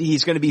old.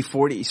 He's going to be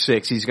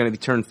 46. He's going to be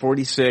turned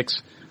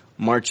 46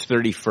 March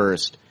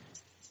 31st.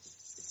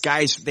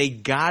 Guys, they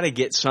got to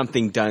get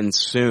something done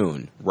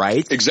soon,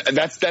 right?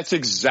 That's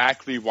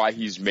exactly why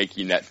he's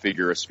making that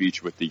figure of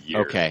speech with the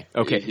year.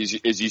 Okay.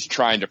 He's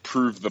trying to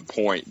prove the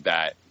point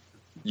that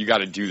you got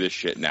to do this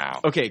shit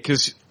now. Okay,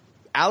 because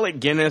Alec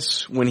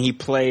Guinness, when he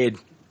played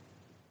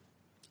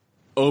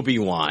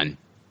Obi-Wan,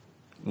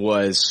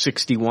 was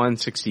 61,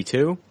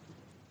 62?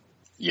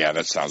 Yeah,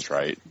 that sounds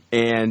right.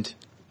 And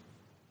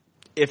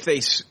if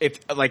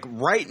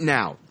right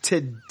now,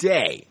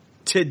 today,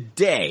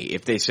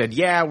 if they said,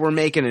 yeah, we're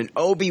making an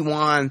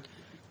Obi-Wan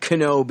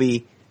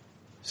Kenobi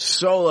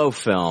solo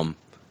film,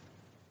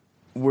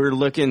 we're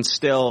looking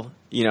still,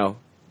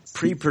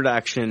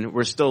 pre-production,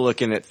 we're still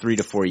looking at 3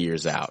 to 4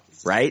 years out,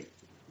 right?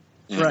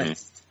 Mm-hmm. Right.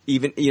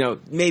 Even,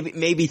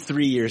 maybe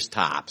 3 years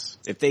tops.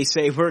 If they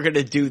say we're going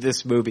to do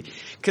this movie.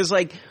 Cause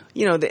I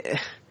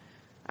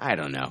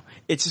don't know.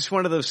 It's just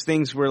one of those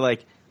things where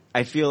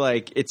I feel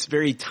like it's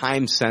very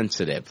time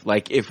sensitive.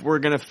 Like if we're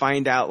going to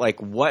find out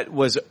what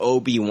was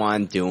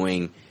Obi-Wan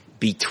doing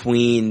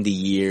between the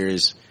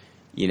years,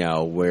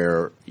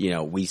 where,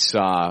 we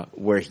saw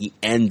where he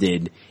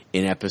ended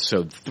in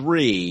episode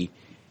 3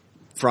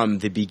 from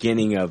the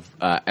beginning of,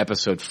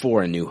 episode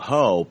 4, A New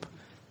Hope.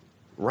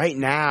 Right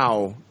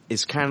now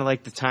is kind of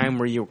like the time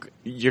where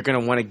you're going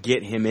to want to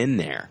get him in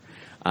there.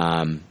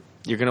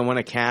 You're going to want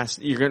to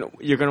cast. You're going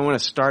to want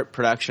to start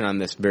production on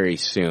this very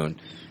soon.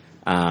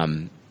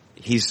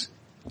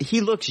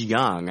 He looks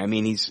young. I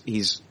mean,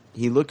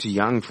 he looks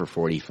young for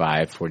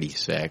 45,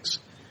 46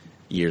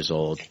 years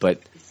old.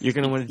 But you're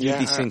going to want to do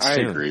these things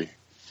soon. I agree.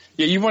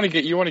 Yeah, you want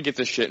to get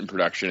this shit in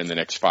production in the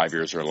next 5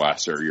 years or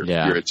less, or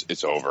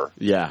it's over.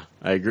 Yeah,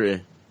 I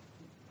agree.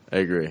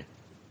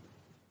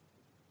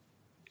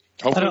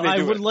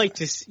 I would like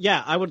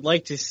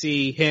to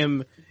see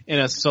him in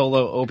a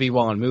solo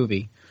Obi-Wan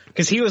movie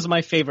because he was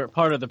my favorite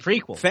part of the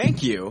prequel.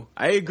 Thank you.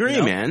 I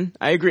agree, man.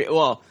 I agree.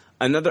 Well,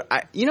 I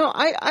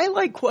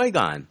like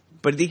Qui-Gon,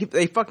 but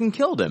they fucking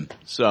killed him.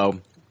 So,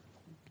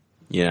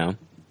 Yeah.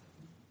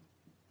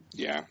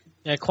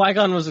 Yeah,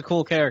 Qui-Gon was a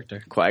cool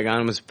character.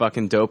 Qui-Gon was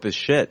fucking dope as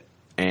shit,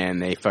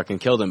 and they fucking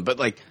killed him. But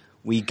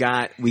we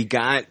got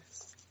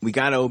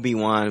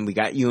Obi-Wan, we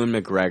got Ewan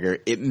McGregor.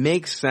 It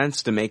makes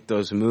sense to make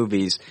those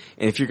movies,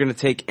 and if you're going to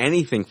take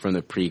anything from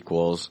the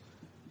prequels,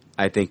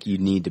 I think you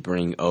need to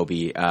bring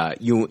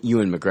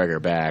Ewan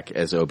McGregor back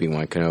as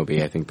Obi-Wan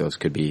Kenobi. I think those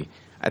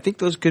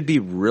could be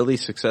really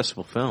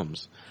successful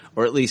films,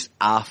 or at least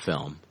a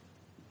film.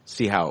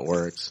 See how it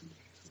works.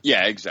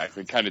 Yeah,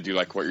 exactly. Kind of do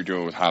like what you're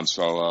doing with Han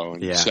Solo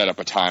and set up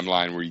a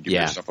timeline where you give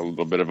yourself a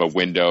little bit of a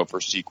window for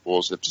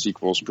sequels if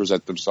sequels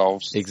present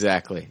themselves.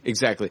 Exactly.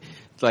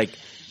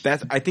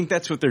 I think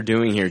that's what they're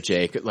doing here,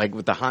 Jake. Like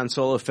with the Han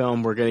Solo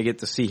film, we're going to get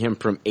to see him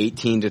from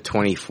 18 to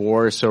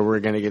 24, so we're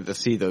going to get to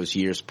see those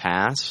years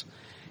pass.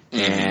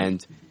 Mm-hmm.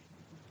 And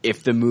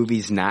if the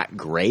movie's not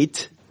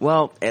great,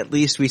 Well, at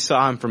least we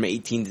saw him from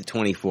 18 to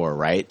 24,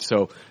 right?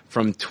 So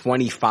from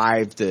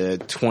 25 to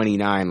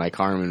 29, like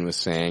Harmon was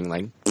saying,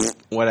 like,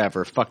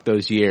 whatever, fuck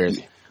those years.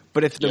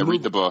 But if the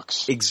read the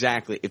books.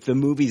 Exactly. If the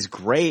movie's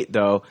great,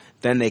 though,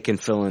 then they can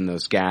fill in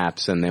those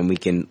gaps, and then we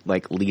can,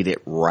 like, lead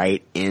it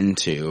right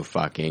into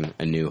fucking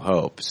A New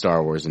Hope,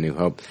 Star Wars A New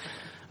Hope.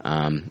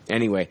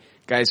 Anyway,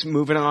 guys,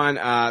 moving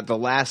on, the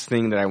last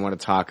thing that I want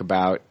to talk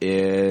about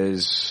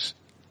is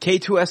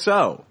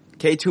K2SO.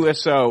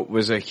 K2SO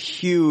was a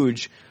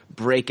huge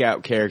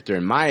breakout character,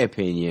 in my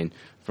opinion,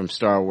 from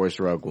Star Wars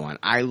Rogue One.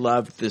 I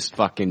loved this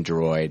fucking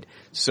droid.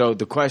 So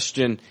the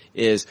question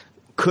is,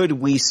 could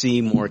we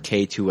see more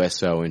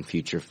K2SO in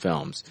future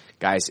films?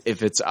 Guys,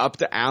 if it's up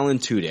to Alan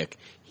Tudyk,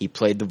 he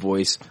played the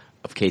voice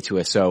of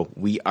K2SO,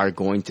 we are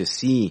going to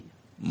see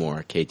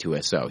more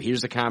K2SO.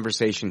 Here's a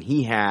conversation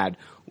he had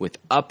with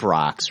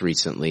Uproxx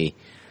recently.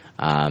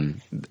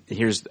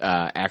 Here's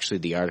actually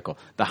the article.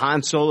 The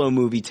Han Solo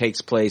movie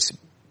takes place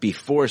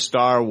before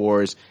Star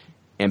Wars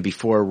and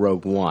before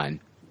Rogue One.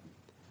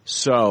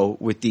 So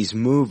with these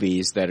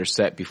movies that are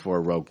set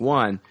before Rogue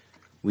One,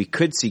 we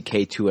could see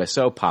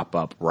K2SO pop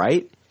up,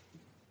 right?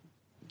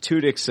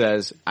 Tudyk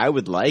says, I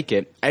would like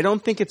it. I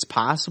don't think it's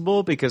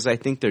possible because I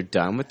think they're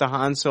done with the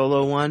Han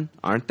Solo one,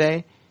 aren't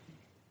they?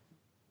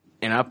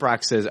 And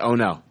Uproxx says, oh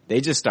no,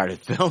 they just started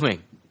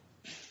filming.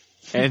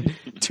 And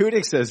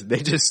Tudyk says,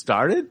 they just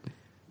started?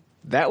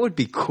 That would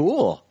be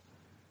cool.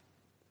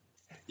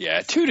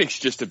 Yeah, Tudyk's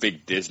just a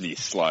big Disney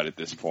slut at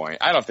this point.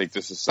 I don't think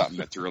this is something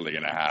that's really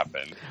going to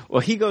happen. Well,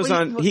 he goes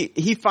on.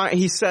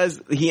 He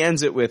says he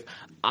ends it with,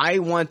 "I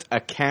want a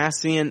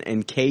Cassian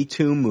and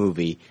K2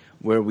 movie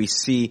where we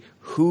see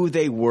who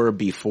they were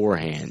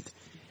beforehand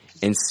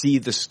and see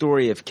the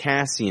story of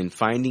Cassian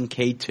finding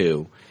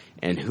K2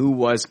 and who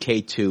was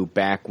K2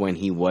 back when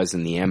he was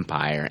in the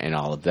Empire and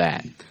all of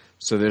that."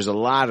 So there's a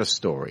lot of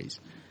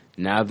stories.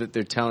 Now that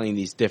they're telling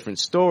these different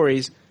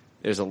stories,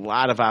 there's a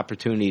lot of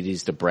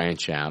opportunities to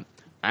branch out.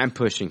 I'm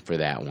pushing for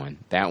that one.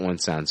 That one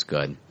sounds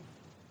good.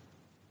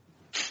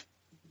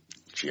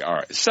 Gee, all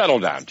right, settle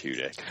down,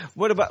 Tudyk.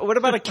 What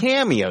about a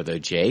cameo though,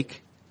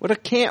 Jake? What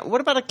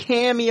about a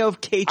cameo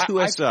of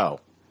K2SO?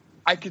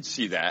 I could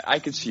see that.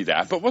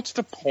 But what's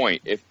the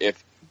point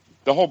if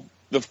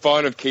the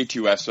fun of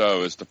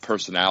K2SO is the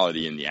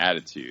personality and the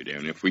attitude,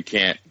 and if we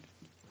can't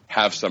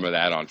have some of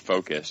that on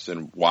focus,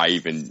 then why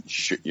even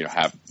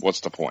have?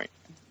 What's the point?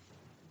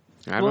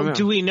 Well,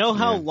 do we know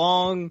how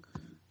long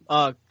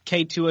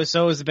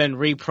K2SO has been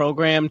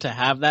reprogrammed to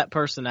have that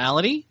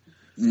personality?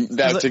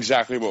 That's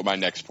exactly what my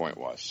next point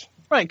was.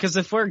 Right, because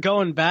if we're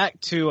going back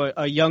to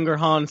a younger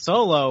Han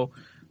Solo,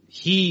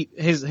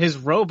 his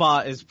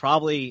robot is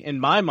probably,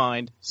 in my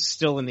mind,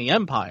 still in the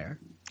Empire.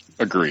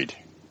 Agreed.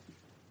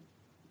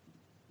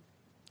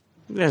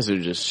 You guys are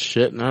just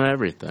shitting on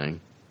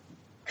everything.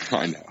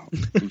 I know.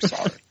 I'm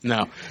sorry.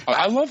 No.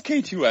 I love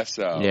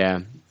K2SO. Yeah.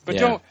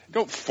 But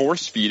don't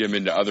force feed him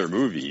into other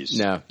movies.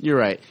 No, you're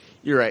right.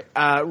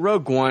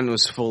 Rogue One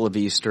was full of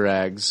Easter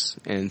eggs,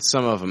 and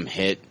some of them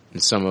hit,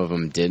 and some of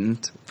them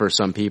didn't for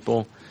some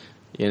people,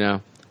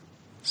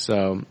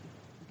 So,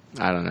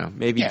 I don't know.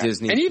 Maybe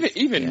Disney. And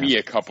even me,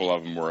 a couple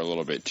of them were a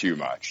little bit too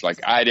much.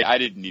 Like, I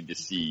didn't need to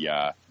see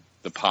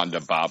the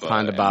Ponda Baba.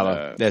 Ponda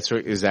Baba. That's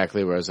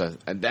exactly where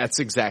that's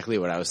exactly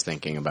what I was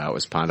thinking about,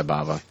 was Ponda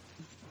Baba.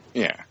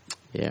 Yeah.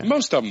 Yeah.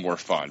 Most of them were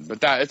fun, but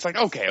it's like,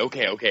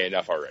 okay,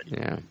 enough already.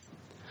 Yeah.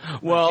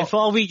 Well, if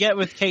all we get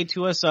with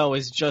K2SO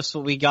is just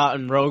what we got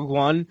in Rogue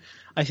One,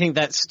 I think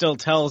that still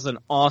tells an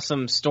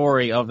awesome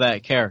story of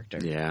that character.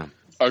 Yeah.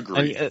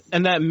 Agreed.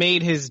 And that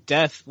made his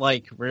death,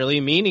 really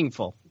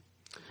meaningful.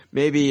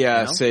 Maybe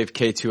save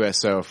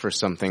K2SO for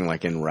something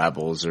like in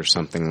Rebels or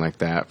something like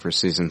that for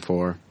season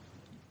 4.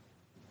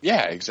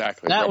 Yeah,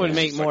 exactly. That Rebels would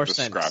make more the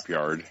sense.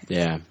 Scrapyard.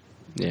 Yeah.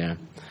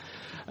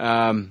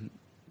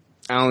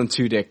 Alan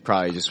Tudyk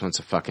probably just wants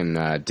a fucking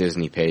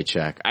Disney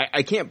paycheck.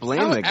 I can't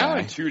blame the guy.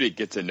 Alan Tudyk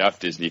gets enough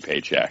Disney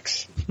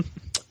paychecks.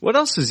 What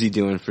else is he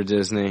doing for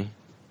Disney?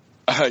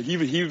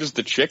 He was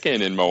the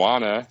chicken in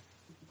Moana.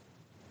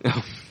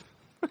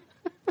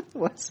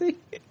 Was he?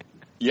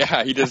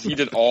 Yeah, he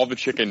did all the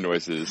chicken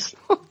noises.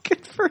 Oh,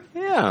 good for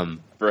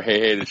him. For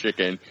Hey the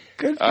Chicken.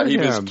 Good for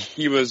him.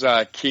 He was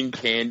King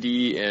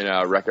Candy in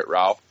Wreck-It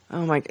Ralph.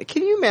 Oh my!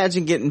 Can you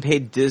imagine getting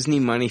paid Disney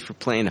money for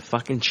playing a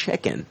fucking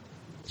chicken?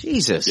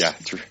 Jesus. Yeah.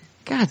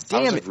 God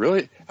damn it.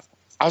 Really?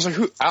 I was like,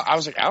 who? I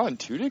was like, Alan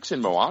Tudyk's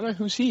in Moana?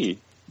 Who's he?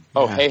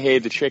 Oh, yeah. Hey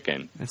the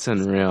Chicken. That's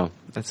unreal.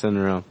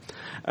 All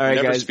right,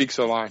 Never guys. speaks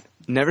a line.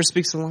 Never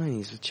speaks a line.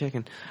 He's a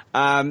chicken.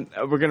 We're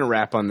going to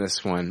wrap on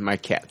this one. My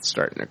cat's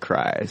starting to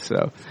cry.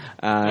 So,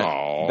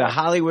 the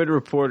Hollywood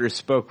Reporter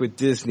spoke with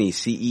Disney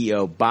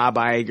CEO Bob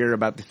Iger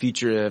about the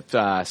future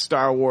of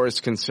Star Wars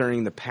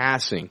concerning the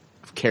passing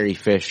of Carrie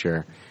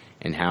Fisher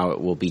and how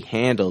it will be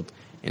handled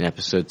in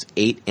episodes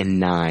 8 and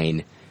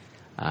 9.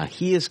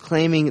 He is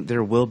claiming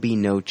there will be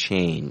no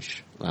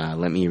change.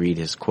 Let me read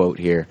his quote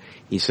here.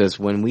 He says,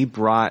 when we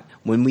bought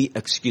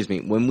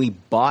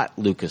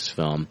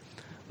Lucasfilm,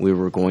 we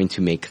were going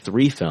to make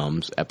 3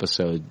 films,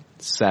 episode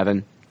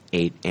 7,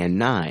 8, and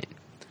 9.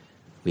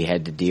 We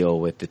had to deal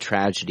with the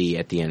tragedy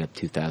at the end of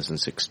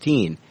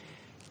 2016.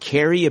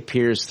 Carrie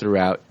appears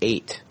throughout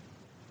 8.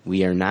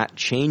 We are not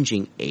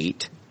changing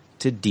 8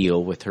 to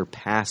deal with her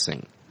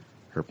passing.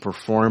 Her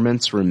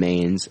performance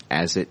remains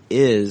as it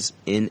is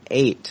in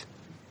 8.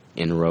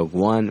 In Rogue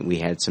One, we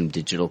had some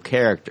digital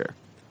character.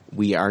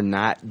 We are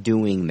not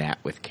doing that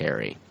with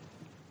Carrie.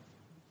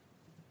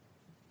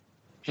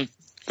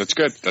 That's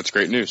good. That's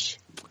great news.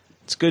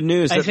 It's good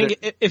news. I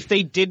think if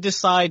they did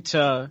decide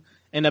to,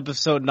 in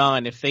episode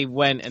 9, if they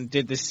went and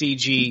did the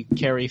CG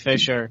Carrie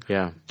Fisher,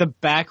 the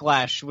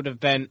backlash would have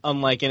been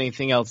unlike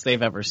anything else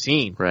they've ever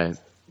seen. Right.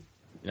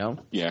 You know?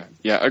 Yeah,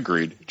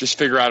 agreed. Just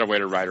figure out a way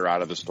to write her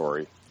out of the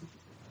story.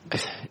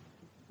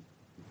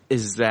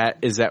 Is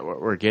that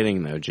what we're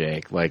getting though,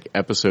 Jake? Like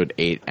episode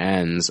 8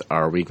 ends,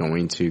 are we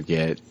going to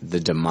get the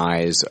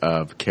demise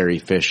of Carrie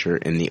Fisher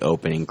in the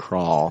opening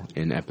crawl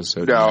in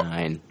episode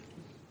 9?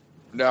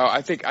 No,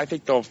 I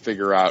think they'll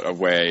figure out a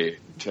way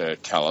to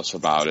tell us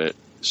about it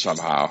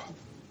somehow.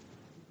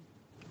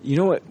 You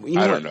know what?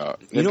 I don't know.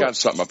 They've got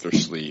something up their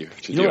sleeve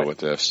to deal with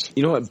this.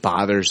 You know what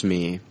bothers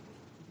me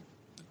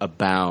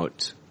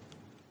about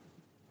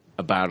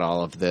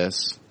all of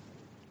this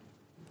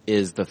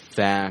is the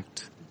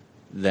fact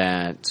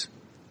that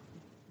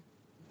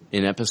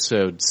in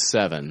episode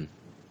 7,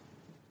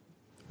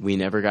 we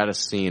never got a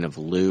scene of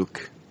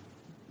Luke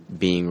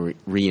being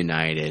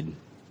reunited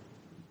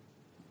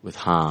with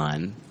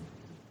Han.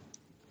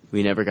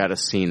 We never got a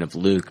scene of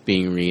Luke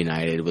being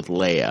reunited with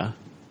Leia.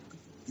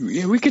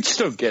 Yeah, we could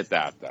still get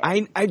that,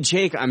 though.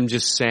 Jake, I'm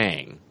just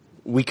saying,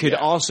 we could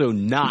also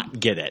not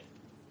get it.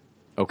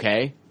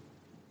 Okay?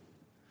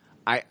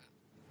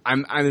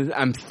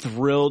 I'm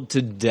thrilled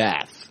to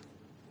death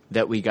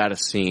that we got a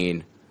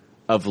scene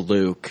of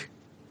Luke,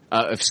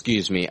 of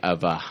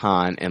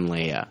Han and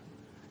Leia,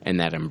 and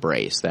that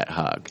embrace, that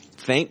hug.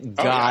 Thank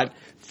God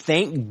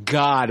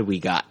we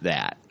got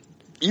that.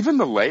 Even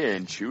the Leia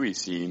and Chewie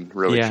scene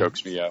really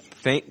chokes me up.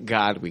 Thank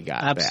God we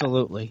got that.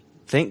 Absolutely.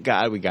 Thank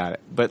God we got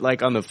it. But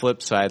like on the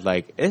flip side,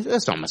 like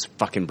it's almost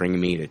fucking bringing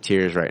me to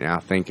tears right now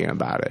thinking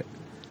about it.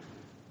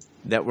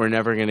 That we're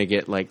never going to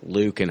get like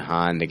Luke and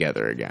Han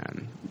together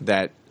again.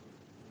 That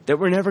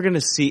we're never going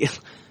to see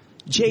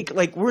Jake,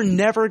 like we're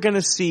never going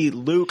to see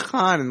Luke,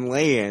 Han, and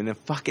Leia in a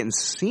fucking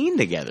scene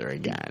together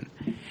again.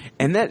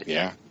 And as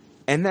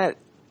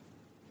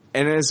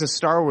a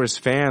Star Wars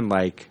fan,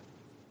 like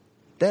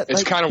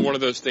it's kind of one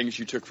of those things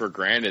you took for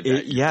granted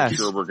that you're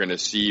sure we're going to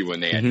see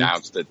when they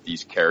announced that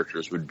these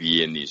characters would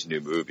be in these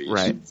new movies.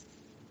 Right.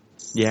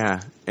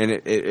 Yeah. And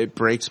it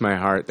breaks my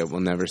heart that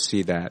we'll never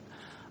see that.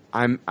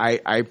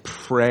 I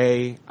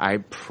pray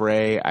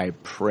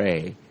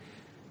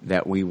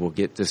that we will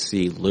get to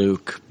see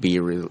Luke be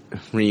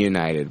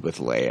reunited with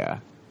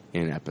Leia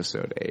in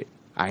episode 8.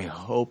 I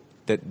hope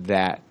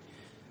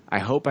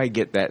I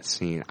get that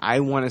scene. I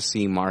want to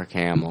see Mark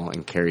Hamill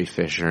and Carrie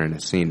Fisher in a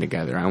scene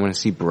together. I want to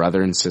see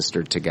brother and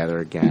sister together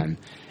again,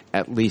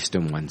 at least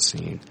in one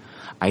scene.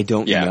 I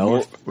don't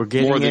know. We're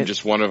getting more than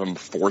just one of them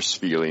force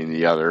feeling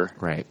the other.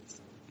 Right.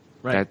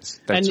 Right.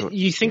 And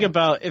you think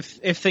about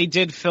if they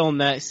did film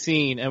that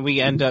scene and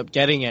we end up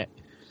getting it,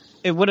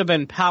 it would have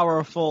been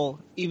powerful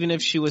even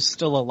if she was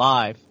still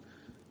alive.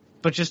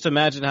 But just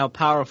imagine how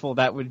powerful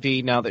that would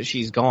be now that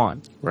she's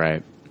gone.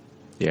 Right.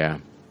 Yeah.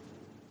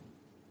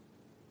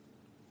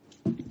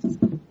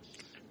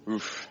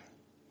 Oof.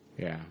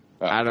 Yeah.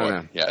 I don't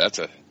know. Yeah,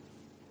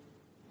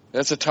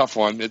 that's a tough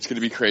one. It's going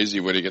to be crazy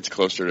when it gets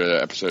closer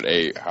to episode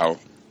 8, how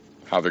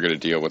they're going to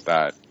deal with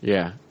that.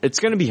 Yeah. It's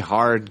going to be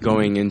hard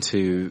going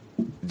into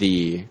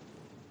the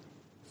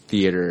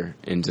theater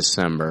in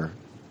December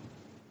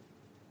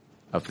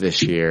of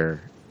this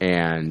year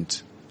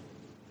and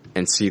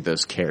see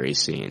those Carrie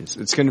scenes.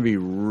 It's going to be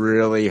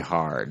really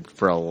hard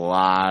for a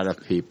lot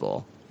of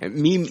people, and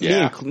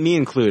me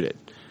included.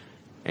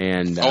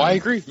 And I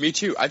agree. Me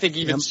too. I think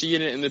even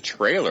seeing it in the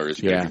trailer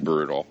is going to be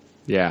brutal.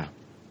 Yeah,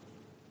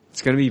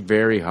 it's going to be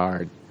very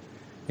hard,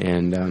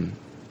 and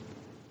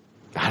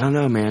I don't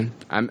know, man.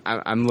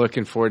 I'm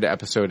looking forward to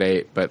episode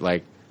 8, but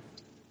like,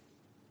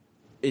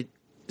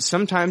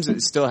 sometimes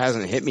it still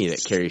hasn't hit me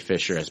that Carrie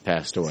Fisher has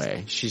passed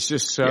away. She's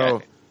just so. Yeah.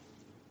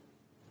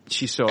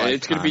 She's so. And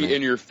it's going to be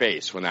in your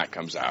face when that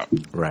comes out.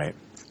 Right.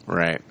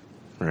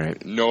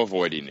 No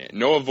avoiding it.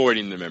 No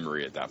avoiding the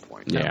memory at that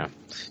point. Yeah.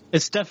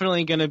 It's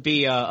definitely going to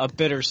be a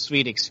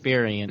bittersweet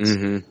experience.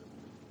 Mm-hmm.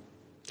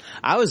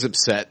 I was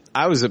upset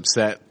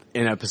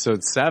in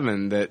episode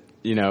 7 that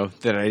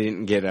I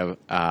didn't get a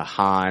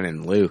Han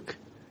and Luke.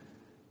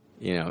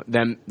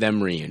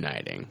 Them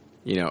reuniting.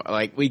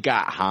 Like we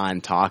got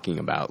Han talking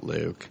about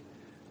Luke,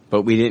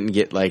 but we didn't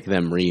get like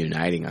them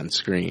reuniting on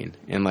screen.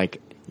 And like,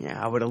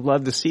 I would have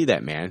loved to see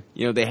that, man.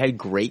 They had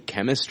great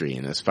chemistry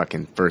in this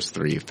fucking first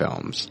 3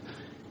 films.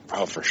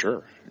 Oh, for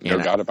sure. No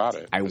doubt about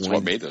it. That's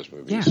what made those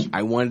movies. Yeah,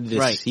 I wanted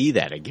to see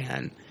that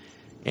again.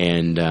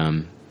 And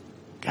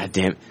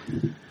goddamn,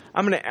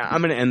 I'm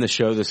gonna end the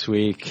show this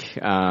week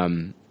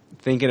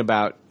thinking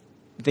about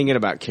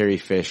Carrie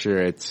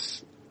Fisher.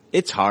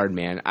 It's hard,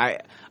 man.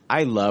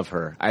 I love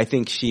her. I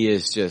think she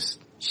is just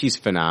she's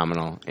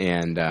phenomenal.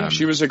 And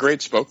she was a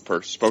great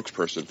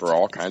spokesperson for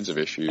all kinds of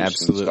issues.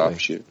 Absolutely.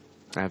 And stuff.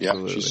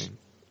 Absolutely.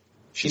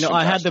 She's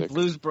I had fantastic.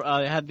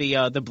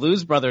 the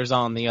Blues Brothers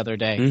on the other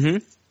day. Mm-hmm.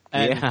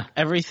 And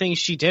everything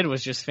she did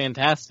was just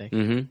fantastic.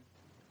 Mm-hmm.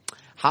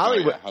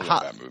 Hollywood, I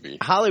love that movie.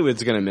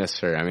 Hollywood's going to miss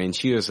her. I mean,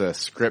 she was a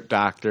script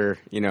doctor.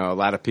 You know, a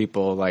lot of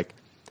people, like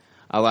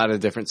a lot of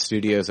different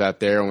studios out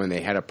there, when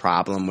they had a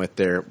problem with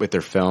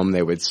their film,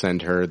 they would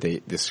send her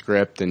the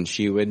script, and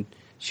she would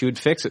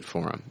fix it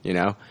for them. You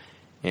know,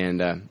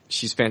 and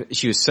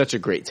she was such a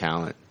great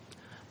talent.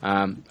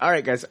 All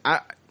right, guys.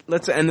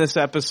 Let's end this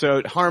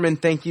episode. Harmon,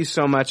 thank you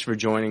so much for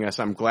joining us.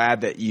 I'm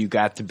glad that you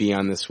got to be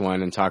on this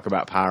one and talk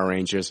about Power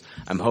Rangers.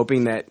 I'm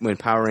hoping that when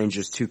Power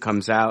Rangers 2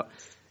 comes out,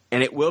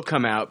 and it will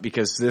come out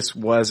because this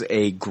was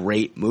a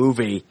great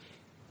movie,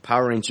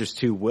 Power Rangers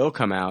 2 will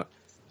come out.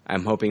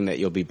 I'm hoping that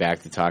you'll be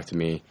back to talk to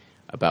me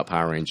about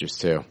Power Rangers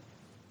 2.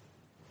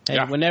 Hey,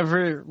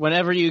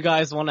 whenever you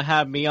guys want to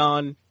have me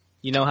on,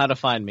 you know how to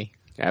find me.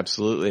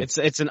 Absolutely.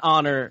 It's an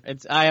honor.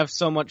 I have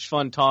so much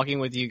fun talking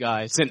with you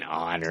guys. It's an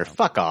honor.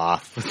 Fuck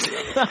off. Fuck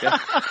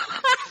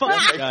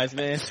you guys,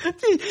 man.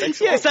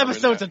 This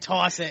episode's a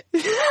toss it.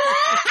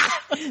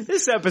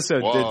 This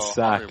episode did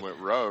suck. Harmon went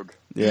rogue.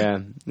 Yeah,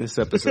 this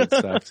episode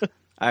sucks.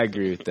 I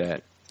agree with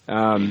that.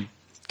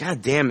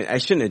 God damn it. I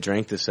shouldn't have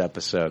drank this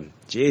episode.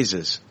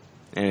 Jesus.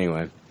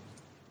 Anyway.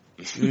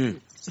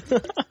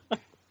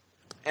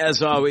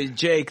 As always,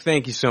 Jake,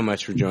 thank you so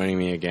much for joining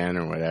me again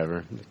or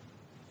whatever.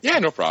 Yeah,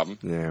 no problem.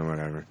 Yeah,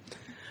 whatever.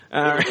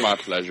 It was my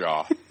pleasure.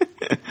 All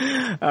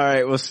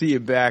right, we'll see you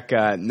back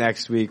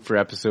next week for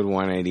episode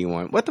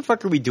 181. What the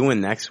fuck are we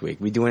doing next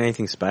week? We doing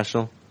anything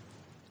special?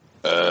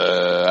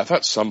 I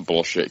thought some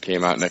bullshit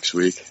came out next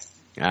week.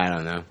 I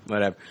don't know.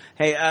 Whatever.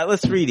 Hey,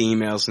 let's read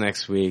emails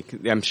next week.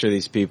 I'm sure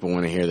these people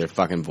want to hear their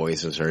fucking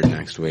voices heard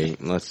next week.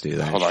 Let's do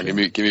that. Hold on, give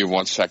me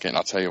 1 second.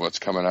 I'll tell you what's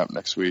coming up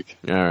next week.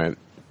 All right.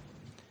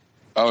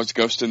 Oh, it's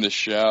Ghost in the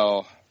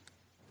Shell.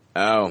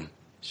 Oh,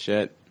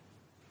 shit.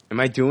 Am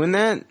I doing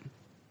that?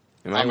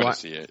 I'm going to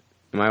see it.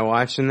 Am I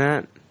watching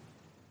that?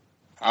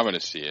 I'm going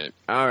to see it.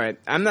 All right.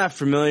 I'm not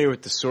familiar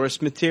with the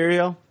source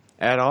material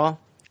at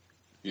all.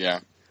 Yeah.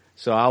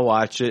 So I'll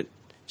watch it.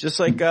 Just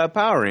like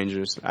Power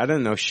Rangers. I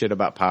don't know shit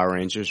about Power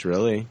Rangers,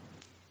 really.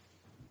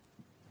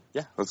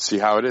 Yeah, let's see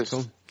how it is.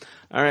 Cool.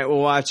 All right, we'll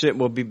watch it.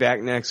 We'll be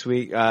back next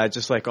week.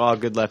 Just like all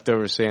good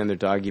leftovers say on their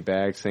doggy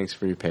bags. Thanks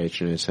for your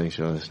patronage. Thanks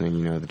for listening.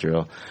 You know the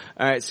drill.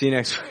 All right, see you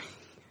next week.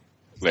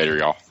 Later,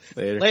 y'all.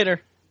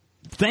 Later.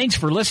 Thanks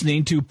for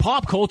listening to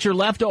Pop Culture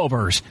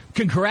Leftovers.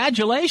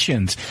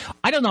 Congratulations.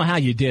 I don't know how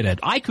you did it.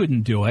 I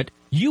couldn't do it.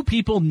 You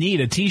people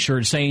need a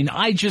t-shirt saying,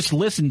 I just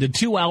listened to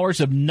 2 hours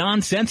of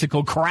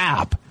nonsensical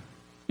crap.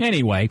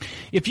 Anyway,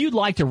 if you'd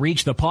like to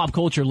reach the Pop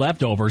Culture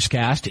Leftovers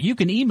cast, you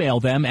can email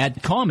them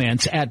at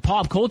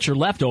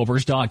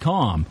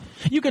comments@popcultureleftovers.com.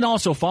 You can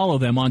also follow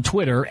them on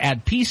Twitter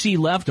at PC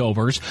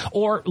Leftovers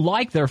or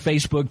like their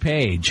Facebook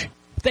page.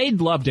 They'd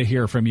love to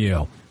hear from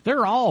you.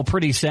 They're all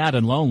pretty sad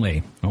and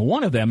lonely.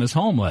 One of them is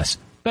homeless,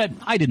 but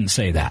I didn't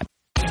say that.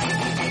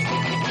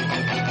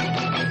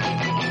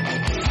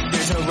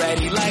 There's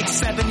already like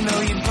 7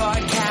 million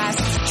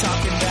podcasts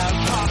talking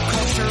about pop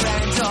culture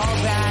and all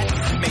that.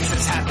 Makes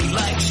us happy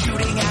like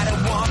shooting at a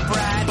womp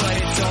rat, but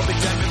it's all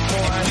been done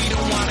before. We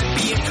don't want to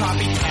be a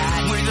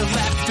copycat. We're the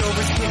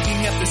leftovers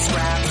picking up the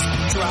scraps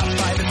dropped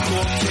by the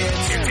cool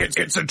kids.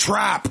 It's a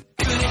trap.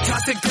 Good and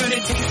toss it, good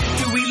and taste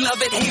it. Do we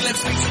love it? Hey, let's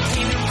face it,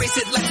 can't erase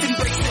it. Let's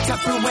embrace the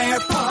Tupperware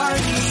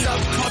party.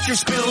 Subculture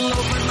spill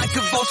over like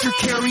a vulture.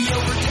 Carry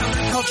over,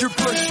 counterculture,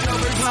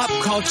 pushover, pop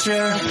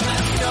culture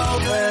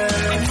leftovers.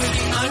 And we're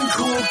the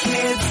uncool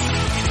kids.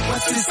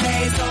 What's to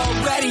say has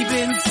already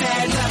been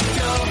said.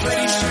 Leftovers.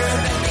 Pretty sure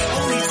that the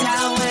only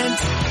talent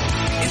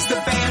is the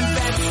band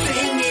that's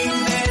singing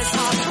this.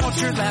 Pop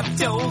culture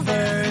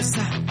leftovers.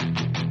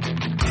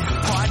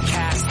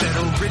 Podcasts that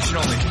are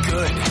original and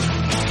good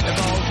have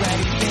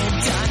already been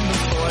done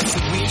before, so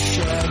we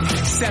should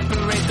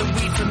separate the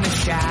wheat from the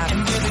chaff. And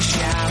we're the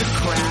chaff, the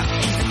crap,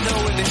 even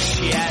though we're the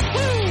shit.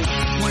 Woo!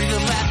 We're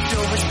the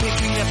leftovers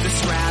picking up the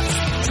scraps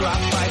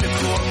dropped by the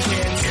cool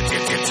kids.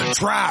 It's a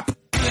trap.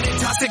 Good and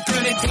toss it,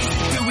 good and taste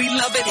it. Do we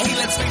love it? Hey,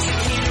 let's face it,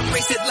 can't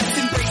erase it. Let's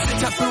embrace the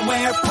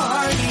Tupperware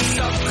party.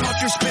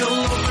 Subculture spill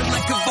over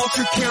like a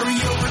vulture. Carry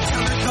over,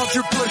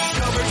 counterculture,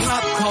 pushover,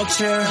 pop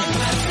culture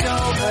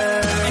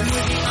leftovers. And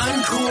we're the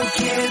uncool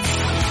kids.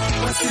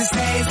 What's to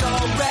say has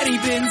already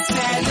been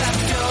said.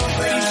 Leftovers.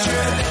 Pretty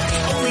sure that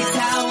the only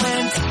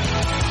talent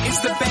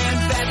is the band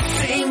that's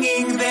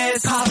singing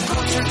this. Pop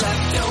culture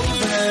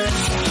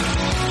leftovers.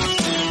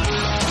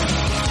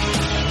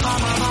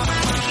 Pop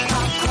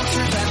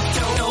culture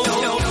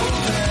leftovers.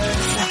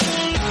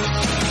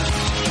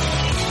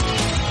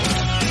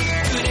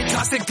 Good and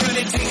toss it, good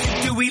and taste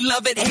it. Do we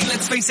love it? Hey,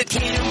 let's face it,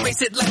 can't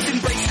erase it. Let's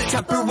embrace the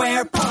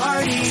Tupperware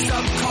party.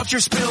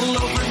 Subculture spill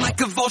over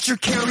like a vulture.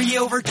 Carry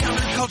over,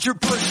 counterculture,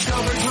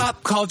 pushover,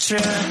 pop culture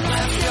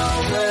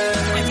leftovers.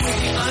 And we're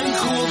the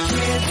uncool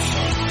kids.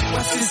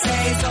 What's to say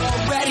has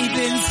already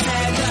been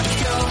said.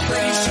 Leftovers.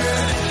 Pretty sure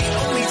that the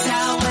only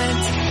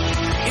talent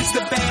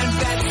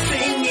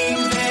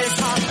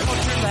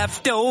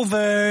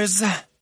leftovers.